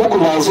okoko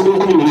bazo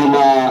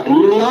n'ikunyina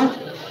nina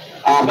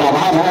abwa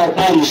baba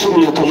Parish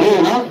imyeto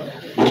mwena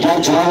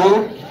muryagiraho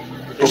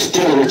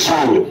isitero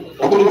cyanyu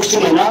okuri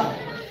kucimena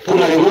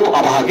tunaremo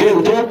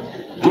abahagende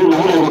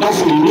naho rero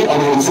bafurire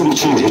abahanzi mu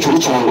kindi cyo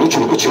cyango cyo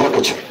ko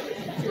kibagacho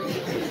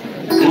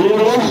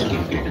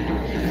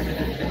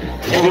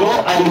rero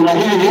ari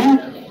nabiri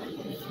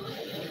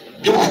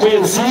byo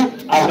kwezi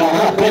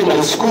agaha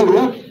primary school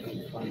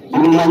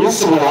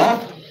umanyisura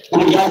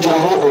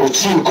kumyajyaho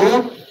urukiko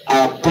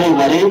a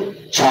primary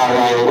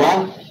cyarangwa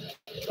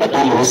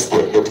badamu hoste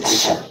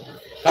edition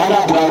ara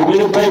bwarwe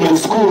primary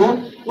school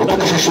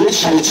utakashashwe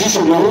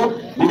cyane naho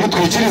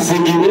nibitwikiriza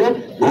ingine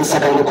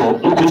n'isakanuko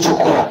n'ukuri cyo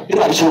gukora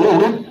irabisho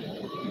n'ubu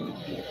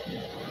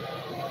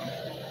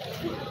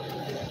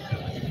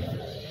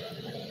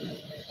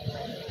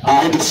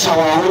edition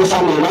wa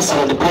family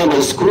nasara the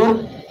primary school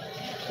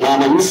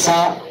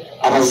namanyisa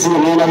abazime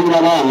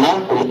n'abana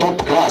mu top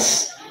class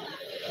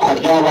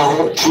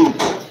haryabaho trip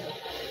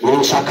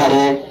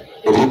n'inshakare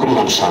iri ku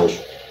mushanje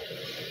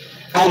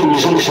kandi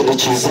mije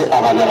mushindikize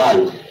abana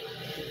banyu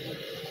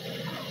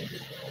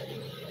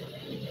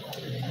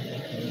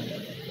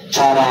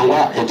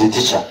Charangwa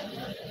Editica.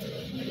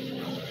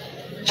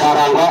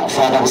 Charangwa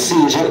Father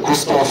Businje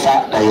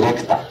Christopher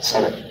Director.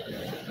 Sorry.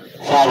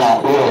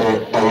 Father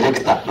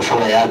Director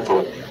Mushobora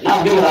yato.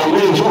 Nabwira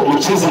ngo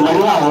umukize muri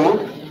waho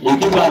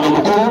yigibana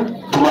mukuru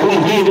tumari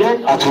mbire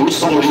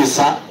atumiza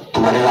murisa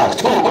tumarera.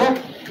 Twego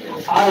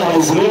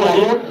abayobozi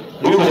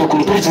bari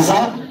kumurikiza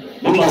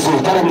mumaze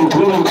gutara mu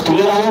tumwe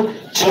kutumeraho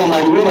cyama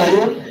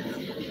bibaye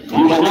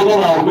mubanyanga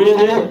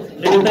barwire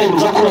enda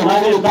imuzakora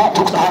nawe da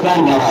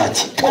tukahagana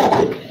n'abati. Twego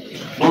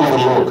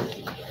n'umuntu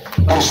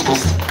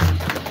bashitse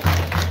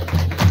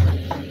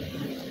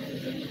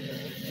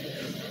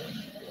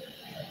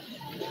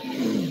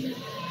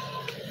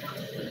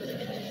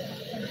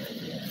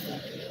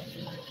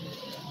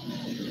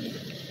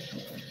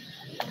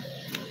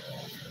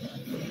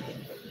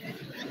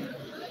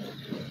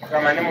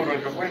kama ni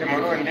murundi kundi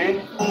murundi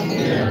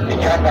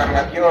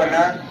icyatanga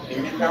byona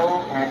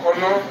imbitaho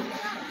umukono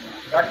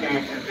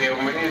bakimukize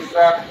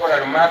umurisa gukora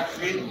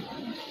rumaxi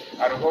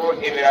ariho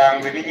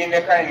ibirango binyine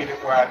kandi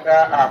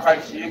bikwata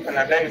ahafarishi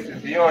na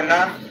diocese yona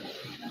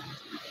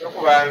yo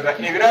kubanza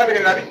ibirabiri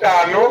na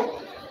bitanu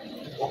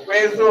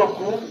ukwezi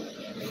oku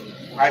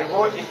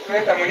hariho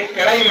ikweta muri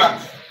climax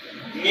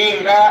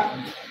ninga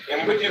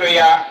embugiro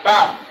ya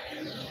ba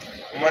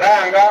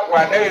umuranga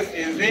wa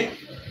diocese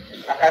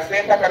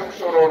akasenta kari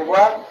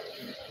gushororwa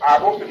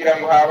abo kugira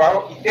ngo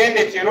habaho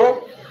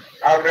itendekero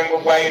arurengo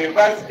rwa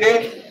University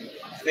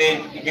St.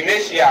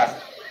 Ignatius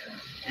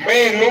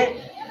mwenu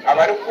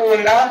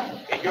abarikunda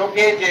iryo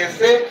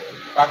bwegeze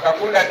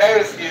bakakunda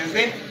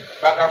diocese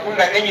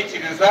bakakunda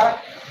n'enyikiriza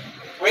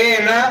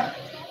wena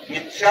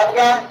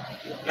nitushabwa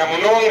na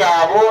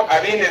munongabo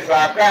abine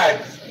za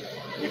kadi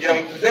kugira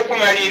ngo tuze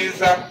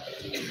kumaririza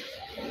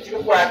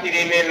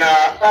kirukwatirene na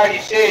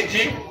Parish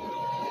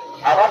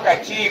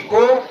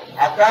abakachiko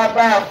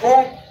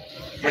akabafu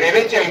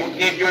murebeke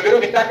ibyo biro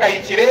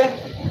bitakayikire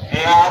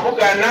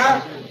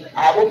mwabugana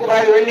abo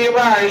kubariwe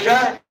nibanja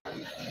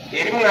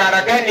iri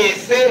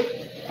mwaraganise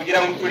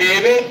kugira ngo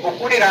turebe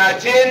ukuri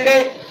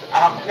ragende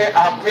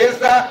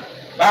akweza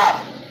ba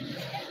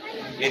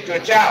icyo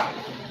cyabo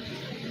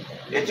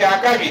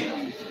kabiri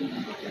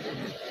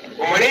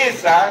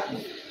umurisa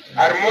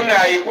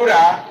arumuna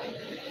yigura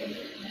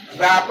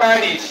za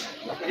Parish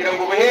kugira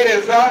ngo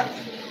buhereza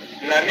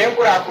na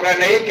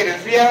nekurakurana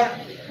y'Ekereziya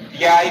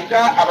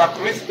yaika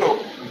abakristo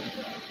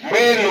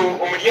mwenu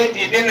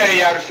umujeti denari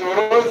ya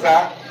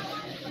rushoroza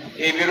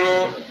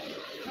ibiro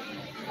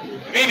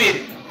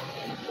bibiri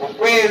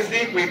ukwezi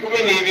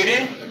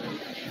ku12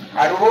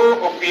 hariho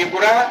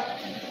okwigura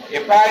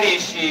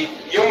eparishi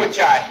yo mu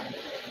cyaro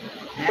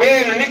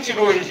mwenu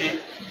n'ikirungi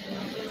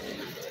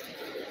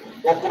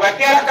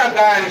okubatera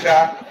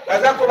akaganja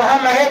baza kubaha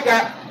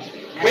amahega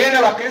mwenu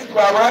abakristo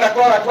babara ko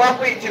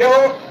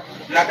batwakwikireho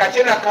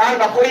nakachena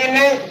kanga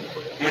koine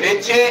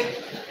mureke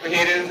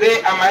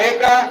tuhereze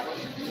amahega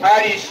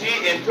Parishi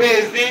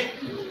entwezi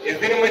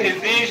ezirimo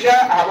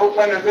nizija abo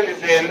kwanazo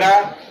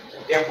nizenda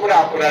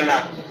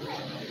enkurakurana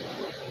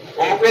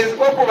omukwezi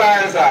ko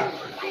kubanza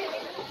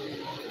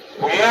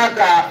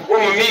umwaka wo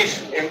mu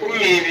misho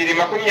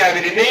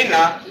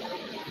 2024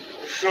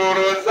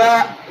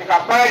 shoroza nka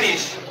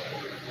Parish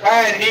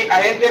kandi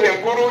ahentebe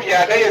nkuru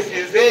ya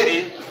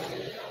diocese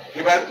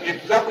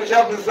nibaza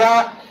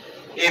kujabuza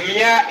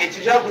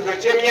ikijabuzo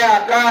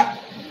cy'emyaka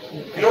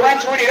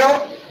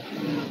nubacuriro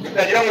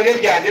tutagira ngo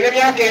nebyanje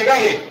n'emyaka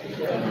engahe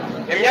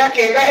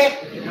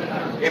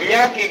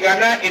emyaka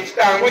igana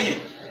ekitanguhi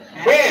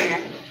mwenu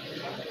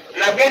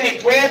nabwe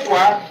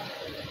nitwetwa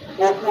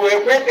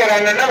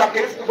okweterana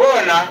n'abakristo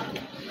bona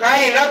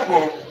kandi nabwo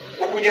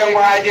okugira ngo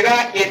hagira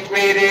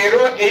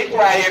etwerero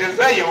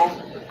eitwaherezayo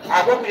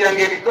abo kugira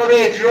ngo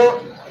ebikorejo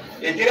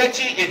egira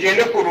ki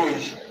egende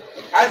kurungi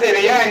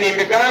azere yani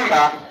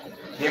imigamba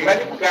nimba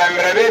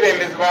ndikugambira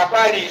bebembezi ba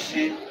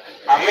Parishi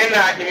hamwe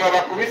na imwe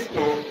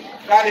abakristo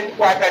kandi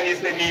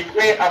tukwatanise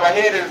nitwe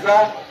abahereza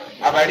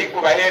abari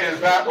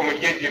kubahereza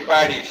umuryeji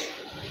Parish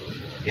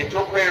eto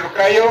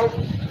kwerukayo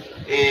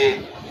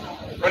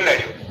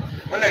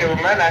onari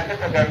umana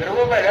atakagambira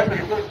bo bari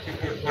abiri ko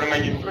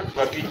urumanye ko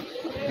twapi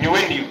niwe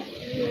ndiwe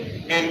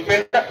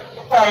entweta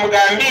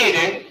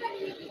kwamugambire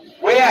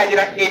we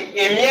yagira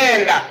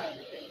emyenda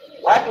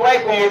watu wayi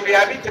kumuzi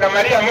ya Bikira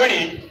Maria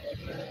muri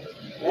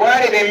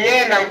warebe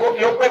emyenda ngo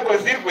no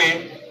kwekozirwe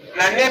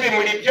na nebi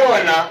muri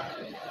byona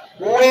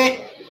we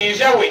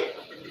ijawe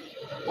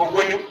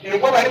ubwo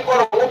nibwo bari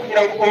koro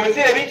kugira ngo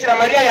umuzire Bikira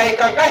Maria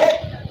yahikangahe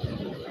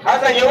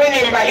haza nyewe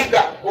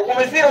nimbahiga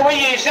ukumuzire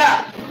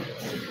uyisha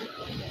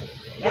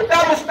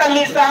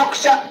mutamustamisa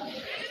akusha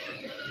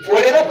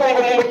urebe ko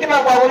ngo mu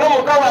mutima gwawe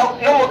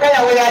no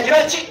mukaya we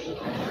yagira ki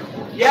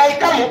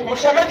yahikamu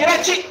mushamagira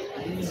ki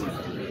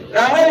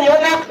namwe niyo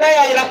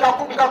nakutayira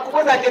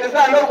kakubuza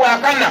gereza no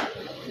rwakana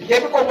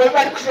ibikorwa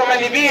bari kushoma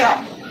nibiha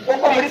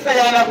kuko muri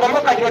sayana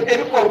agomba kajote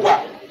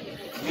bikorwa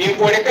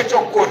nimboreke cyo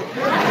gukora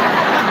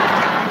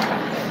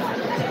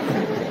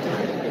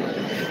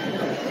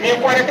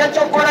nimboreke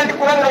cyo gukora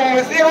ndikurana mu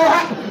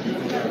muziroha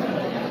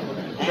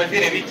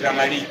umuzire Bikira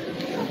Maria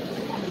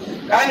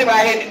kandi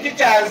bahenda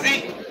icyazi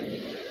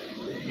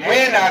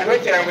mwena hariho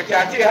ikirango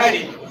cya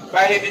kihari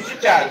bahe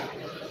digital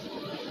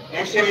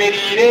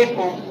mushemerire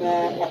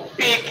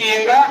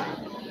kupikinga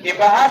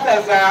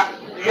ibahata za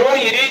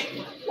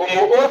nohiri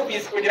umu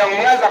office kugira ngo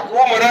mwaza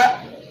kuhumura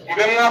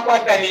mube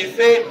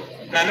mwakwatanise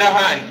na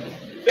n'ahandi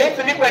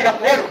bethu ni kwenda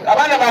kuheruka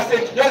abana ba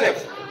St Joseph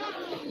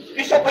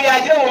Bishop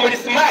yagira ngo muri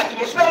smart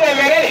mushobora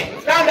mwemerere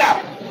stand up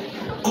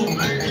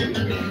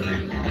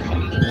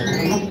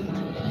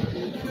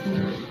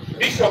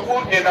Bishop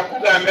enda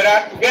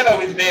kugambira together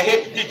with the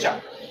head teacher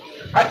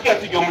ati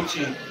tujyo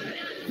mukino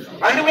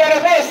and we are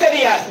very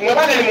serious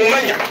mwabana ni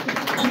mumanya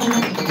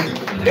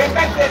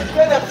leka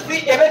twese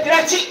si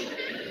ebedirachi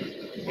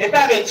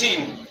etabe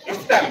chini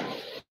mustami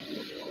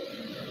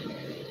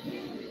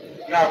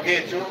na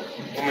getu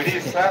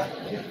umulisa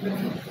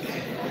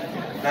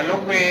na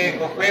lokwe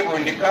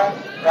okwebundika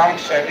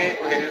kamushare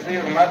uhereze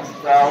urumatsi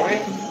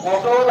zawe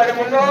kuko bari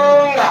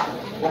munonga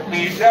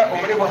ukwisha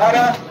umuri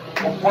Buhara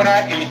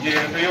ukora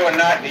imigenzo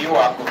yona iyo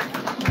wakora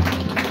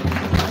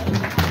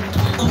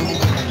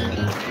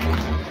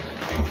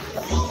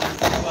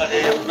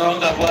wale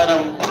munonga bwana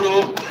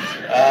mkuru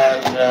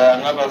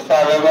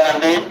n'abafana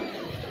bandi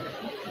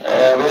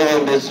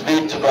bebembezi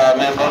bitu ba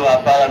member ba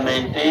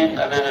parliament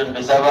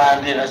n'abebembezi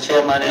abandi na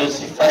chairman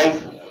UC5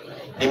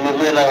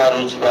 nimwe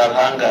n'abaruzi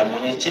barahanga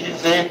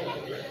munyikirize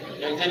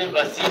yongere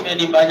basime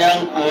ni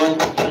manyangu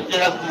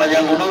yongera ku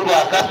manyangu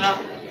n'urwakana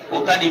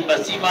ukandi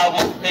basima abo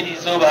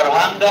perizo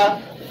barahanga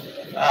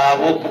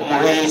abo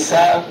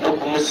kumuhesa no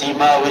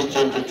kumusima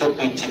w'icyo cyo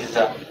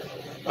kwikiriza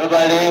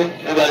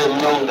bebale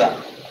munonga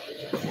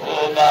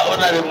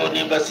baona lebo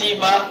ni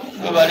basima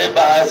bebale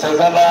bahasa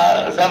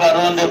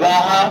z'abaronde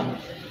baha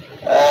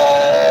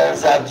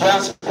za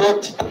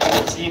transport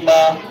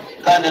basima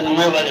kandi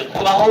numwe bale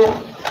kubaho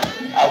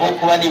abo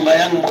kuba ni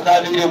mayangu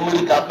mukabire muri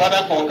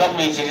Kampala konka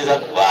mwikiriza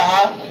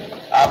kubaha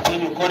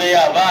abimukore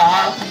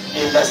yabaha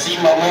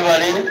basima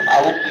mwebale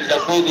abo kuza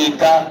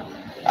kwegita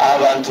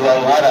abantu ba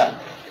Buhara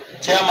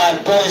chairman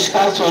Parish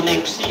council ni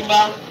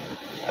kusima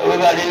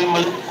webale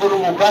muri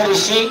mu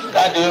Parish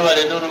kandi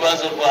webale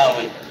n'urubazo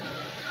rwawe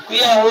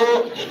kuyaho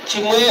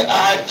kimwe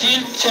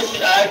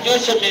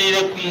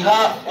ahajoshemerere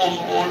kwiha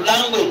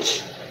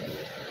language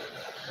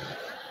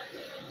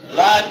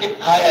land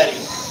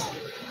hiring.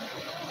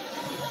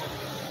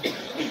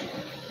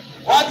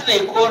 What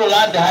they call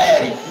land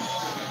hiring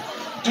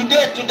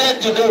today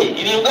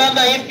in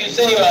Uganda, if you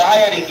say you are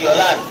hiring your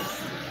land,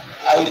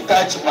 I'll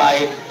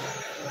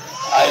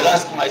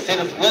ask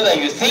myself whether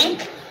you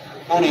think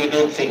or you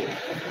don't think,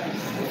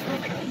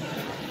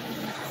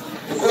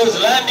 because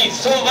land is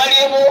so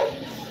valuable.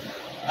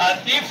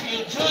 And if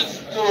you choose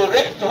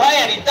to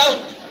hire it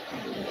out,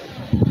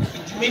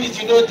 it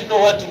means you don't know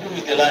what to do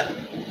with the land.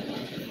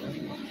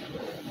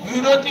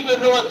 You don't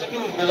even know what to do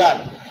with the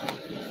land.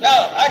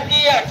 Now, at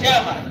the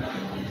chairman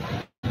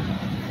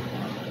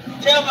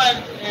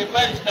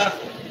Parish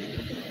Council,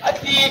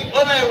 at the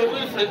Honorable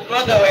Wilfred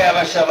Mwagawaya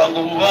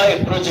Bashabango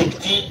Mubaye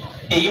project,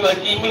 iba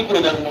imiko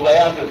na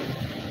Mubayambe.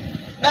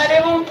 Na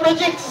level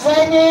project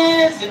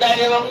zanye,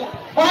 zidalewa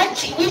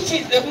which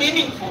is the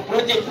meaningful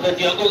project that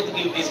you are going to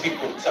give these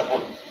people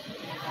support?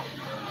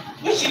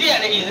 Which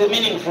really is a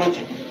meaningful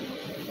project?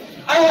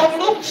 I have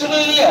looked through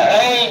here.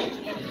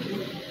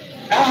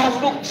 I have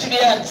looked through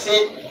here and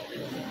said,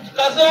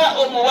 Kaza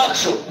on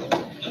workshop.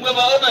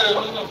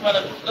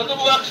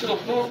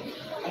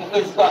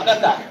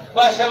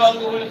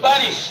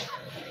 Parish.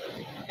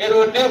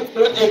 Erode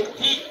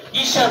project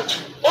issued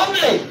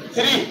only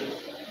 3.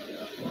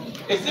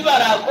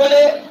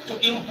 To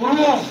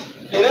improve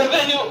the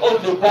revenue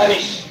of the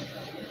parish,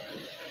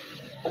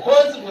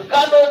 because we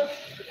cannot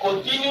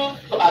continue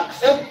to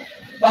accept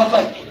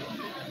poverty.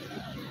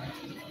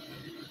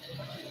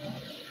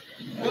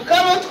 We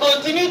cannot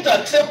continue to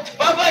accept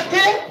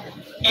poverty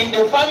in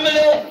the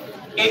family,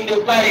 in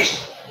the parish.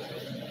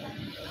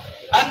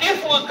 And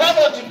if we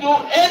cannot do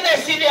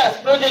any serious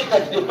project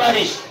at the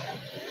parish,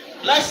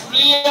 last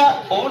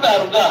year,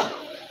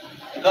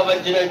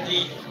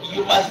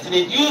 you must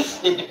reduce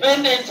the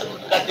dependence on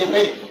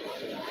Katemeri.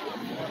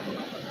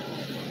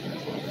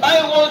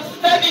 I was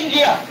standing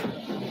here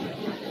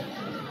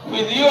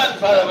with you and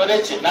Father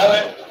Varechi. Now,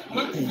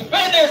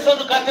 dependence on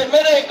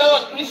Katemere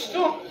Ikawa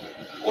Kristu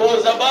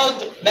was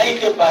about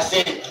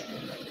 90%.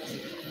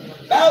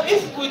 Now,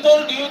 if we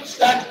told you to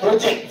start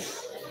projects,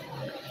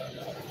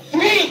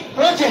 3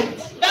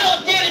 projects,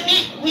 now tell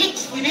me which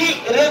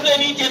 3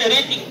 revenue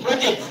generating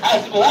projects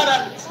has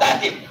Buhara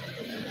started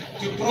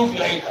to improve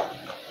your income?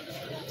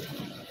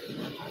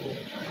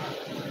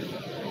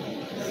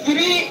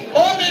 3,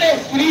 only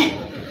 3.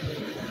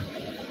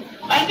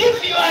 And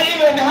if you are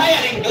even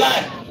hiring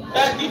land,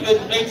 that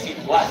even makes it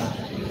worse.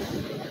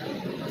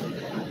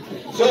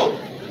 So,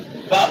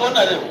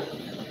 Honorable,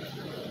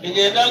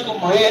 Nijendangu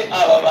Mohe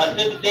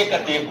Ababante Teka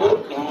Teko,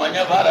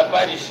 Numanya Buhara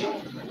Parish.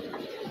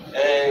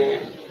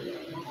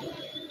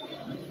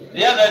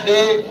 The other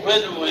day,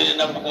 when we were in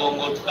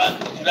Nabugongo,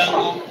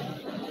 Tukangu,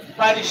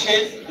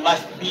 parishes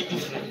must be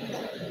different.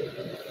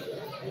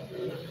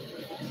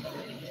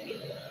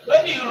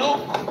 When you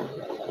look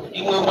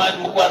imwe mwana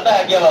mukwanda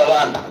hali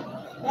abana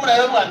kuna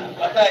yo mwana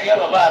mukwanda hali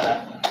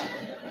abana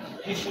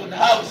you should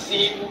have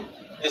seen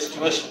the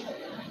situation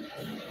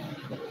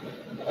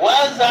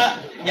waza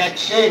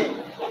nyakisheni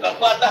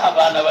ukakwata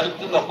abana bari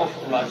kutunga ko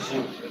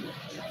formation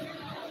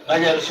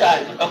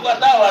Rushanje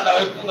ukakwata abana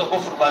bari kutunga ko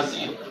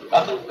formation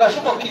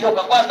ukashuka kije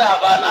ukakwata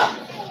abana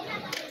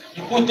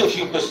you put a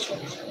few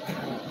questions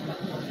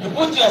you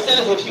put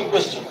yourself a few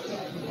questions.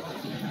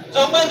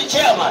 So when the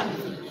chairman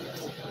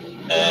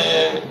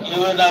you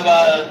will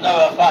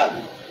never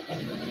fund.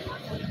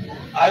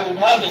 I would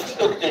have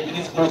expected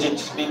these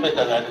projects to be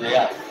better than they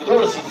are. With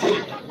all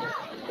sincerity.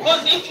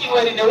 Because if you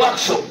were in a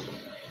workshop,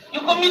 you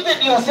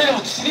committed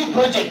yourself to 3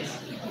 projects.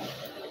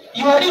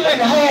 You are even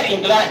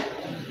hiring land.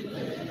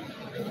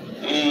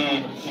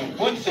 It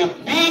puts a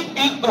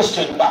big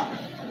question mark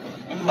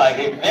in my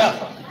head.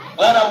 Therefore,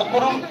 when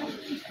I'm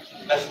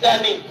a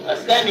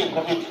standing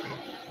committee,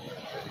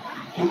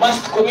 you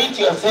must commit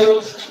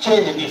yourselves to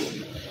change this.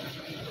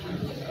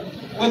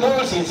 With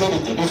all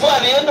sincerity. Before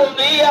the end of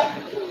the year,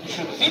 you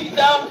should sit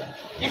down.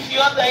 If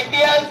you have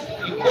ideas,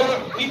 you call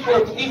people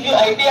to give you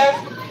ideas.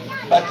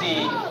 But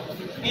the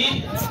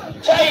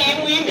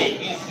child women,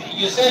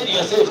 you said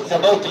yourself, it's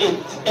about 8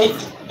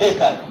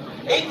 acres.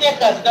 8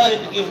 acres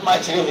doesn't give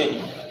much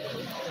revenue.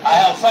 I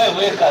have 5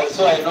 acres,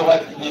 so I know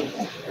what it means.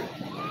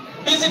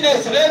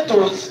 Business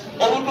rentals,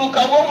 so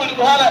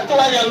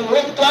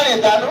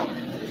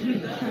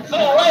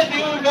why do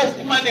you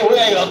invest money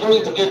where you are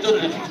going to get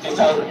only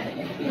 50,000?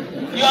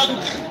 You are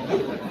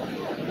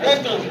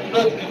rentals do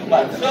not give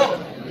back. So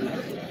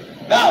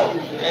now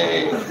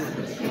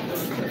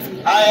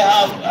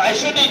I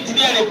shouldn't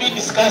really be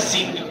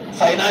discussing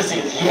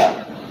finances here,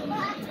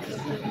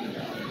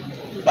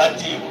 but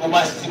we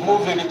must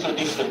move a little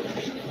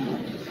differently.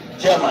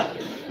 Chairman,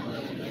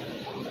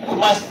 we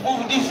must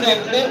move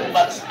differently, we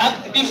must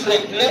act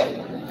differently.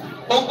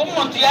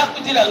 Ogumuntu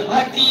yakutira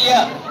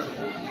ngatiya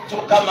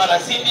tukamara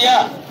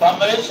sindia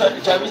pamalesha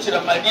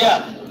chabishira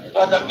malia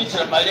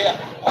tutabishira malia.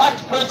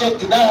 What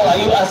project now are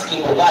you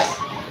asking of us?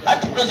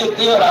 What project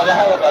you are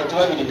about to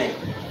have in name?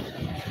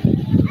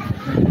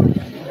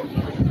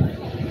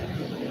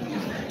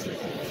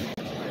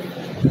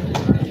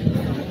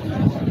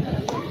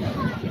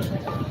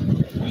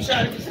 We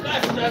shall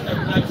discuss that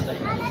at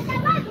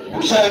lunchtime.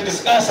 We shall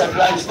discuss at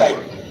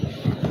lunchtime.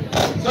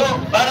 So,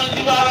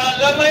 Barangibara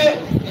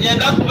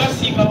yenda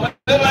kubasima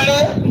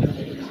mwebale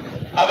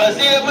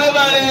abazire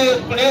mwebale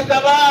kuleta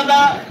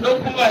abana no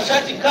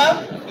kubashatika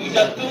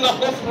ija kutunga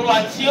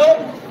confirmation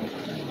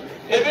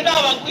ebina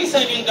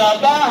abakwisaninga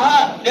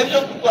mbaha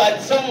nebyo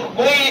kutwandisa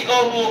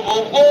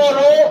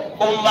ubworo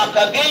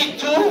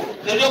omumakageitu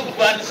nebyo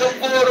kutwandisa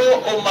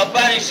ubworo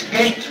omumaparish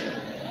gate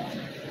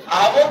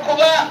abo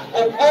kuba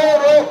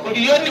ubworo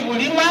buliyo ni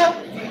bulima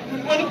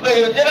muri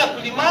kweyongera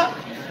kulima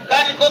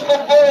kandi koko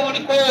ubworo buri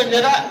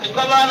kweyongera niko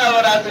abana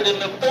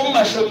barazireme kuba mu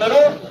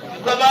mashomero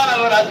niko abana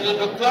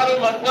barazireme kutwara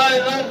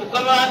amarwariro niko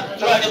abana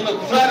turareme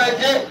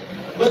kuvanaje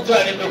ngo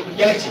turareme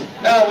kujyaki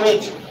nawe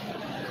wecu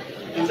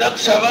iza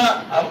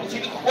kushaba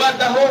abukiri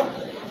kukwataho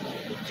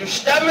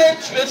tushitame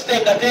tube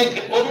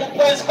tutekateke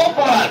omukwezi ko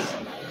kubanza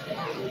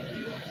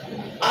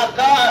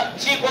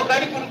akakiko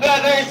kari ku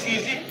rwanda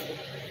esizi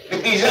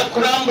bikija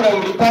kurambura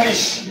buri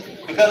parish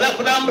bikaza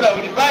kurambura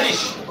buri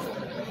parish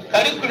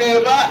kari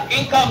kureba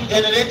income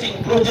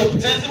generating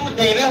projects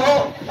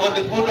ezimuteireho for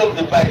the good of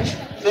the parish.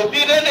 So be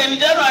ready in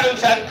January we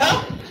shall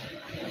come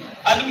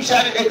and we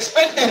shall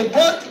expect a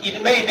report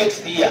in May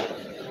next year.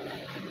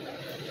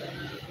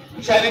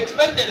 We shall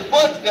expect a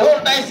report, the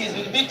whole diocese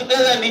will be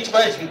together and each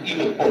parish will give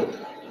a report.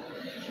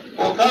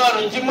 Ukawa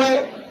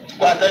runjimwe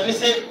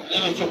kwatanise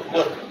ile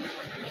chokora.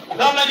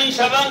 Ukama ni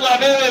shabangu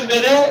abewe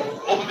mbere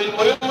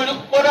umbilimo yumuli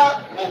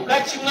kukora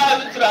ukachimwa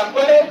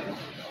viturakore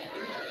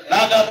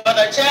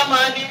nagafana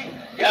chairman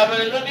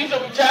yabalondizo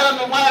mchara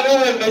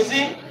mwabewe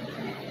mbesi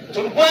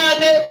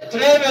turwane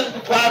turebe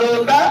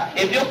kutwaronda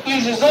ebyo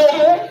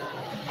kwijizomu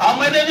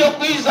hamwe n'ebyo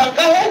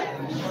kwizakahe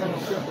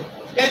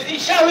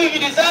ezishaho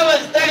ibiri zaba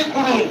zitari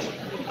kurungi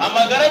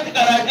amagara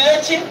tikaragira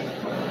ki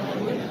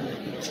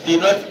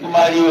tinoti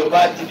kumariwe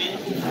batiri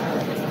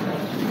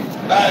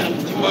nani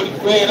kutimori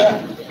kwera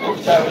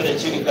okutabira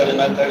kiri kare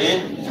na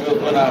kare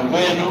cyo na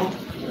mbwenu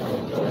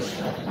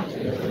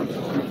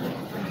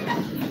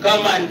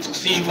kama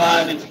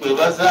ntukusima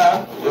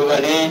ntukwebaza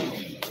webale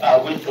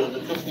abwicondo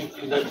cyo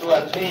kwikiriza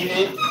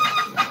cy'abatwire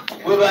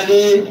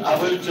webale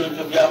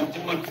abwicondo bya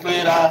mutima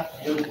kwera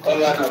yo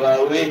kubana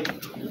bawe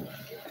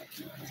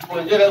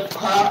kongera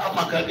kwa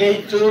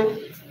amakageitu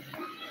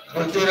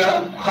kongera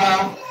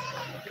kwa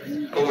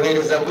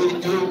ubuhereza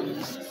bwitu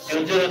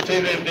yongera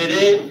twebe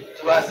mbere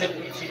tubase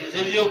kwikiriza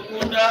ibyo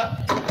kunda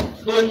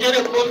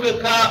kongere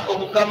kombeka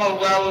obukama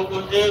bwawe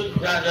kongere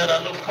kujandara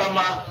no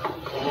kama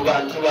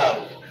umubantu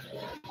bawe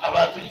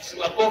abantu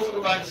kiswa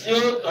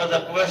confirmation twaza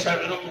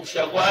kubashabira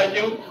umugisha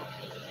gwanyu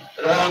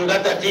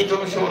rangata tito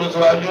mushoborozo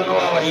wabyo no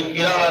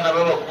wabahingira abana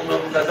babakunda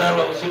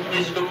mutazaba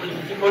gushimishije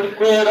muri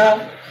kwera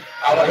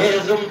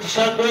abahereza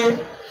umugisha gwe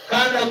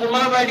kandi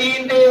aguma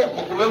barinde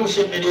mukube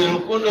mushemerera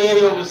urukundo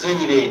yari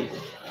yobuzenyire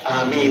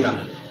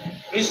amina.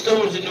 Kristo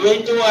muzini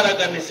wetu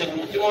waraganise ku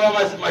mutima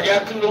w'amazima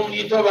yaturo mu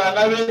gito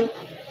abana be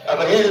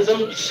abahereza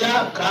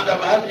umugisha kandi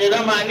abahamyera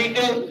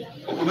amanige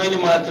ukumenya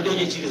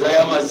mwaturegekiriza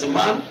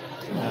y'amazima.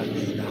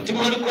 Mutima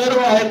uri kwero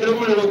wahembera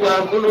umuriro gwa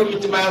rukundo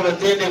imitima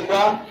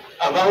y'abatendekwa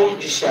abaho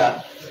umugisha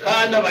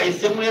kandi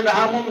abahisemwe na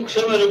hamwe mu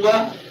kushemererwa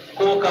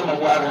kuko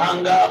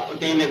amagwarahanga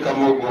uteineka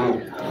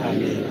muguru.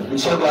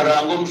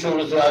 Mshabarango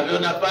mshorozo wavyo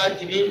na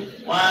patiri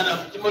mwana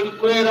mutima uri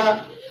kwera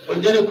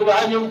ongere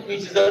kubahanyo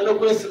mukwikiza no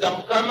kwesiga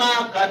mukama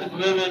kandi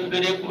kubebe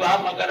mbere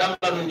kubahamagara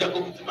mbarunja ko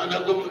mutima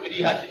nago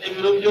mubiri hati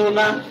n'ibiro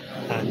byona.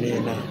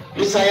 Amina.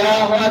 Bisa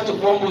yaho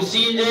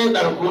tukombusinde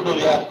na rukundo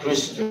ya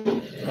Kristo.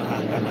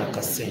 Ahangana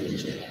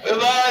kasenje.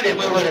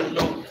 Webale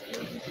no